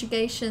 verb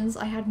conjugations.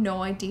 I had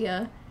no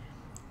idea.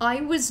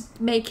 I was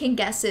making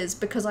guesses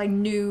because I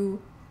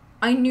knew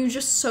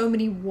just so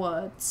many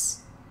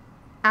words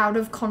out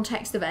of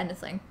context of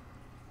anything.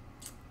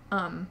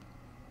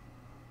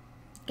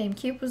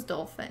 GameCube was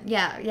Dolphin.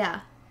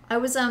 Yeah. I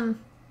was,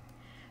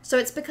 so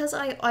it's because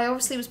I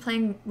obviously was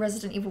playing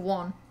Resident Evil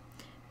 1.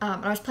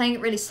 And I was playing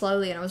it really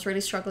slowly and I was really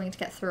struggling to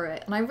get through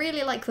it. And I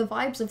really like the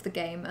vibes of the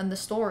game and the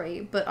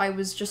story, but I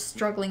was just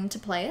struggling to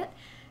play it.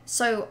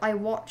 So I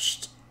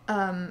watched,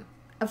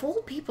 of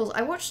all people,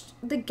 I watched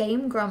the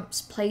Game Grumps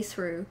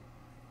playthrough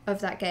of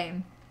that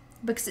game.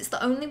 Because it's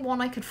the only one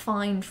I could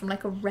find from,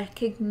 like, a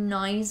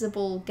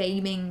recognizable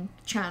gaming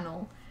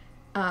channel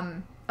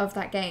of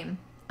that game.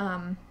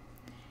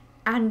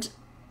 And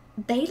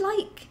they,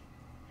 like...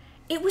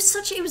 It was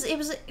from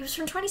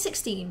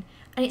 2016,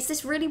 and it's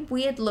this really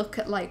weird look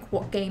at, like,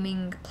 what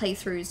gaming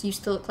playthroughs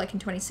used to look like in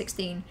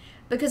 2016.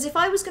 Because if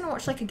I was going to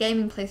watch, like, a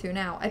gaming playthrough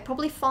now,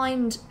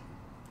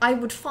 I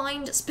would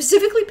find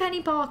specifically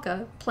Penny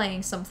Parker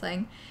playing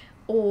something,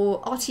 or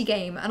Otti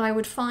Game, and I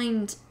would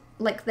find,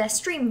 like, their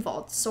stream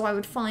VODs. So I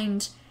would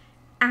find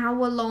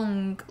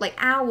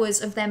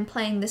hours of them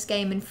playing this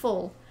game in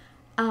full,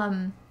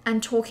 and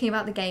talking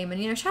about the game,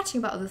 and, you know, chatting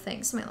about other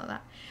things, something like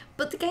that.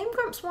 But the Game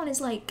Grumps one is,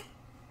 like,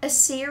 a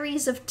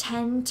series of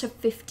 10 to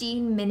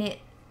 15 minute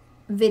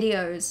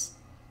videos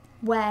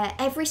where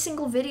every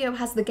single video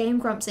has the Game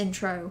Grumps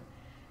intro,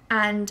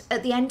 and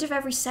at the end of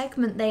every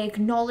segment they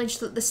acknowledge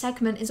that the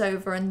segment is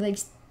over and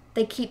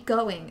they keep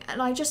going,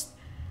 and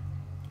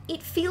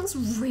it feels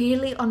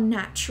really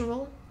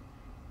unnatural.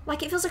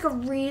 Like, it feels like a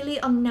really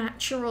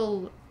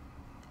unnatural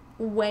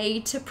way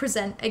to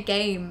present a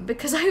game,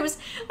 because I was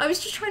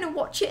just trying to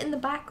watch it in the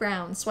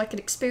background so I could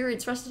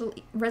experience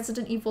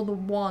Resident Evil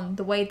 1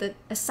 the way that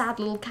a sad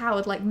little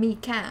coward like me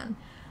can.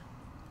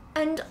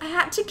 And I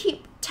had to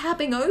keep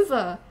tabbing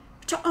over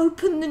to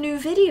open the new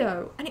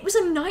video, and it was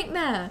a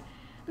nightmare.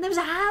 And there was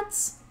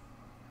ads.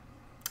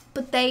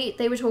 But they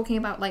were talking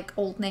about, like,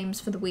 old names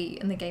for the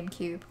Wii and the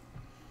GameCube,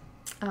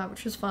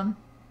 which was fun.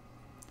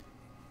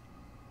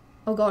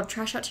 Oh god,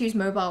 trash had to use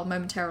mobile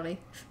momentarily.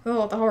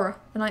 Oh, the horror,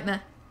 the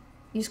nightmare.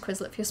 Use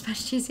Quizlet for your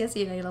special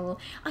GCSE and A-level.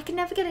 I could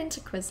never get into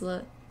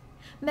Quizlet.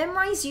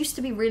 Memrise used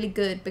to be really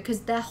good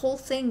because their whole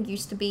thing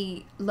used to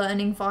be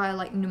learning via,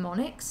 like,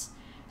 mnemonics.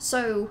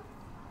 So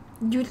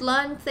you'd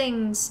learn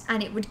things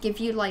and it would give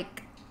you,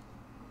 like,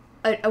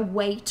 a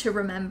way to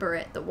remember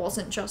it that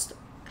wasn't just,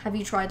 have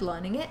you tried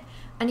learning it?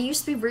 And it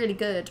used to be really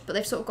good, but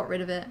they've sort of got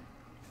rid of it.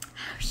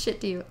 How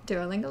shit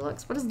Duolingo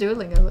looks? What does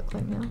Duolingo look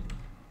like now?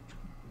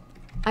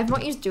 I've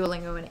not used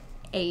Duolingo in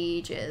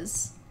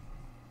ages.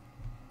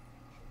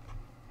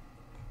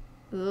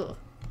 Ugh.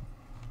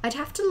 I'd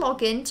have to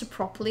log in to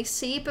properly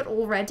see, but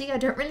already I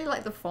don't really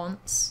like the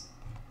fonts.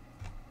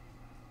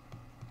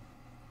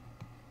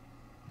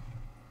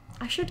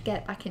 I should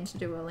get back into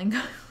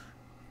Duolingo.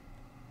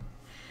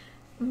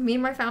 Me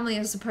and my family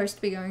are supposed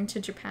to be going to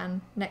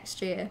Japan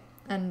next year,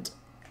 and,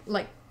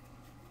 like,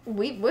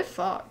 we're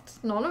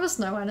fucked. None of us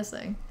know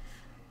anything.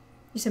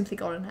 You simply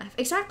got an F.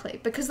 Exactly,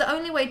 because the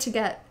only way to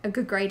get a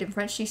good grade in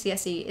French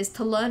GCSE is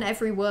to learn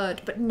every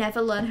word, but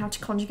never learn how to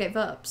conjugate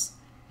verbs.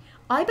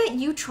 I bet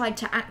you tried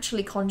to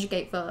actually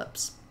conjugate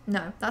verbs.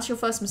 No, that's your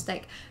first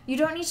mistake. You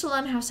don't need to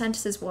learn how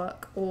sentences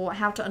work or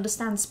how to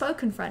understand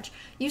spoken French.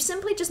 You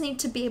simply just need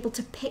to be able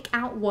to pick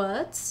out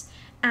words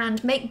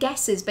and make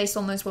guesses based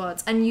on those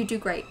words, and you do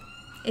great.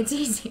 It's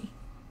easy.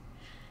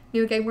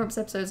 New Game Grumps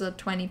episodes are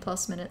 20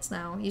 plus minutes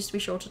now. It used to be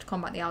shorter to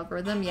combat the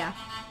algorithm. Yeah,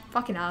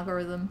 fucking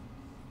algorithm.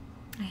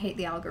 I hate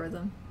the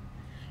algorithm.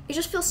 It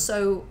just feels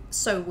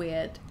so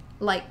weird.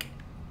 Like,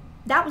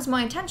 that was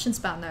my attention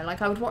span though.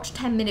 Like, I would watch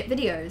 10-minute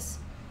videos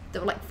that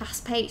were, like,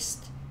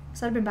 fast-paced.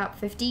 So I'd been about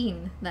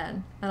 15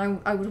 then,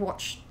 and I would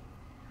watch,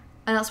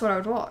 and that's what I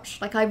would watch.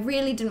 Like, I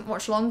really didn't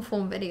watch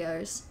long-form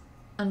videos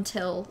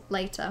until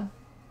later.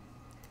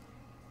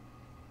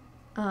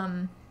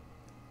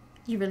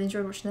 You really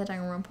enjoyed watching their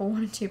Danganronpa 1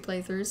 and 2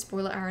 playthroughs.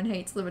 Spoiler, Aaron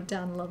hates them and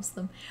Dan loves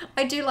them.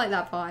 I do like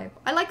that vibe.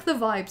 I like the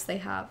vibes they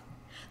have.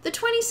 The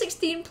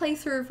 2016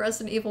 playthrough of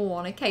Resident Evil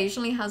 1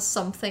 occasionally has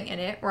something in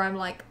it where I'm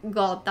like,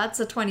 God, that's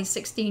a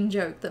 2016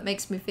 joke that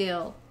makes me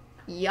feel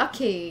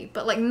yucky,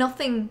 but, like,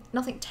 nothing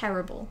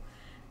terrible.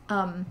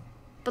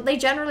 But they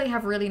generally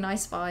have really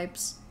nice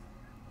vibes.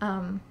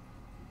 And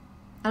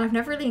I've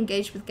never really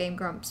engaged with Game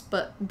Grumps,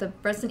 but the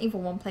Resident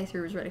Evil 1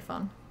 playthrough was really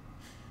fun.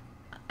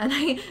 And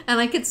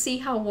I could see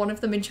how one of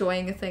them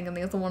enjoying a thing and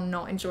the other one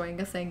not enjoying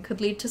a thing could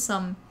lead to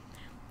some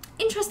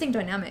interesting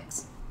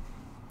dynamics.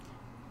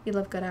 You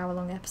love good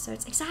hour-long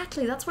episodes.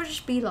 Exactly, that's what it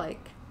should be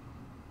like.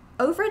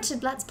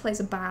 Overedited Let's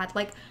Plays are bad.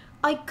 Like,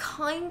 I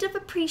kind of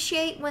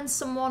appreciate when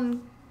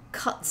someone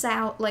cuts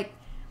out, like,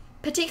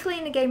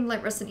 particularly in a game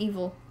like Resident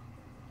Evil,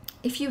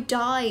 if you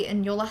die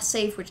and your last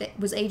save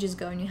was ages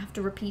ago and you have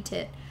to repeat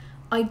it,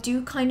 I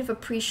do kind of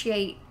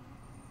appreciate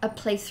a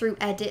playthrough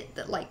edit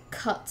that like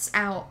cuts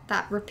out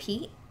that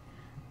repeat.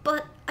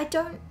 But I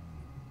don't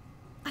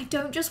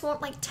just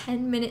want like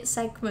 10-minute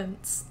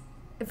segments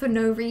for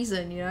no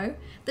reason, you know?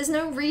 There's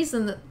no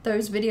reason that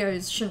those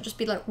videos shouldn't just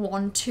be like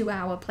 1-2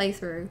 hour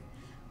playthrough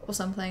or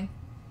something.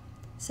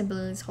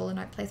 Similarly's Hollow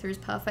Knight playthrough is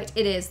perfect.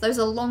 It is. Those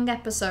are long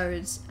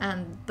episodes,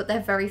 but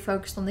they're very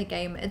focused on the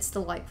game. It's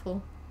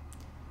delightful.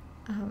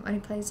 Only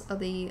plays are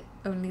the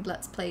only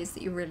Let's Plays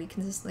that you really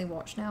consistently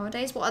watch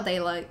nowadays. What are they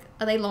like?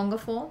 Are they longer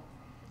form?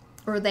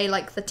 Or are they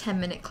like the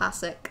 10-minute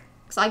classic?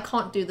 Because I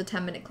can't do the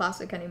 10-minute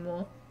classic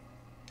anymore.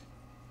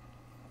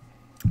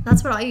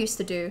 That's what I used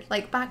to do.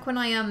 Like back when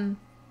I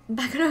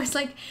was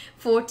like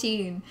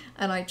 14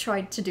 and I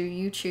tried to do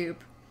YouTube.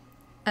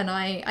 And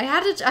I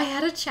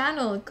had a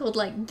channel called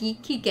like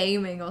Geeky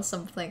Gaming or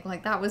something.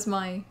 Like that was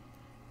my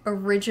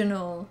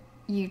original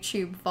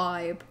YouTube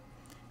vibe.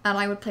 And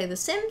I would play The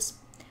Sims.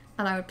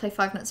 And I would play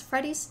Five Nights at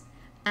Freddy's,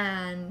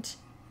 and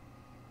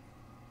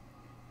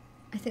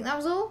I think that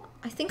was all.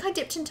 I think I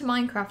dipped into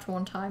Minecraft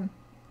one time.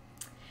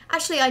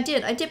 Actually, I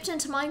did. I dipped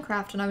into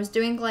Minecraft, and I was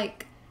doing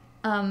like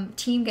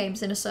team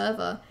games in a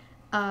server.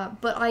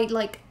 But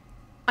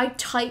I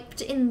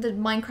typed in the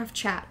Minecraft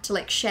chat to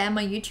like share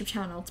my YouTube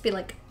channel to be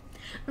like,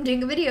 I'm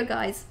doing a video,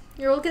 guys.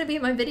 You're all gonna be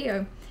in my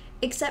video.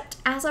 Except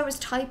as I was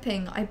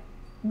typing,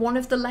 one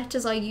of the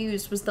letters I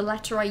used was the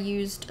letter I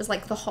used as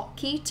like the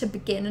hotkey to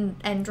begin and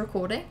end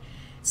recording.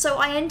 So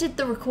I ended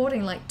the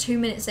recording like 2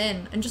 minutes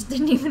in and just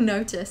didn't even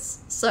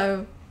notice.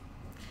 So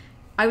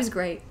I was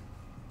great.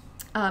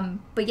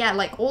 But yeah,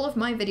 like all of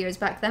my videos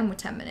back then were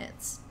 10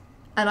 minutes.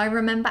 And I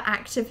remember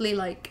actively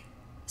like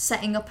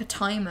setting up a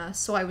timer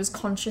so I was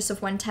conscious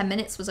of when 10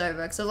 minutes was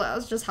over. Because I was like,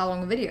 that's just how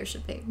long a video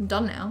should be. I'm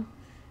done now.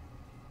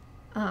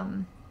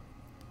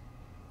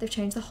 They've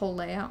changed the whole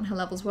layout and how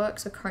levels work,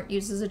 so current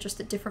users are just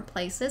at different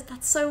places.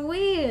 That's so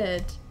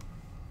weird.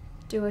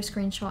 Do a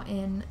screenshot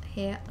in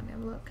here. Let me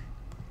have a look.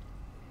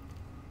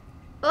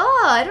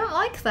 Oh, I don't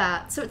like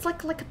that. So it's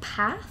like a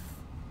path?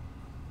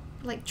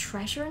 Like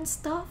treasure and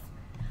stuff?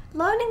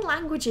 Learning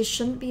languages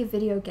shouldn't be a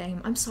video game.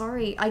 I'm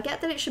sorry. I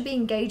get that it should be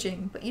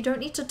engaging, but you don't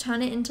need to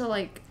turn it into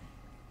like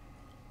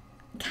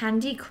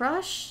Candy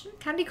Crush?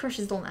 Candy Crush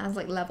is the one that has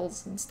like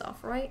levels and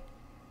stuff, right?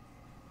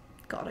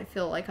 God, I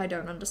feel like I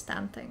don't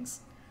understand things.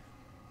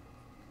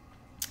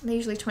 They're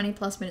usually 20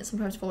 plus minutes,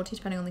 sometimes 40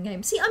 depending on the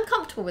game. See, I'm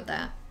comfortable with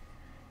that.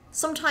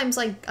 Sometimes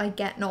I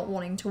get not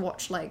wanting to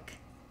watch like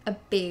a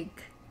big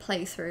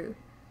playthrough.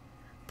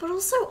 But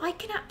also I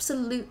can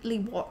absolutely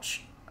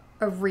watch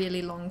a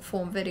really long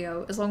form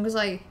video as long as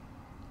I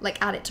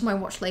like add it to my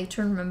watch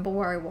later and remember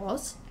where I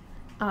was.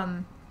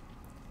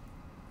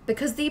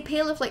 Because the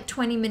appeal of like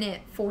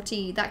 20-minute,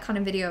 40, that kind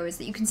of video is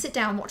that you can sit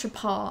down, watch a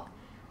part,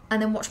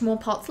 and then watch more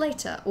parts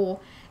later. Or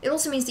it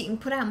also means that you can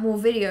put out more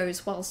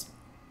videos whilst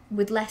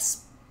with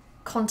less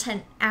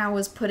content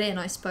hours put in,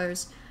 I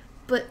suppose.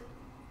 But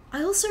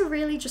I also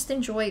really just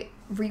enjoy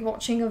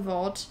rewatching a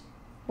VOD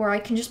where I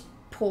can just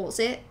pause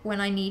it when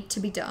I need to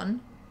be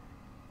done.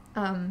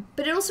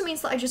 But it also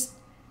means that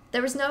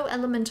there is no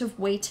element of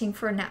waiting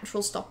for a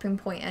natural stopping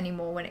point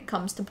anymore when it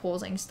comes to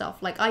pausing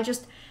stuff. Like, I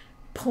just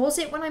pause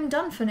it when I'm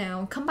done for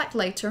now, come back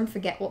later and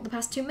forget what the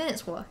past 2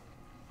 minutes were.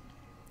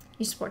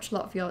 You just watch a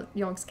lot of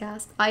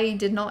Yogscast. I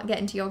did not get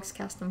into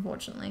Yogscast,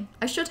 unfortunately.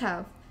 I should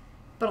have.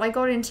 But I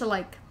got into,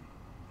 like,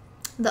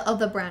 the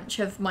other branch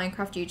of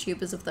Minecraft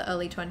YouTubers of the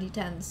early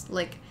 2010s,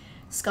 like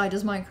Sky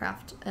Does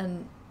Minecraft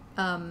and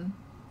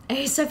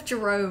ASF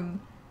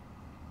Jerome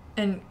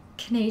and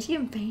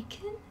Canadian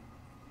Bacon?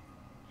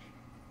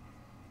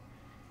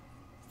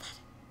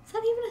 Is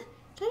that even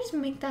did I just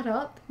make that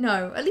up?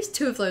 No, at least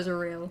 2 of those are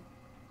real.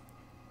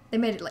 They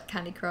made it like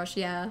Candy Crush,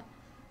 yeah.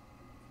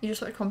 You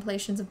just watch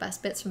compilations of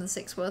best bits from the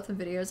 6 worth of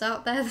videos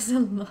out there. There's a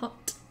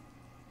lot.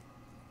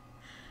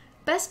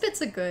 Best bits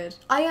are good.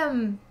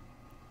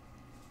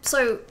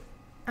 So,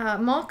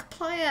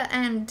 Markiplier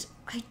and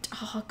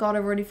oh god,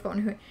 I've already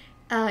forgotten who.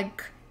 I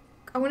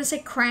want to say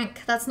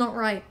Crank. That's not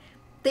right.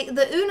 The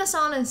Unas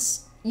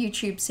Arnas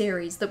YouTube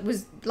series that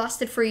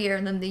lasted for a year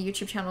and then the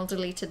YouTube channel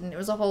deleted and it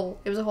was a whole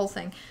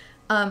thing.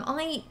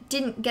 I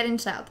didn't get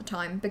into that at the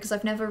time because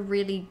I've never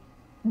really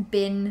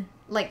watched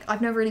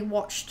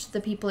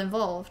the people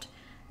involved.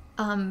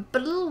 But a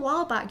little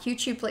while back,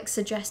 YouTube like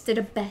suggested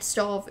a best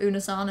of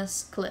Unas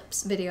Arnas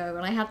clips video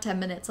and I had 10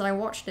 minutes and I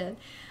watched it.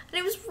 And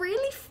it was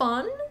really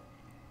fun.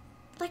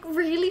 Like,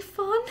 really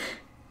fun.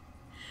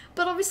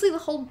 But obviously the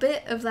whole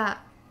bit of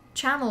that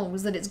channel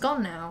was that it's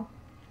gone now.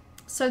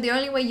 So the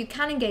only way you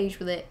can engage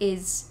with it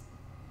is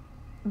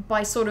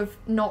by sort of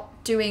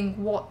not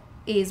doing what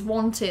is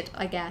wanted,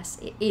 I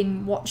guess,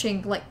 in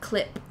watching, like,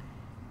 clip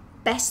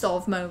best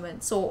of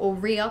moments or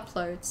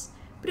re-uploads.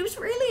 But it was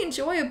really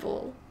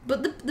enjoyable.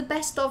 But the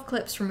best of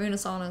clips from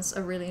Unas Arnas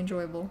are really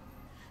enjoyable.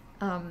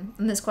 And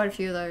there's quite a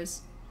few of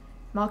those.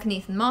 Mark and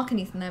Ethan,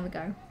 there we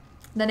go.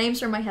 Their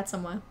names are in my head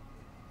somewhere.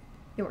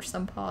 You watch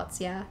some parts,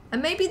 yeah.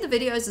 And maybe the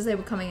videos as they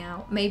were coming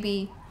out,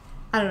 maybe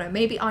I don't know,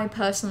 maybe I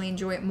personally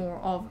enjoy it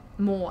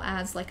more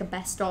as like a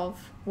best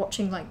of,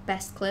 watching like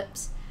best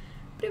clips.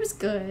 But it was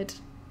good.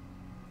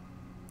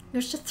 It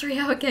was just a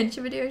 3-hour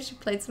Genshin video. She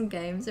played some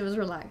games. It was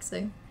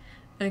relaxing.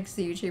 And because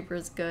the YouTuber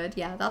is good.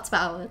 Yeah, that's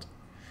valid.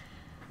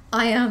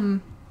 I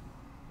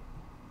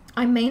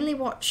mainly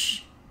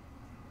watch...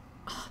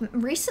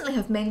 recently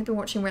I've mainly been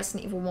watching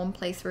Resident Evil 1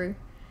 playthrough.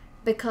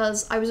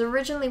 Because I was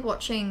originally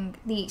watching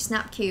the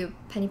Snapcube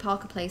Penny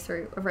Parker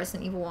playthrough of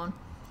Resident Evil 1.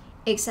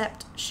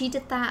 Except she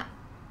did that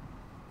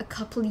a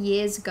couple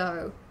years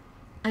ago.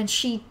 And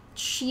she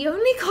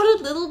only got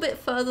a little bit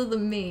further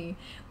than me.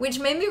 Which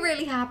made me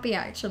really happy,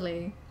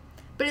 actually.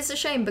 But it's a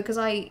shame because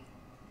I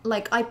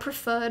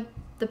preferred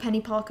the Penny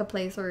Parker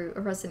playthrough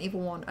of Resident Evil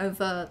 1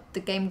 over the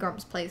Game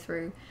Grumps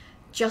playthrough,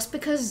 just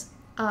because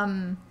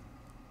Game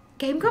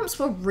Grumps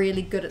were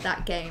really good at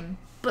that game,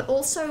 but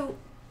also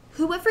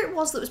whoever it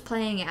was that was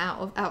playing it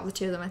out of the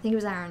two of them, I think it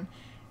was Aaron,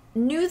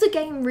 knew the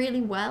game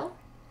really well,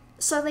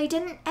 so they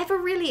didn't ever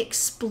really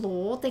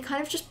explore. They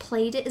kind of just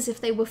played it as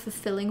if they were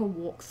fulfilling a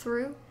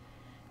walkthrough.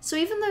 So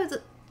even though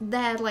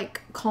their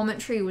like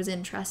commentary was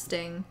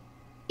interesting,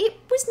 it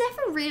was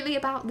never really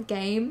about the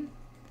game,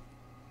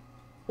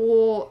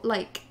 or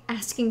like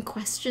asking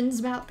questions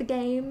about the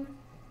game,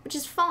 which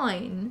is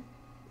fine,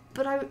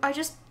 but it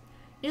just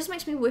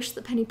makes me wish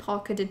that Penny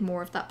Parker did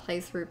more of that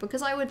playthrough,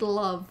 because I would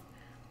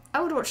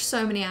watch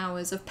so many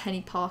hours of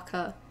Penny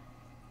Parker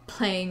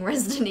playing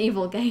Resident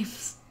Evil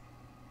games.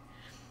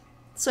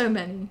 So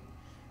many.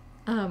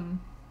 You've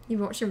been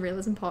watching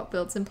Realism Park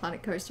builds in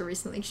Planet Coaster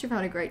recently. She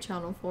found a great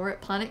channel for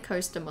it. Planet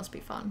Coaster must be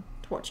fun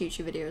to watch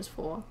YouTube videos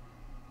for.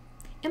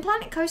 In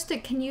Planet Coaster,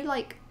 can you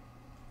like,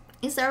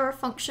 is there a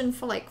function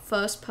for like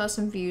first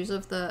person views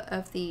of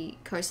the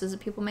coasters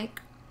that people make?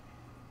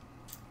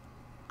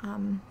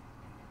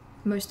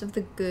 Most of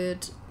the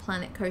good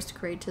Planet Coaster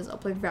creators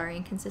upload very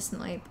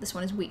inconsistently, but this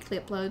one is weekly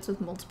uploads with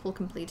multiple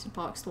completed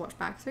parks to watch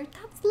back through.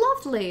 That's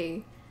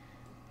lovely!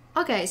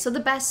 Okay, so the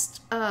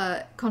best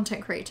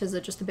content creators are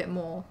just a bit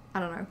more, I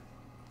don't know.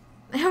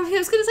 I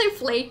was gonna say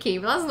flaky,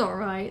 but that's not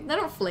right. They're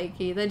not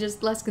flaky, they're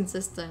just less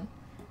consistent.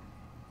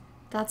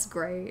 That's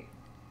great.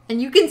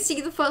 And you can see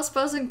the first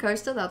person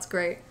coaster, that's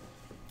great.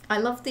 I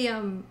love the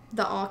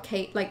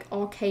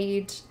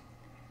arcade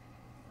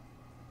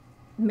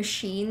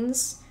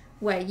machines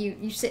where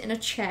you sit in a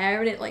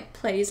chair and it like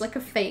plays like a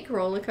fake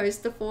roller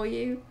coaster for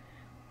you.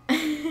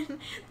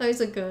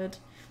 Those are good.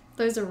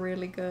 Those are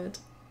really good.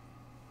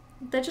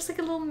 They're just like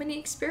a little mini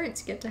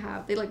experience you get to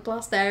have. They like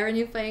blast air in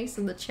your face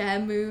and the chair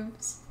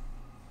moves.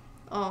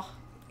 Oh,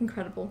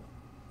 incredible.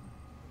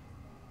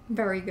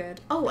 Very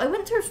good. Oh, I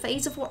went through a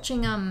phase of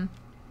watching,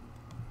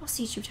 what's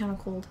the YouTube channel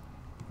called?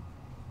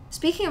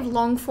 Speaking of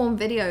long form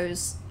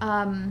videos,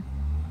 I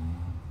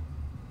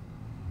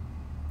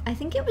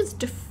think it was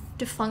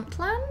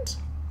Defunctland?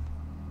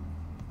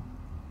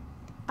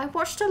 I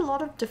watched a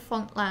lot of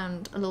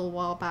Defunctland a little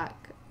while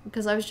back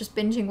because I was just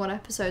binging what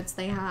episodes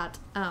they had,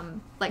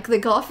 like the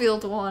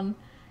Garfield one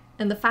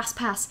and the Fast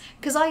Pass,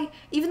 because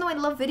even though I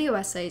love video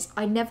essays,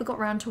 I never got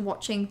around to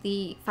watching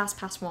the Fast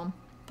Pass one,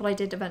 but I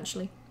did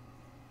eventually.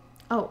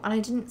 Oh, and I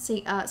didn't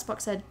see, Spock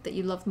said that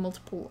you love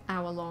multiple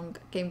hour-long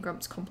Game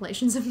Grumps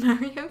compilations of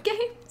Mario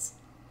games.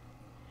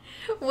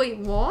 Wait,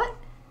 what?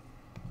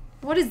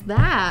 What is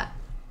that?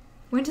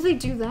 When do they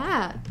do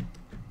that?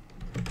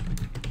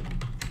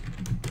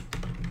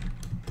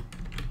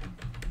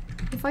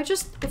 If I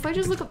just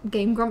look up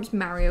Game Grumps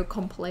Mario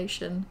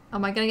compilation,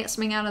 am I gonna get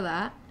something out of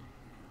that?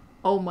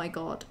 Oh my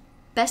god.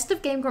 Best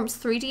of Game Grumps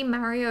 3D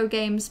Mario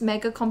games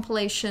mega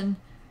compilation.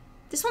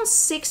 This one's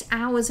 6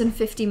 hours and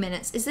 50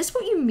 minutes. Is this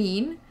what you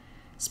mean,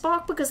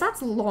 Spark? Because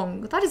that's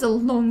long. That is a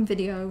long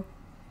video.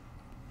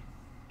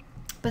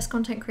 Best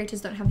content creators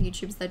don't have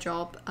YouTube as their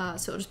job,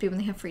 so it'll just be when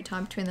they have free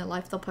time between their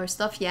life they'll post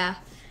stuff. Yeah.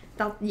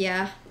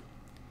 Yeah.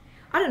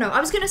 I don't know. I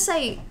was gonna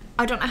say,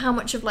 I don't know how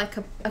much of like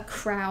a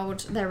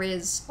crowd there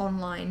is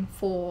online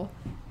for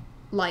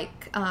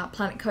like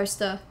Planet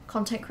Coaster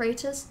content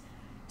creators.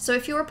 So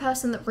if you're a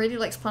person that really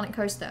likes Planet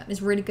Coaster and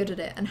is really good at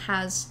it and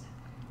has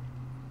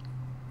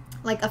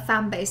like a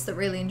fan base that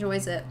really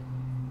enjoys it,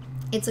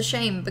 it's a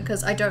shame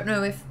because I don't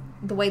know if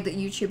the way that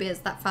YouTube is,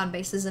 that fan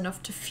base is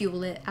enough to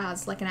fuel it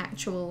as like an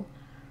actual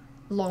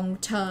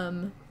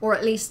long-term, or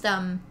at least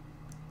a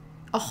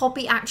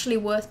hobby actually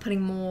worth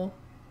putting more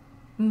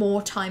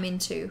time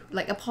into,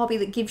 like a hobby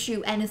that gives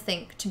you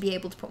anything to be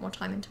able to put more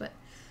time into it.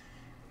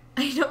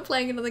 Are you not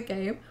playing another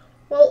game?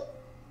 Well,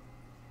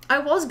 I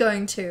was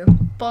going to,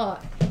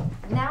 but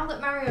now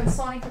that Mario and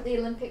Sonic at the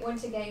Olympic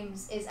Winter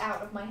Games is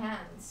out of my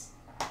hands,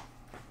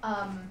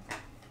 I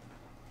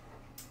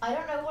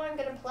don't know what I'm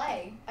gonna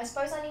play. I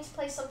suppose I need to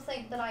play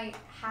something that I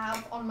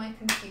have on my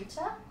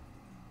computer.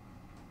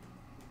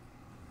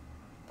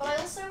 But I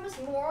also was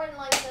more in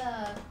like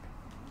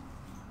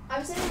I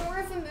was in more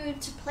of a mood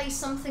to play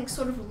something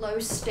sort of low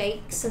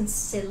stakes and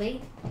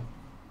silly.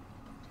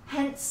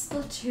 Hence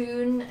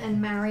Splatoon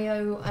and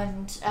Mario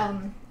and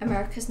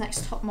America's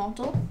Next Top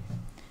Model.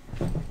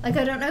 Like,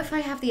 I don't know if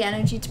I have the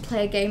energy to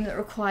play a game that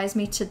requires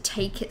me to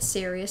take it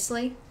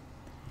seriously.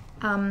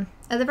 At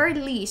the very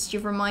least,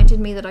 you've reminded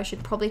me that I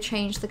should probably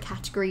change the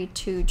category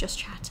to just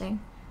chatting.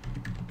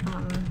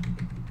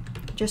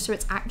 Just so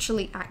it's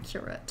actually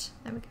accurate.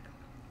 There we go.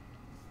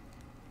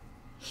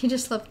 You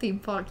just love theme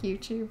park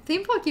YouTube.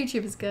 Theme park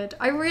YouTube is good.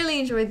 I really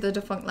enjoyed the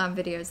Defunctland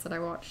videos that I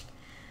watched.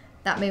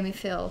 That made me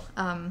feel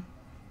I'm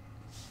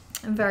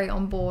very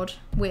on board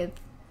with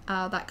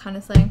that kind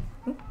of thing.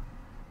 Ooh.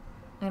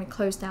 I'm gonna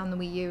close down the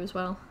Wii U as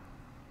well.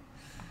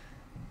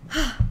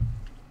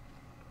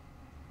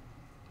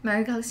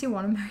 Mario Galaxy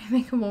 1 and Mario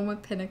Maker 1 were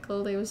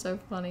pinnacle. They were so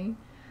funny.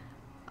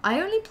 I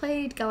only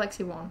played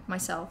Galaxy 1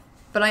 myself,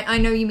 but I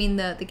know you mean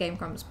the Game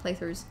Grumps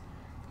playthroughs.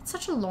 It's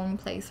such a long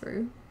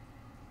playthrough.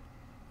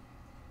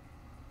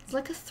 It's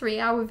like a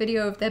 3-hour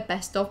video of their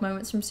best of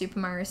moments from Super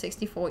Mario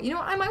 64. You know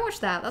what? I might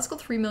watch that. That's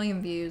got 3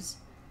 million views.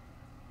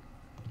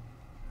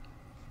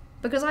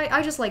 Because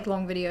I just like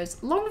long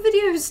videos. Long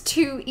videos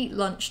to eat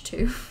lunch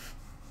to.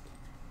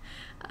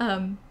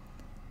 One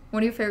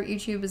of your favourite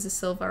YouTubers is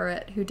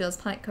Silverette, who does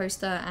Planet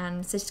Coaster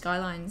and City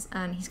Skylines,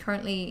 and he's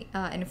currently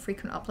in a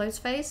frequent uploads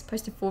phase,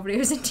 posted 4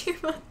 videos in 2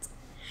 months.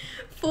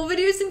 4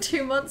 videos in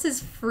 2 months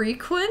is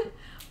frequent?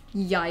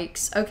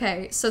 Yikes.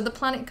 Okay, so the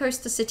Planet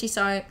Coaster City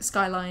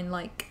Skyline,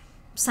 like,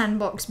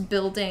 sandbox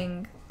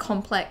building,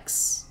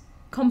 complex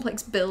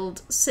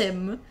build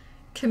sim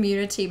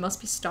community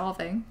must be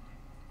starving.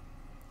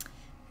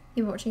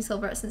 You've been watching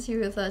Silverette since you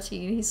were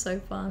 13, he's so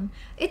fun.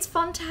 It's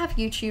fun to have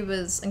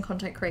YouTubers and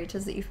content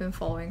creators that you've been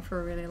following for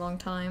a really long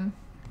time.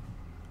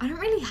 I don't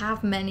really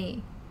have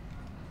many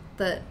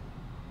that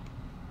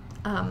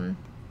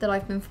that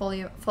I've been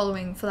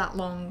following for that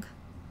long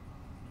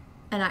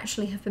and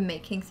actually have been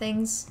making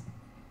things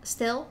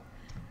still.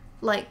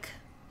 Like,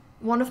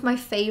 one of my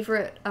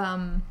favourite,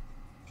 some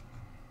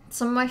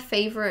of my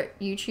favourite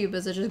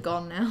YouTubers are just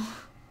gone now.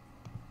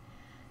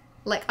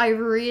 Like, I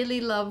really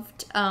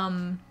loved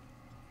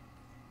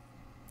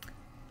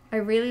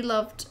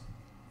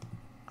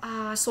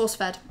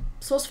SourceFed.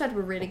 SourceFed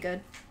were really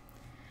good.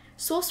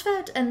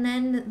 SourceFed, and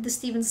then the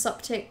Steven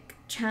Suptic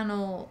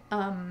channel,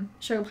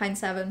 Sugar Pine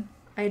 7,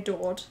 I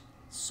adored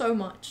so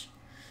much.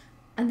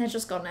 And they're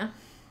just gone now.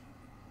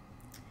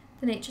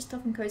 The nature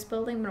stuff and coast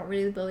building, but not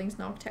really the buildings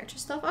and architecture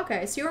stuff.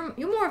 Okay, so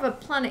you're more of a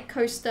Planet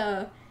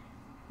Coaster,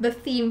 the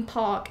theme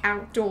park,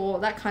 outdoor,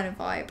 that kind of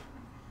vibe.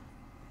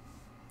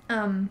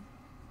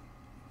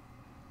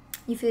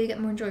 You feel you get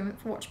more enjoyment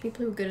for watching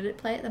people who are good at it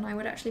play it than I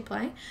would actually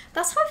play.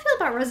 That's how I feel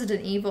about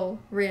Resident Evil,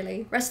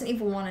 really. Resident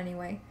Evil 1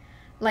 anyway.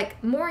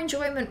 Like, more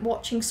enjoyment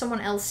watching someone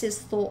else's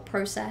thought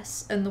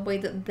process and the way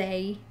that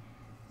they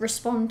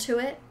respond to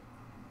it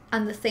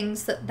and the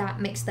things that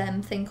makes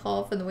them think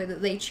of and the way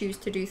that they choose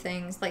to do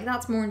things. Like,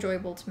 that's more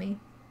enjoyable to me.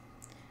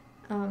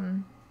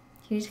 You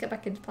need to get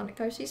back into Planet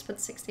Coaster. You spent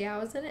 60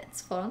 hours in it.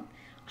 It's fun.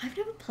 I've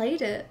never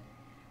played it.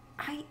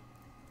 I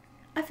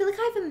feel like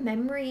I have a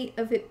memory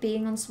of it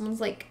being on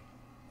someone's, like,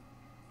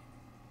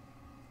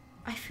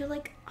 I just feel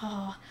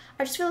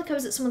like I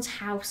was at someone's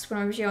house when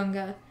I was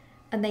younger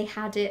and they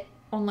had it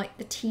on, like,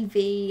 the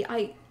TV.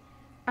 I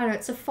don't know,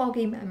 it's a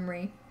foggy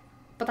memory,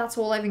 but that's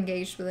all I've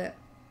engaged with it.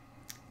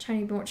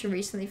 Channel you've been watching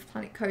recently for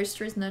Planet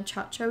Coaster is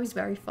Nerdchacho. He's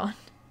very fun.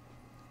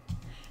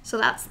 So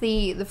that's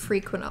the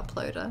frequent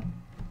uploader,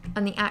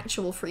 and the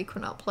actual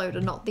frequent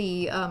uploader, not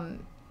the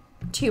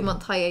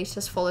 2-month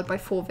hiatus followed by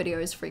 4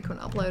 videos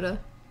frequent uploader.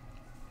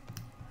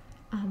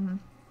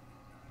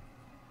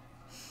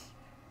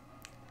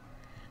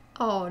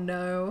 Oh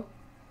no.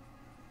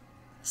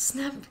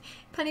 Snap.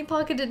 Penny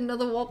Parker did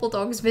another Wobble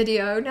Dogs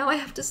video. Now I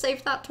have to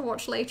save that to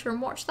watch later and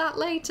watch that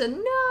later.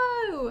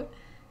 No!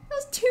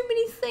 There's too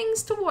many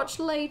things to watch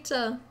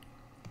later.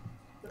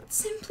 That's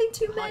simply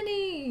too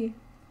many.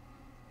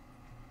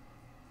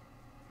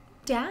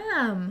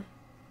 Damn.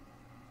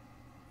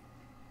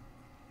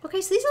 Okay,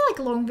 so these are like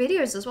long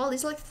videos as well.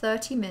 These are like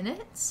 30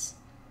 minutes.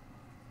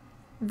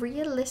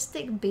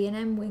 Realistic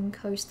B&M Wing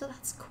Coaster.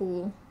 That's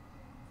cool.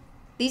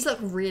 These look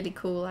really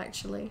cool,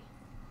 actually.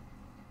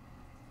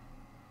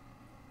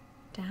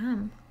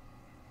 Damn.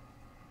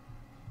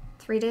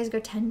 3 days ago,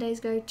 10 days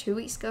ago, 2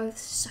 weeks ago. There's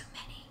so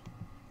many.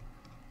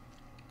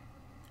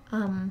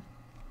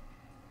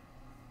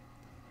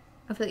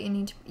 I feel like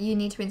you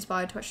need to be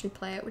inspired to actually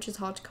play it, which is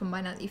hard to come by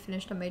now that you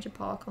finished a major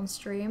park on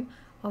stream.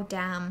 Oh,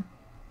 damn.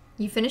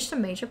 You finished a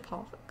major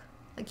park?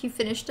 Like, you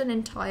finished an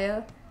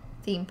entire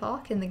theme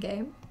park in the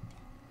game?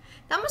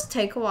 That must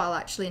take a while,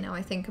 actually, now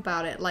I think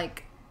about it.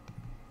 Like,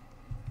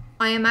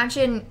 I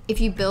imagine if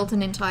you build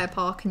an entire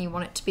park and you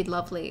want it to be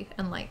lovely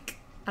and, like,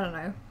 I don't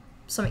know,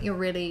 something you're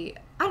really...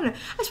 I don't know.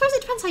 I suppose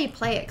it depends how you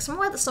play it. Because I'm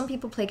aware that some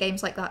people play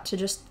games like that to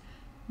just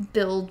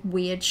build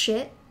weird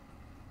shit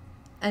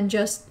and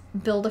just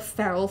build a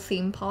feral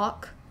theme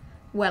park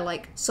where,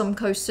 like, some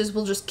coasters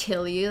will just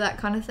kill you, that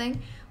kind of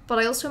thing. But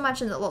I also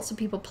imagine that lots of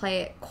people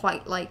play it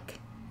quite, like,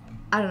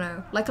 I don't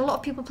know, like a lot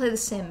of people play The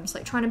Sims,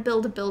 like trying to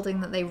build a building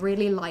that they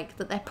really like,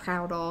 that they're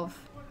proud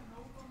of.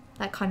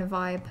 That kind of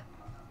vibe.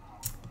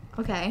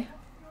 Okay.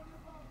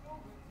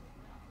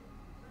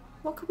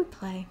 What could we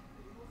play?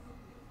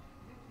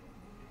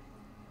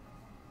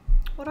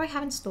 What do I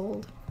have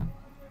installed?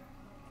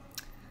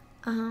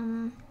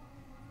 I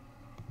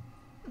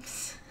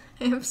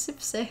have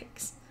Civ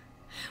 6.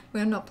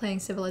 We're not playing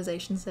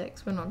Civilization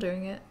 6. We're not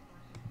doing it.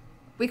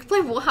 We could play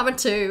Warhammer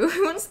 2.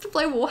 Who wants to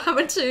play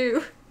Warhammer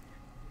 2?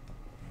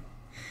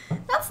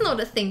 That's not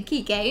a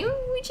thinky game.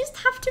 We just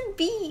have to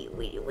be...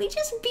 We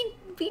just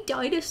be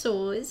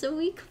dinosaurs. And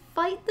we could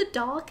fight the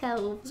Dark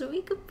Elves. And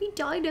we could be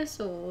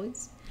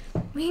dinosaurs.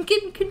 We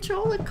can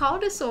control a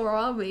Carnosaur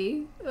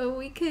army. Or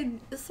we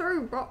can throw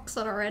rocks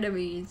at our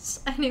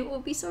enemies. And it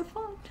will be so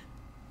fun.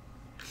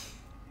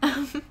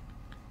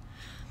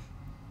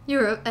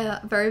 You're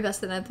very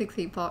vested in epic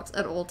theme parks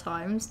at all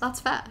times. That's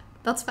fair.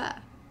 That's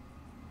fair.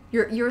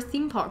 You're a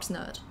theme parks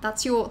nerd.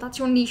 That's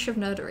your niche of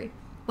nerdery.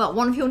 Well,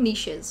 one of your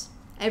niches.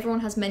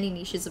 Everyone has many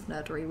niches of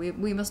nerdery.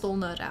 We must all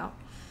nerd out.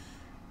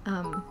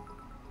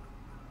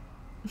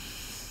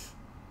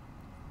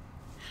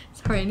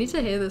 Sorry, I need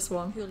to hear this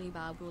one. Hooly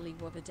babooly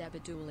wubba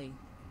debba dooley.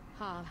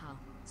 Ha ha.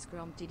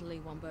 Scrum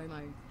diddly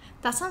wombomo.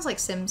 That sounds like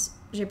Sims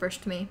gibberish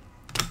to me.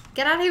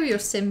 Get out of here with your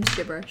Sims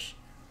gibberish.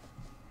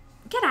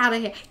 Get out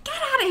of here. Get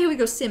out of here with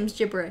your Sims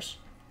gibberish.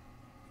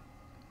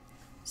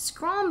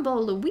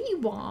 Scrumble wee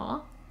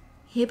wah.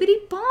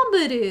 Hibbity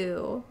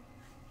bombadoo.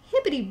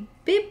 Hibbity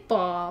bib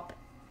bob.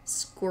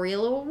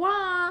 Squirrel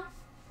wah.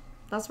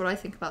 That's what I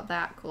think about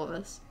that,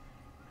 Corvus.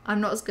 I'm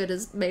not as good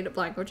as made up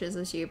languages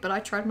as you, but I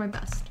tried my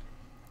best.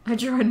 I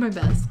tried my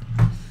best.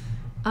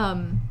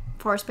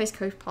 Forest Based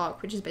Coast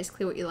Park, which is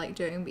basically what you like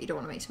doing, but you don't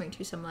want to make something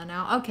too similar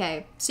now.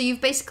 Okay, so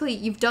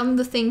you've done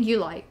the thing you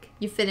like,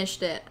 you've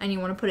finished it, and you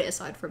want to put it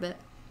aside for a bit.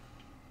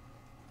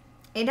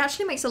 It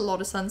actually makes a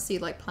lot of sense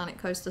to like Planet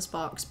Coaster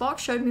Spark. Spark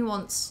showed me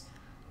once,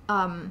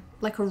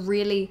 like a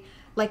really,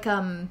 like,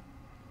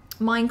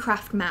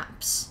 Minecraft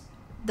maps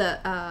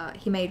that,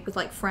 he made with,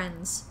 like,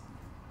 friends.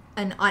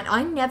 And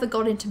I never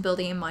got into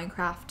building in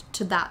Minecraft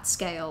to that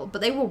scale,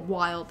 but they were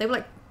wild. They were,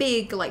 like,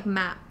 big, like,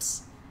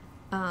 maps.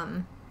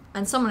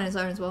 And some on its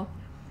own as well.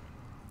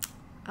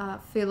 For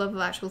your love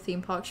of actual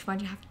theme parks, you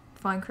have to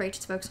find creators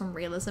to focus on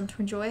realism to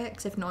enjoy it,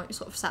 because if not, you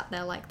sort of sat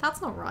there like,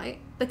 that's not right.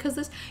 Because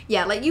this,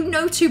 yeah, like, you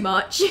know too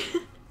much.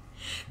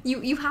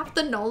 you have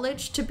the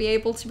knowledge to be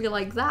able to be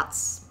like,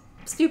 that's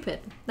stupid.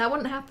 That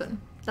wouldn't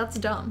happen. That's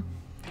dumb.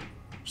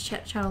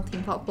 Check channel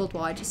Theme Park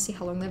Worldwide, just see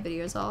how long their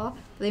videos are.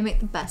 They make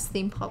the best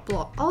theme park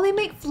vlog. Oh, they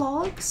make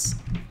vlogs?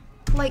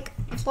 Like,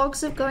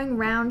 vlogs of going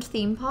round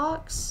theme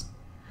parks?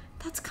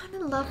 That's kind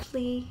of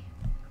lovely.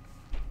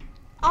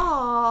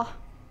 Aww.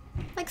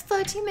 Like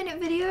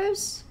 30-minute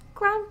videos?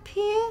 Grand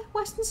Pier?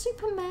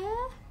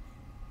 Weston-super-Mare?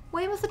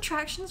 Weymouth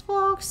Attractions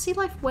vlog? Sea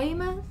Life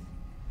Weymouth?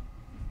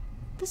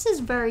 This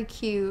is very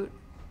cute.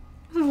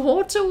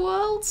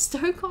 Waterworld?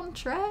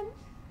 Stoke-on-Trent?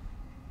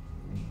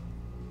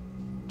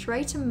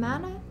 Drayton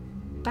Manor?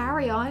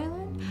 Barry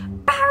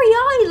Island? Barry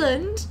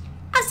Island?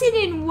 As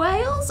in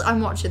Wales?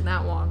 I'm watching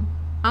that one.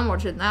 I'm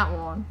watching that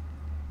one.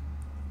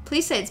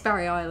 Please say it's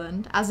Barry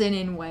Island, as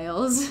in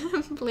Wales.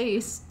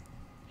 Please.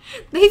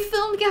 They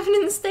filmed Gavin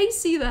and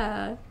Stacey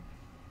there.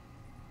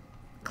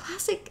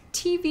 Classic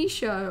TV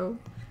show.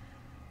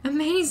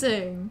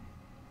 Amazing.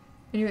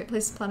 When you make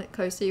places Planet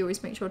Coaster, you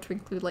always make sure to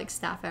include like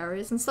staff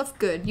areas and stuff.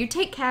 Good. You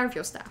take care of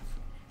your staff.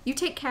 You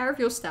take care of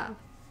your staff.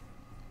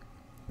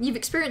 You've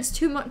experienced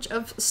too much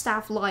of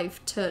staff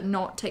life to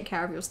not take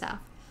care of your staff.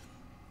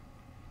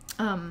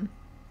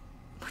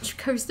 Watch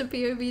coaster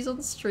POVs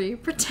on stream.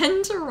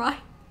 Pretend to ride.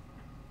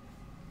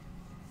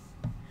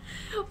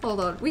 Hold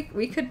on,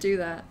 we could do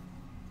that.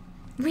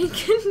 We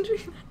can do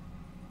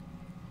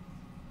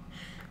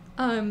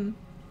that.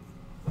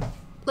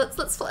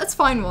 Let's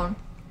find one.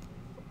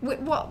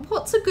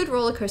 What's a good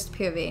roller coaster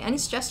POV? Any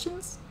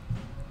suggestions?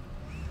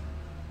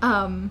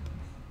 I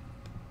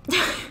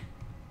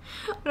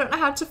don't know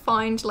how to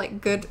find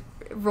like good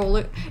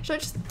should I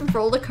just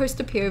roller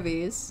coaster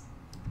POVs?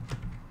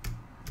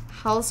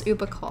 How's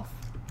Uberkopf?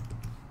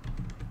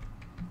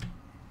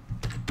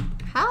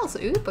 How's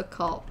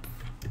Uberkopf?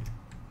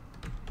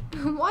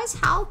 Why is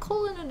Hal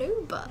calling an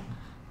Uber?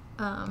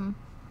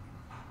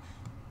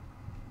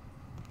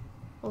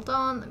 Hold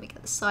on, let me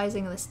get the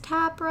sizing of this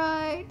tab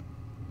right.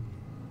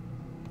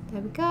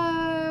 There we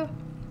go.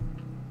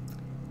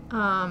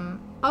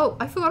 Oh,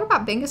 I forgot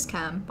about Bingus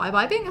Cam. Bye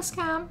bye Bingus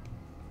Cam.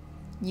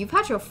 You've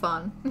had your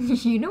fun.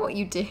 You know what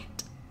you did.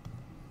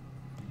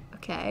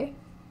 Okay.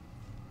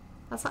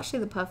 That's actually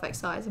the perfect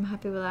size. I'm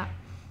happy with that.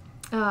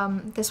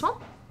 This one?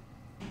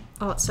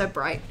 Oh, it's so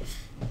bright.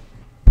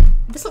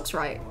 This looks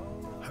right.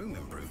 Home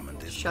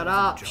improvement is shut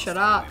up, shut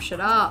up, shut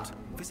up.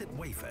 Visit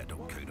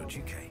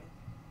wayfair.co.uk.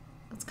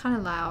 That's kind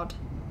of loud.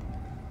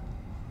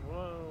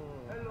 Whoa.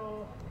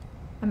 Hello.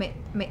 I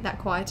make that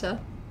quieter.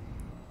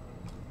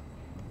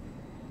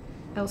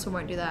 I also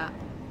won't do that.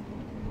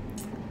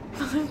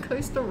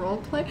 Coaster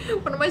roleplay?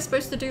 What am I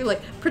supposed to do?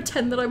 Like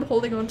pretend that I'm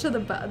holding onto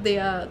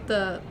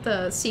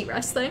the seat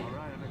rest thing?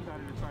 Alright, I'm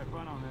excited to try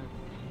fun on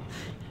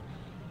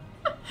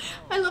this.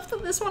 I love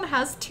that this one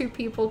has two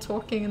people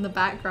talking in the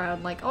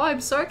background. Like, oh,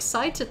 I'm so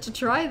excited to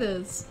try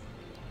this.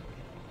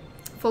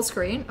 Full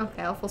screen?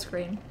 Okay, I'll full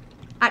screen.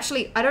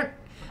 Actually, I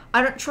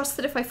don't trust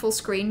that if I full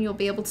screen, you'll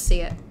be able to see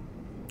it.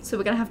 So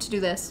we're gonna have to do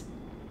this.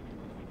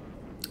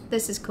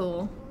 This is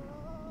cool.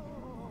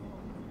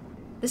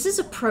 This is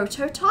a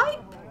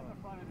prototype?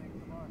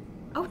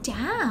 Oh,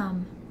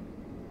 damn.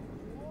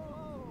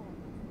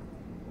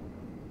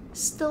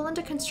 Still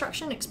under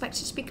construction,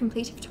 expected to be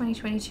completed for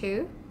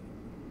 2022.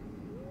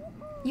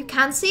 You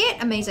can see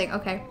it? Amazing,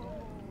 okay.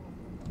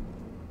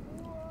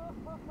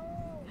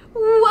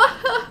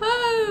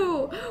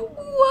 Whoa!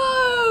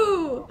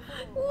 Whoa!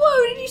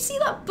 Whoa, did you see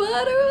that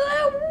bird over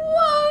there?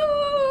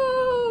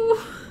 Whoa!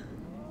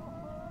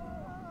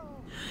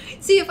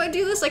 See, if I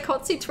do this, I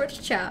can't see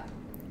Twitch chat.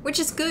 Which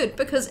is good,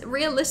 because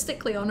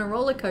realistically on a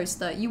roller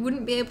coaster, you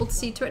wouldn't be able to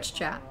see Twitch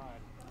chat.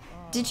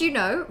 Did you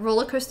know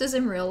roller coasters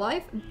in real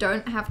life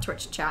don't have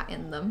Twitch chat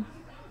in them?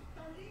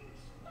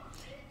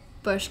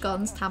 Busch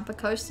Gardens Tampa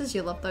coasters,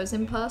 you love those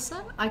in person?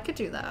 I could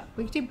do that.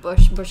 We could do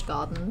Busch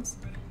Gardens.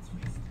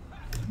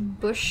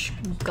 Busch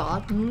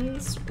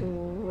Gardens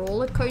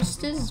roller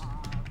coasters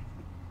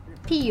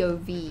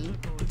POV.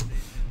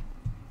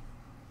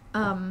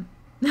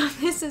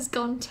 This is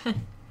content.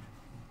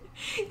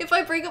 If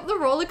I bring up the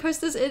roller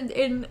coasters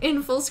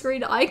in full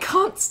screen, I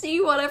can't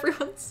see what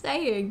everyone's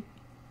saying.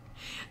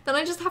 Then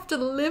I just have to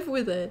live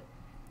with it.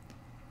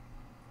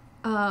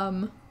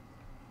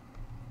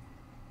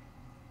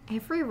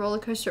 Every roller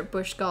coaster at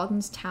Busch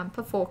Gardens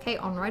Tampa 4K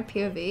on-ride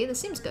POV. This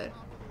seems good.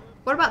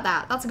 What about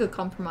that? That's a good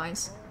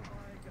compromise.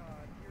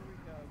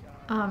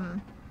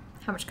 How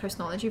much coast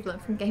knowledge you've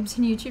learned from games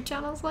and YouTube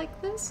channels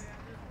like this?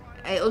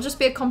 It'll just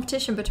be a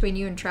competition between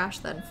you and Trash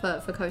then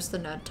for Coaster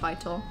Nerd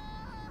title.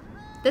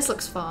 This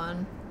looks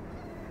fun.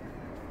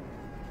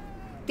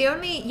 The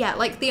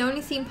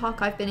only theme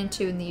park I've been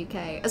into in the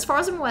UK, as far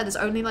as I'm aware, there's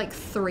only like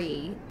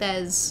 3.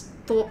 There's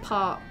Thorpe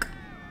Park,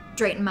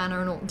 Drayton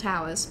Manor, and Alton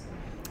Towers.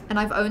 And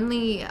I've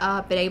only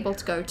been able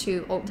to go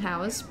to Alton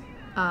Towers,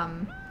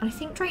 and I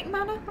think Drayton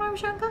Manor when I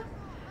was younger.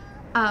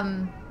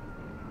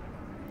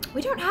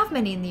 We don't have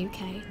many in the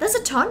UK. There's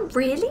a ton,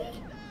 really?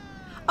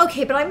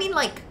 Okay, but I mean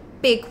like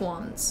big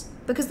ones.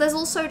 Because there's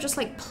also just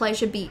like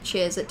pleasure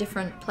beaches at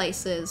different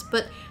places,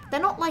 but they're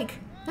not like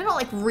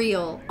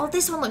real. Oh,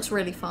 this one looks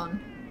really fun.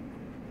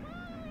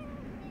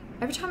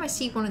 Every time I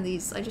see one of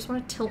these, I just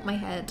want to tilt my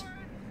head.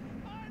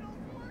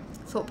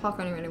 Thorpe Park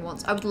only really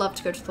once. I would love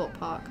to go to Thorpe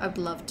Park. I would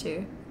love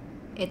to.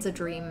 It's a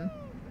dream.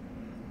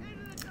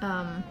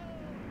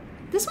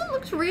 This one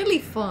looks really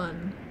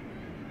fun.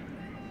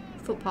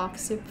 Thorpe Park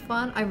is super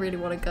fun. I really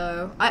want to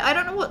go. I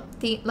don't know what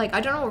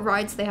I don't know what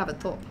rides they have at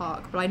Thorpe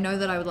Park, but I know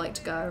that I would like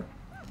to go.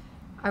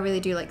 I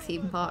really do like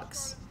theme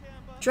parks.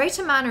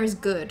 Drayton Manor is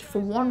good for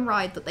one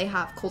ride that they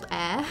have called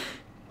Air.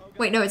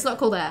 Wait, no, it's not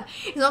called Air.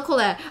 It's not called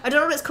Air. I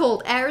don't know what it's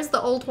called. Air is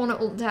the old one at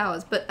Alton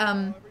Towers, but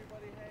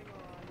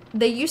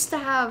they used to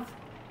have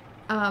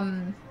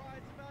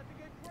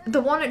the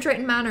one at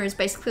Drayton Manor is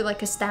basically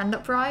like a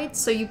stand-up ride.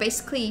 So you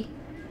basically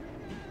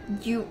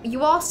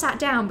you are sat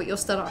down, but you're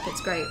stood up.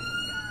 It's great.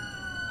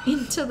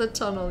 Into the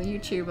Tunnel,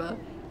 YouTuber.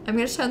 I'm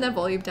gonna turn their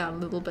volume down a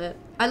little bit.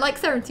 I like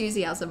their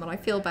enthusiasm and I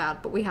feel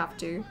bad, but we have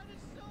to.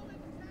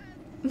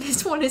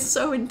 This one is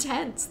so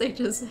intense, they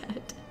just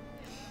said.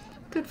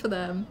 Good for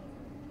them.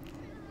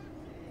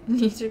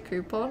 Need a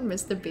coupon?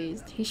 Mr.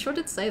 Beast. He sure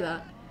did say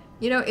that.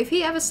 You know, if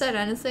he ever said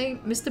anything,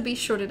 Mr.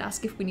 Beast sure did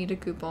ask if we need a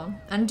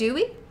coupon. And do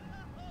we?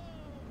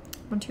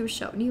 When he was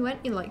shot when you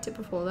went, you liked it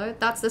before though.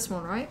 That's this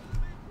one, right?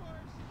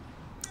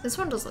 This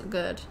one does look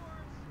good.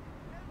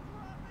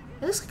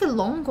 It looks like a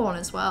long one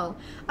as well.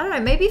 I don't know,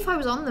 maybe if I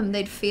was on them,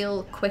 they'd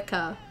feel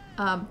quicker.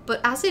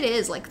 But as it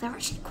is, like, they're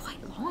actually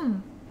quite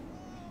long.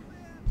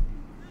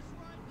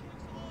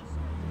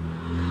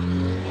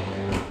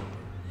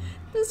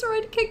 This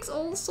ride kicks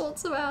all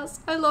sorts of ass.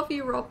 I love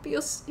you, Rob.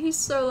 He's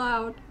so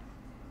loud.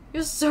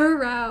 You're so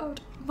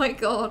loud. My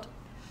god.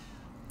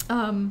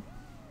 You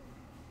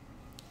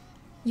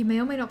may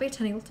or may not be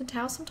attending Alton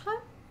Towers sometime.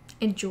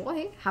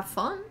 Enjoy. Have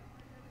fun.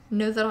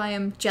 Know that I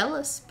am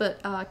jealous,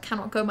 but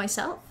cannot go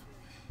myself.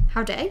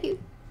 How dare you?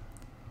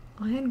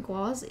 Iron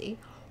Gwazi.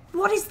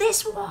 What is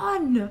this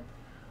one?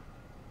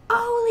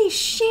 Holy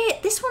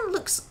shit. This one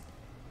looks...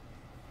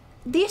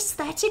 The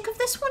aesthetic of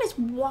this one is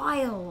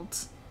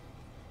wild.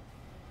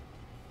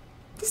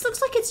 This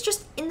looks like it's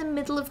just in the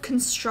middle of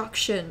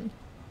construction.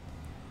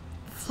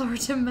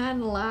 Florida man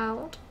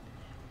loud.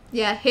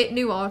 Yeah, hit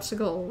new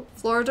article.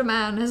 Florida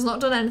man has not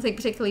done anything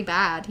particularly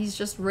bad. He's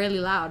just really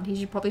loud. He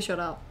should probably shut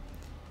up.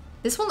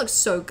 This one looks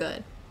so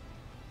good.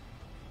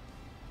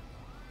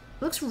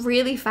 It looks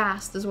really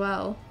fast as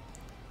well.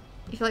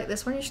 If you like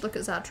this one, you should look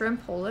at Zadra in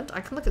Poland.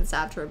 I can look at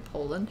Zadra in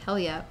Poland. Hell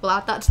yeah. We'll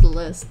add that to the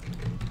list.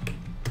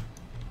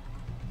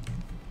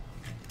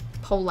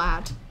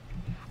 Polad.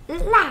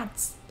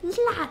 Lads!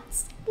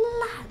 Lads!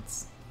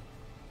 Lads!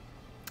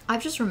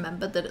 I've just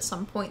remembered that at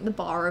some point the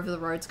bar over the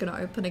road's gonna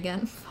open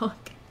again.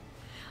 Fuck.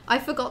 I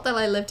forgot that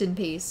I lived in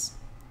peace.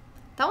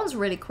 That one's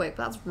really quick,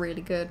 but that's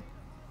really good.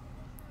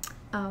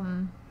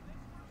 The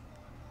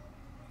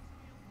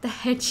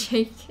head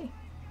shaking.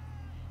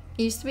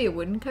 It used to be a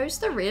wooden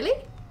coaster, really?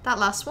 That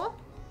last one?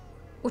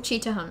 Or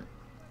Cheetah Hunt?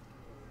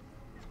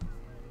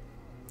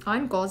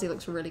 Iron Gauzy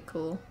looks really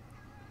cool.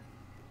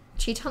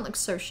 Cheetah Hunt looks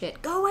so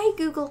shit. Go away,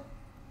 Google.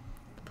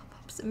 The pub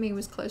opposite me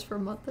was closed for a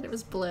month and it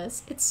was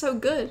bliss. It's so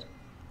good.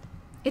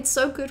 It's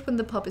so good when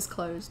the pub is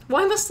closed.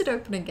 Why must it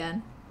open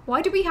again?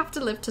 Why do we have to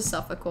live to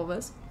suffer,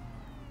 Corvus?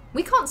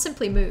 We can't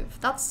simply move.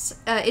 That's,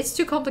 it's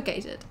too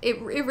complicated.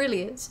 It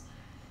really is.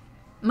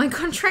 My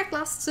contract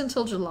lasts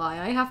until July.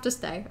 I have to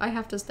stay. I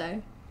have to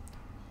stay.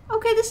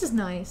 Okay, this is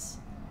nice.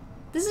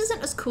 This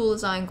isn't as cool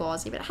as Iron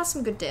Gwazi, but it has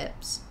some good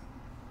dips.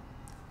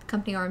 The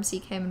company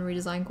RMC came and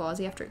redesigned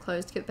Gwazi after it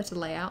closed to give it better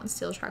layout and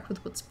steel track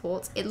with wood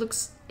supports. It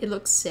looks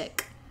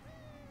sick.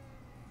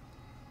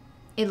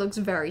 It looks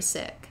very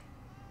sick.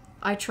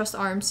 I trust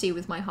RMC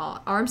with my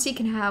heart. RMC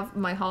can have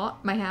my heart,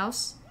 my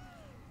house,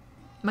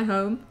 my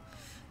home.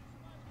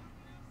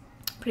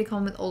 Pretty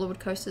common with older wood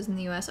coasters in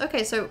the US.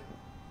 Okay, so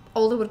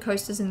older wood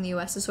coasters in the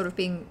US are sort of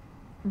being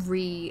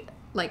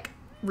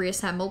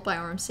reassembled by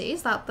RMC.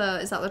 Is that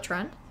the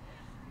trend?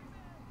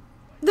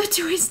 The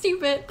twisty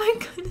bit. I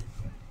couldn't.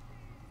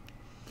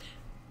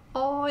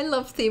 Oh, I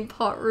love theme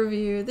park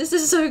review. This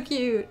is so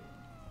cute.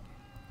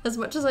 As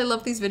much as I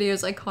love these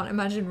videos, I can't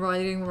imagine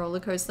riding a roller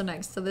coaster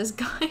next to this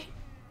guy.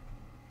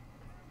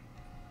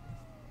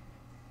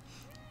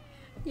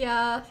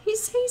 Yeah,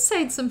 he's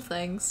saying some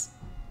things.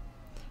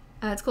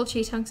 It's called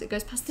Cheetah Hunt. It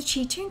goes past the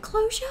cheetah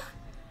enclosure.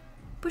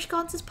 Busch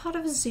Gardens is part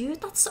of a zoo.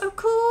 That's so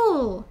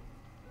cool.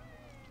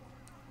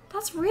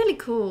 That's really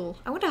cool.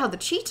 I wonder how the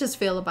cheetahs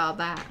feel about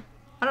that.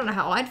 I don't know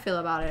how I'd feel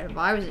about it if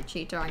I was a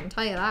cheetah, I can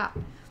tell you that.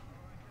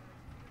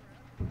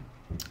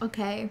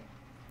 Okay.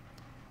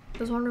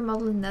 There's one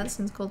remodel in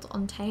Netherlands called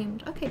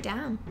Untamed. Okay,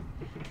 damn.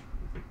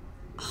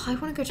 Oh, I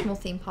want to go to more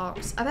theme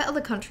parks. I bet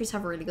other countries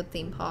have really good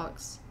theme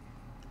parks.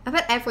 I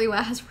bet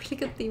everywhere has really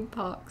good theme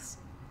parks.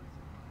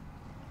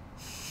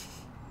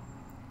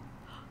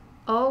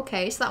 Oh,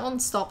 okay, so that one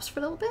stops for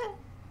a little bit?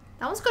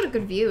 That one's got a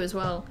good view as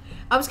well.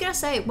 I was gonna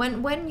say,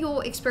 when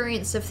your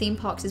experience of theme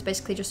parks is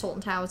basically just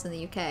Alton Towers in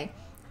the UK,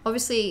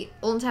 obviously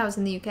Alton Towers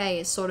in the UK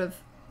is sort of,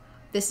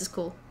 this is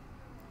cool.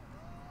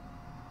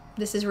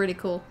 This is really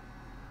cool.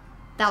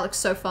 That looks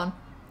so fun.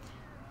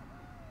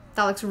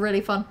 That looks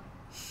really fun.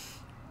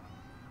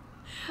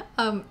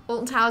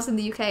 Alton Towers in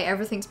the UK,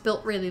 everything's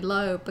built really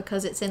low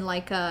because it's in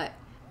like the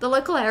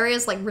local area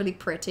is like really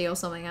pretty or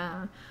something.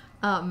 I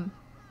don't know.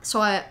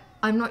 So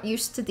I'm not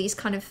used to these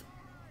kind of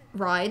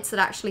rides that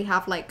actually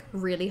have like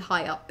really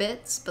high up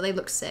bits, but they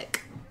look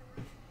sick.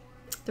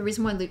 The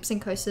reason why loops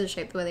and coasters are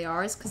shaped the way they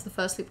are is because the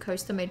first loop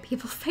coaster made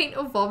people faint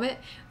or vomit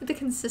with the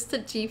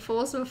consistent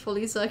G-force of a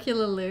fully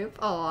circular loop.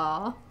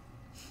 Aww.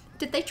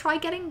 Did they try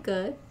getting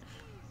good?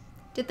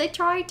 Did they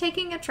try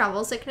taking a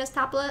travel sickness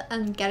tablet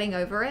and getting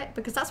over it?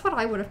 Because that's what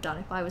I would have done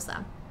if I was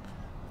them.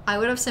 I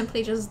would have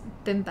simply just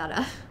been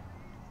better.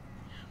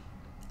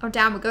 Oh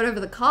damn, we're going over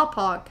the car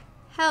park.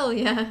 Hell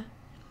yeah.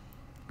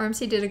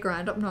 RMC did a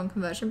ground up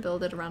non-conversion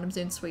build at a random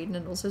zoo in Sweden,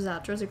 and also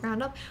Zadra is a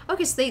ground up.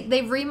 Okay, so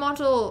they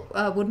remodel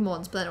wooden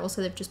ones, but then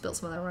also they've just built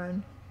some of their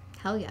own.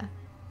 Hell yeah.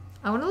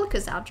 I want to look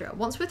at Zadra.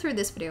 Once we're through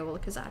this video, we'll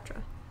look at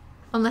Zadra.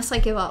 Unless I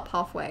give up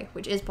halfway,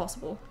 which is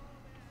possible.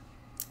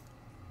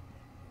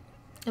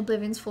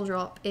 Oblivion's full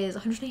drop is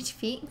 180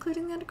 feet,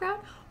 including the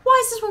underground. Why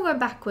is this one going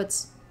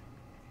backwards?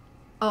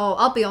 Oh,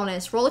 I'll be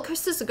honest. Roller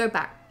coasters that go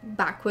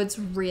backwards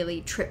really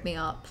trip me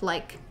up.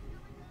 Like,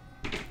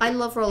 I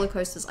love roller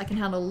coasters. I can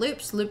handle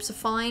loops. Loops are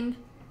fine.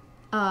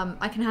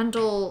 I can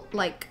handle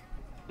like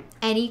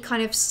any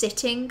kind of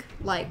sitting.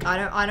 Like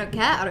I don't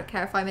care. I don't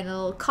care if I'm in a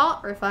little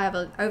cart or if I have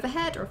an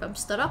overhead or if I'm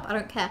stood up. I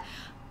don't care.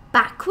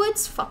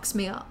 Backwards fucks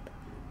me up.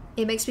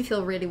 It makes me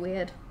feel really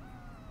weird.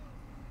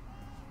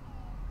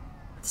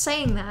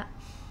 Saying that,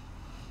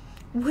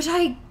 would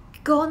I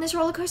go on this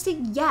roller coaster?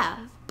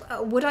 Yeah.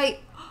 Would I?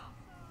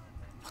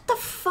 What the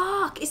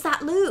fuck is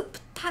that loop?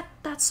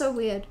 That's so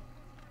weird.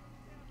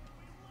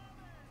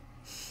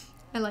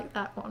 I like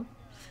that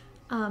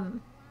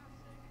one.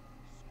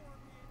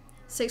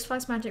 Six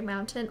Flags Magic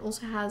Mountain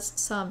also has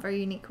some very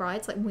unique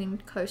rides, like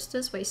winged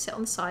coasters where you sit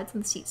on the sides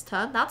and the seats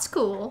turn. That's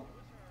cool.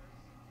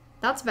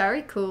 That's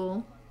very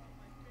cool.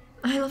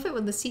 I love it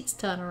when the seats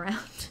turn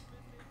around.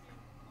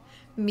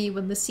 Me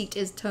when the seat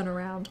is turn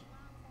around.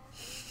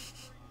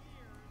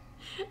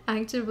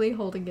 Actively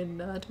holding in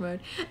nerd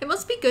mode. It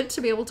must be good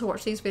to be able to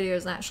watch these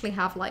videos and actually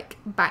have like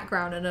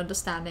background and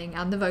understanding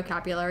and the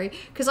vocabulary,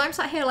 because I'm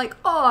sat here like,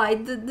 oh,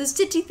 the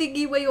city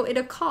thingy where you're in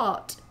a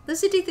cart, the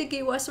city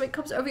thingy where something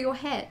comes over your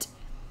head.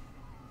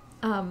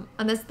 And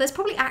there's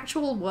probably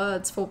actual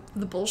words for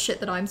the bullshit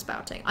that I'm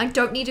spouting. I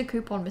don't need a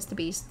coupon, Mr.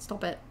 Beast.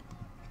 Stop it.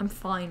 I'm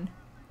fine.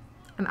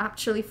 I'm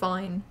actually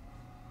fine.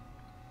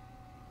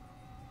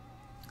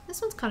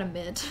 This one's kind of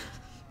mid.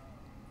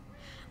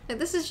 Like,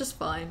 this is just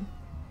fine.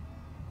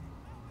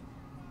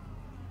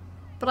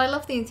 But I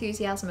love the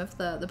enthusiasm of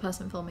the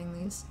person filming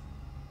these.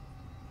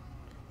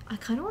 I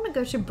kind of want to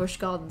go to Busch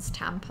Gardens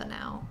Tampa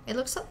now. It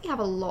looks like they have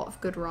a lot of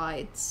good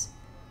rides.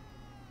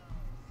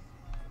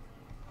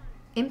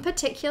 In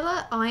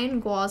particular,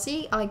 Iron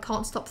Gwazi, I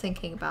can't stop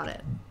thinking about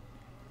it.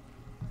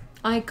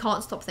 I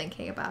can't stop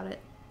thinking about it.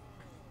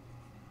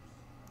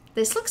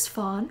 This looks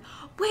fun.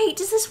 Wait,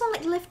 does this one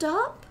like lift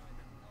up?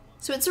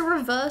 So it's a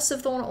reverse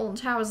of the one at Alton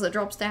Towers that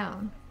drops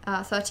down.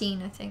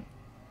 13, I think.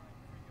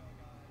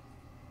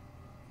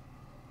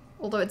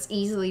 Although it's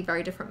easily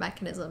very different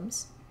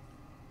mechanisms.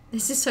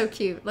 This is so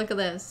cute. Look at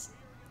this.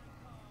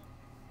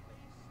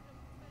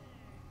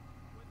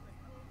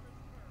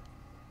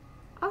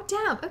 Oh,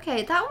 damn.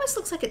 Okay, that almost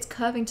looks like it's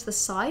curving to the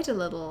side a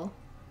little.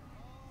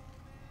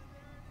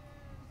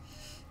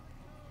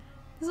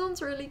 This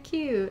one's really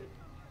cute.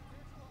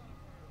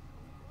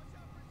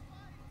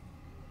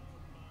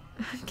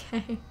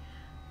 Okay.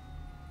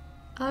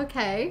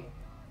 Okay.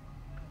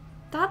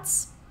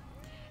 That's...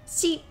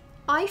 See,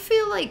 I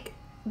feel like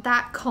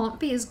that can't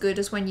be as good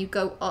as when you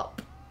go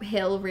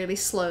uphill really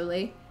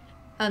slowly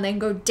and then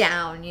go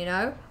down, you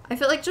know? I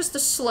feel like just a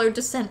slow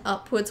descent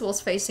upwards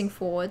whilst facing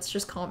forwards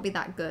just can't be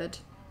that good.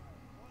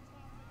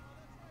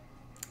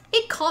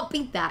 It can't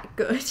be that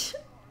good.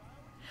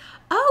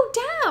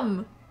 Oh,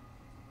 damn!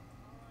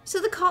 So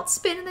the carts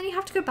spin and then you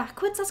have to go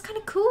backwards? That's kind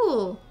of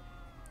cool.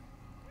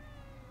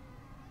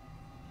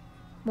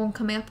 One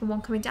coming up and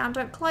one coming down,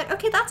 don't collide.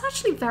 Okay, that's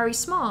actually very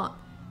smart.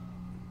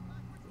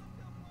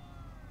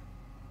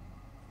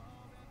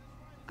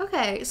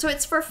 Okay, so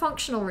it's for a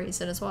functional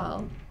reason as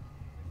well.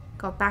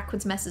 God,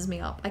 backwards messes me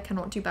up. I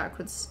cannot do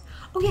backwards.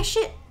 Oh yeah,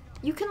 shit!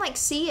 You can like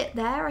see it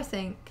there, I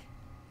think.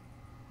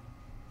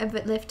 Of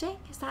it lifting?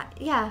 Is that,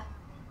 yeah.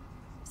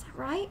 Is that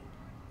right?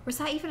 Or is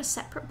that even a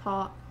separate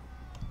part?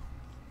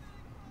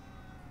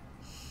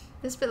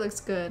 This bit looks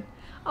good.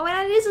 Oh,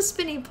 and it is a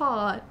spinny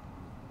part.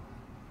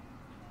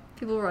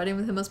 People riding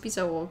with him must be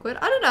so awkward.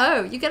 I don't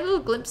know. You get a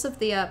little glimpse of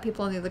the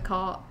people on the other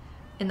cart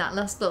in that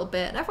last little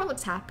bit, and everyone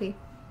looks happy.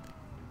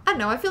 I don't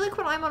know. I feel like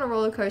when I'm on a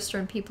roller coaster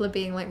and people are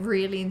being like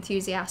really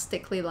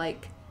enthusiastically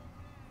like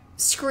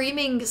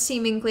screaming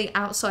seemingly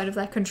outside of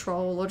their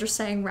control or just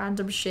saying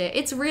random shit,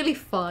 it's really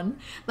fun.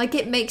 Like,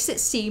 it makes it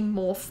seem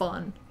more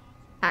fun,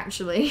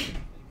 actually.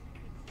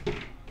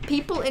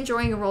 People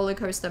enjoying a roller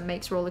coaster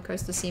makes roller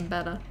coasters seem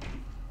better.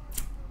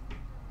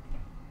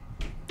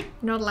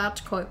 You're not allowed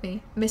to quote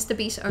me. Mr.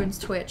 Beast owns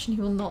Twitch and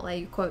he will not let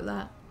you quote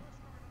that.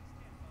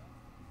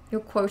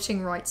 Your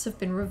quoting rights have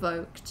been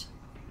revoked.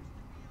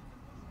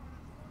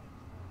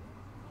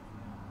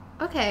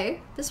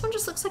 Okay, this one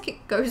just looks like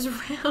it goes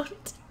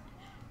around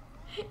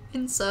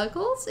in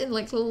circles, in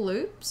like little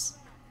loops.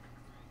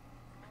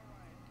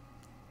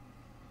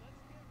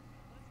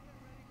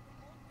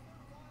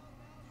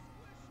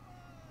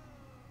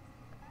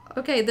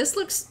 Okay, this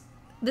looks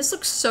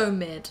so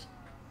mid.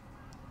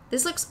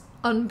 This looks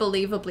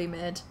unbelievably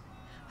mid.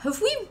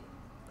 Have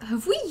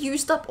we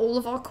used up all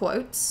of our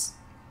quotes?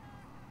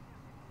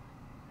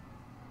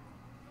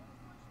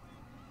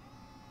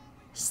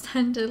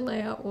 Standard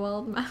layout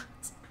world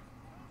maps.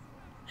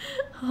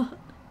 I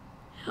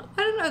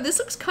don't know, this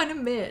looks kind of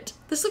mid.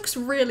 This looks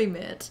really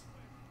mid.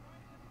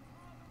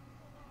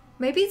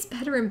 Maybe it's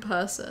better in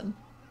person.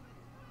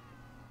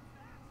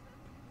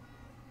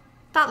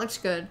 That looks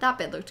good. That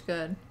bit looked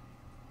good.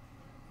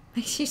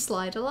 Makes you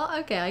slide a lot?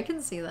 Okay, I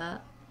can see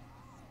that.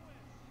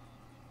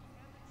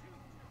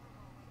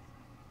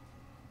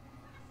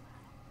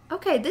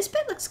 Okay, this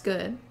bit looks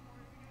good.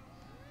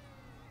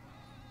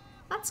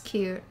 That's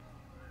cute.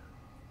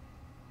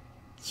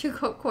 You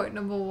got quote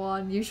number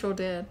 1. You sure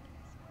did.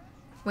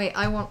 Wait,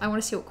 I want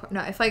to see what quote.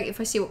 No, if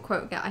I see what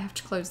quote I get, I have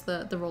to close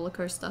the roller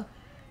coaster.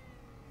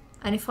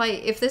 And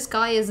if this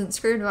guy isn't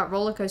screaming about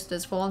roller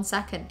coasters for 1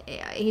 second,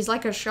 he's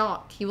like a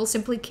shark. He will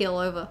simply keel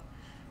over.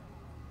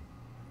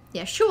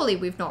 Yeah, surely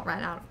we've not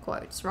ran out of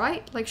quotes,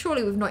 right? Like,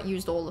 surely we've not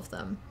used all of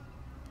them.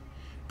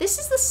 This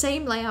is the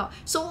same layout.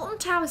 So Alton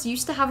Towers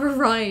used to have a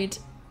ride.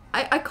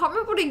 I can't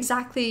remember what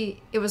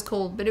exactly it was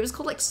called, but it was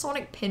called like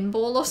Sonic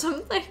Pinball or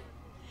something.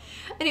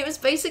 And it was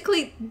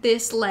basically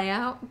this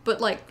layout,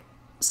 but like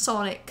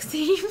Sonic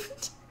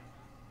themed.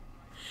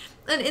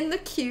 And in the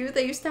queue,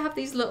 they used to have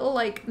these little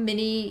like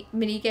mini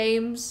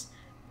games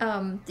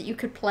that you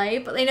could play,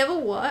 but they never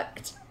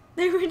worked.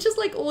 They were just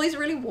like always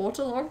really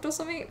waterlogged or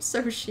something. It was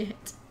so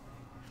shit.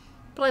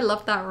 But I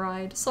loved that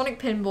ride. Sonic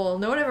Pinball.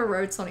 No one ever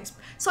rode Sonic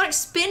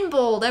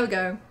Spinball. There we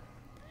go.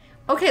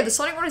 Okay, the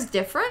Sonic one is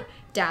different.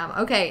 Damn.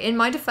 Okay, in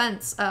my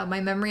defense, my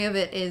memory of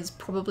it is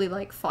probably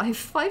like 6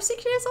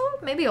 years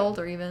old, maybe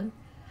older even.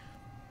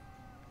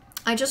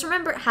 I just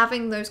remember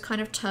having those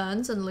kind of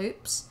turns and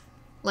loops,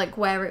 like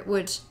where it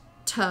would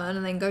turn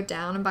and then go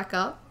down and back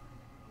up.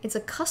 It's a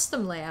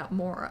custom layout,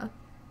 Mora.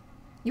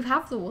 You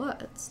have the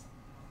words.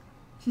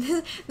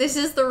 This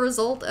is the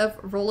result of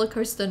roller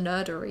coaster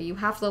nerdery. You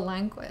have the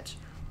language.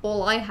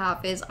 All I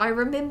have is, I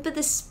remember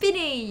the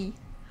spinny.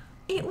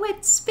 It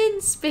went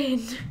spin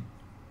spin.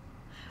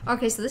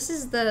 Okay, so this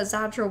is the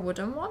Zadra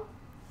wooden one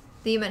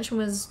that you mentioned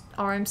was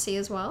RMC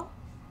as well.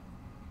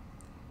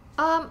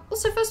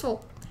 Also, first of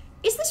all,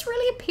 is this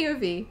really a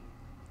POV?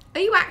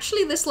 Are you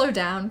actually this low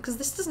down? Because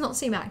this does not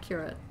seem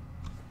accurate.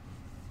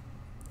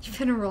 You've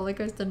been a roller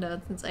coaster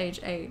nerd since age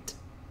 8.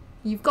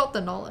 You've got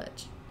the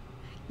knowledge.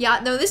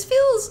 Yeah, no, this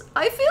feels...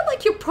 I feel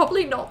like you're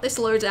probably not this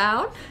low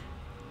down.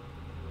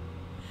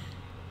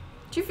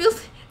 Do you feel...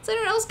 Is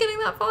anyone else getting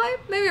that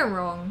vibe? Maybe I'm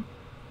wrong.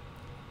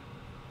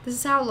 This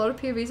is how a lot of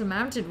POVs are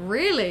mounted.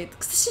 Really?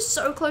 Because this is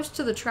so close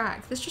to the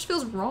track. This just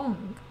feels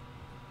wrong.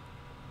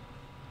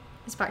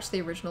 It's back to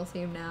the original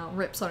theme now.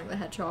 Rip Sonic the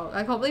Hedgehog.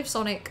 I can't believe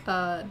Sonic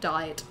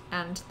died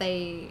and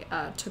they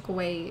took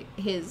away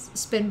his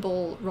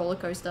spinball roller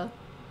coaster.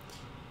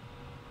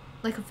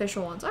 Like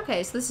official ones.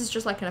 Okay, so this is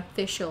just like an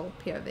official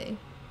POV.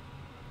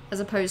 As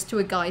opposed to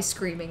a guy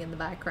screaming in the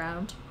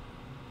background.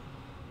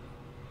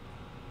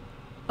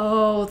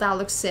 Oh, that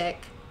looks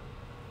sick.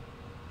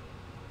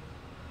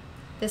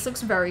 This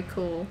looks very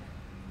cool.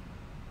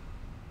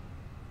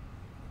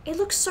 It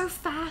looks so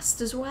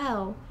fast as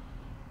well.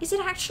 Is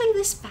it actually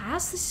this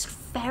fast? This is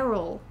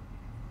feral.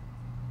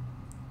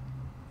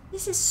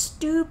 This is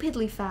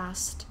stupidly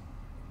fast.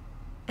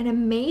 And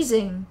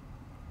amazing.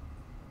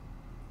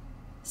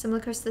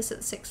 Similar close to this at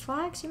the Six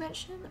Flags you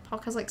mentioned? The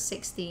park has like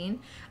 16.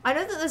 I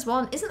know that there's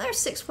one. Isn't there a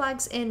Six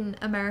Flags in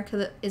America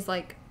that is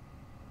like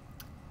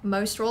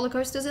most roller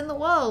coasters in the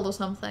world or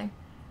something?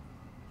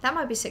 That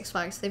might be Six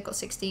Flags. They've got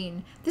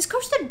 16. This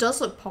coaster does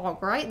look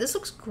pog, right? This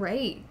looks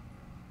great.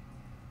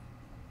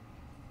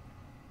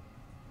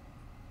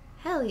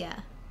 Hell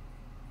yeah.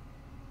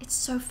 It's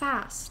so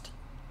fast.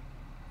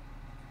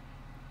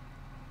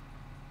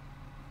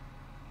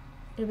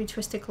 It'll be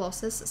Twisted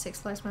Colossus at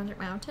Six Flags Magic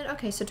Mountain.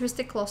 Okay, so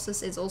Twisted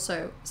Colossus is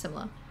also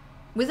similar.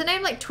 With a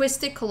name like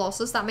Twisted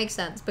Colossus, that makes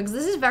sense. Because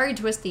this is very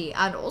twisty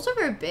and also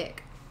very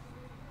big.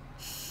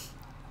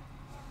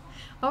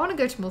 I want to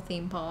go to more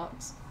theme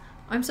parks.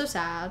 I'm so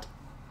sad.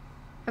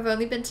 I've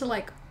only been to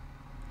like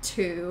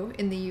 2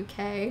 in the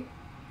UK.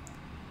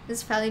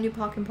 This fairly new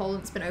park in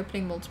Poland's been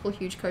opening multiple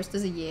huge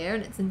coasters a year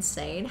and it's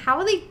insane. How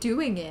are they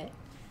doing it?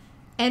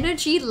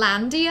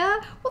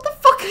 Energylandia? What the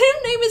fuck kind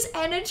of name is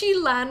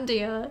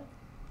Energylandia?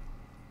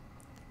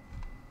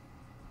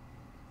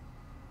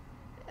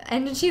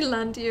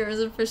 Energylandia has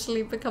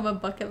officially become a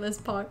bucket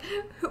list park.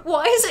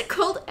 Why is it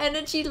called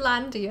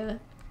Energylandia?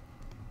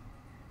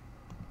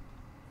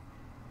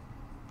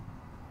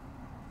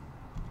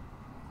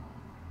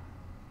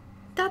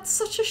 That's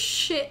such a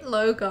shit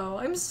logo.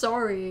 I'm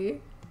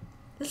sorry.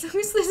 This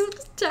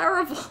looks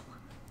terrible.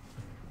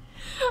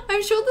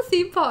 I'm sure the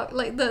theme park,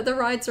 like the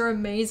rides are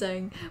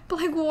amazing, but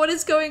like what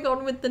is going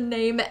on with the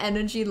name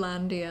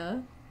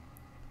Energylandia?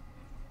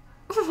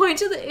 Why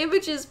do the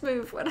images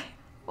move when I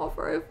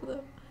hover over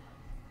them?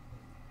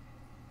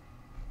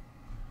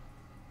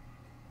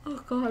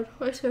 Oh god,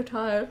 I'm so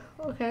tired.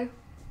 Okay.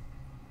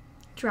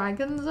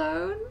 Dragon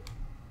Zone?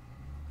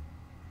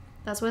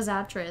 That's where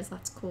Zatra is,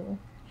 that's cool.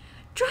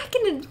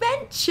 Dragon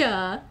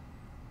Adventure!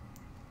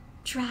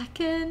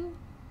 Dragon?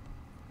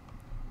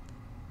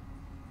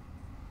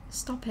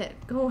 Stop it.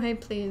 Go away,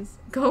 please.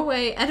 Go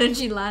away,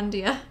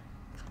 Energylandia.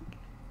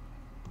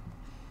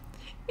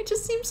 It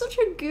just seems such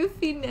a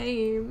goofy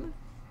name.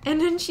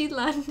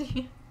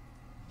 Energylandia.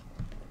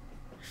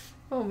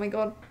 Oh my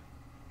god.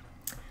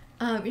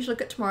 You should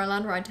look at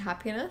Tomorrowland Ride to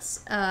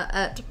Happiness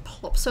at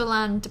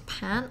Plopsaland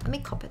Japan. Let me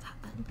copy that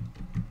then.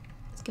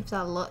 Let's give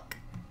that a look.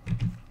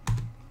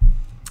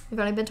 We've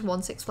only been to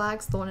one Six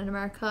Flags, the one in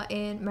America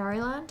in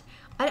Maryland.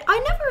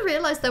 I never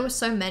realized there were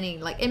so many.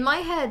 Like in my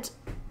head,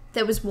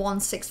 there was one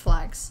Six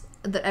Flags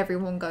that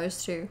everyone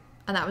goes to,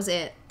 and that was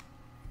it.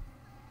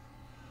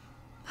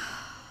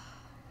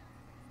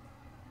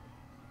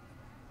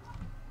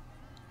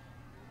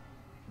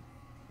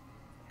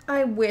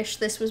 I wish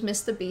this was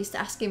Mr. Beast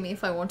asking me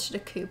if I wanted a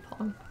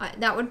coupon.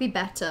 That would be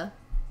better.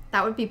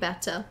 That would be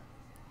better.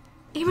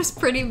 It was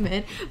pretty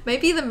mid.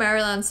 Maybe the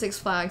Maryland Six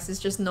Flags is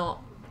just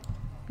not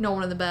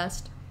one of the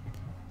best.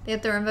 They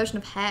had their own version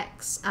of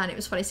Hex, and it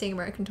was funny seeing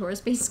American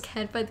tourists being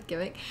scared by the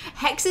gimmick.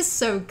 Hex is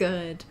so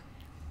good.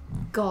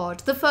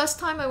 God, the first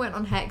time I went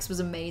on Hex was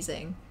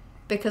amazing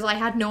because I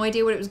had no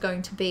idea what it was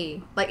going to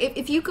be. Like,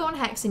 if you go on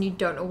Hex and you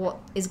don't know what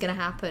is going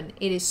to happen,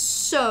 it is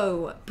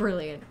so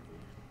brilliant.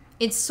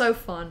 It's so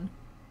fun.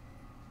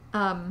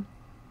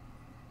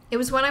 It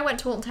was when I went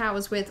to Alton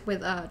Towers with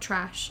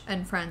Trash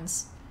and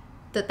friends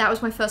that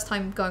was my first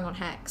time going on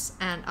Hex,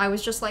 and I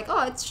was just like,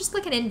 oh, it's just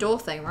like an indoor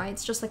thing, right?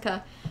 It's just like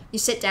you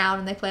sit down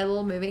and they play a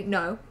little movie.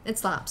 No, it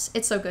slaps.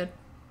 It's so good.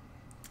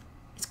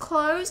 It's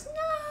closed.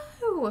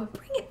 No,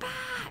 bring it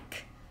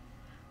back.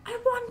 I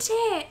want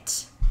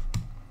it.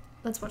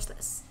 Let's watch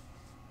this.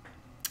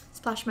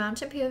 Splash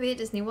Mountain POV at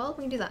Disney World.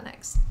 We can do that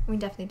next. We can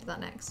definitely do that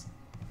next.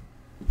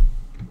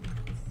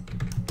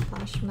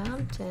 Splash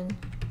Mountain,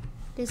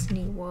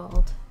 Disney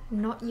World,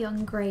 not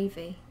Young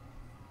Gravy.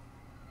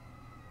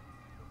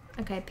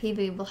 Okay,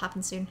 PB will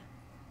happen soon.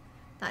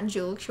 That and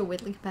Jewel looks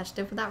weirdly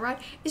competitive with that ride.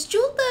 Is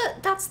Jewel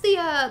that's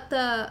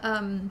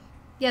the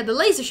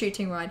laser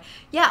shooting ride.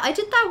 Yeah, I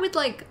did that with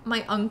like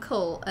my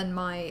uncle and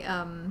my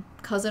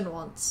cousin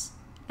once.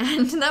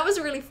 And that was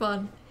really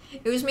fun.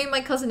 It was me and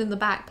my cousin in the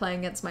back playing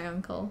against my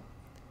uncle.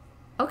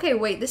 Okay,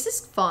 wait, this is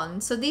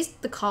fun. So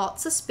the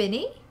carts are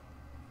spinny?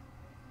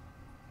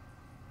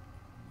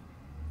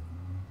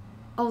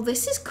 Oh,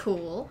 this is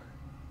cool.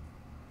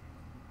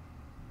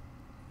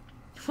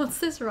 What's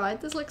this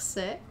ride? This looks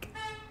sick.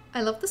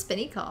 I love the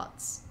spinny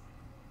carts.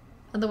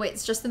 And the way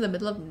it's just in the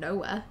middle of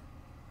nowhere.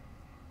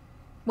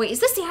 Wait, is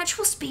this the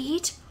actual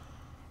speed?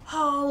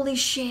 Holy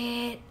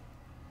shit.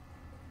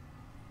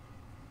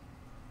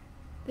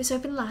 This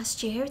opened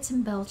last year. It's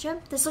in Belgium.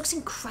 This looks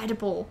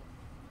incredible.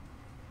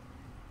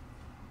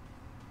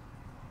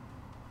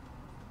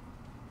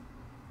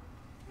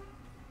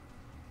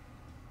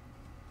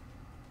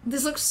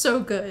 This looks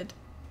so good.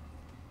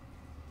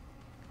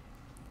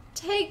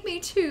 Take me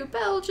to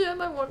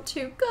Belgium. I want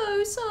to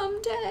go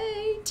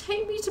someday.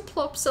 Take me to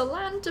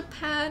Plopsaland,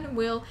 Japan.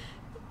 We'll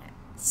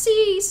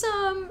see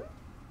some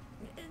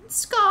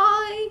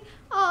sky.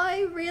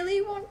 I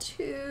really want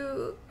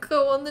to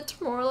go on the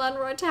Tomorrowland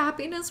ride to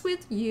happiness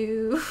with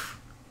you.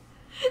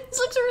 This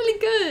looks really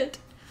good.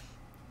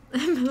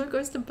 Miller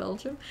goes to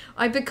Belgium.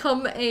 I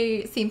become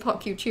a theme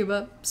park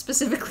YouTuber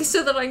specifically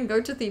so that I can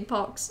go to theme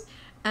parks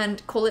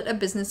and call it a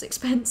business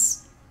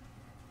expense.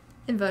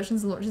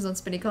 Inversions and launches on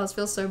spinny cars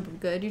feel so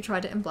good. You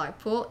tried it in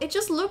Blackpool. It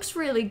just looks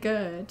really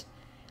good.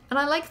 And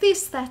I like the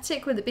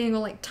aesthetic with it being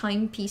all like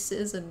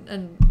timepieces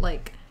and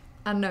like,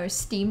 I don't know,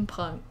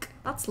 steampunk.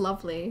 That's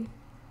lovely.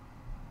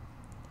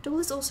 Duel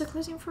is also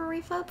closing for a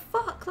refurb?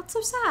 Fuck, that's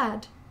so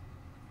sad.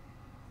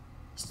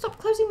 Stop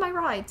closing my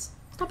rides.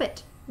 Stop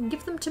it.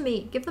 Give them to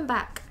me. Give them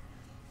back.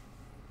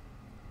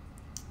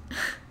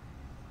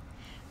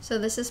 So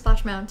this is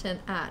Splash Mountain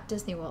at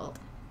Disney World.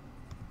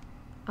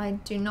 I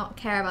do not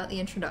care about the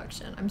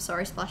introduction. I'm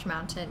sorry, Splash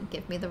Mountain.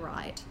 Give me the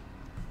ride.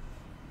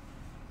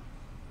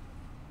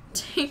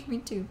 Take me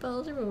to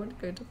Belgium. I want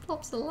to go to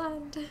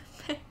Plopsaland.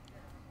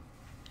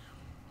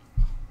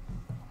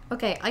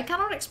 Okay, I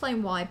cannot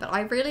explain why, but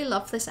I really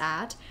love this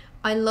ad.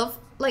 I love,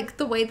 like,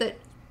 the way that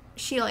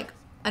she, like,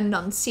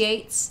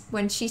 enunciates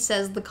when she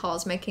says the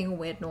car's making a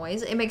weird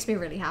noise. It makes me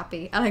really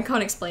happy, and I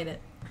can't explain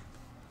it.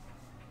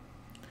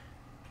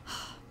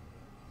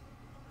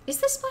 Is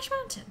this Splash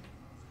Mountain?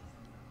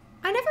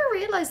 I never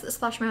realized that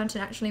Splash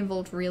Mountain actually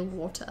involved real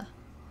water.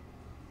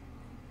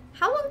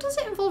 How long does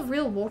it involve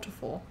real water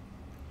for?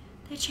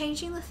 They're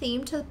changing the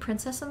theme to The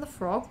Princess and the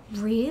Frog?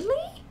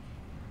 Really?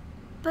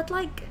 But,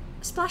 like,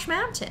 Splash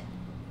Mountain.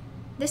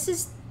 This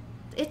is...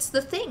 it's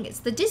the thing. It's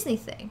the Disney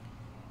thing.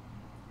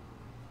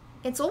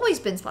 It's always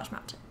been Splash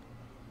Mountain.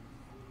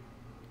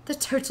 The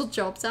Total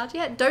Jobs ad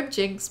yet? Don't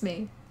jinx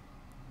me.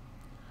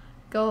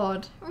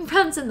 God.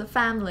 Runs in the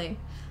family.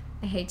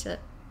 I hate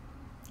it.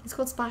 It's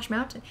called Splash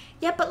Mountain.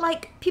 Yeah, but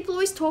like, people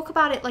always talk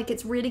about it like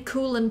it's really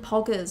cool and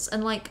poggers,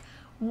 and like,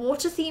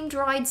 water-themed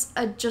rides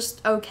are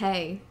just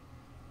okay.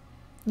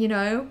 You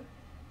know?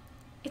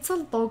 It's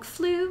a log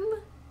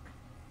flume.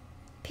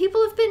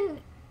 People have been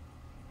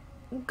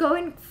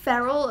going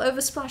feral over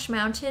Splash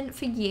Mountain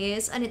for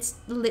years, and it's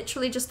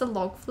literally just a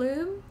log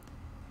flume.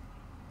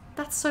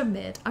 That's so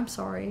mid. I'm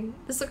sorry.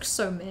 This looks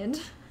so mid.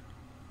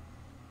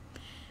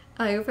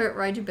 Your favorite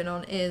ride you've been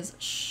on is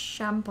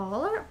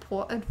Shambhala at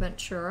Port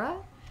Aventura.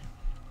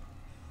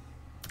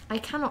 I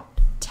cannot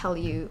tell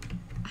you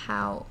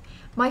how...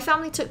 My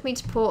family took me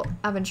to Port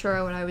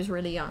Aventura when I was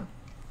really young.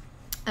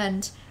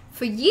 And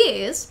for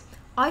years,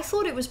 I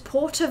thought it was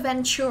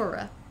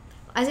Portaventura.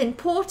 As in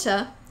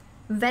Porta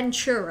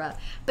Ventura.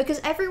 Because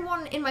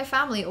everyone in my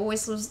family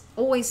always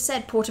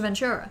said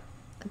Portaventura.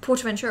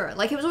 Portaventura.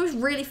 Like, it was always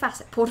really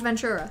fast, like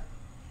Portaventura.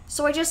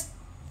 So I just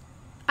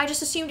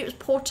assumed it was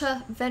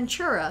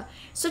Portaventura.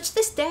 So to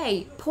this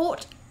day,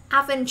 Port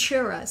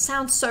Aventura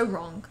sounds so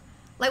wrong.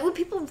 Like, when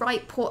people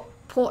write Port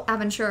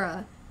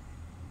Aventura,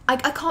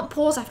 I can't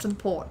pause after the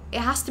port. It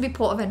has to be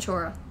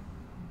Portaventura.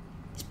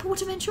 It's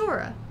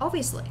Portaventura,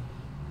 obviously.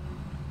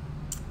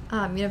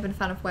 You've never been a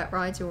fan of wet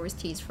rides, you always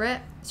tease for it.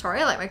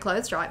 Sorry, I like my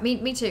clothes dry.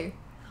 Me too.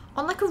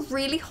 On like a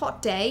really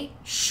hot day,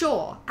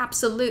 sure,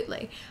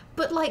 absolutely.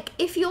 But like,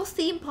 if your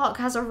theme park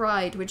has a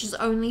ride which is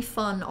only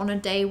fun on a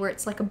day where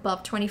it's like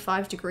above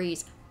 25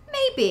 degrees,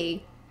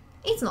 maybe.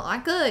 It's not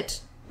that good.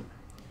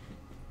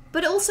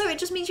 But also, it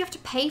just means you have to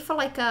pay for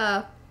like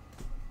an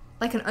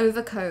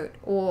overcoat,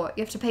 or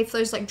you have to pay for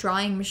those like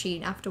drying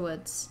machine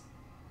afterwards.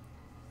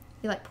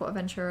 You like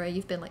Portaventura,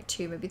 you've been like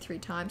 2, maybe 3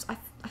 times. I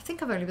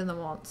think I've only been there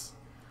once.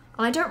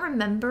 And I don't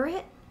remember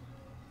it,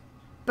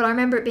 but I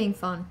remember it being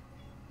fun.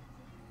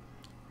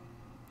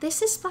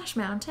 This is Splash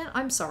Mountain?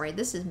 I'm sorry,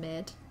 this is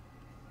mid.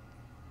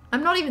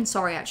 I'm not even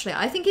sorry, actually.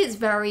 I think it's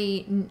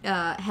very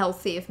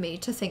healthy of me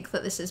to think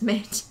that this is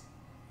mid.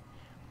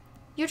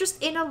 You're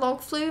just in a log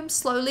flume,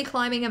 slowly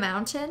climbing a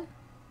mountain,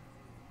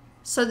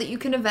 so that you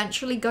can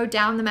eventually go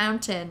down the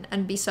mountain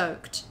and be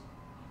soaked.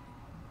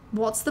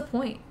 What's the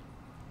point?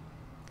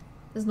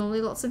 There's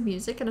normally lots of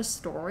music and a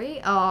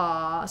story.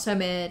 Ah, so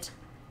mid.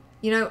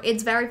 You know,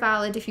 it's very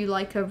valid if you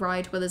like a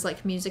ride where there's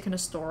like music and a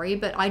story,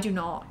 but I do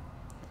not.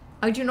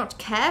 I do not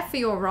care for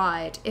your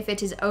ride if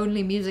it is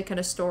only music and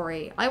a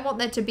story. I want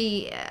there to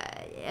be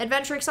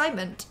adventure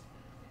excitement.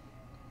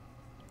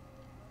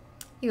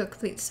 You got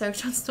completely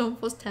soaked on Storm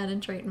Force 10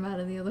 and Drayton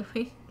Manor the other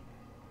week.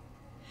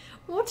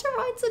 Water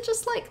rides are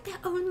just like, they're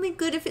only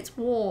good if it's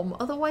warm.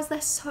 Otherwise,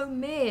 they're so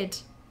mid.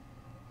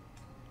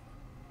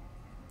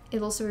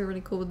 It'll also be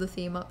really cool with the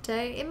theme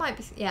update. It might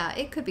be, yeah,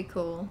 it could be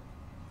cool.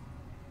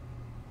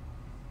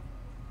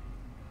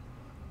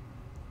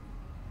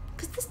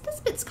 Because this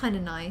bit's kind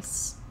of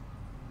nice.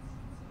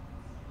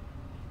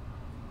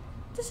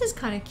 This is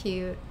kind of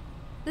cute.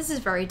 This is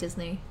very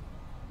Disney.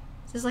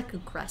 This is like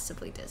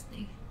aggressively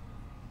Disney.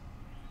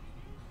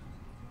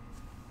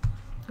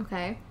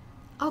 Okay.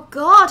 Oh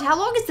god, how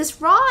long is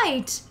this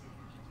ride?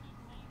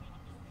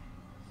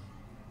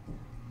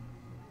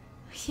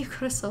 You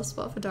got a soft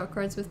spot for dark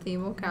rides with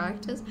theme or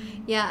characters.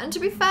 Yeah, and to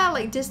be fair,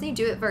 like, Disney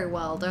do it very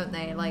well, don't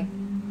they? Like,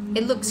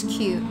 it looks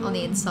cute on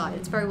the inside.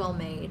 It's very well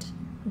made.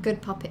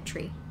 Good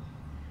puppetry.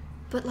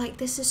 But, like,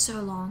 this is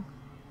so long.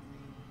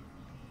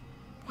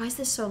 Why is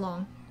this so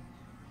long?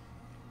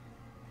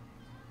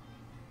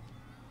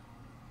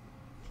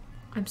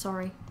 I'm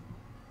sorry.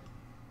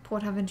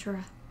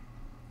 PortAventura.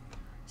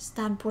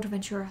 Stan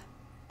PortAventura.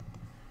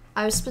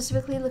 I was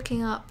specifically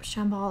looking up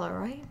Shambhala,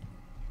 right?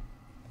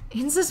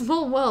 It's a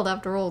small world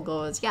after all,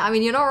 Gores. Yeah, I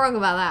mean, you're not wrong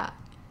about that.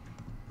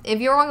 If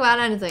you're wrong about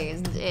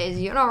anything,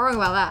 you're not wrong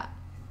about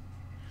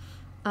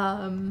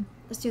that.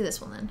 Let's do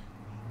this one then.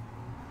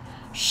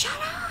 Shut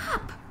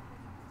up!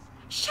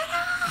 Shut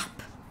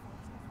up!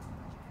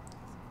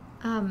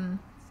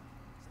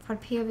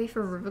 Front POV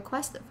for River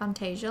Quest at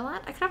Fantasia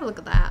Land? I could have a look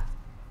at that.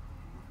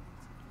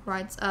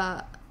 Rides,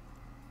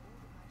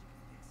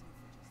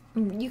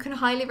 you can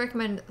highly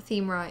recommend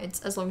theme rides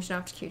as long as you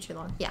don't have to queue too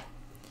long. Yeah.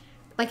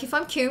 Like, if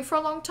I'm queuing for a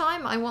long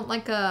time, I want,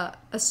 like, a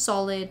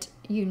solid,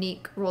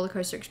 unique roller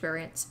coaster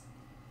experience.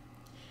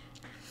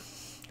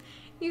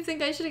 You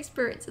think I should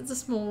experience It's a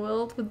Small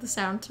World with the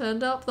sound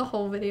turned up the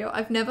whole video?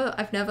 I've never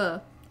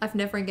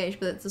engaged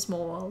with It's a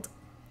Small World.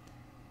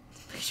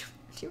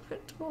 You were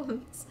tall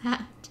and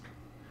sad.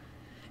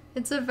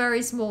 It's a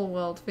very small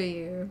world for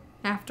you,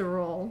 after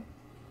all.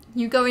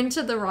 You go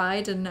into the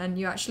ride and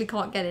you actually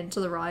can't get into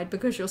the ride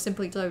because you're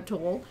simply so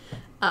tall,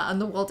 and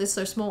the world is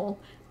so small.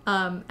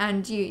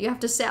 And you have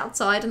to sit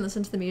outside and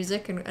listen to the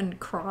music and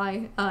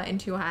cry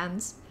into your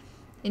hands.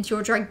 Into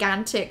your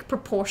gigantic,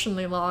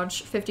 proportionally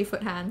large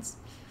 50-foot hands.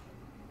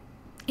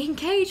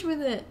 Engage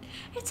with it.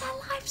 It's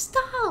a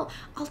lifestyle.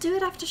 I'll do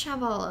it after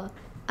Shambhala.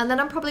 And then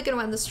I'm probably going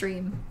to end the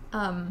stream.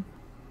 Aw.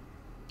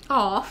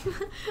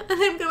 And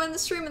then I'm going to end the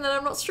stream and then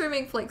I'm not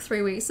streaming for like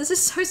 3 weeks. This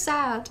is so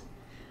sad.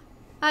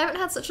 I haven't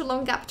had such a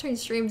long gap between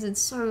streams in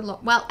so long.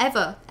 Well,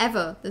 ever.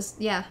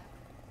 Yeah.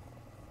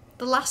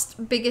 The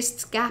last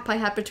biggest gap I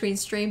had between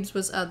streams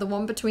was the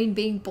one between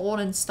being born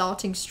and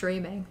starting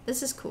streaming.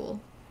 This is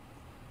cool.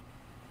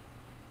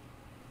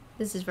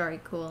 This is very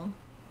cool.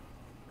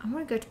 I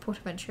want to go to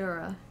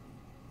PortAventura.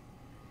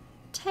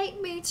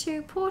 Take me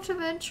to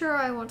PortAventura.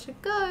 I want to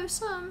go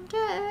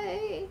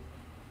someday.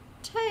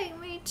 Take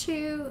me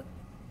to...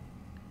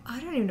 I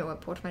don't even know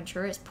what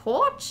PortAventura is.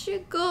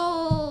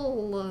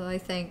 Portugal, I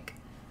think.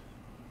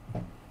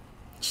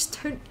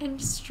 Just don't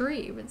end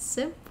stream. It's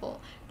simple.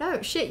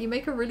 No, shit, you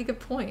make a really good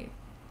point.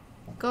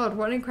 God,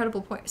 what an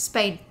incredible point.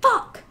 Spain.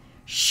 Fuck!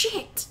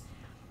 Shit!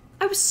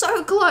 I was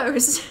so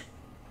close!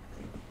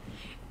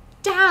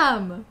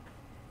 Damn!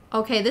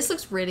 Okay, this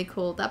looks really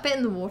cool. That bit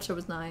in the water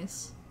was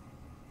nice.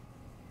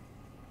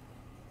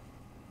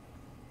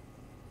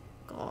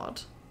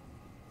 God.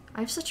 I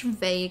have such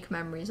vague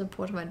memories of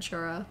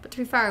PortAventura. But to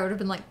be fair, I would have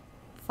been like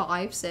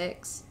 5,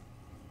 6.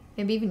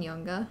 Maybe even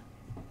younger.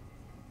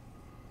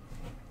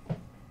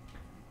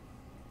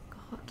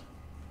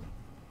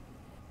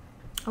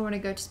 I want to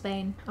go to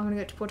Spain. I want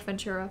to go to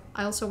PortAventura.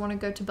 I also want to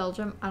go to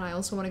Belgium, and I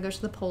also want to go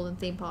to the Poland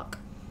theme park.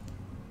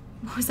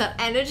 What was that?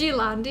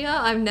 Energylandia?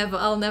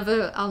 I'll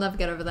never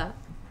get over that.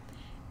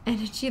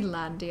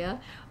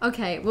 Energylandia.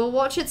 Okay, we'll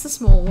watch It's a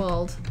Small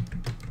World.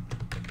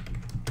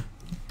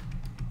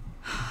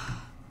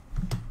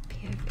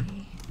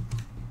 POV.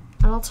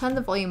 And I'll turn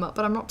the volume up,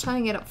 but I'm not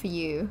turning it up for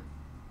you.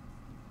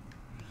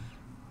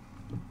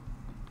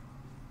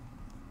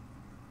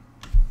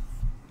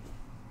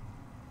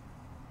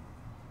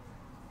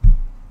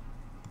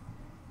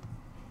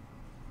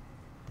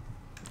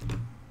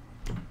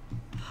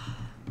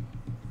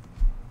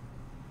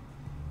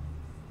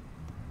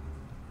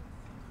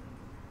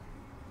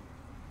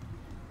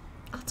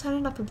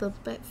 Turn it up a little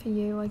bit for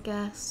you, I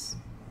guess.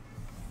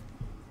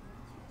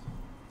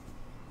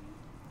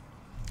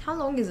 How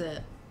long is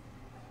it?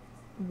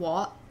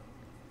 What?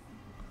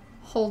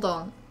 Hold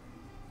on.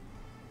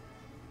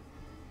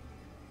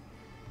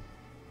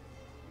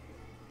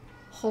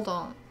 Hold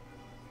on.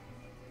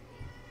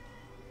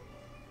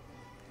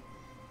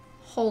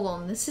 Hold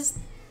on. This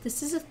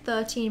is a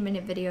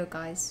 13-minute video,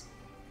 guys.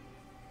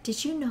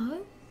 Did you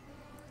know?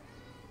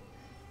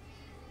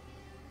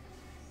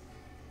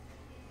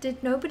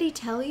 Did nobody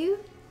tell you?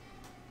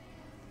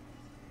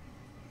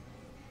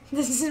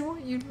 This is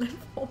what you live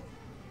for.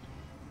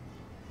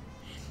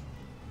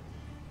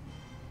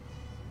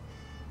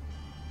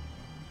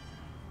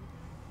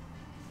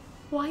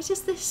 Why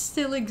does this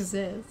still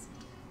exist?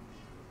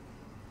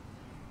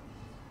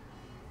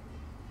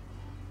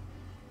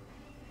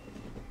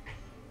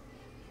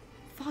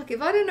 Fuck,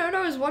 if I'd have known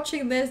I was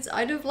watching this,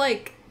 I'd have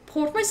like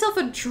poured myself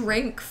a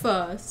drink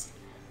first.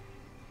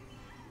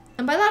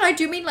 And by that I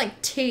do mean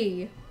like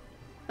tea.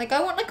 Like,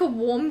 I want like a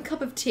warm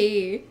cup of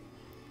tea.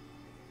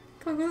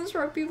 Going on this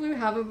ride, people who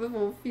haven't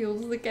before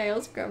fuels the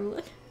chaos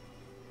gremlin.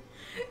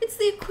 It's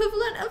the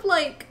equivalent of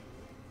like...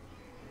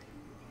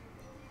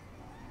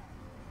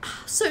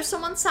 So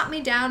someone sat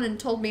me down and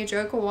told me a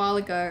joke a while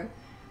ago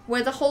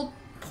where the whole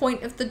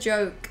point of the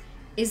joke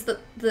is that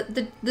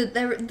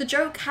the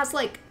joke has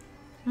like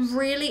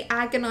really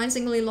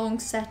agonizingly long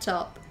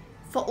setup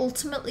for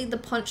ultimately the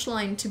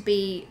punchline to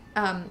be,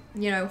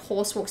 you know,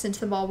 horse walks into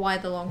the bar, why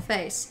the long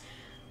face?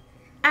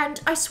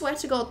 And I swear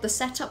to God, the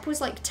setup was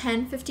like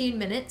 10-15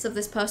 minutes of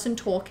this person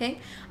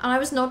talking, and I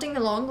was nodding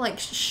along like,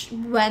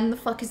 when the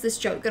fuck is this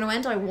joke gonna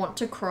end? I want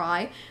to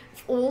cry.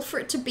 All for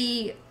it to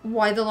be,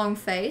 why the long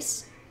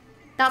face?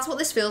 That's what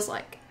this feels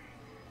like.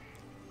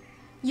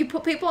 You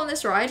put people on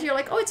this ride, you're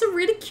like, oh, it's a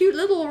really cute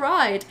little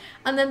ride.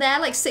 And then they're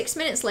like 6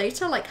 minutes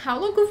later, like, how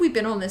long have we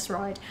been on this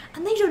ride?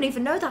 And they don't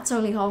even know that's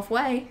only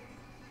halfway.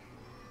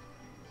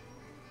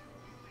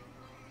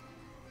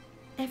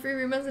 Every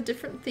room has a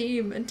different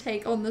theme and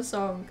take on the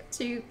song,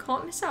 so you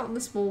can't miss out on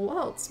the small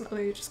world.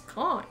 Smelly, you just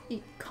can't.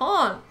 You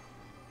can't.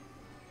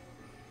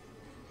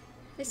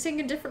 They sing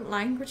in different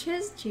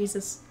languages?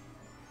 Jesus.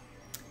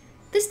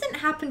 This didn't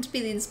happen to be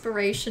the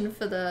inspiration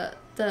for the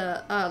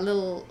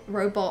little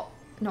robot,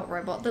 not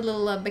robot, the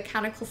little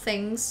mechanical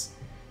things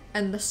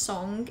and the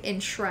song in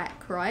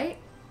Shrek, right?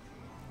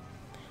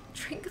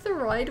 Drink the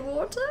ride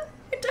water?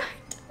 I don't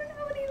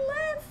have any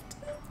left.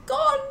 It's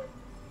gone.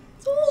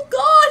 It's all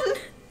gone.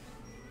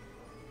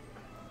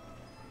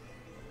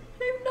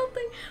 I have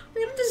nothing.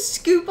 I'm gonna just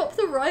scoop up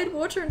the ride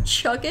water and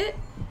chug it.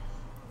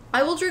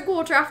 I will drink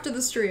water after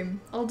the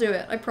stream. I'll do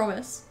it, I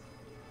promise.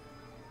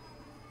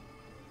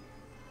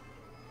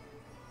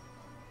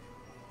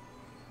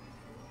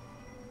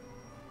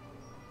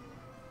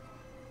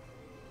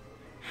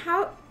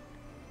 How?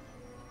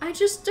 I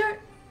just don't...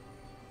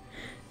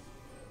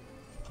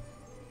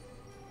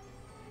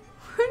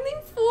 We're only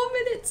 4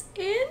 minutes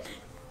in?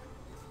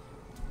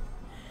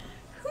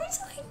 Whose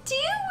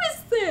idea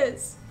was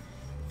this?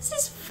 This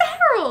is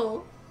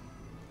feral!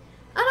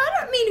 And I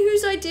don't mean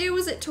whose idea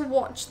was it to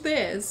watch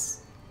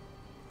this.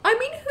 I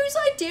mean whose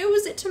idea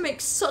was it to make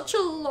such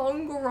a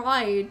long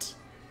ride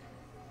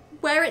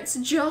where it's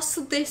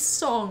just this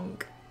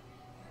song?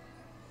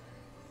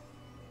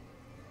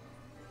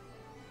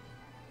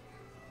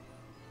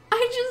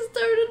 I just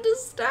don't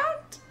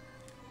understand.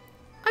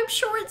 I'm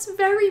sure it's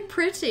very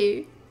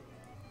pretty.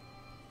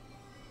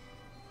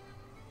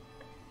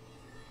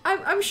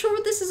 I'm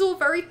sure this is all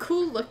very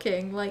cool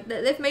looking. Like,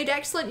 they've made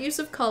excellent use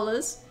of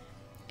colours.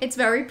 It's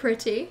very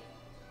pretty.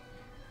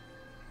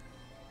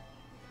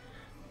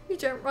 You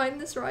don't mind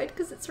this ride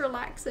because it's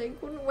relaxing.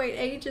 Wouldn't wait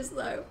ages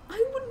though.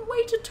 I wouldn't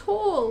wait at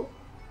all.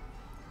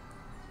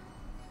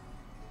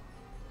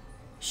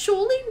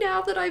 Surely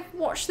now that I've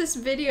watched this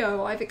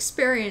video, I've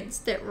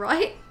experienced it,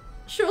 right?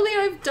 Surely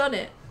I've done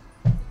it.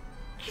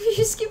 If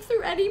you skip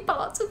through any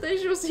parts of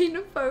this, you're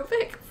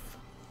xenophobic.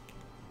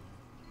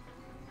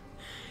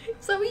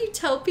 Is that what you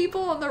tell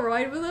people on the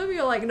ride with them?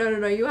 You're like,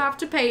 no, you have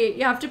to pay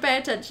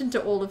attention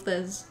to all of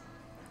this.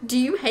 Do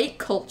you hate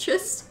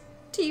cultures?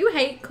 Do you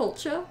hate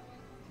culture?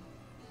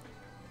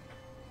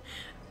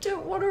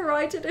 Don't want to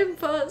ride it in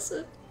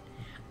person.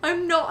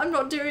 I'm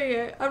not doing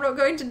it. I'm not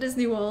going to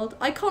Disney World.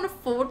 I can't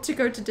afford to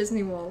go to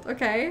Disney World,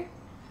 okay?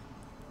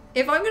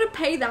 If I'm gonna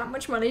pay that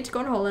much money to go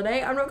on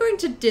holiday, I'm not going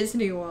to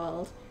Disney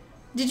World.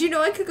 Did you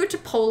know I could go to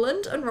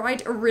Poland and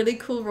ride a really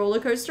cool roller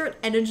coaster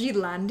at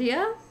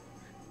Energylandia?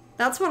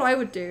 That's what I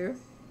would do.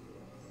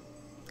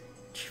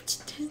 Trip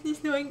to Disney,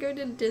 no, I'm going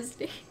to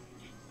Disney.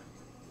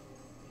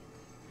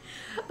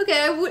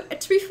 Okay,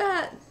 to be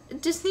fair,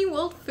 Disney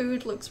World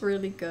food looks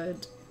really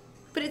good.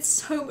 But it's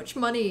so much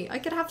money. I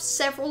could have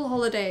several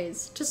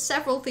holidays to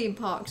several theme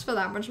parks for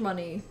that much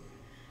money.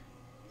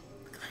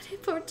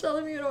 Glad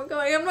telling me you're not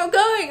going. I'm not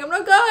going! I'm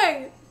not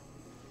going!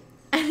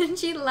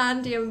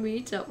 Energylandia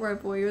meetup where I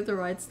bore you with the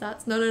ride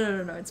stats. No,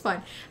 it's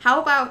fine.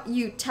 How about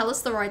you tell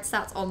us the ride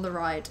stats on the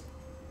ride?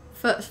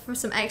 For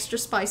some extra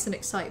spice and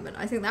excitement.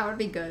 I think that would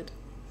be good.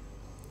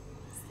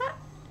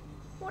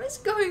 What is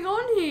going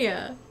on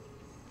here?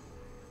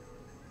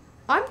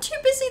 I'm too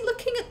busy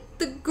looking at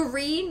the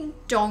green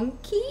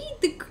donkey?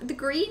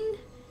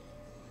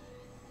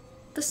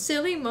 The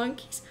silly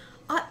monkeys?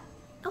 Oh,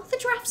 the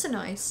giraffes are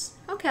nice.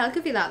 Okay, I'll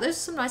give you that. Those are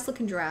some nice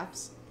looking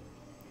giraffes.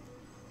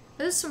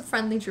 Those are some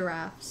friendly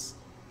giraffes.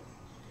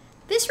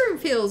 This room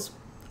feels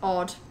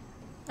odd.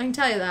 I can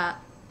tell you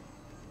that.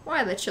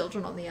 Why are there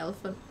children on the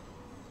elephant?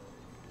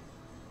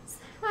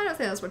 I don't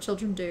think that's what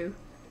children do.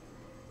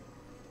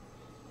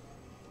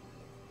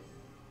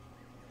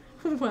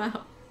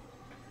 Wow.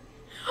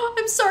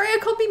 I'm sorry I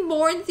can't be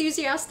more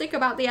enthusiastic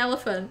about the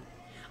elephant.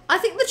 I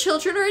think the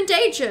children are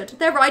endangered.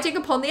 They're riding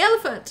upon the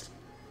elephant.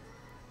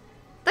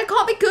 That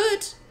can't be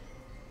good.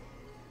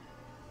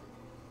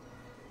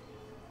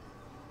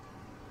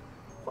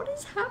 What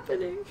is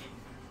happening?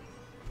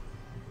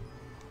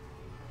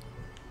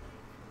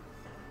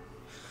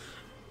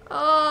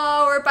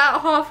 Oh, we're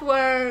about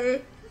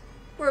halfway.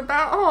 We're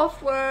about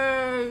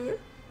halfway.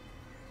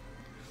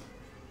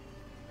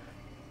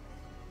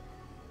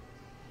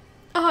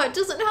 Oh, it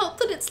doesn't help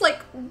that it's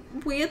like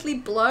weirdly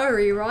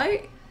blurry,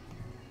 right?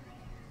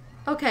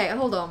 Okay,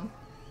 hold on.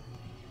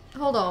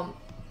 Hold on.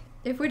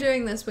 If we're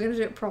doing this, we're gonna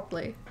do it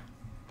properly.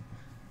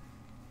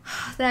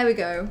 There we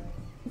go.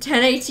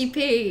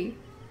 1080p.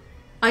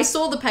 I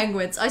saw the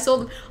penguins. I saw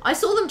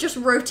them just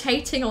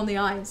rotating on the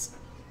ice.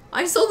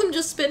 I saw them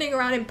just spinning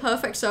around in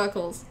perfect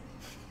circles.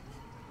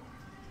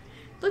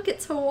 Look,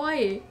 it's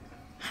Hawaii.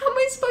 How am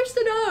I supposed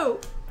to know?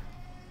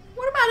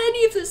 What about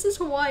any of this is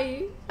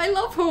Hawaii? I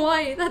love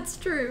Hawaii, that's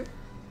true.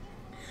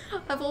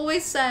 I've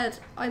always said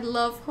I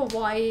love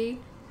Hawaii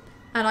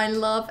and I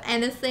love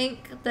anything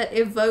that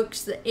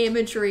evokes the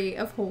imagery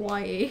of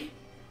Hawaii.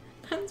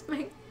 That's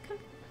my...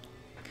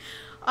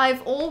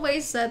 I've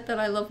always said that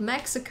I love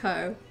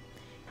Mexico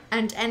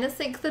and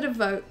anything that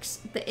evokes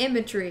the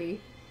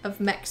imagery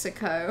of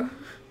Mexico.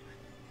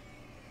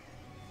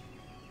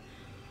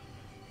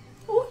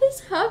 What is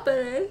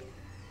happening?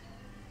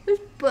 There's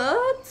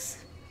birds?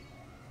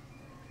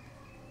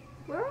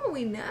 Where are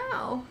we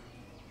now?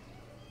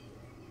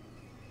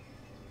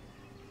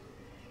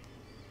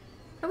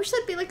 I wish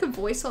there'd be like a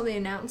voice on the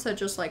announcer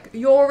just like,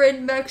 you're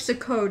in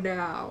Mexico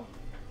now.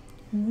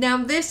 Now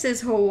this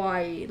is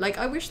Hawaii. Like,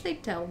 I wish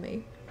they'd tell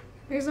me.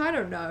 Because I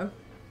don't know.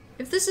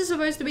 If this is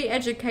supposed to be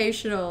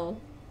educational...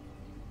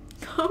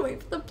 Can't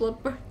wait for the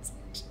Bloodborne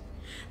section.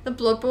 The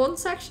Bloodborne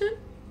section?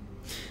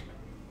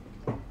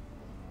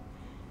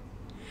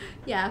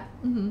 Yeah,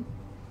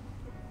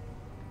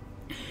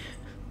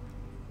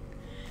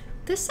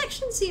 This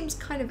section seems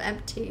kind of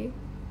empty.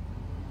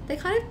 They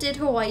kind of did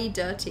Hawaii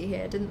dirty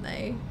here, didn't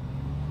they?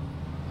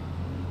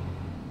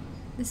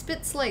 This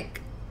bit's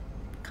like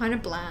kind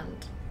of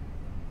bland.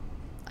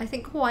 I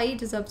think Hawaii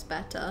deserves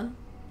better.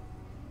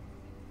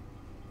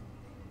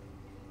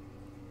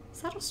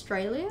 Is that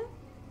Australia?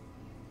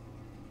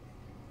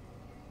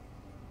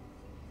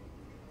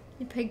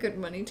 You pay good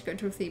money to go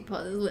to a theme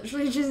park that's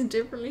literally just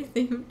differently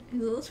themed in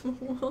the small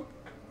world.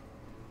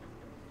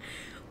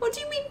 What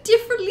do you mean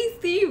differently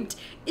themed?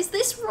 Is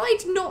this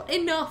ride not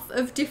enough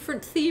of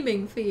different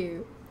theming for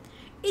you?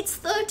 It's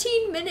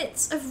 13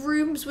 minutes of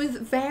rooms with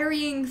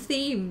varying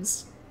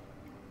themes.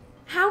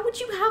 How would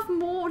you have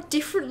more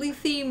differently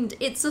themed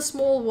It's a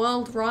Small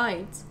World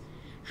rides?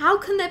 How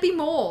can there be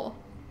more?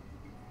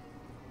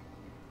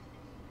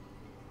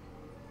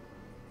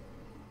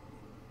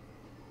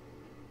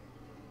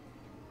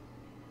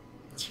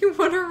 Do you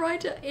want to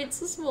ride a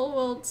It's a Small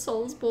World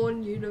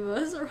Soulsborne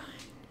universe ride?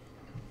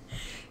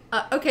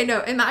 Okay,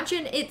 no,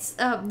 imagine it's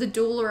the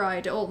dual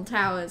ride at Alton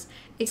Towers,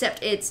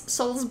 except it's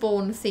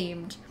Soulsborne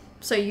themed.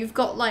 So you've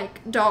got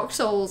like Dark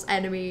Souls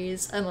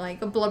enemies and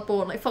like a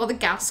Bloodborne, like Father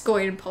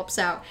Gascoigne pops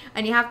out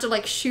and you have to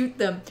like shoot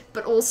them,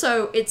 but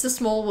also It's a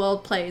Small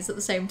World plays at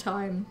the same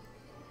time.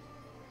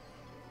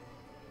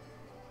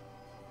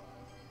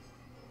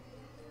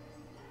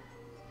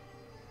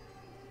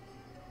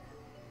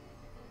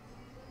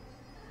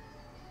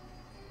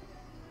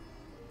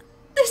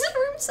 This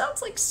room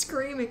sounds like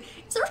screaming.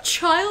 Is there a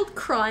child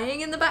crying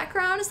in the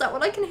background? Is that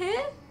what I can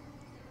hear?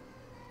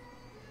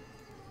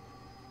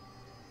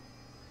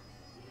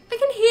 I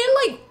can hear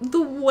like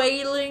the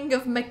wailing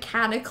of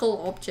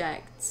mechanical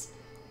objects.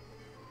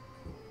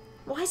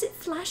 Why is it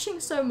flashing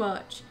so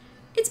much?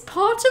 It's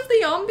part of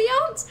the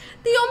ambiance?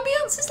 The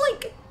ambiance is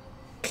like...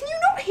 Can you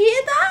not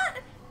hear that?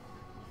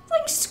 It's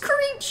like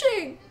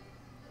screeching.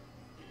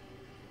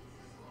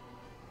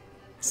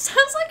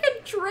 Sounds like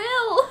a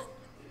drill.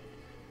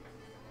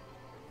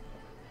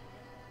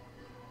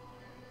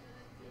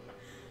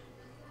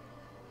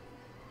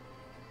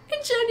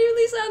 It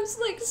genuinely sounds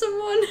like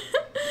someone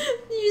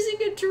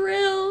using a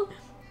drill.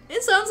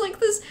 It sounds like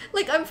this,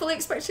 like I'm fully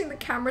expecting the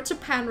camera to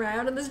pan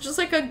around and there's just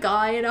like a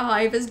guy in a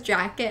high-vis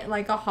jacket and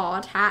like a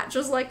hard hat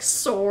just like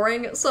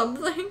soaring at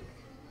something.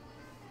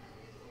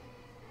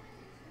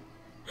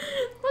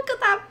 Look at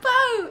that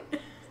boat!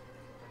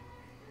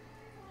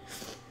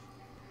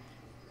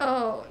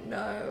 Oh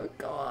no,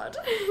 God.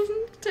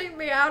 Take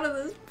me out of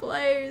this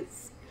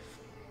place.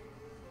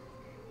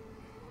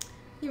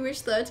 You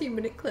wish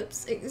 13-minute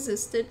clips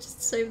existed just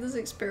to save this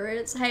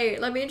experience? Hey,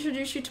 let me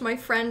introduce you to my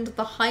friend,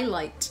 The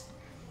Highlight.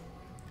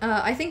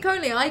 I think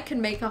only I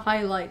can make a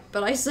highlight,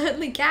 but I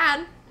certainly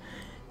can.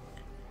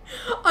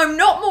 I'm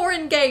not more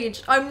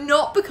engaged. I'm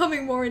not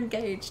becoming more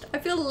engaged. I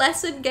feel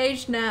less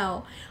engaged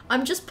now.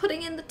 I'm just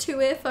putting in the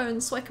 2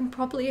 earphones so I can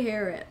properly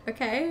hear it,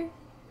 okay?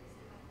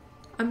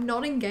 I'm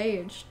not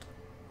engaged.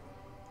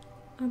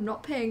 I'm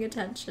not paying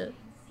attention.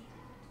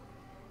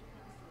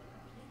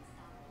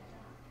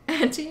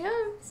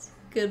 Adios.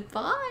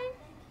 Goodbye.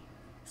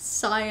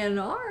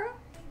 Sayonara.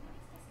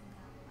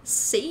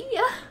 See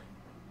ya.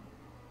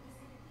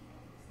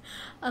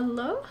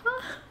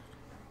 Aloha.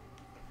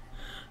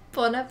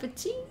 Bon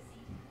appetit.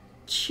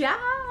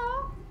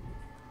 Ciao.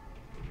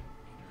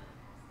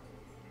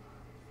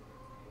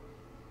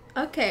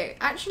 Okay,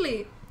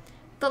 actually,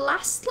 the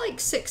last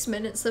like 6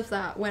 minutes of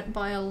that went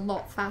by a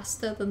lot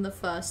faster than the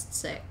first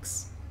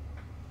 6.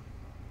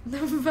 The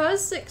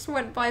first 6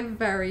 went by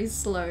very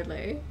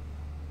slowly.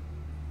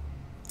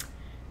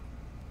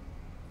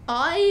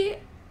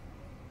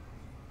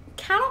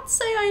 cannot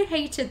say I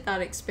hated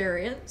that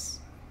experience,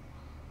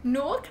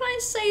 nor can I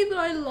say that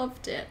I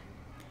loved it.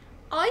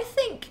 I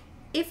think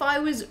if I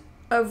was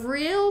a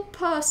real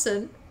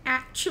person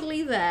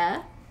actually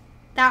there,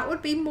 that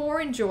would be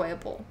more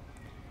enjoyable.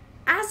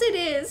 As it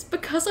is,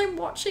 because I'm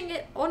watching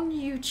it on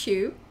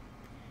YouTube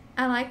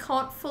and I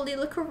can't fully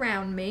look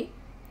around me,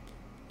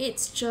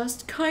 it's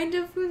just kind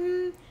of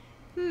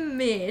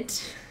mid.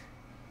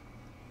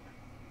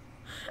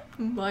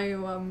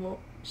 Mayu wa mo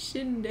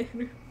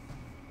shinderu.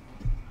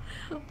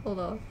 Hold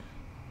on.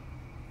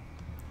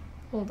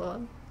 Hold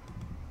on.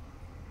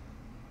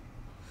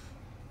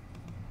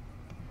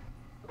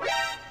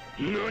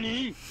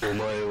 何？お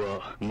前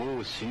はも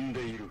う死んで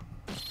いる。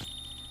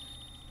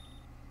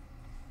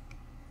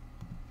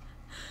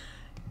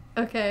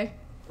 Okay.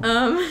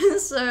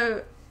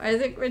 So I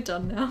think we're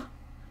done now.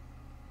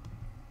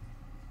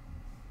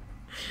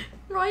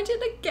 Write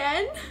it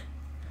again?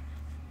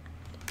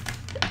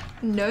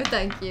 No,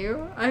 thank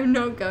you. I'm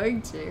not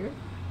going to.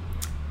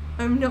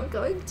 I'm not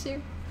going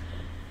to.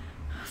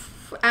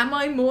 Am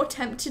I more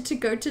tempted to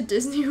go to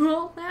Disney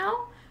World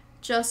now?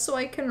 Just so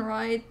I can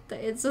ride the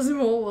It's a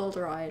Small World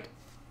ride?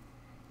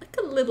 Like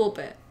a little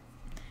bit.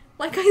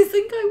 Like I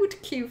think I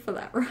would queue for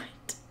that ride.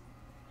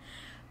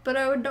 But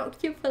I would not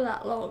queue for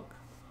that long.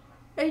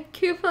 I'd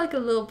queue for like a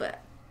little bit.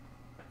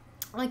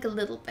 Like a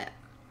little bit.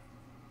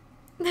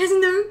 There's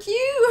no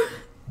queue!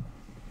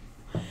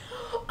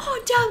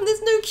 Oh damn,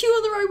 there's no queue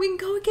on the road. We can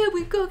go again,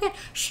 we can go again.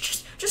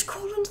 Shh, just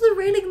crawl onto the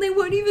railing and they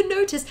won't even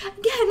notice.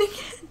 Again.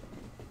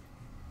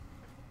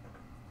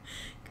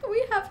 Can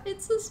we have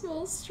It's a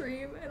Small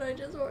stream and I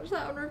just watch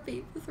that on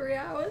repeat for 3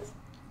 hours?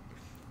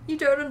 You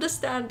don't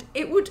understand.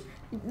 It would...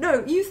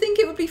 No, you think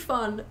it would be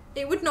fun.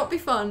 It would not be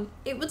fun.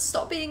 It would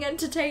stop being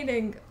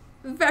entertaining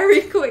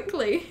very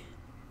quickly.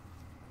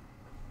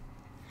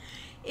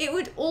 It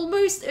would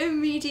almost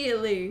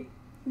immediately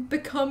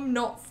become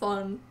not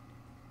fun.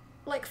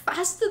 Like,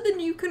 faster than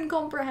you can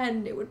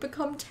comprehend, it would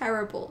become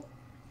terrible.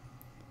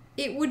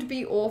 It would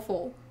be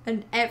awful,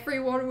 and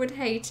everyone would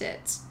hate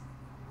it.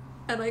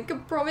 And I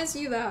can promise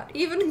you that.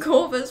 Even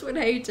Corvus would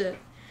hate it.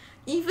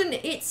 Even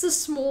It's a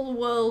Small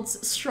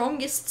World's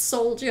strongest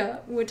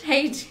soldier would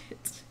hate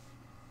it.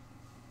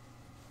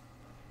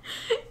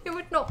 It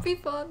would not be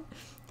fun.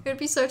 It would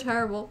be so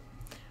terrible.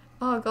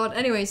 Oh god,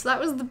 anyway, so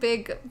that was the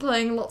big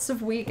playing lots of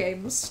Wii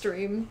games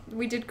stream.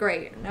 We did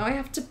great. Now I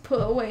have to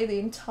put away the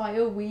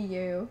entire Wii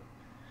U.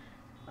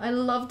 I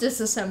love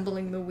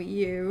disassembling the Wii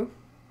U.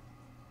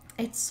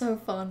 It's so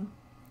fun.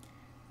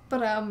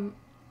 But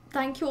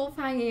thank you all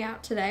for hanging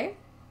out today.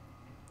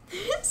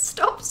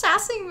 Stop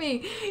sassing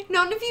me!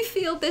 None of you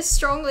feel this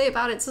strongly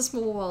about It's a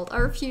Small World. I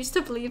refuse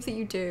to believe that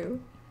you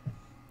do.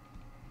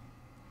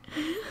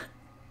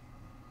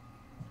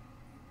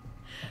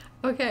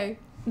 Okay.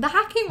 The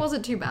hacking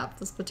wasn't too bad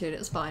for Splatoon, it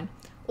was fine.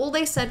 All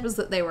they said was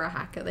that they were a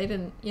hacker. They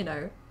didn't, you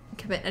know,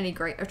 commit any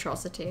great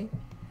atrocity.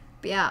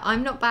 But yeah,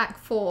 I'm not back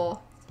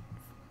for...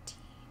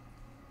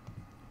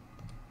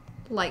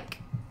 like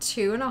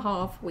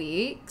 2.5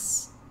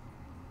 weeks.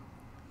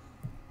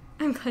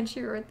 I'm glad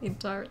you read the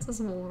entire It's a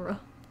Small World.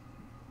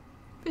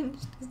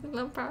 Finished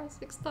Disneyland Paris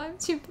 6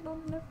 times, you've been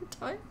on it every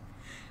time.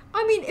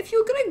 I mean, if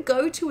you're gonna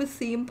go to a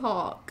theme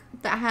park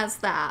that has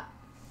that,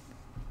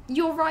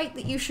 you're right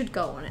that you should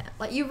go on it.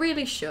 Like, you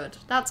really should.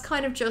 That's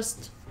kind of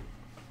just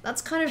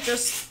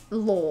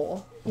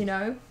law, you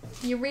know?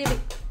 You really...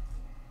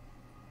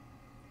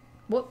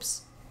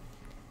 Whoops.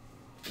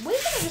 We're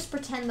gonna just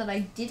pretend that I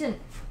didn't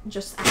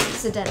just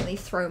accidentally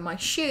throw my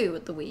shoe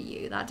at the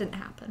Wii U. That didn't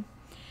happen.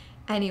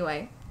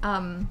 Anyway,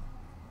 I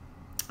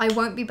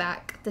won't be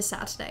back this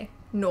Saturday,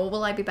 nor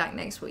will I be back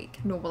next week,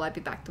 nor will I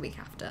be back the week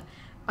after.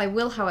 I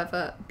will,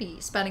 however, be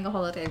spending a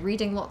holiday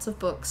reading lots of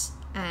books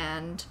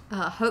and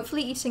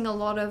hopefully eating a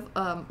lot of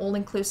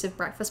all-inclusive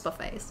breakfast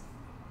buffets.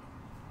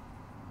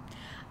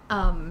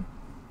 I'm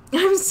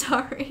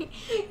sorry.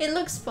 It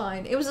looks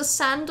fine. It was a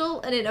sandal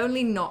and it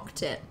only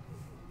knocked it.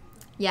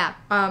 Yeah,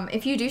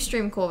 if you do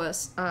stream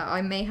Corvus,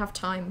 I may have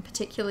time,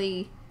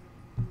 particularly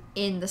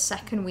in the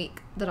second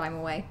week that I'm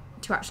away,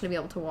 to actually be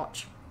able to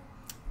watch.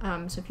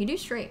 So if you do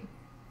stream.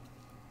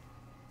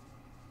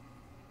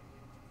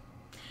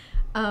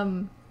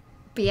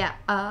 But yeah,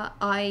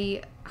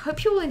 I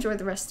hope you all enjoy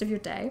the rest of your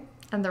day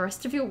and the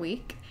rest of your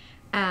week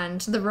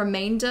and the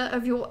remainder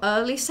of your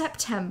early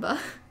September.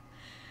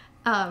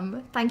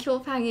 Thank you all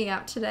for hanging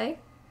out today,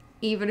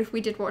 even if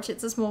we did watch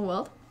It's a Small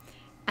World.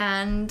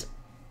 And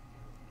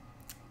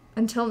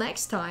until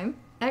next time,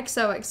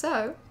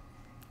 XOXO,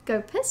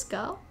 go piss,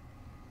 girl.